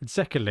 and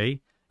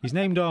secondly, he's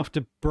named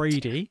after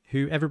Brady,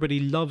 who everybody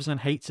loves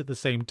and hates at the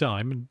same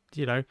time. And,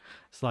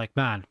 it's like,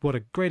 man, what a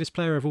greatest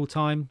player of all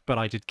time, but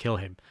I did kill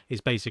him, is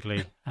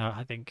basically,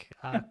 I think,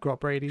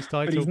 Grop Brady's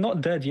title. But he's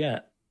not dead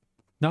yet.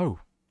 No,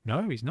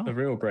 he's not. The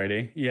real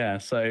Brady. Yeah,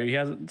 so he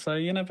hasn't, so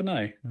you never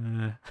know.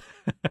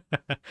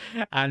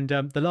 And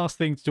the last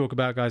thing to talk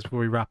about, guys,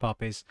 before we wrap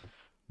up is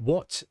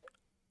what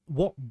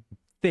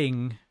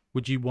thing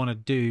would you want to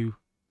do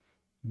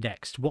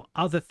next? What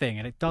other thing?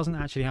 And it doesn't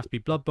actually have to be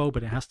Blood Bowl,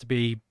 but it has to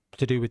be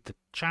to do with the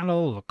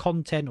channel or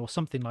content or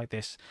something like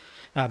this.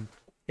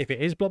 If it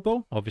is Blood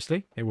Bowl,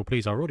 obviously it will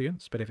please our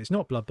audience, but if it's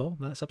not Blood Bowl,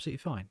 that's absolutely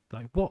fine.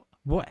 Like,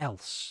 what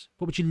else?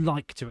 What would you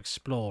like to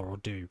explore or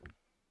do?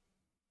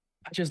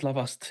 I just love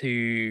us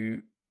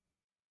to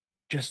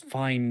just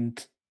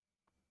find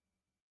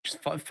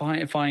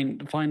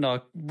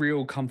our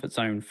real comfort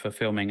zone for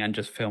filming and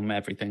just film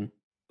everything.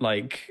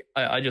 Like,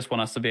 I just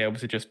want us to be able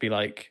to just be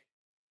like,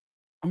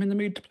 I'm in the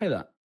mood to play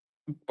that.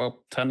 Well,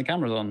 turn the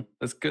cameras on.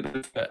 That's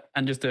good,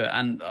 and just do it.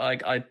 And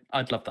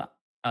I'd love that.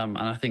 And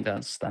I think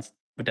that's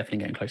we're definitely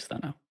getting close to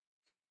that now.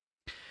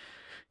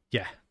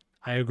 Yeah,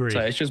 I agree.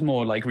 So it's just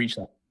more like reach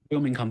that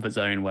filming comfort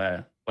zone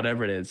where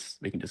whatever it is,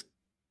 we can just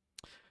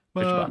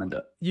push a button and do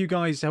it. You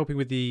guys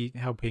encouraging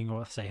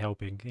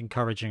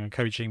and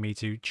coaching me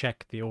to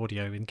check the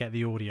audio and get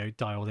the audio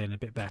dialed in a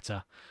bit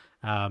better.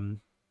 I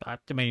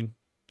mean,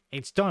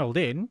 it's dialed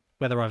in.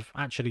 Whether I've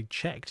actually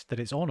checked that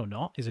it's on or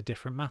not is a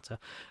different matter.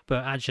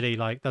 But actually,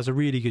 like, that's a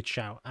really good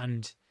shout,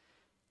 and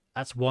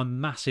that's one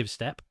massive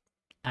step.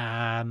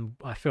 I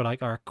feel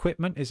like our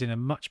equipment is in a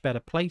much better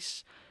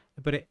place.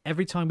 But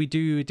every time we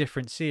do a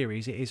different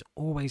series, it is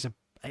always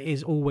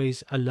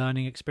a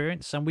learning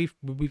experience. And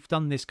we've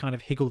done this kind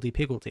of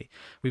higgledy-piggledy.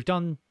 We've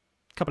done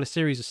a couple of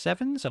series of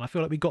 7s, and I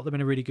feel like we got them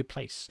in a really good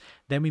place.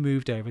 Then we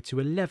moved over to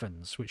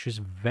 11s, which was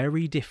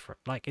very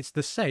different. Like, it's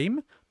the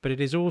same, but it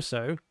is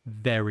also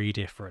very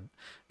different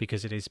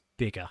because it is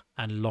bigger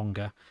and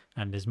longer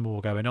and there's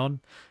more going on.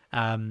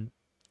 And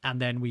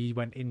then we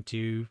went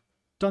into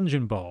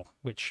Dungeon Bowl,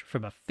 which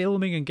from a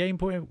filming and game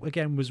point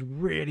again was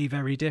really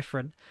very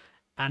different.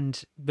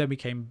 And then we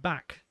came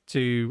back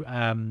to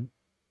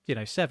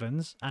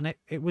 7s, and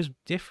it was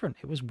different.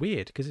 It was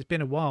weird because it's been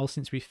a while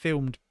since we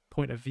filmed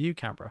point of view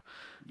camera.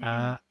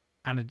 And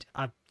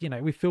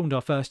we filmed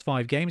our first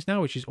 5 games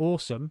now, which is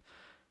awesome,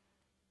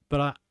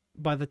 but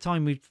by the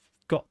time we've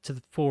got to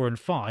the 4 and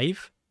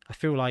 5, I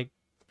feel like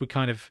we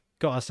kind of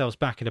got ourselves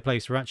back in a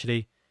place where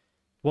actually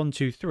 1,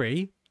 2,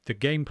 3, the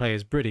gameplay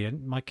is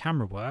brilliant, my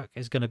camera work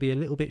is going to be a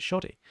little bit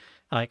shoddy,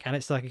 and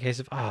it's like a case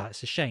of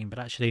it's a shame, but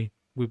actually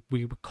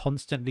we were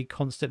constantly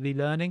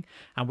learning,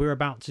 and we're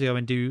about to go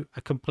and do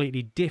a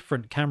completely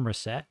different camera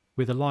set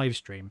with a live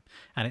stream,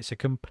 and it's a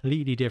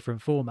completely different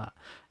format.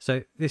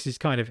 So this is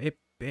kind of it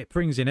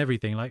brings in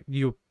everything. Like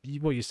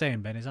what you're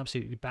saying, Ben, is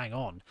absolutely bang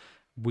on.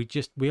 We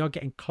are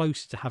getting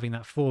closer to having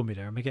that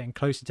formula, and we're getting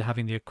closer to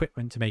having the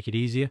equipment to make it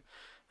easier.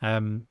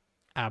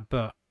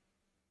 But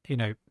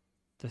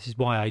this is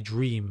why I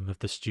dream of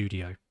the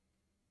studio,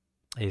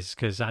 is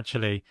because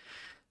actually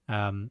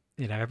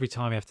every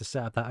time you have to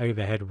set up that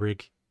overhead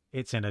rig,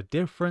 it's in a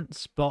different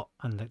spot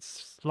and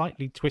it's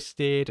slightly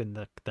twisted, and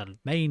the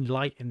main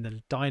light in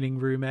the dining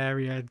room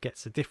area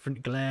gets a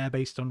different glare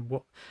based on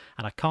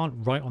and I can't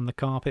write on the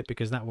carpet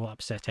because that will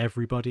upset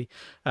everybody.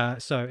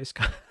 So it's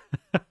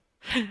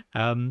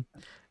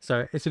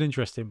so it's an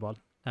interesting one,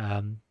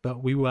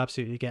 but we will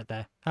absolutely get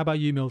there. How about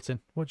you, Milton?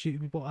 What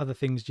other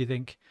things do you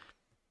think?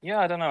 Yeah,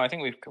 I don't know. I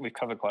think we've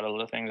covered quite a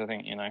lot of things. I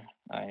think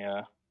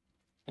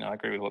I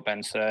agree with what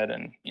Ben said,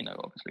 and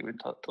obviously we've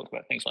talked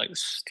about things like the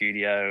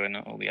studio and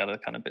all the other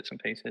kind of bits and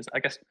pieces. I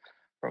guess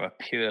from a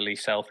purely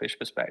selfish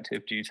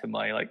perspective, due to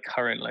my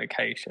current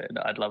location,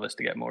 I'd love us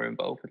to get more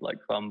involved with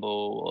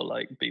Fumble or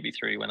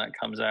BB3 when that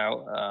comes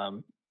out.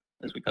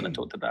 As we kind of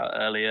talked about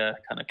earlier,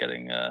 kind of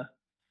getting the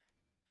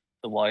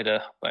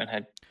wider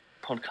Bonehead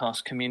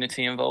podcast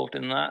community involved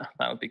in that.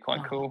 That would be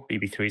quite cool.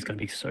 BB3 is going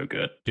to be so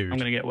good. Dude. I'm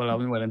going to get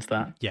well into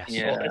that. Yes.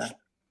 Yeah.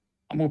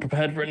 I'm all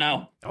prepared for it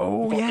now.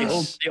 Oh,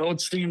 yes. The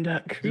old Steam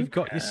Deck. You've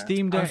got your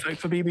Steam Deck.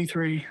 Perfect for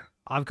BB3.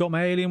 I've got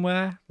my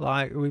Alienware.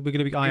 Like we're going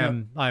to be.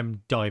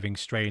 I'm diving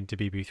straight into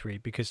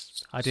BB3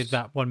 because I did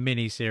that one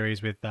mini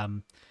series with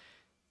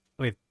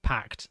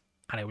Pact,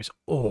 and it was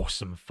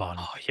awesome fun.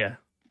 Oh yeah.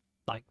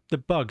 Like the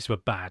bugs were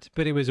bad,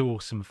 but it was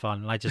awesome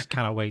fun. I just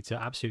cannot wait to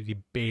absolutely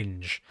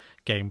binge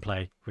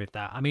gameplay with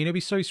that. I mean, it'd be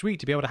so sweet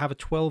to be able to have a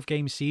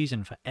 12-game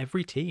season for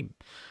every team.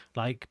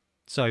 Like,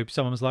 so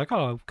someone was like,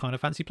 "Oh, I kind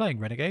of fancy playing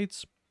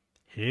Renegades.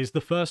 Here's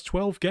the first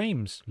 12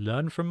 games.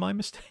 Learn from my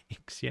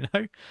mistakes," you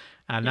know?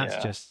 And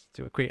that's just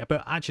to a quick.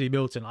 But actually,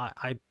 Milton,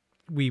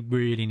 we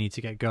really need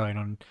to get going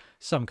on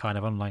some kind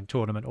of online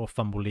tournament or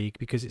Fumble League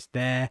because it's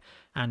there,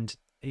 and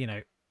you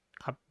know,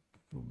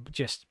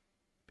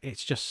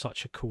 it's just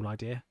such a cool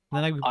idea.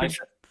 And then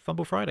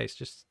Fumble Fridays,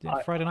 just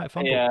Friday night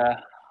Fumble.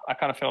 Yeah, I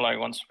kind of feel like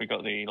once we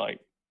got the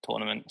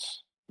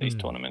tournaments, these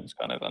tournaments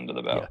kind of under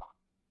the belt,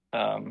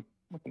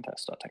 we can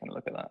start taking a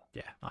look at that.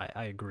 Yeah,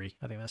 I agree.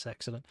 I think that's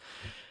excellent.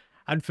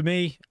 And for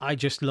me, I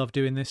just love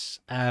doing this.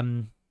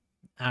 And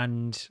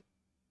it's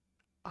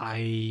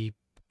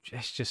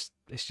just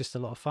a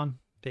lot of fun.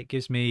 It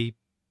gives me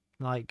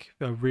like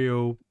a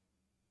real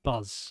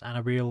buzz and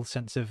a real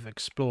sense of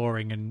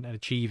exploring and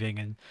achieving.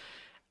 And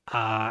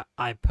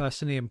I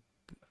personally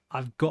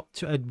I've got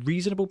to a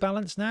reasonable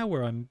balance now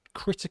where I'm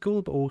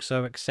critical, but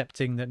also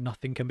accepting that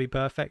nothing can be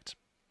perfect.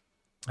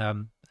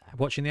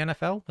 Watching the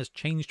NFL has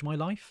changed my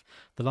life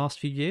the last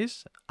few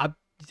years.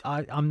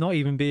 I'm not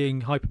even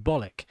being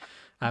hyperbolic.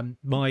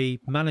 My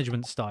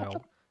management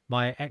style,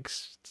 my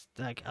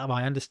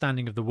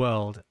understanding of the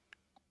world,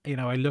 you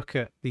know, I look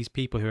at these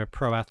people who are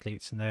pro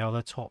athletes and they are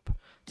the top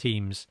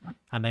teams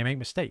and they make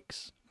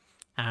mistakes.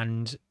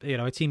 And, you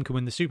know, a team can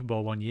win the Super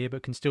Bowl one year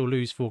but can still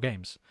lose 4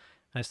 games.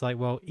 And it's like,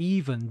 well,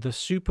 even the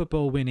Super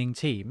Bowl winning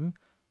team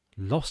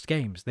lost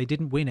games. They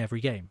didn't win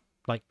every game.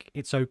 Like,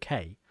 it's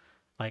okay.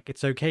 Like,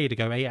 it's okay to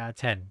go 8 out of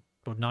 10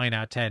 or 9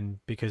 out of 10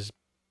 because,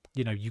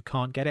 you know, you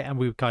can't get it. And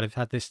we've kind of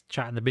had this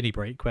chat in the mini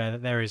break where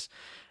there is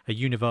a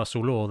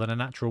universal law that a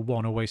natural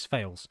 1 always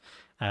fails.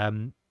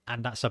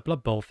 And that's a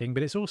Blood Bowl thing,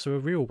 but it's also a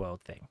real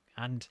world thing.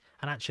 And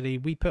actually,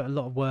 we put a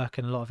lot of work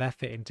and a lot of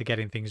effort into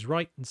getting things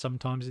right, and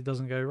sometimes it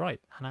doesn't go right.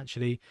 And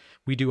actually,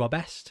 we do our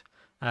best.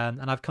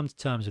 And I've come to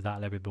terms with that a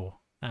little bit more.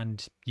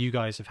 And you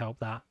guys have helped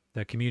that.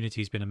 The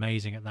community's been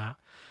amazing at that.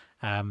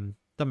 Doesn't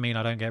mean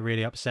I don't get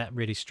really upset,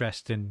 really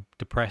stressed and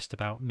depressed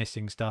about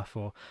missing stuff,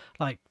 or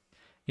like,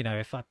 you know,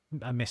 if I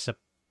miss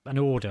an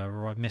order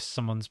or I miss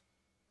someone's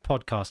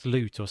podcast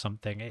loot or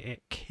something,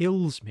 it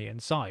kills me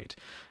inside.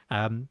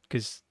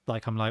 Because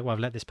like I'm like, well, I've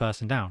let this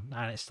person down,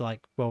 and it's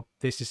like, well,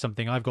 this is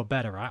something I've got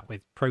better at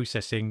with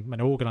processing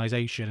and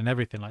organization and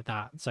everything like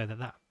that, so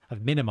that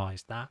I've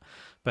minimized that.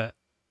 But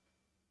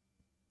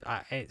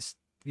it's,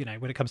 you know,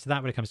 when it comes to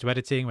that, when it comes to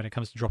editing, when it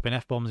comes to dropping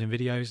F-bombs in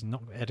videos and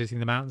not editing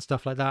them out and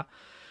stuff like that,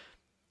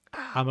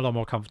 I'm a lot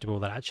more comfortable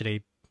that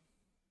actually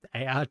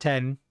 8 out of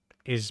 10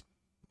 is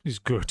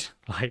good.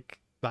 Like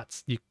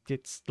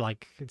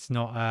it's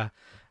not a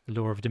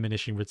law of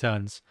diminishing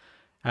returns.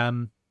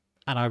 And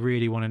I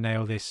really want to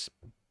nail this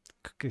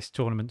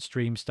tournament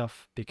stream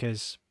stuff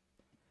because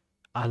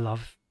I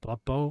love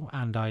Blood Bowl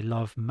and I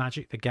love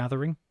Magic the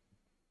Gathering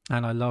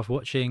and I love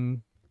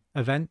watching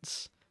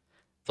events.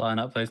 Sign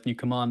up those new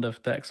commander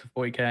decks for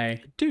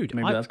 40k, dude.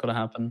 Maybe that's got to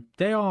happen.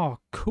 They are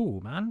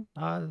cool, man.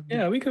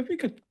 Yeah, we could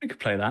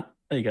play that.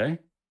 There you go.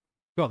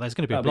 Well, there's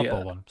going to be a Blood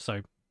Bowl one,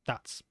 so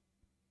that's.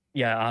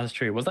 Yeah, that's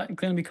true. Was that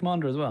going to be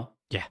commander as well?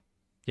 Yeah,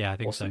 I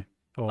think awesome.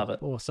 so,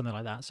 or something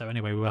like that. So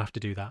anyway, we'll have to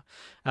do that.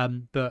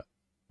 But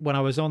when I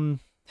was when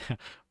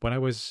I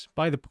was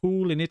by the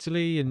pool in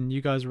Italy and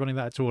you guys were running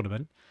that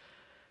tournament,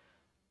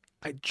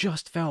 I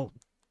just felt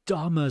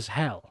dumb as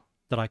hell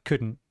that I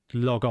couldn't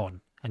log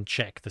on and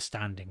check the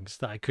standings,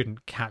 that I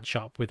couldn't catch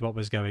up with what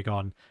was going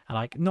on. And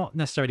like, not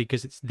necessarily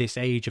because it's this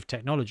age of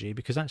technology,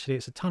 because actually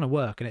it's a ton of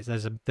work and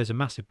there's a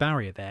massive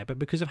barrier there, but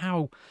because of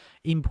how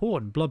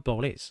important Blood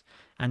Bowl is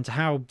and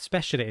how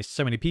special it is to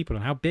so many people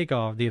and how big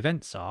the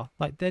events are.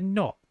 Like, they're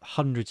not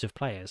hundreds of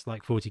players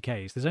like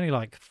 40Ks. There's only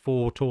like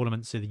 4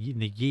 tournaments in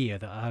the year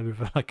that are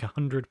over like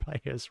 100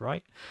 players,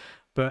 right?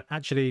 But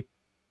actually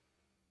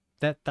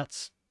there's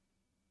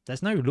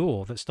no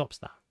law that stops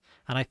that.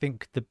 And I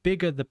think the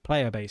bigger the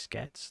player base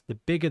gets, the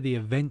bigger the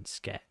events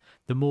get,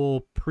 the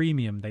more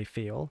premium they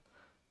feel.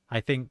 I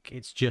think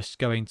it's just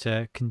going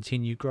to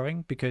continue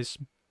growing, because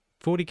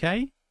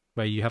 40k,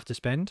 where you have to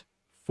spend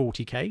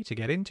 40k to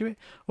get into it,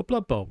 or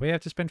Blood Bowl, where you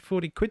have to spend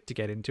 40 quid to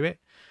get into it,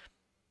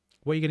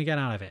 what are you going to get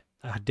out of it?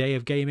 A day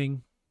of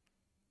gaming,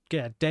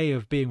 get a day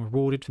of being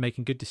rewarded for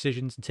making good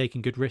decisions and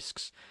taking good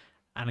risks,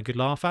 and a good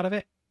laugh out of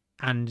it,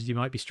 and you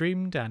might be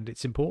streamed and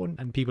it's important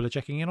and people are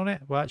checking in on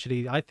it. Well,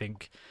 actually, I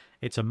think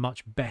it's a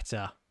much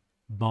better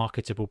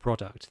marketable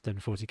product than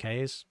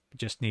 40k is. It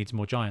just needs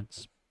more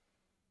giants.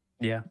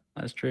 Yeah,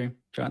 that's true.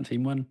 Giant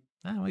team win.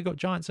 We got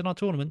giants in our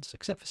tournaments,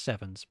 except for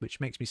sevens, which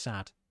makes me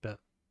sad. But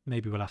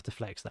Maybe we'll have to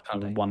flex that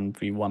Kind one of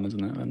day. 1v1,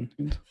 isn't it?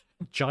 Then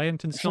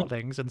Giant and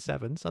snotlings and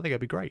sevens. I think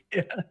it'd be great.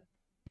 yeah.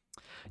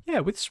 Yeah,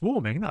 with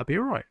swarming, that'd be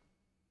all right.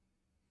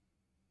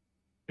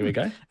 Here we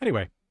go.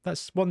 Anyway,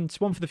 that's one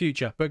for the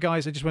future. But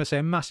guys, I just want to say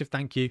a massive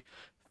thank you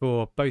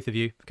for both of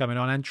you for coming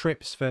on, and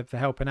Trips for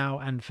helping out,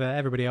 and for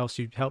everybody else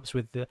who helps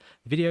with the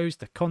videos,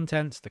 the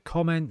content, the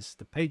comments,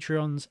 the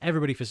Patreons,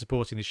 everybody for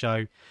supporting the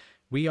show.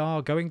 We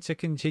are going to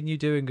continue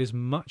doing as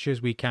much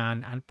as we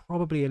can, and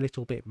probably a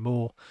little bit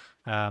more,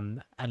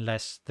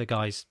 unless the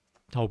guys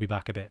hold me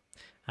back a bit.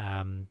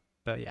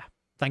 But yeah,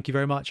 thank you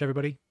very much,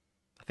 everybody.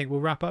 I think we'll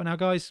wrap up now,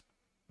 guys.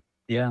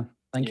 Yeah,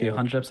 thank you.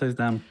 100 episodes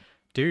down.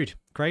 Dude,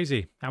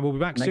 crazy. And we'll be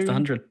back Next soon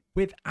 100.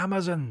 with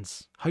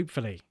Amazons,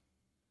 hopefully.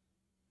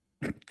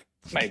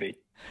 Maybe.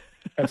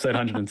 Episode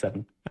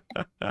 107.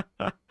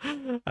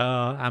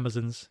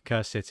 Amazons,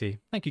 Curse City.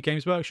 Thank you,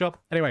 Games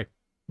Workshop. Anyway,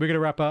 we're going to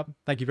wrap up.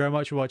 Thank you very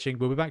much for watching.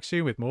 We'll be back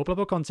soon with more Blood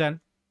Bowl content.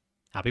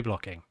 Happy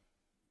blocking.